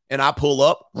up and I pull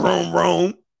up, vroom,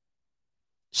 vroom,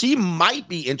 she might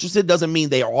be interested. Doesn't mean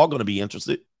they are all going to be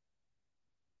interested.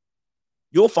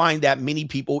 You'll find that many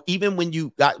people, even when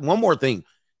you got one more thing,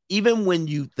 even when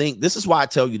you think, this is why I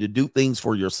tell you to do things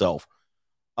for yourself.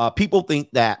 People think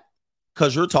that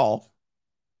because you're tall,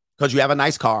 because you have a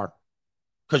nice car,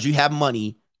 because you have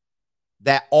money,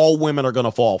 that all women are going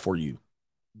to fall for you.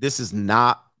 This is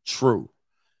not true.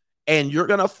 And you're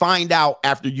going to find out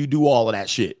after you do all of that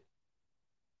shit.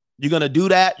 You're going to do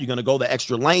that. You're going to go the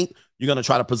extra length. You're going to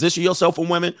try to position yourself for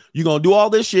women. You're going to do all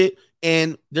this shit.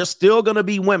 And there's still going to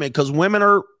be women because women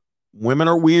are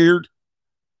weird.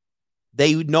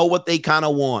 They know what they kind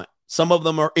of want. Some of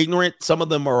them are ignorant. Some of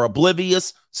them are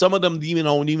oblivious. Some of them even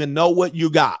don't even know what you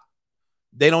got.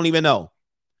 They don't even know.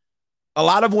 A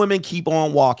lot of women keep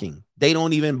on walking. They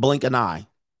don't even blink an eye.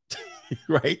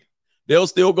 Right? They'll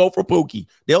still go for Pookie.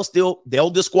 They'll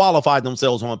disqualify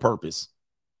themselves on purpose.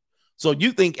 So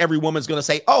you think every woman's going to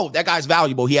say, oh, that guy's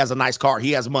valuable. He has a nice car.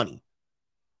 He has money.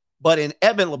 But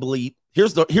inevitably,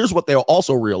 here's what they'll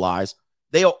also realize.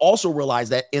 They'll also realize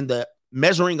that in the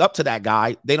measuring up to that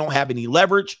guy, they don't have any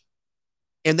leverage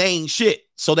and they ain't shit.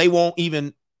 So they won't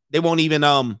even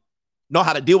know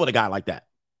how to deal with a guy like that.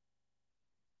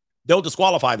 They'll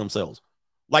disqualify themselves.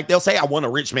 Like they'll say, I want a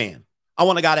rich man. I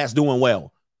want a guy that's doing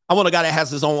well. I want a guy that has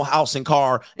his own house and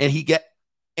car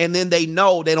and then they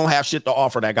know they don't have shit to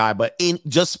offer that guy, but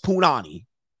just punani.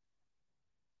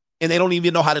 And they don't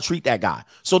even know how to treat that guy.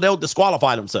 So they'll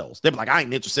disqualify themselves. They'll be like, I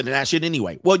ain't interested in that shit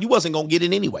anyway. Well, you wasn't going to get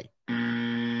it anyway.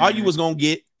 All you was going to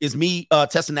get is me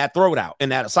testing that throat out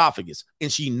and that esophagus.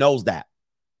 And she knows that.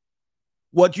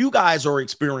 What you guys are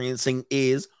experiencing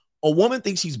is a woman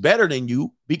thinks she's better than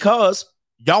you because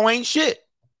y'all ain't shit.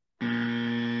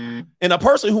 And a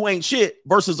person who ain't shit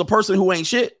versus a person who ain't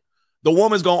shit, the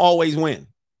woman's going to always win.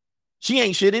 She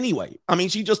ain't shit anyway. I mean,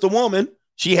 she's just a woman.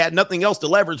 She had nothing else to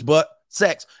leverage but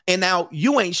sex. And now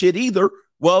you ain't shit either.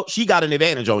 Well, she got an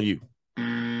advantage on you.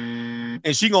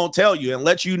 And she gonna tell you and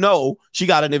let you know she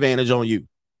got an advantage on you.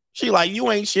 She like, you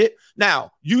ain't shit.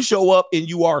 Now, you show up and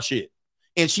you are shit.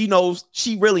 And she knows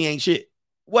she really ain't shit.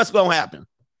 What's gonna happen?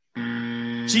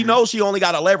 She knows she only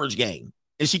got a leverage game.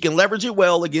 And she can leverage it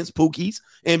well against pookies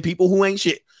and people who ain't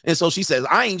shit. And so she says,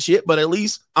 I ain't shit, but at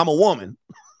least I'm a woman.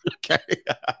 Okay.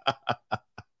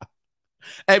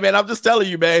 Hey, man, I'm just telling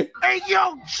you, man. Hey,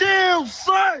 yo, chill,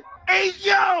 son. Hey,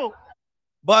 yo.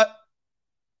 But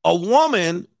a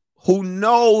woman who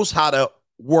knows how to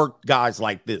work guys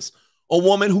like this, a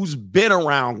woman who's been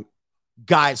around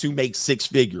guys who make six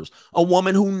figures, a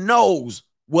woman who knows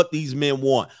what these men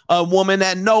want, a woman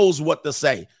that knows what to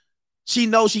say. She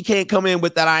knows she can't come in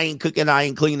with that I ain't cooking, I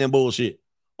ain't cleaning bullshit.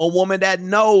 A woman that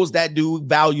knows that dude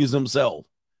values himself.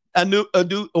 A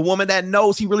woman that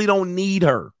knows he really don't need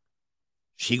her.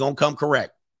 She gonna come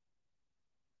correct.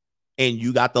 And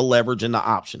you got the leverage and the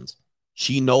options.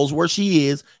 She knows where she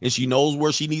is and she knows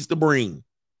where she needs to bring.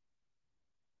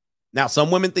 Now,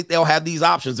 some women think they'll have these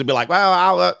options and be like,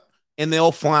 well, and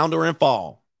they'll flounder and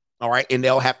fall. All right. And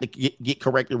they'll have to get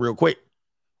corrected real quick.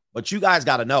 But you guys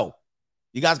got to know.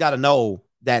 You guys got to know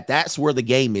that that's where the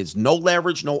game is. No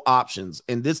leverage, no options.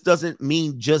 And this doesn't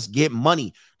mean just get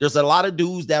money. There's a lot of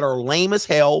dudes that are lame as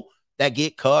hell that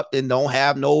get cut and don't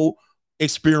have no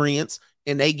experience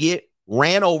and they get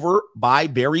ran over by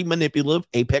very manipulative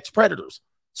apex predators.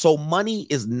 So money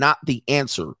is not the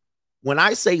answer. When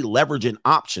I say leverage and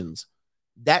options,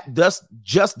 that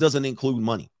just doesn't include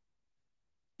money.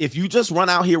 If you just run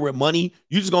out here with money,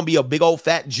 you're just going to be a big old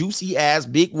fat juicy ass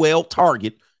big whale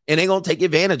target and they're going to take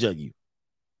advantage of you.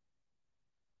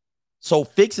 So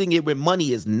fixing it with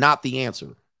money is not the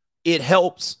answer. It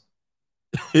helps.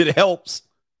 It helps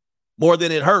more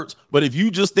than it hurts. But if you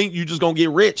just think you're just going to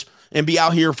get rich and be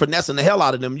out here finessing the hell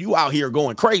out of them, you out here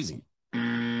going crazy.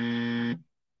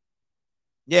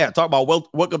 Yeah, talk about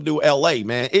welcome to LA,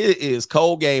 man. It is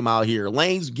cold game out here.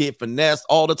 Lanes get finessed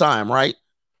all the time, right?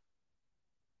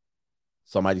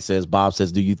 Somebody says, Bob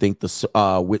says, do you think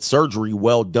the with surgery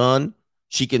well done,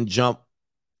 she can jump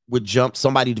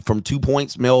somebody from 2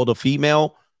 points, male to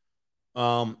female?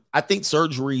 I think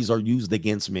surgeries are used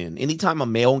against men. Anytime a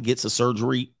male gets a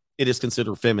surgery, it is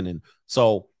considered feminine.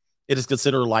 So it is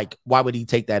considered like, why would he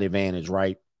take that advantage,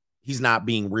 right? He's not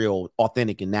being real,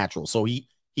 authentic, and natural. So he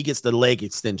gets the leg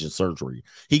extension surgery.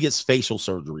 He gets facial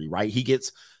surgery, right? He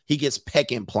gets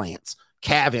pec implants,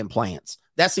 calf implants.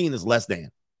 That's seen as less than.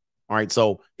 All right.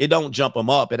 So it don't jump him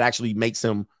up. It actually makes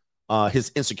him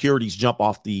his insecurities jump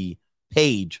off the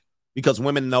page, because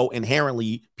women know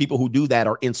inherently people who do that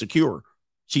are insecure.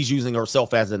 She's using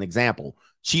herself as an example.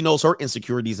 She knows her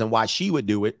insecurities and why she would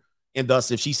do it. And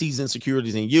thus, if she sees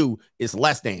insecurities in you, it's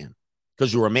less than,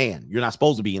 because you're a man. You're not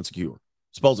supposed to be insecure. You're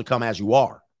supposed to come as you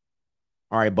are.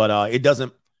 All right. But it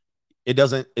doesn't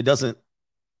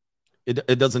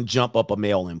jump up a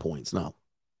male in points. No.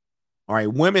 All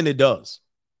right. Women, it does.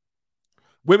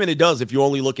 Women, it does if you're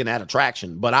only looking at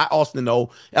attraction. But I also know,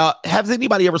 has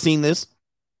anybody ever seen this?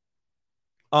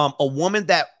 A woman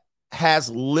that has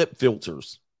lip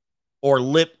filters or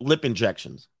lip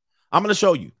injections. I'm going to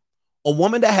show you. A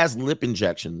woman that has lip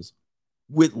injections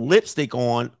with lipstick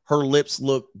on, her lips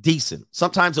look decent.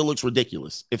 Sometimes it looks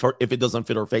ridiculous if it doesn't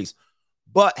fit her face.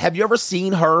 But have you ever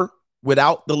seen her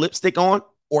without the lipstick on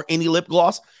or any lip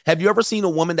gloss? Have you ever seen a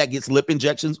woman that gets lip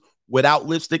injections without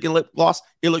lipstick and lip gloss?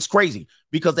 It looks crazy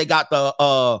because they got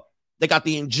the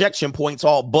injection points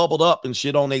all bubbled up and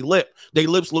shit on their lip. Their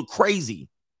lips look crazy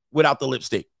without the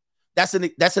lipstick. That's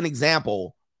an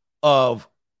example of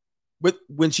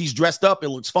when she's dressed up, it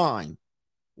looks fine.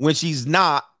 When she's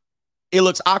not, it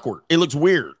looks awkward. It looks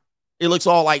weird. It looks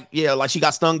all like she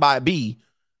got stung by a bee,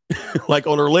 like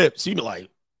on her lips. You be like,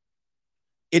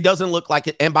 it doesn't look like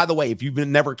it. And by the way, if you've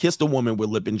never kissed a woman with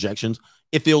lip injections,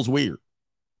 it feels weird.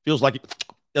 Feels like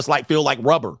feel like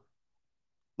rubber.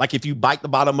 Like if you bite the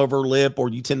bottom of her lip or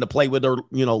you tend to play with her,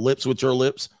 lips with your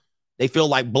lips, they feel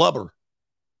like blubber.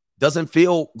 Doesn't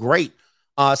feel great.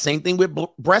 Same thing with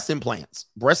breast implants.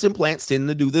 Breast implants tend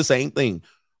to do the same thing.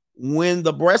 When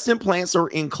the breast implants are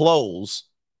enclosed,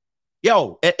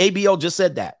 ABO just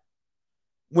said that.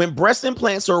 When breast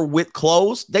implants are with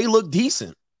clothes, they look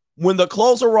decent. When the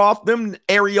clothes are off, them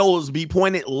areolas be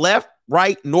pointed left,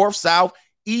 right, north, south,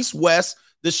 east, west.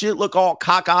 The shit look all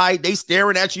cockeyed. They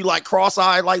staring at you like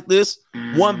cross-eyed like this.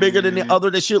 One bigger than the other.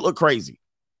 The shit look crazy.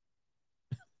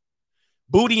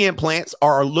 Booty implants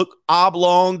look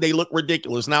oblong. They look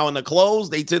ridiculous. Now in the clothes,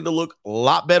 they tend to look a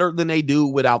lot better than they do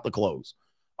without the clothes.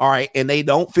 All right. And they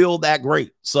don't feel that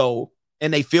great. So,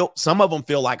 and some of them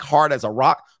feel like hard as a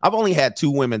rock. I've only had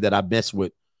 2 women that I messed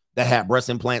with that had breast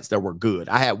implants that were good.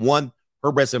 I had one,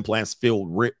 her breast implants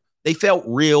they felt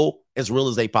real as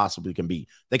they possibly can be.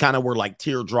 They kind of were like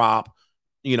teardrop.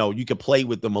 You could play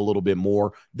with them a little bit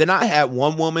more. Then I had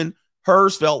one woman,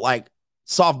 hers felt like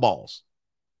softballs.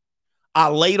 I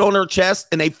laid on her chest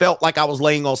and they felt like I was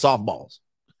laying on softballs.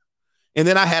 And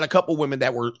then I had a couple women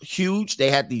that were huge. They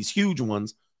had these huge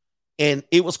ones and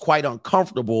it was quite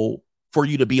uncomfortable for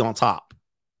you to be on top.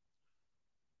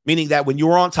 Meaning that when you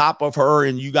were on top of her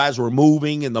and you guys were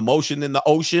moving and the motion in the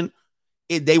ocean,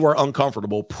 they were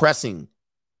uncomfortable pressing.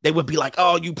 They would be like,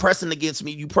 oh, you pressing against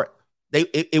me.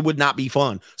 It would not be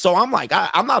fun. So I'm like,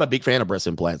 I'm not a big fan of breast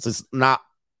implants. It's not.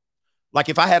 Like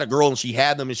if I had a girl and she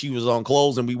had them and she was on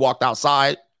clothes and we walked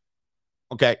outside,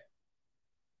 okay.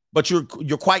 But you're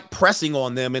quite pressing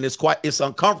on them and it's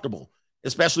uncomfortable,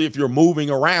 especially if you're moving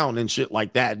around and shit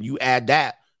like that. You add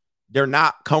that, they're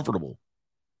not comfortable.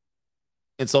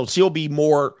 And so she'll be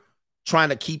more trying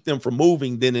to keep them from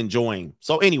moving than enjoying.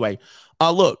 So anyway,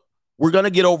 look, we're going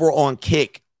to get over on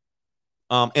Kick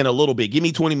in a little bit. Give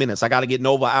me 20 minutes. I got to get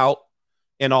Nova out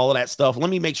and all of that stuff. Let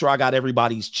me make sure I got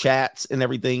everybody's chats and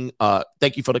everything.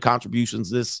 Thank you for the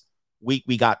contributions this week.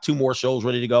 We got 2 more shows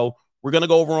ready to go. We're going to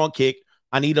go over on Kick.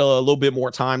 I need a little bit more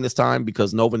time this time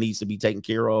because Nova needs to be taken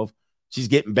care of. She's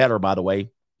getting better, by the way.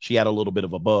 She had a little bit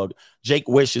of a bug. Jake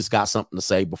Wish has got something to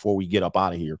say before we get up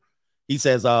out of here. He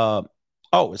says,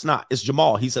 it's not. It's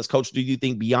Jamal. He says, Coach, do you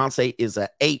think Beyonce is an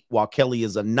 8 while Kelly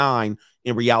is a 9?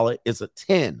 In reality, is a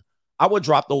 10. I would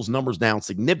drop those numbers down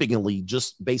significantly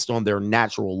just based on their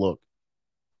natural look.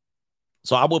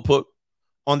 So I would put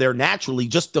on their naturally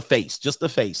just the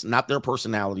face, not their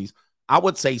personalities. I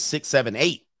would say 6, 7,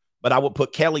 8, but I would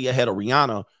put Kelly ahead of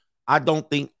Rihanna. I don't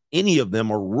think any of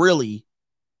them are really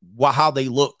how they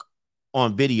look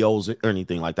on videos or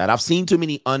anything like that. I've seen too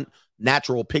many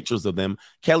unnatural pictures of them.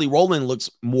 Kelly Rowland looks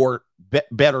more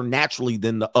better naturally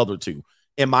than the other 2.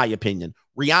 in my opinion.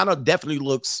 Rihanna definitely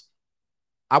looks,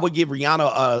 I would give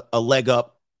Rihanna a leg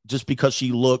up just because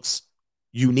she looks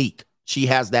unique. She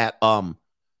has that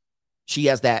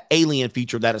alien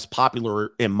feature that is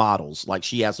popular in models. Like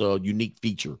she has a unique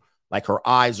feature. Like her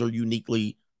eyes are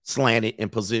uniquely slanted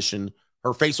and positioned.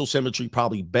 Her facial symmetry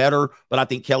probably better, but I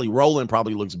think Kelly Rowland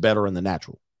probably looks better in the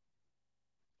natural.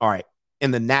 All right, in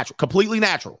the natural, completely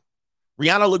natural.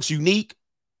 Rihanna looks unique.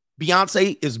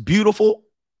 Beyonce is beautiful.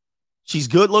 She's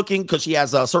good looking because she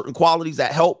has certain qualities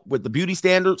that help with the beauty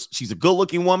standards. She's a good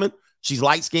looking woman. She's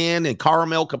light skinned and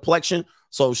caramel complexion.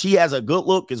 So she has a good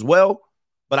look as well.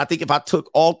 But I think if I took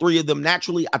all three of them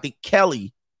naturally, I think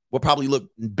Kelly would probably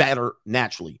look better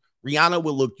naturally. Rihanna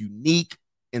will look unique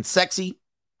and sexy.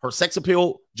 Her sex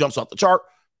appeal jumps off the chart.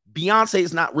 Beyonce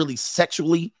is not really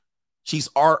sexually. She's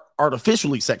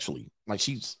artificially sexually. Like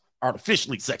she's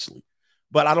artificially sexually.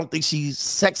 But I don't think she's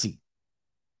sexy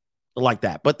like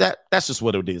that. But that's just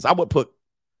what it is. I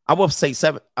would say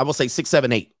 6,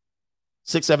 7, 8.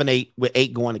 6, 7, 8 with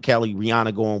 8 going to Kelly,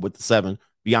 Rihanna going with the 7,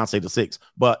 Beyonce the 6.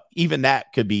 But even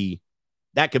that could be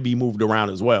moved around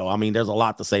as well. I mean, there's a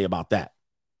lot to say about that.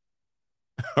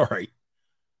 All right.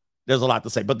 There's a lot to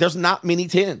say, but there's not many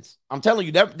 10s. I'm telling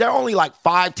you, there are only like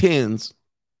 5 10s.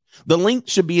 The link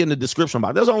should be in the description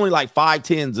box. There's only like 5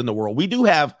 10s in the world. We do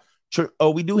have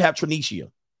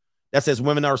Trinicia that says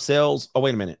women ourselves. Oh,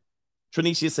 wait a minute.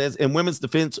 Trinicia says, in women's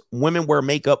defense, women wear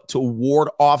makeup to ward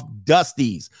off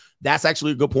dusties. That's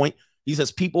actually a good point. He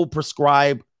says people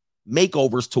prescribe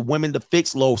makeovers to women to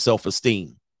fix low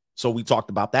self-esteem. So we talked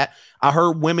about that. I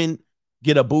heard women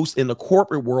get a boost in the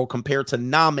corporate world compared to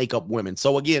non-makeup women.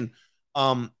 So again,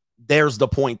 there's the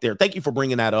point there. Thank you for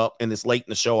bringing that up. And it's late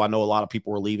in the show. I know a lot of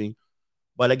people are leaving.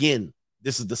 But again,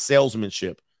 this is the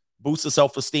salesmanship. Boost the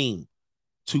self-esteem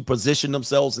to position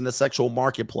themselves in the sexual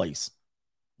marketplace.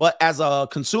 But as a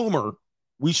consumer,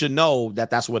 we should know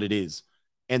that that's what it is.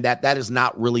 And that is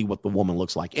not really what the woman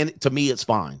looks like. And to me, it's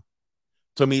fine.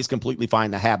 To me, it's completely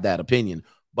fine to have that opinion.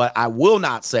 But I will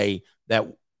not say that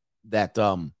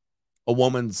a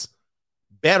woman's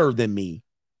better than me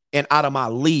and out of my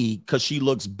league because she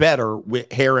looks better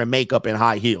with hair and makeup and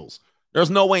high heels. There's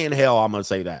no way in hell I'm going to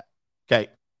say that. Okay.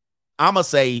 I'm going to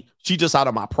say she's just out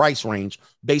of my price range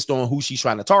based on who she's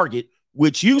trying to target,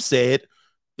 which you said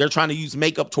they're trying to use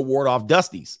makeup to ward off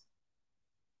dusties.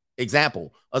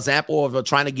 Example of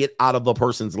trying to get out of a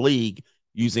person's league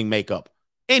using makeup.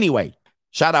 Anyway,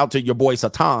 shout out to your boy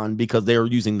Satan because they're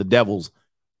using the devil's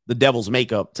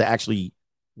makeup to actually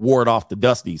ward off the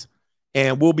dusties.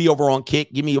 And we'll be over on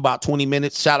Kick. Give me about 20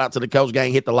 minutes. Shout out to the Coach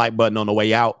Gang. Hit the like button on the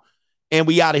way out. And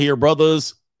we out of here,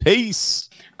 brothers. Peace.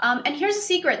 And here's a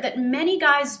secret that many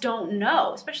guys don't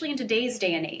know, especially in today's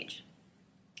day and age,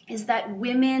 is that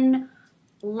women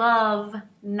love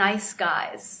nice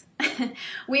guys.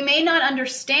 We may not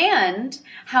understand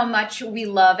how much we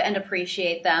love and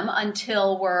appreciate them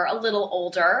until we're a little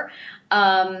older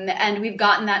and we've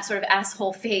gotten that sort of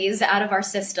asshole phase out of our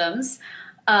systems.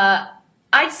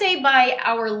 I'd say by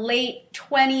our late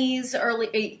 20s,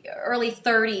 early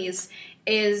 30s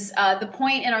is the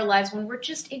point in our lives when we're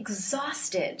just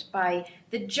exhausted by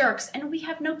the jerks and we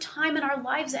have no time in our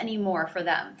lives anymore for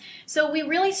them. So we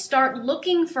really start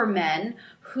looking for men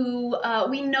who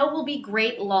we know will be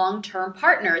great long-term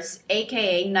partners,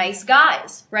 aka nice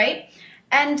guys, right?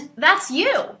 And that's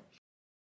you.